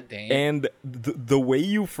 God dang. And the way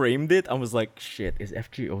you framed it, I was like, shit, is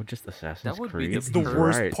FGO just Assassin's That would be Creed? the It's the You're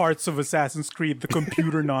worst Right. parts of Assassin's Creed, the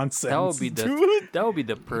computer nonsense. That would be the Dude. that would be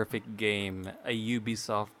the perfect game, a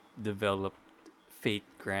Ubisoft developed Fate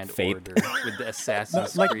Grand Fate. Order with the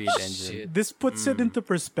Assassin's like- Creed engine. Shit. This puts it into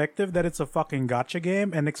perspective that it's a fucking gotcha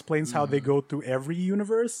game and explains how they go through every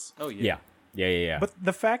universe. Oh yeah. Yeah. But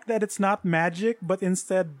the fact that it's not magic, but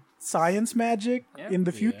instead science magic Yeah. in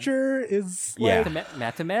the future is Yeah. like,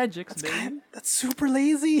 Mathemagics, baby. that's super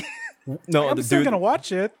lazy. No, I'm still dude, gonna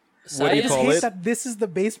watch it. what do I you just call hate it? that this is the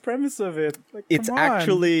base premise of it. Like, It's come on.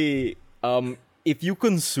 actually if you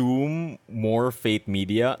consume more Fate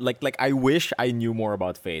media, like I wish I knew more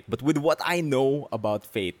about Fate, but with what I know about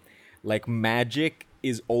Fate, like magic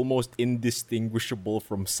is almost indistinguishable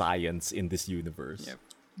from science in this universe. Yep.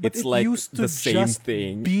 But It's it like used to the same just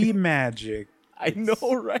thing. be magic. I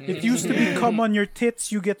know, right? It used to be come on your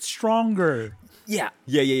tits, you get stronger. Yeah,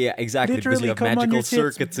 exactly. Because you Literally, have come on magical your tits,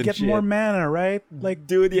 circuits and get shit. more mana, right? Like,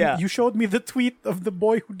 Dude, yeah. You showed me the tweet of the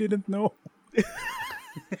boy who didn't know.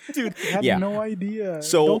 Dude, I had yeah. no idea.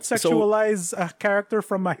 So- Don't so- sexualize a character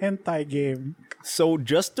from a hentai game. So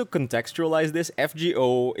just to contextualize this,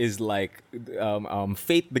 FGO is like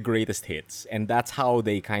Fate the greatest hits, and that's how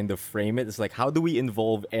they kind of frame it. It's like, how do we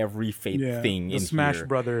involve every Fate Yeah, thing the in Smash here?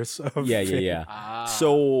 Brothers of Yeah. Ah.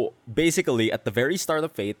 So basically, at the very start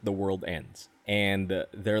of Fate, the world ends, and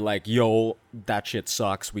they're like, "Yo, that shit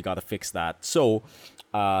sucks. We gotta fix that." So,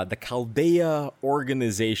 the Chaldea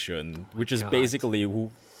organization, which is basically who,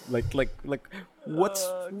 like,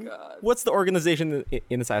 what's the organization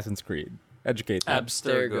in Assassin's Creed? Educate me.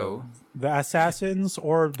 Abstergo. the Assassins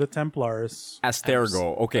or the Templars.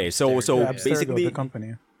 Astergo. Okay, so Yeah, Abstergo, basically, the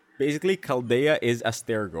company. Chaldea is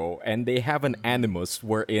Astergo, and they have an animus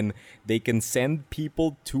wherein they can send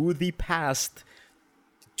people to the past,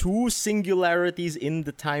 to singularities in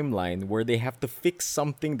the timeline where they have to fix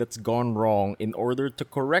something that's gone wrong in order to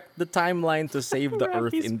correct the timeline to save the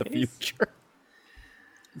Earth in the future.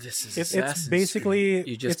 This is It's basically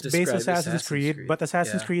You just it's based described Assassin's Creed, but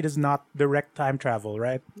Assassin's Yeah. Creed is not direct time travel,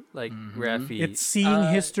 right? Like Mm-hmm. Raffi. It's seeing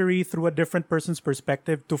history through a different person's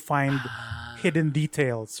perspective to find hidden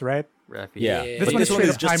details, right? Raffi. Yeah. This But one is this one straight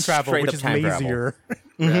is up just time travel, straight which up is time travel. lazier,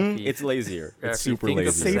 Raffi. It's lazier. Raffi, It's super think of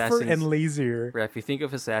lazy. Assassin's- safer and lazier. Raffi, think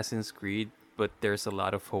of Assassin's Creed, but there's a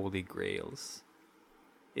lot of holy grails.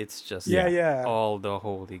 It's just Yeah. all the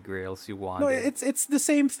holy grails you want. No, it's the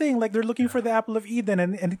same thing. Like they're looking for the apple of Eden,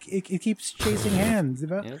 and it keeps chasing hands. You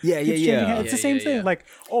know? Yeah, Keeps changing hands. It's the Yeah, same yeah, thing. yeah. Like,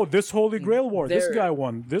 oh, this Holy Grail war, this There- guy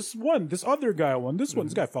won, this other guy won, this one,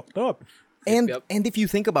 this guy fucked up. And Yep. and if you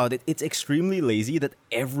think about it, it's extremely lazy that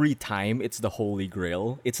every time it's the Holy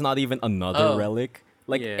Grail, it's not even another Oh. relic.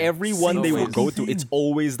 Like Yeah. every one they will Same go to, fucking it's thing.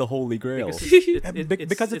 always the Holy Grail.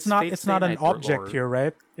 Because it's not an object here,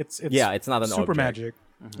 right? It's Yeah, it's not an super object. magic.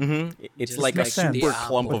 It's Just like a makes sense. super The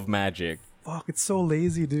clump apple. of magic. Fuck, it's so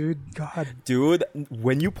lazy, dude. God. Dude,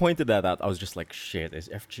 when you pointed that out, I was just like, shit, is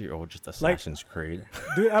FGO just Assassin's Creed?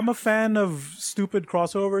 Dude, I'm a fan of stupid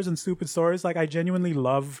crossovers and stupid stories. Like, I genuinely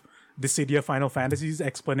love Dissidia Final Fantasy's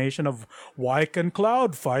explanation of why can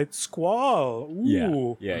Cloud fight Squall.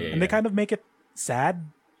 Ooh. Yeah. And they kind of make it sad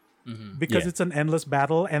because Yeah. it's an endless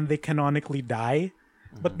battle and they canonically die.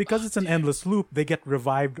 But because it's an endless loop, they get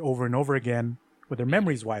revived over and over again with their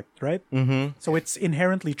memories wiped, right? Mm-hmm. So it's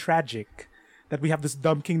inherently tragic that we have this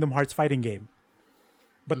dumb Kingdom Hearts fighting game.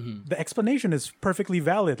 But the explanation is perfectly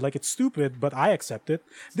valid. Like, it's stupid, but I accept it.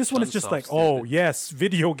 This one is just Sunsoft like, stupid. oh, yes,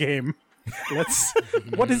 video game. Let's.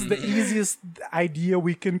 What is the easiest idea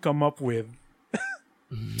we can come up with?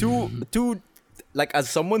 to like, as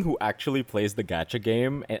someone who actually plays the gacha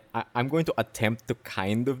game, I'm going to attempt to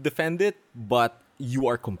kind of defend it, but you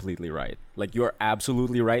are completely right. Like, you are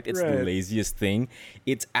absolutely right. It's the Right. laziest thing.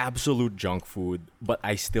 It's absolute junk food, but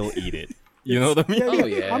I still eat it. You know what I mean? Yeah, Oh, yeah,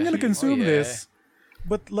 yeah. I'm gonna consume Oh, yeah. this.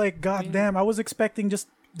 But like, goddamn, I was expecting just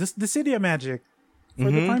the Cydia magic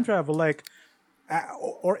for the time travel. Like,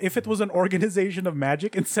 or if it was an organization of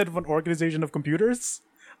magic instead of an organization of computers,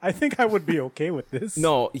 I think I would be okay with this.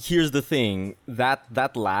 No, here's the thing.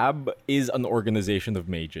 That lab is an organization of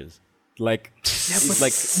mages. Like, it's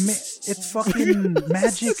like It's fucking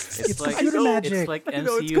magic. It's like computer magic. It's like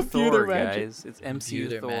know, it's MCU computer Thor, magic. guys. It's MCU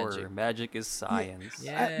Computer Thor. magic. Magic is science.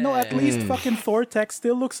 No, at least fucking Thor tech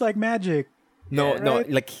still looks like magic. no, Yeah. no.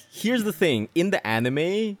 Right? Like, here's the thing. In the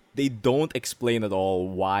anime, they don't explain at all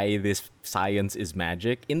why this science is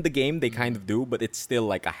magic. In the game, they kind of do, but it's still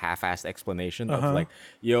like a half-assed explanation of like,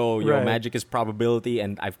 yo, Right. magic is probability,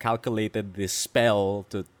 and I've calculated this spell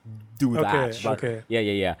to do that. Okay, But- okay.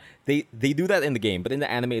 Yeah. They do that in the game, but in the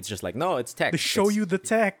anime, it's just like, no, it's tech. They show It's- you the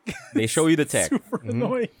tech. They show you the tech. Super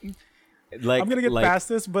annoying. Like, I'm gonna get like, past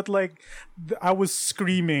this, but like, I was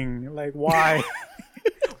screaming, like, why?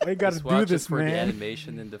 Why you gotta Just do watch this, it for the man?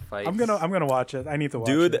 animation and the fight. I'm gonna watch it. I need to watch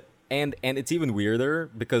dude. it. And it's even weirder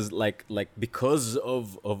because because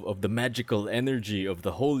of the magical energy of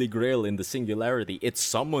the Holy Grail in the singularity, it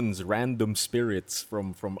summons random spirits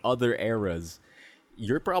from other eras.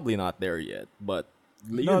 You're probably not there yet, but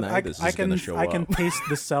No, Leonidas is gonna show I up. can taste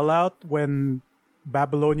the sellout when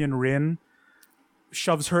Babylonian Rin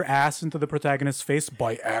shoves her ass into the protagonist's face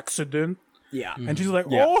by accident, Yeah. and she's like,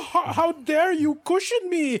 Yeah. "Oh, how dare you cushion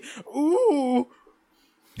me? Ooh."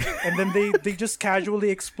 and then they just casually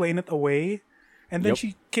explain it away, and then Yep.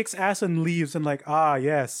 she kicks ass and leaves, and like,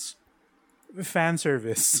 yes, fan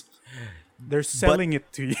service. They're selling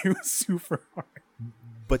it to you super hard.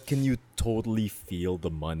 But can you totally feel the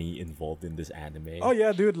money involved in this anime? Oh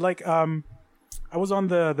yeah, dude. Like, I was on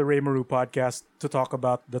the Raymaru podcast to talk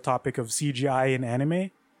about the topic of CGI in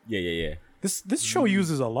anime. Yeah. This show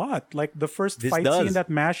uses a lot. Like the first This fight does. scene that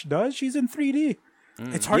Mash does, she's in 3D.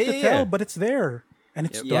 It's hard to Yeah. tell, but it's there, and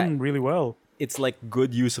it's Yeah. done really well. It's like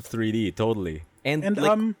good use of 3D, totally. And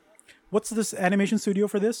And what's this animation studio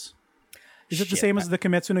for this? Is it the Shit, same as the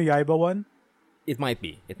Kimetsu no Yaiba one? it might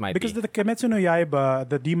be. It might Because be. the Kimetsu no Yaiba,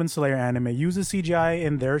 the Demon Slayer anime, uses CGI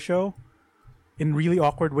in their show in really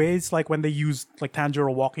awkward ways. Like when they use like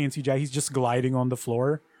Tanjiro walking in CGI, he's just gliding on the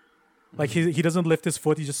floor. Like he doesn't lift his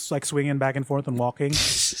foot; he's just like swinging back and forth and walking.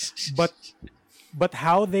 But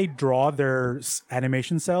how they draw their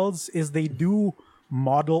animation cells is they do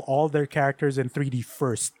model all their characters in 3D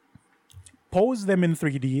first, pose them in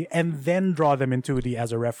 3D, and then draw them in 2D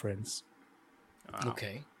as a reference.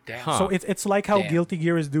 Okay. Damn. Huh. So it's like how Damn. Guilty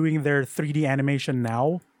Gear is doing their 3D animation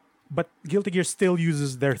now, but Guilty Gear still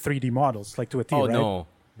uses their 3D models like to a T, Oh right? no.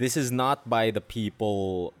 This is not by the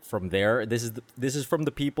people from there. This is from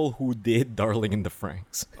the people who did Darling in the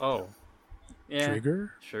Franxx. Oh. Yeah.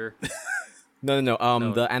 Trigger? Sure. No. No.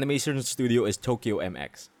 The animation studio is Tokyo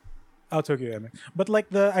MX. Oh, Tokyo MX. But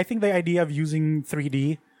like I think the idea of using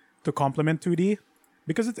 3D to complement 2D,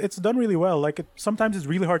 because it's done really well. Like sometimes it's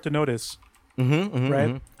really hard to notice,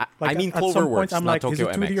 right? I mean at some point Cloverworks, I'm not like, Tokyo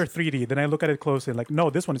is it 2D MX. or 3D? Then I look at it closely and like, no,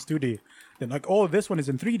 this one is 2D. Then like, oh, this one is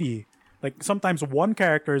in 3D. Like sometimes one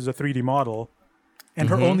character is a 3D model, and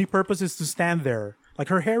her only purpose is to stand there. Like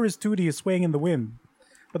her hair is 2D, is swaying in the wind.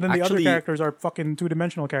 But then the Actually- other characters are fucking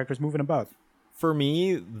two-dimensional characters moving about. For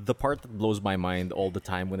me, the part that blows my mind all the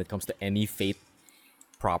time when it comes to any Fate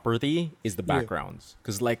property is the backgrounds.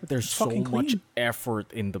 Because like there's so fucking much clean.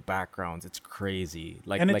 effort in the backgrounds. It's crazy.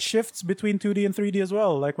 Like And it like shifts between 2D and 3D as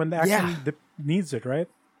well, like when the action Yeah. needs it, right?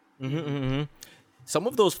 some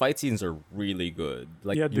of those fight scenes are really good.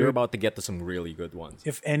 Like Yeah, you're dude. about to get to some really good ones.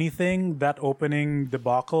 If anything, that opening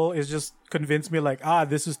debacle is just convinced me like,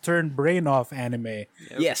 this is turn brain off anime.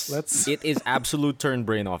 Yes, Let's- it is absolute turn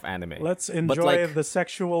brain off anime. Let's But, enjoy like, the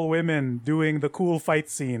sexual women doing the cool fight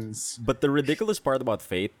scenes. But the ridiculous part about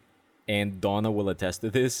Fate, and Donna will attest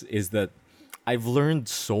to this, is that I've learned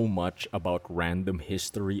so much about random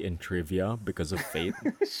history and trivia because of Fate.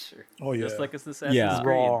 Sure. Oh yeah, Just like it's Assassin's Yeah. Creed.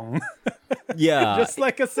 wrong. Yeah, Just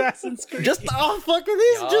like Assassin's Creed. oh fuck, it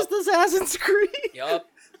is Yup. just Assassin's Creed, Yup.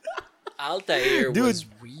 Altair Dude. was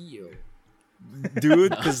real.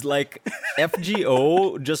 dude. Because like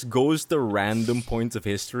FGO just goes to random points of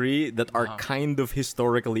history that are kind of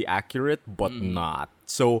historically accurate, but not.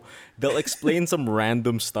 So they'll explain some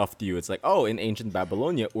random stuff to you. It's like, oh, in ancient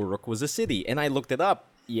Babylonia, Uruk was a city, and I looked it up.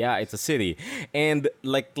 Yeah, it's a city, and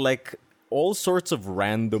like all sorts of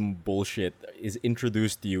random bullshit is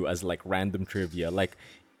introduced to you as like random trivia. Like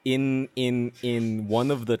in one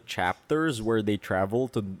of the chapters where they travel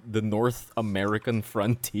to the North American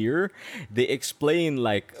frontier, they explain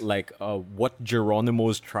like what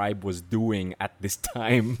Geronimo's tribe was doing at this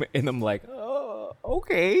time, and I'm like, oh,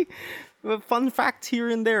 okay. Fun facts here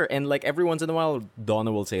and there, and like every once in a while,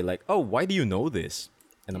 Donna will say like, "Oh, why do you know this?"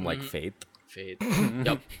 And I'm like, "Fate." Fate.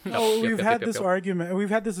 Yup. Oh, we've had this argument.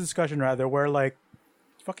 We've had this discussion rather, where like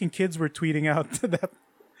fucking kids were tweeting out that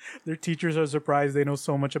their teachers are surprised they know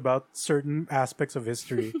so much about certain aspects of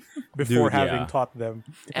history before Dude, having yeah. taught them,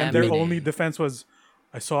 and their Anime. only defense was,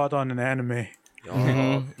 "I saw it on an anime,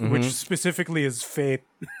 which specifically is Fate."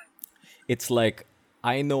 It's like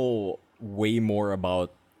I know way more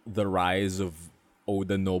about the rise of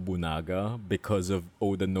Oda Nobunaga because of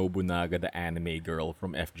Oda Nobunaga, the anime girl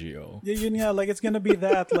from FGO. Yeah, like it's gonna be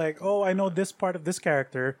that, like, oh, I know this part of this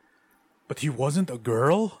character, but he wasn't a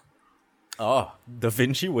girl. Oh, Da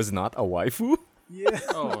Vinci was not a waifu? Yeah,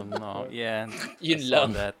 Oh no, yeah. Yun I saw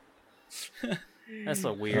lang. that. That's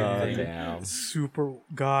a weird Oh, thing. damn. super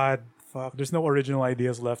god. Fuck, there's no original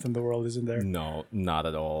ideas left in the world, isn't there? No, not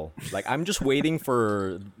at all. Like, I'm just waiting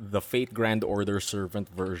for the Fate Grand Order servant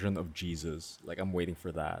version of Jesus. Like, I'm waiting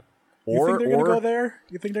for that. You think they're gonna go there?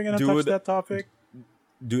 You think they're gonna touch Dude, that topic?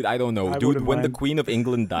 Dude, I don't know. I Dude, wouldn't when the mind. Queen of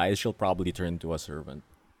England dies, she'll probably turn into a servant.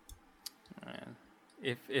 Man.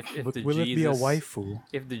 If But the will Jesus, it be a waifu?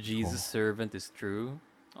 If the Jesus servant is true,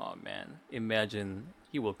 oh man, imagine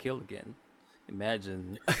he will kill again.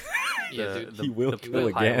 Imagine Yeah, dude. He will the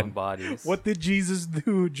kill pile again. of bodies. What did Jesus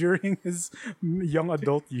do during his young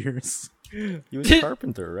adult years? He was a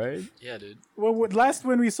carpenter, right? Yeah, dude. Well, last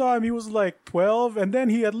when we saw him, he was like 12, and then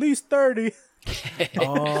he at least 30.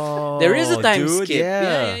 Oh, There is a time dude, skip.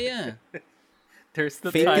 Yeah. There's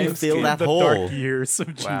the Fate time can fill skip. that the hole. dark years of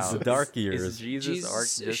Wow. Jesus. The dark Is years. Jesus Arc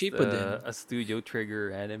Jesus just Shippuden. a Studio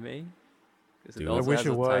Trigger anime? 'Cause Dude. it I also wish has it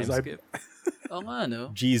a was. time I- skip. Oh, nga, no?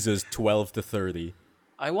 Jesus 12 to 30.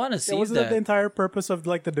 I want to see Yeah, wasn't that the that. entire purpose of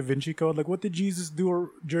like the Da Vinci Code? Like, what did Jesus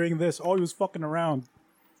do during this? Oh, he was fucking around.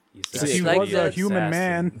 He's It's He like was a that human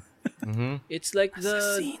assassin. man. It's like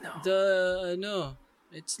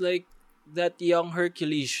it's like that young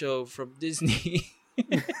Hercules show from Disney.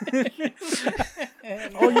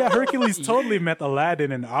 Oh yeah, Hercules totally met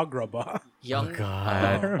Aladdin in Agrabah. Young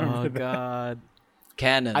God. remember Oh, that. God.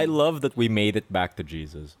 canon. I love that we made it back to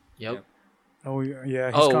Jesus. Yep. Oh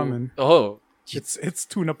yeah, he's coming. Oh, It's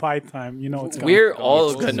tuna pie time. You know it's coming. we're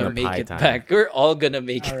all It's gonna your make pie it time. back. We're all gonna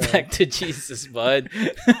make it Alright. back to Jesus, bud.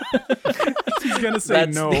 He's gonna say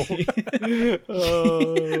That's no.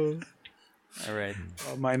 All right.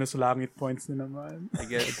 Minus langit points na naman. I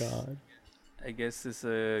guess. I guess it's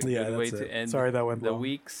a Yeah, good way that's to it. end Sorry that went the long.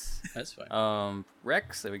 weeks. That's fine.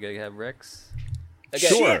 Rex. Are we gonna have Rex? Okay,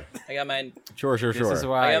 Sure. I got mine. Sure. This is I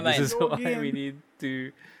why. got This mine. is Go why again. we need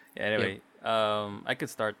to. Yeah, anyway, I could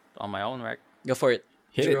start on my own rec. Go for it.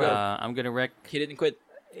 Hit it. I'm gonna rec Hit it and quit.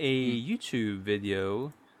 a YouTube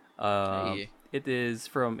video. Hey. It is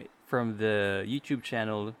from the YouTube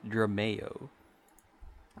channel Drameo,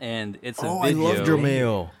 and it's a Oh, I video. love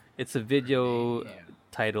Drameo. It's a video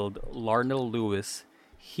titled "Larnell Lewis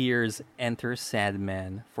Hears Enter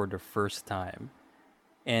Sandman for the First Time,"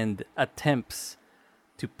 and attempts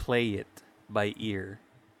to play it by ear.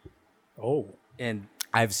 Oh, And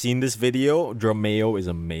I've seen this video. Drameo is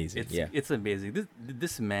amazing. it's amazing.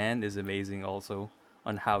 This man is amazing also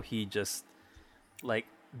on how he just like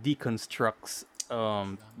deconstructs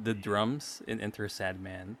the drums in Enter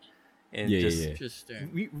Sandman and just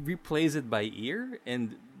Interesting. replays it by ear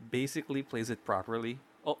and basically plays it properly,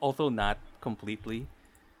 although not completely,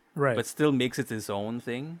 right. but still makes it his own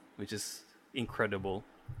thing, which is incredible.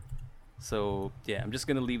 So yeah, I'm just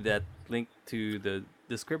gonna leave that link to the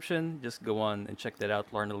description. Just go on and check that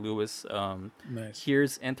out. Larnell Lewis. Nice.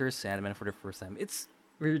 Here's Enter Sandman for the first time. It's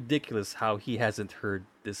ridiculous how he hasn't heard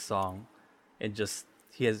this song, and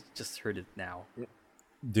he has just heard it now.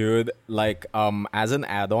 Dude, like, as an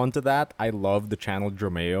add-on to that, I love the channel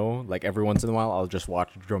Drameo. Like, every once in a while, I'll just watch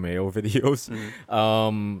Drameo videos.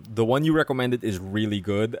 The one you recommended is really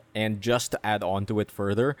good. And just to add on to it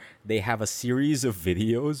further, they have a series of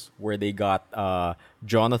videos where they got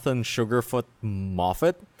Jonathan Sugarfoot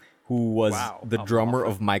Moffat, who was Wow, the a drummer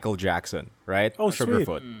Moffat. of Michael Jackson, right? Oh, sweet.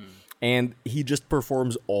 Sugarfoot. And he just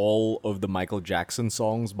performs all of the Michael Jackson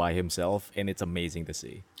songs by himself, and it's amazing to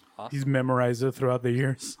see. He's memorized it throughout the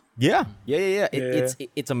years. Yeah. Yeah.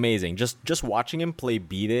 It's amazing. Just watching him play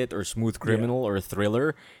Beat It or Smooth Criminal or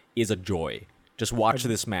Thriller is a joy. Just watch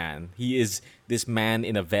this man. He is this man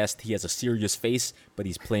in a vest. He has a serious face, but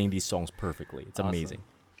he's playing these songs perfectly. It's amazing.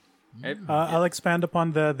 Right? I'll expand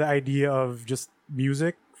upon the idea of just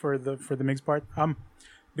music for the mix part.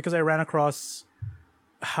 Because I ran across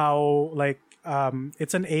how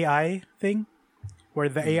it's an AI thing where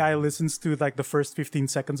the AI listens to like the first 15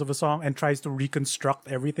 seconds of a song and tries to reconstruct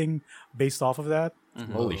everything based off of that.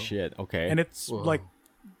 Holy shit. Okay. And it's like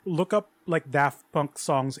look up like Daft Punk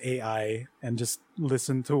songs AI and just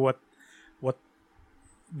listen to what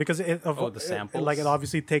because the samples? like it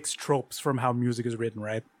obviously takes tropes from how music is written,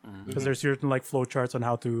 right? Because there's certain like flowcharts on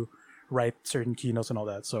how to write certain keynotes and all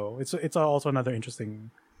that. So it's also another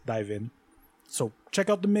interesting dive in. So check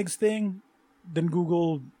out the mix thing, then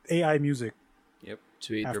Google AI music. Yep.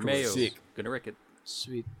 Sweet. Drameo. Sick. Gonna wreck it.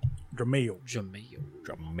 Sweet. Drameo. Jameo.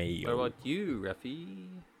 Drameo. What about you, Rafi?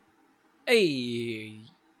 Hey,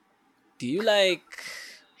 do you like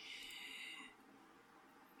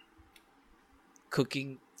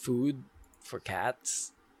cooking food for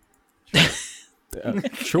cats?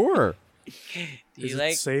 Sure. Do Is you it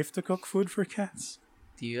like? safe to cook food for cats?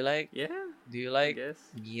 Do you like? Yeah. Do you I like guess.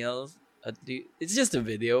 meals? It's just a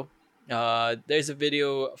video. There's a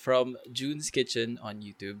video from June's Kitchen on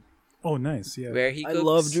YouTube Oh, nice. Yeah. where he I cooks.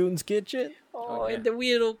 love June's Kitchen. Oh, yeah. and the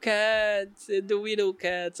widow cats,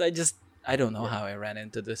 I don't know how I ran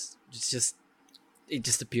into this. It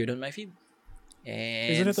just appeared on my feed.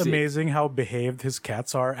 And Isn't it amazing how behaved his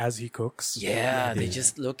cats are as he cooks? Yeah, they're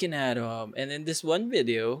just looking at him. And in this one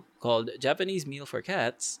video called Japanese Meal for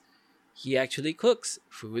Cats, he actually cooks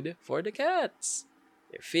food for the cats.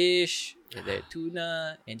 Their fish, their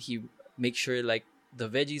tuna, and he makes sure like the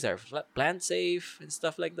veggies are plant safe and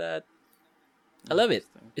stuff like that. I love it.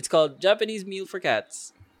 It's called Japanese Meal for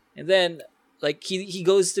Cats. And then like he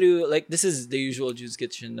goes through like this is the usual June's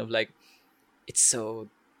Kitchen of like it's so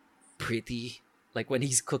pretty. Like when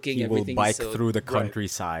he's cooking, He will everything's bike so through the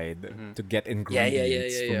countryside to get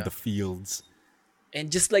ingredients yeah. from the fields.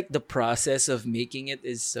 And just like the process of making it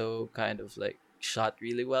is so kind of like shot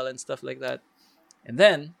really well and stuff like that. And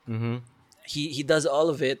then Mm-hmm. he does all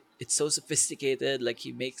of it. It's so sophisticated. Like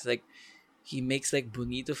he makes like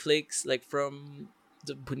bonito flakes like from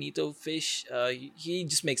the bonito fish. He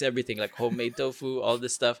just makes everything like homemade tofu, all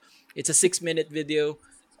this stuff. It's a 6-minute video.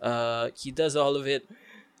 He does all of it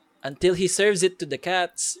until he serves it to the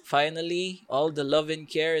cats. Finally, all the love and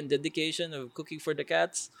care and dedication of cooking for the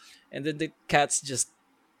cats, and then the cats just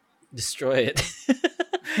destroy it.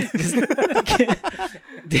 'Cause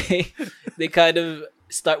they kind of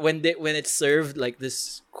start when it's served like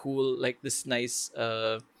this cool, like this nice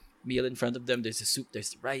meal in front of them. There's a soup,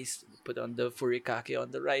 there's rice. Put on the furikake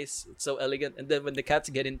on the rice. It's so elegant. And then when the cats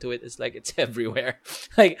get into it, it's like it's everywhere.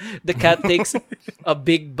 Like the cat takes a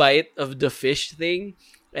big bite of the fish thing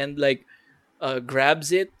and like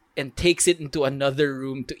grabs it and takes it into another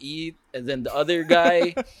room to eat. And then the other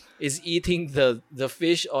guy is eating the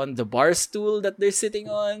fish on the bar stool that they're sitting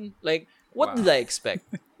on. Like, what did I expect?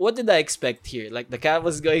 What did I expect here? Like the cat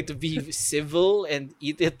was going to be civil and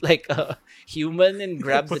eat it like a human and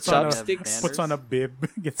grab the Puts on a- chopsticks. Puts on a bib,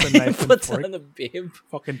 gets a knife and Puts fork, on a bib.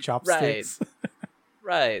 fucking chopsticks.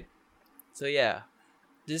 Right. So yeah,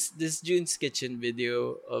 this June's Kitchen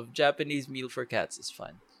video of Japanese meal for cats is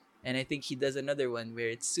fun, and I think he does another one where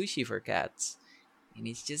it's sushi for cats, and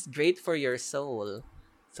it's just great for your soul.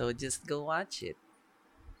 So just go watch it.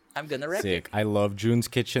 I'm gonna rep Sick. it. I love June's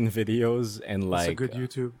Kitchen videos and It's like a good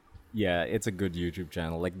YouTube. yeah, it's a good YouTube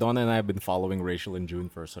channel. Like Donna and I have been following Rachel and June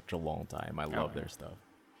for such a long time. I love their stuff.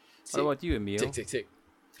 What about you, Emil? Tick.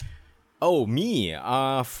 Oh, me.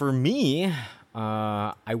 For me,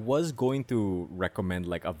 I was going to recommend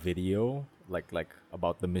like a video, like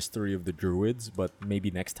about the mystery of the druids, but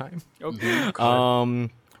maybe next time. Okay. What a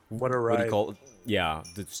What do ride. you call it? Yeah,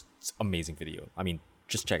 it's amazing video. I mean,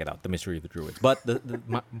 just check it out, the mystery of the druids. But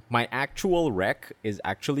my actual rec is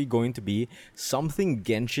actually going to be something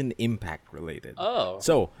Genshin Impact related. Oh.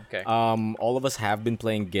 So, okay. all of us have been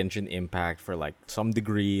playing Genshin Impact for like some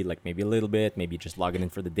degree, like maybe a little bit, maybe just logging in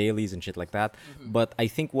for the dailies and shit like that. But I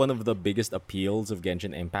think one of the biggest appeals of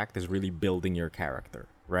Genshin Impact is really building your character,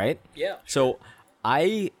 right? Yeah. So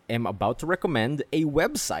I am about to recommend a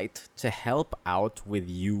website to help out with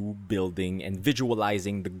you building and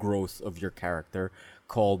visualizing the growth of your character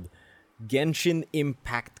called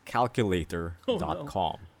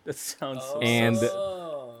GenshinImpactCalculator.com. That sounds so And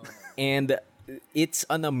Oh. and it's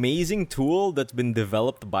an amazing tool that's been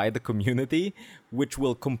developed by the community, which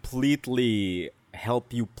will completely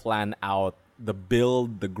help you plan out the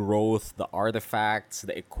build, the growth, the artifacts,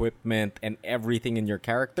 the equipment, and everything in your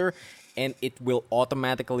character. And it will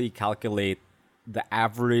automatically calculate the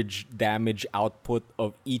average damage output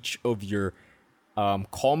of each of your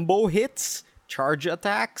combo hits, charge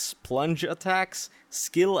attacks, plunge attacks,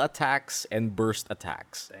 skill attacks, and burst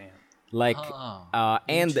attacks. Damn. Like,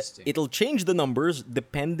 and interesting. it'll change the numbers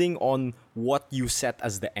depending on what you set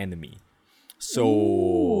as the enemy. So,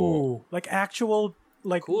 Ooh, like actual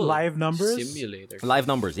like Cool. live numbers. Simulator. live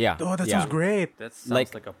numbers, yeah. Oh, that yeah. sounds great. That sounds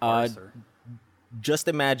Like, like a parser. Just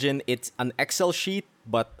imagine it's an Excel sheet,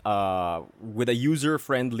 but with a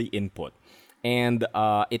user-friendly input. And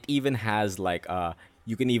it even has like,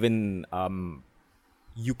 you can even,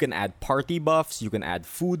 you can add party buffs, you can add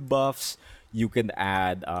food buffs, you can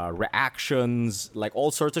add reactions, like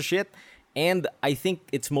all sorts of shit. And I think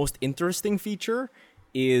its most interesting feature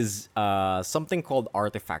is something called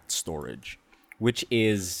artifact storage, which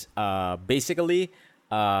is basically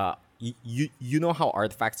you know how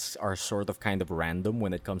artifacts are sort of kind of random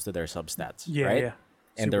when it comes to their substats, Yeah, right? yeah.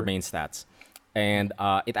 And their Super. main stats. And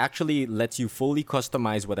it actually lets you fully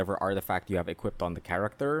customize whatever artifact you have equipped on the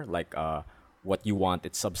character, like what you want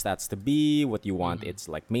its substats to be, what you want its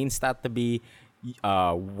like main stat to be,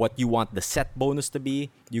 what you want the set bonus to be.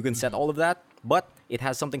 You can set all of that, but it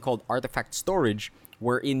has something called artifact storage,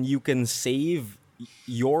 wherein you can save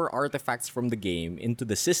your artifacts from the game into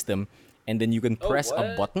the system, and then you can press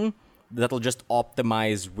a what? button that'll just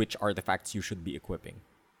optimize which artifacts you should be equipping.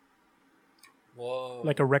 Whoa.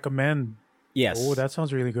 Like a recommend. Yes. Oh, that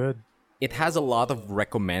sounds really good. It has a lot of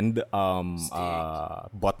recommend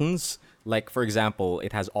buttons. Like, for example,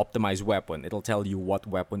 it has optimize weapon. It'll tell you what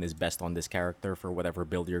weapon is best on this character for whatever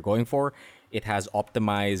build you're going for. It has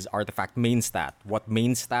optimize artifact main stat. What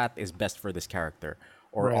main stat is best for this character?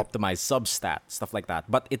 Or Right. optimize substat, stuff like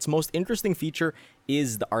that. But its most interesting feature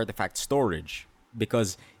is the artifact storage,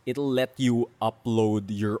 because it'll let you upload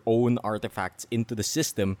your own artifacts into the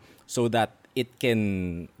system so that it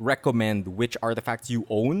can recommend which artifacts you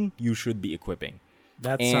own you should be equipping.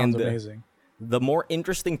 That sounds amazing. The more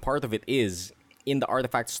interesting part of it is in the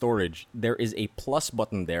artifact storage, there is a plus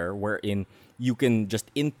button there wherein you can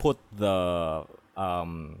just input the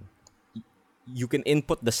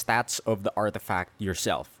stats of the artifact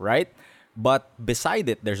yourself, right? But beside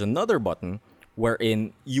it, there's another button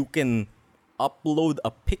wherein you can upload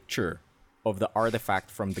a picture of the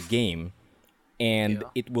artifact from the game, and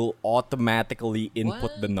it will automatically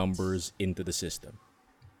input the numbers into the system.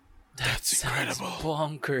 That's incredible.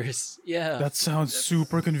 Bonkers. Yeah. That sounds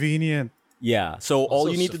super convenient. Yeah, so all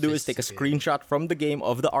Also you need to do is take a screenshot from the game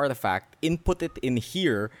of the artifact, input it in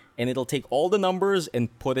here, and it'll take all the numbers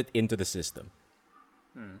and put it into the system.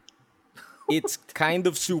 It's kind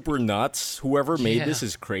of super nuts. Whoever made this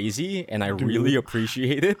is crazy, and I really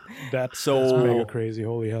appreciate it. That's mega crazy.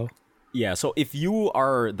 Holy hell. Yeah, so if you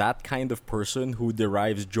are that kind of person who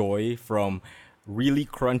derives joy from really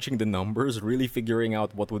crunching the numbers, really figuring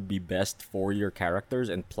out what would be best for your characters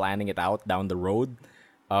and planning it out down the road,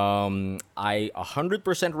 I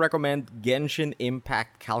 100% recommend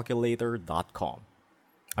GenshinImpactCalculator.com.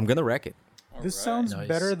 I'm gonna wreck it. This sounds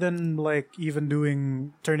better than like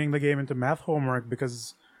even turning the game into math homework,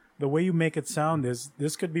 because the way you make it sound is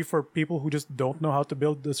this could be for people who just don't know how to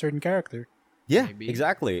build a certain character. Yeah,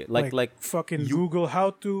 exactly. Like fucking Google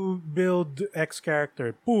how to build X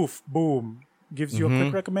character. Poof, boom. Gives you a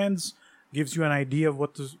quick recommends, gives you an idea of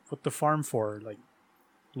what to farm for. Like,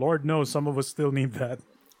 Lord knows some of us still need that.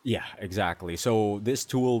 Yeah, exactly. So this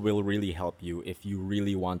tool will really help you if you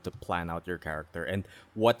really want to plan out your character and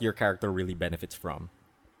what your character really benefits from.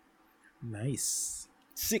 Nice.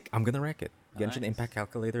 Sick. I'm gonna wreck it.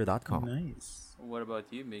 GenshinImpactCalculator.com. Nice. What about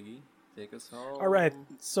you, Miggy? Take us home. All right.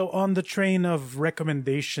 So on the train of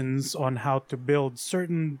recommendations on how to build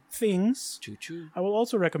certain things, Choo-choo. I will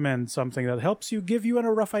also recommend something that helps you give you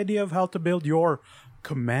a rough idea of how to build your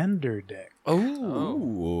commander deck.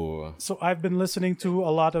 Ooh. So I've been listening to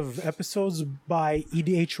a lot of episodes by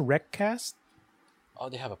EDH Recast. Oh,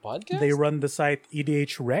 they have a podcast? They run the site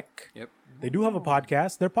EDH Rec. Yep. They do have a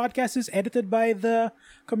podcast. Their podcast is edited by the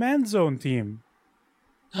Command Zone team.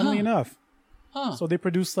 Funnily enough. So they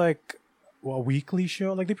produce like a weekly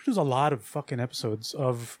show. Like they produce a lot of fucking episodes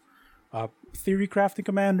of theory crafting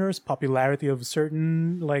commanders, popularity of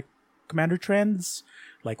certain like commander trends,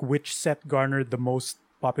 like which set garnered the most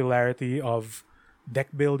popularity of deck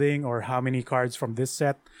building, or how many cards from this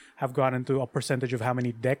set have gone into a percentage of how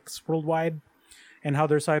many decks worldwide. And how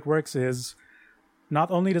their site works is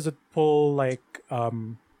not only does it pull like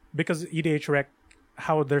because EDH Rec,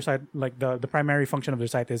 how their site, like the primary function of their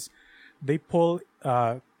site is they pull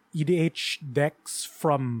EDH decks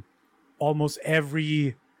from almost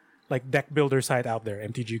every like deck builder site out there.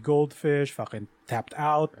 MTG Goldfish, fucking Tapped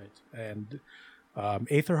Out, and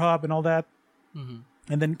Aether Hub and all that.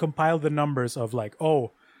 And then compile the numbers of like,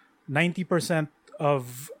 90%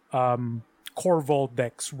 of Core Vault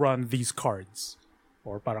decks run these cards.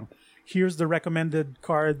 Or parang, here's the recommended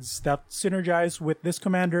cards that synergize with this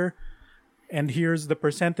commander, and here's the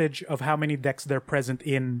percentage of how many decks they're present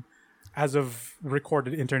in as of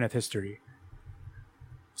recorded internet history.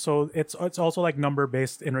 So it's also like number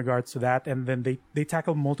based in regards to that, and then they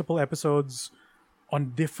tackle multiple episodes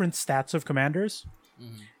on different stats of commanders.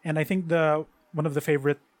 And I think one of the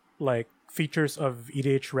favorite like features of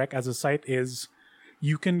EDH Rec as a site is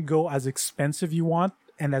you can go as expensive you want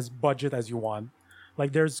and as budget as you want.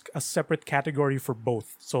 Like there's a separate category for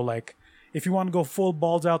both. So like if you want to go full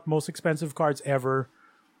balls out, most expensive cards ever,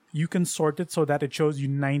 you can sort it so that it shows you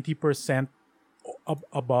 90%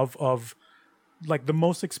 above of like the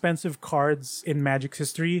most expensive cards in Magic's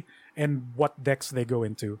history and what decks they go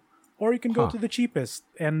into. Or you can go to the cheapest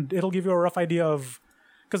and it'll give you a rough idea of,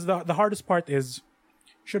 because the hardest part is,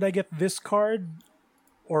 should I get this card?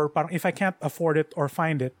 Or if I can't afford it or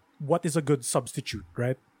find it, what is a good substitute,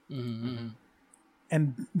 right?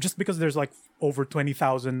 And just because there's like over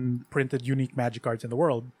 20,000 printed unique Magic cards in the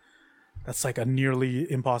world, that's like a nearly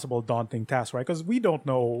impossible, daunting task, right? Because we don't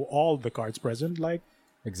know all the cards present, like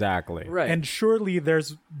Exactly. Right. and surely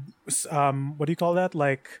there's what do you call that?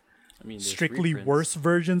 Like I mean, there's strictly reprints. worse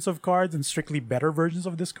versions of cards and strictly better versions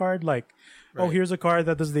of this card. Like, oh, here's a card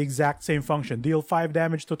that does the exact same function: deal 5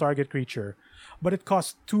 damage to target creature, but it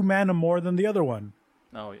costs 2 mana more than the other one.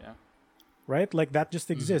 Oh yeah. Right? Like that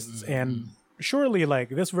just exists. And surely like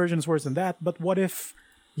this version is worse than that, but what if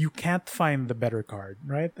you can't find the better card,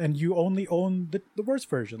 right? And you only own the worst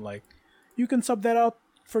version. Like you can sub that out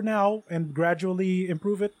for now and gradually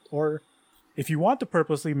improve it, or If you want to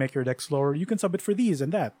purposely make your deck slower, you can sub it for these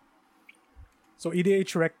and that. So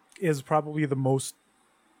EDH Rec is probably the most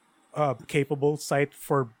capable site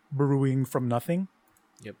for brewing from nothing.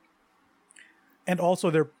 Yep. And also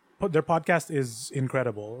their podcast is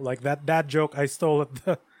incredible. Like that dad joke I stole at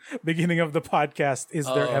the beginning of the podcast is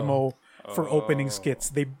their MO for opening skits.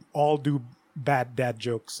 They all do bad dad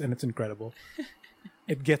jokes, and it's incredible.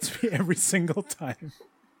 It gets me every single time.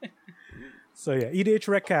 So yeah, EDH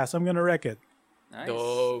Recast. I'm gonna wreck it. Nice.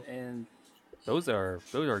 Dope. And those are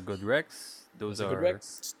good recs. Those are good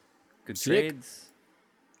recs. good Sick. trades.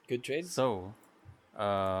 Good trades. So,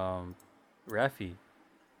 Rafi,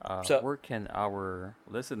 So- where can our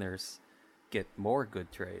listeners get more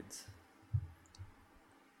good trades?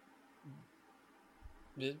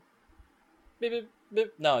 Beep, beep, beep,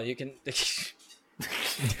 beep. No, you can. I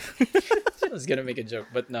was gonna make a joke,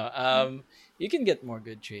 but no. You can get more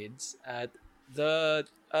good trades at the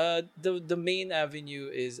main avenue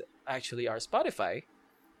is actually our Spotify,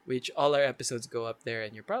 which all our episodes go up there,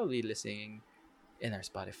 and you're probably listening in our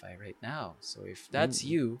Spotify right now. So if that's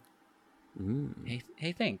you,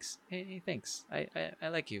 hey, thanks. Hey, thanks. I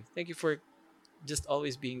like you. Thank you for just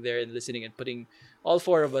always being there and listening and putting all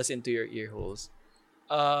four of us into your ear holes.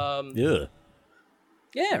 Yeah.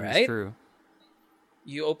 Yeah, That's right. true.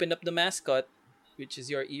 You open up the mascot, which is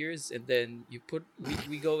your ears, and then you put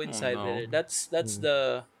we go inside no. there. That's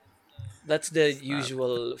the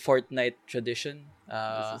usual Fortnite tradition.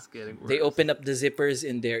 This is getting They worse. open up the zippers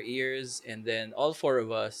in their ears, and then all four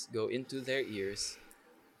of us go into their ears.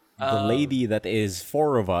 The lady that is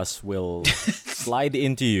four of us will slide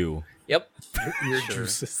into you. Yep. Ear Sure.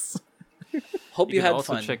 juices. Hope you can had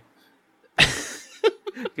also fun. check.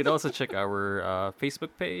 You can also check our Facebook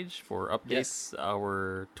page for updates, Yes.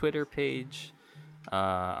 our Twitter page,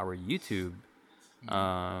 our YouTube.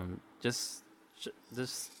 Just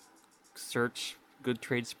search Good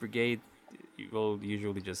Trades Brigade. You will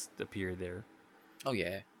usually just appear there. Oh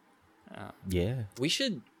yeah. Yeah. We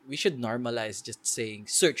should normalize just saying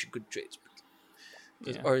search good trades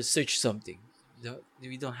Yeah. or search something.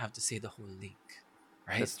 We don't have to say the whole link,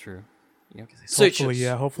 right? That's true. Yep. Search Hopefully, us.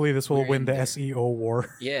 yeah. Hopefully, this will We're win in the there. SEO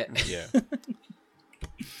war. Yeah. Yeah.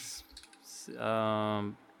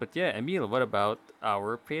 But yeah, Emil, what about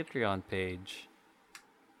our Patreon page?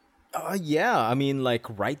 Yeah, I mean, like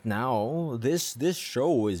right now, this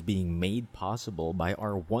show is being made possible by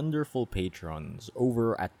our wonderful patrons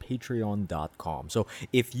over at patreon.com. So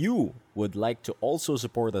if you would like to also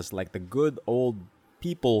support us like the good old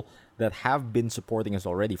people that have been supporting us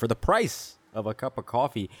already for the price of a cup of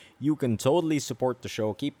coffee, you can totally support the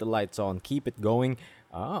show, keep the lights on, keep it going.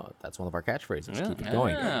 That's one of our catchphrases. Yeah. Keep it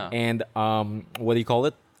going. Yeah. And what do you call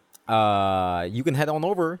it? You can head on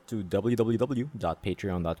over to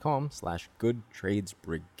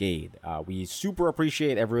www.patreon.com/goodtradesbrigade. We super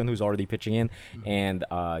appreciate everyone who's already pitching in, and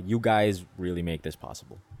you guys really make this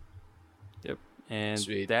possible. Yep. And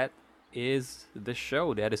Sweet. that is the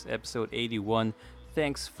show. That is episode 81.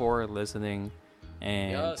 Thanks for listening.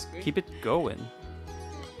 And Yes, great. keep it going.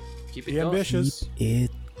 Keep it Be going. ambitious. Keep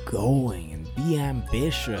it going and be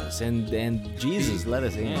ambitious, and Jesus, let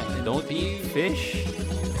us in. And don't eat fish.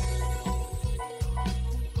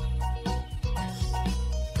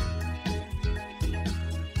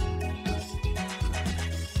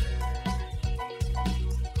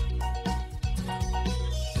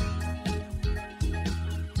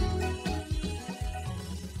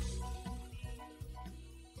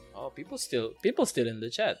 Oh, people still in the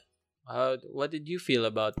chat. What did you feel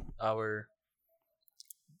about our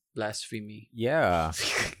blasphemy? Yeah.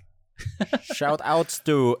 Shout outs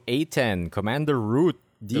to A10, Commander Root,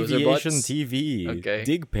 Those are Deviation bots? TV, Okay.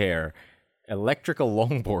 Dig Pair, Electrical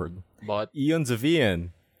Longboard, Bot. Eon Zavian,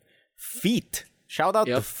 Feet. Shout out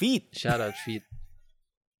to Yep. Feet. Shout out feet.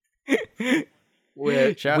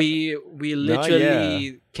 we Shout- we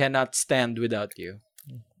literally cannot stand without you.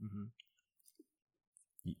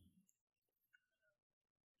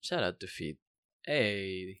 Shout out to feet.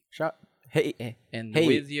 Hey, Hey, and Hey.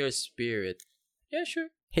 with your spirit. Yeah, sure.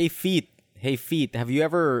 hey, Feet. Hey, Feet. Have you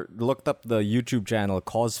ever looked up the YouTube channel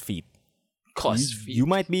Cause Feet? Cause you, feet. you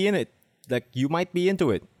might be in it. Like, you might be into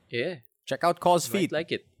it. Yeah, Check out Cause might Feet.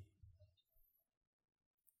 like it.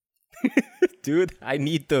 Dude, I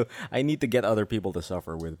need to get other people to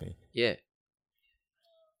suffer with me. Yeah.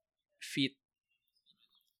 Feet.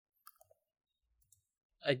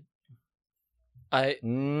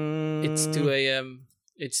 It's 2 a.m.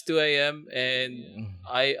 It's 2 a.m. and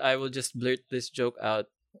I will just blurt this joke out.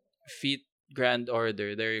 Feet grand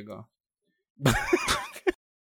order. There you go.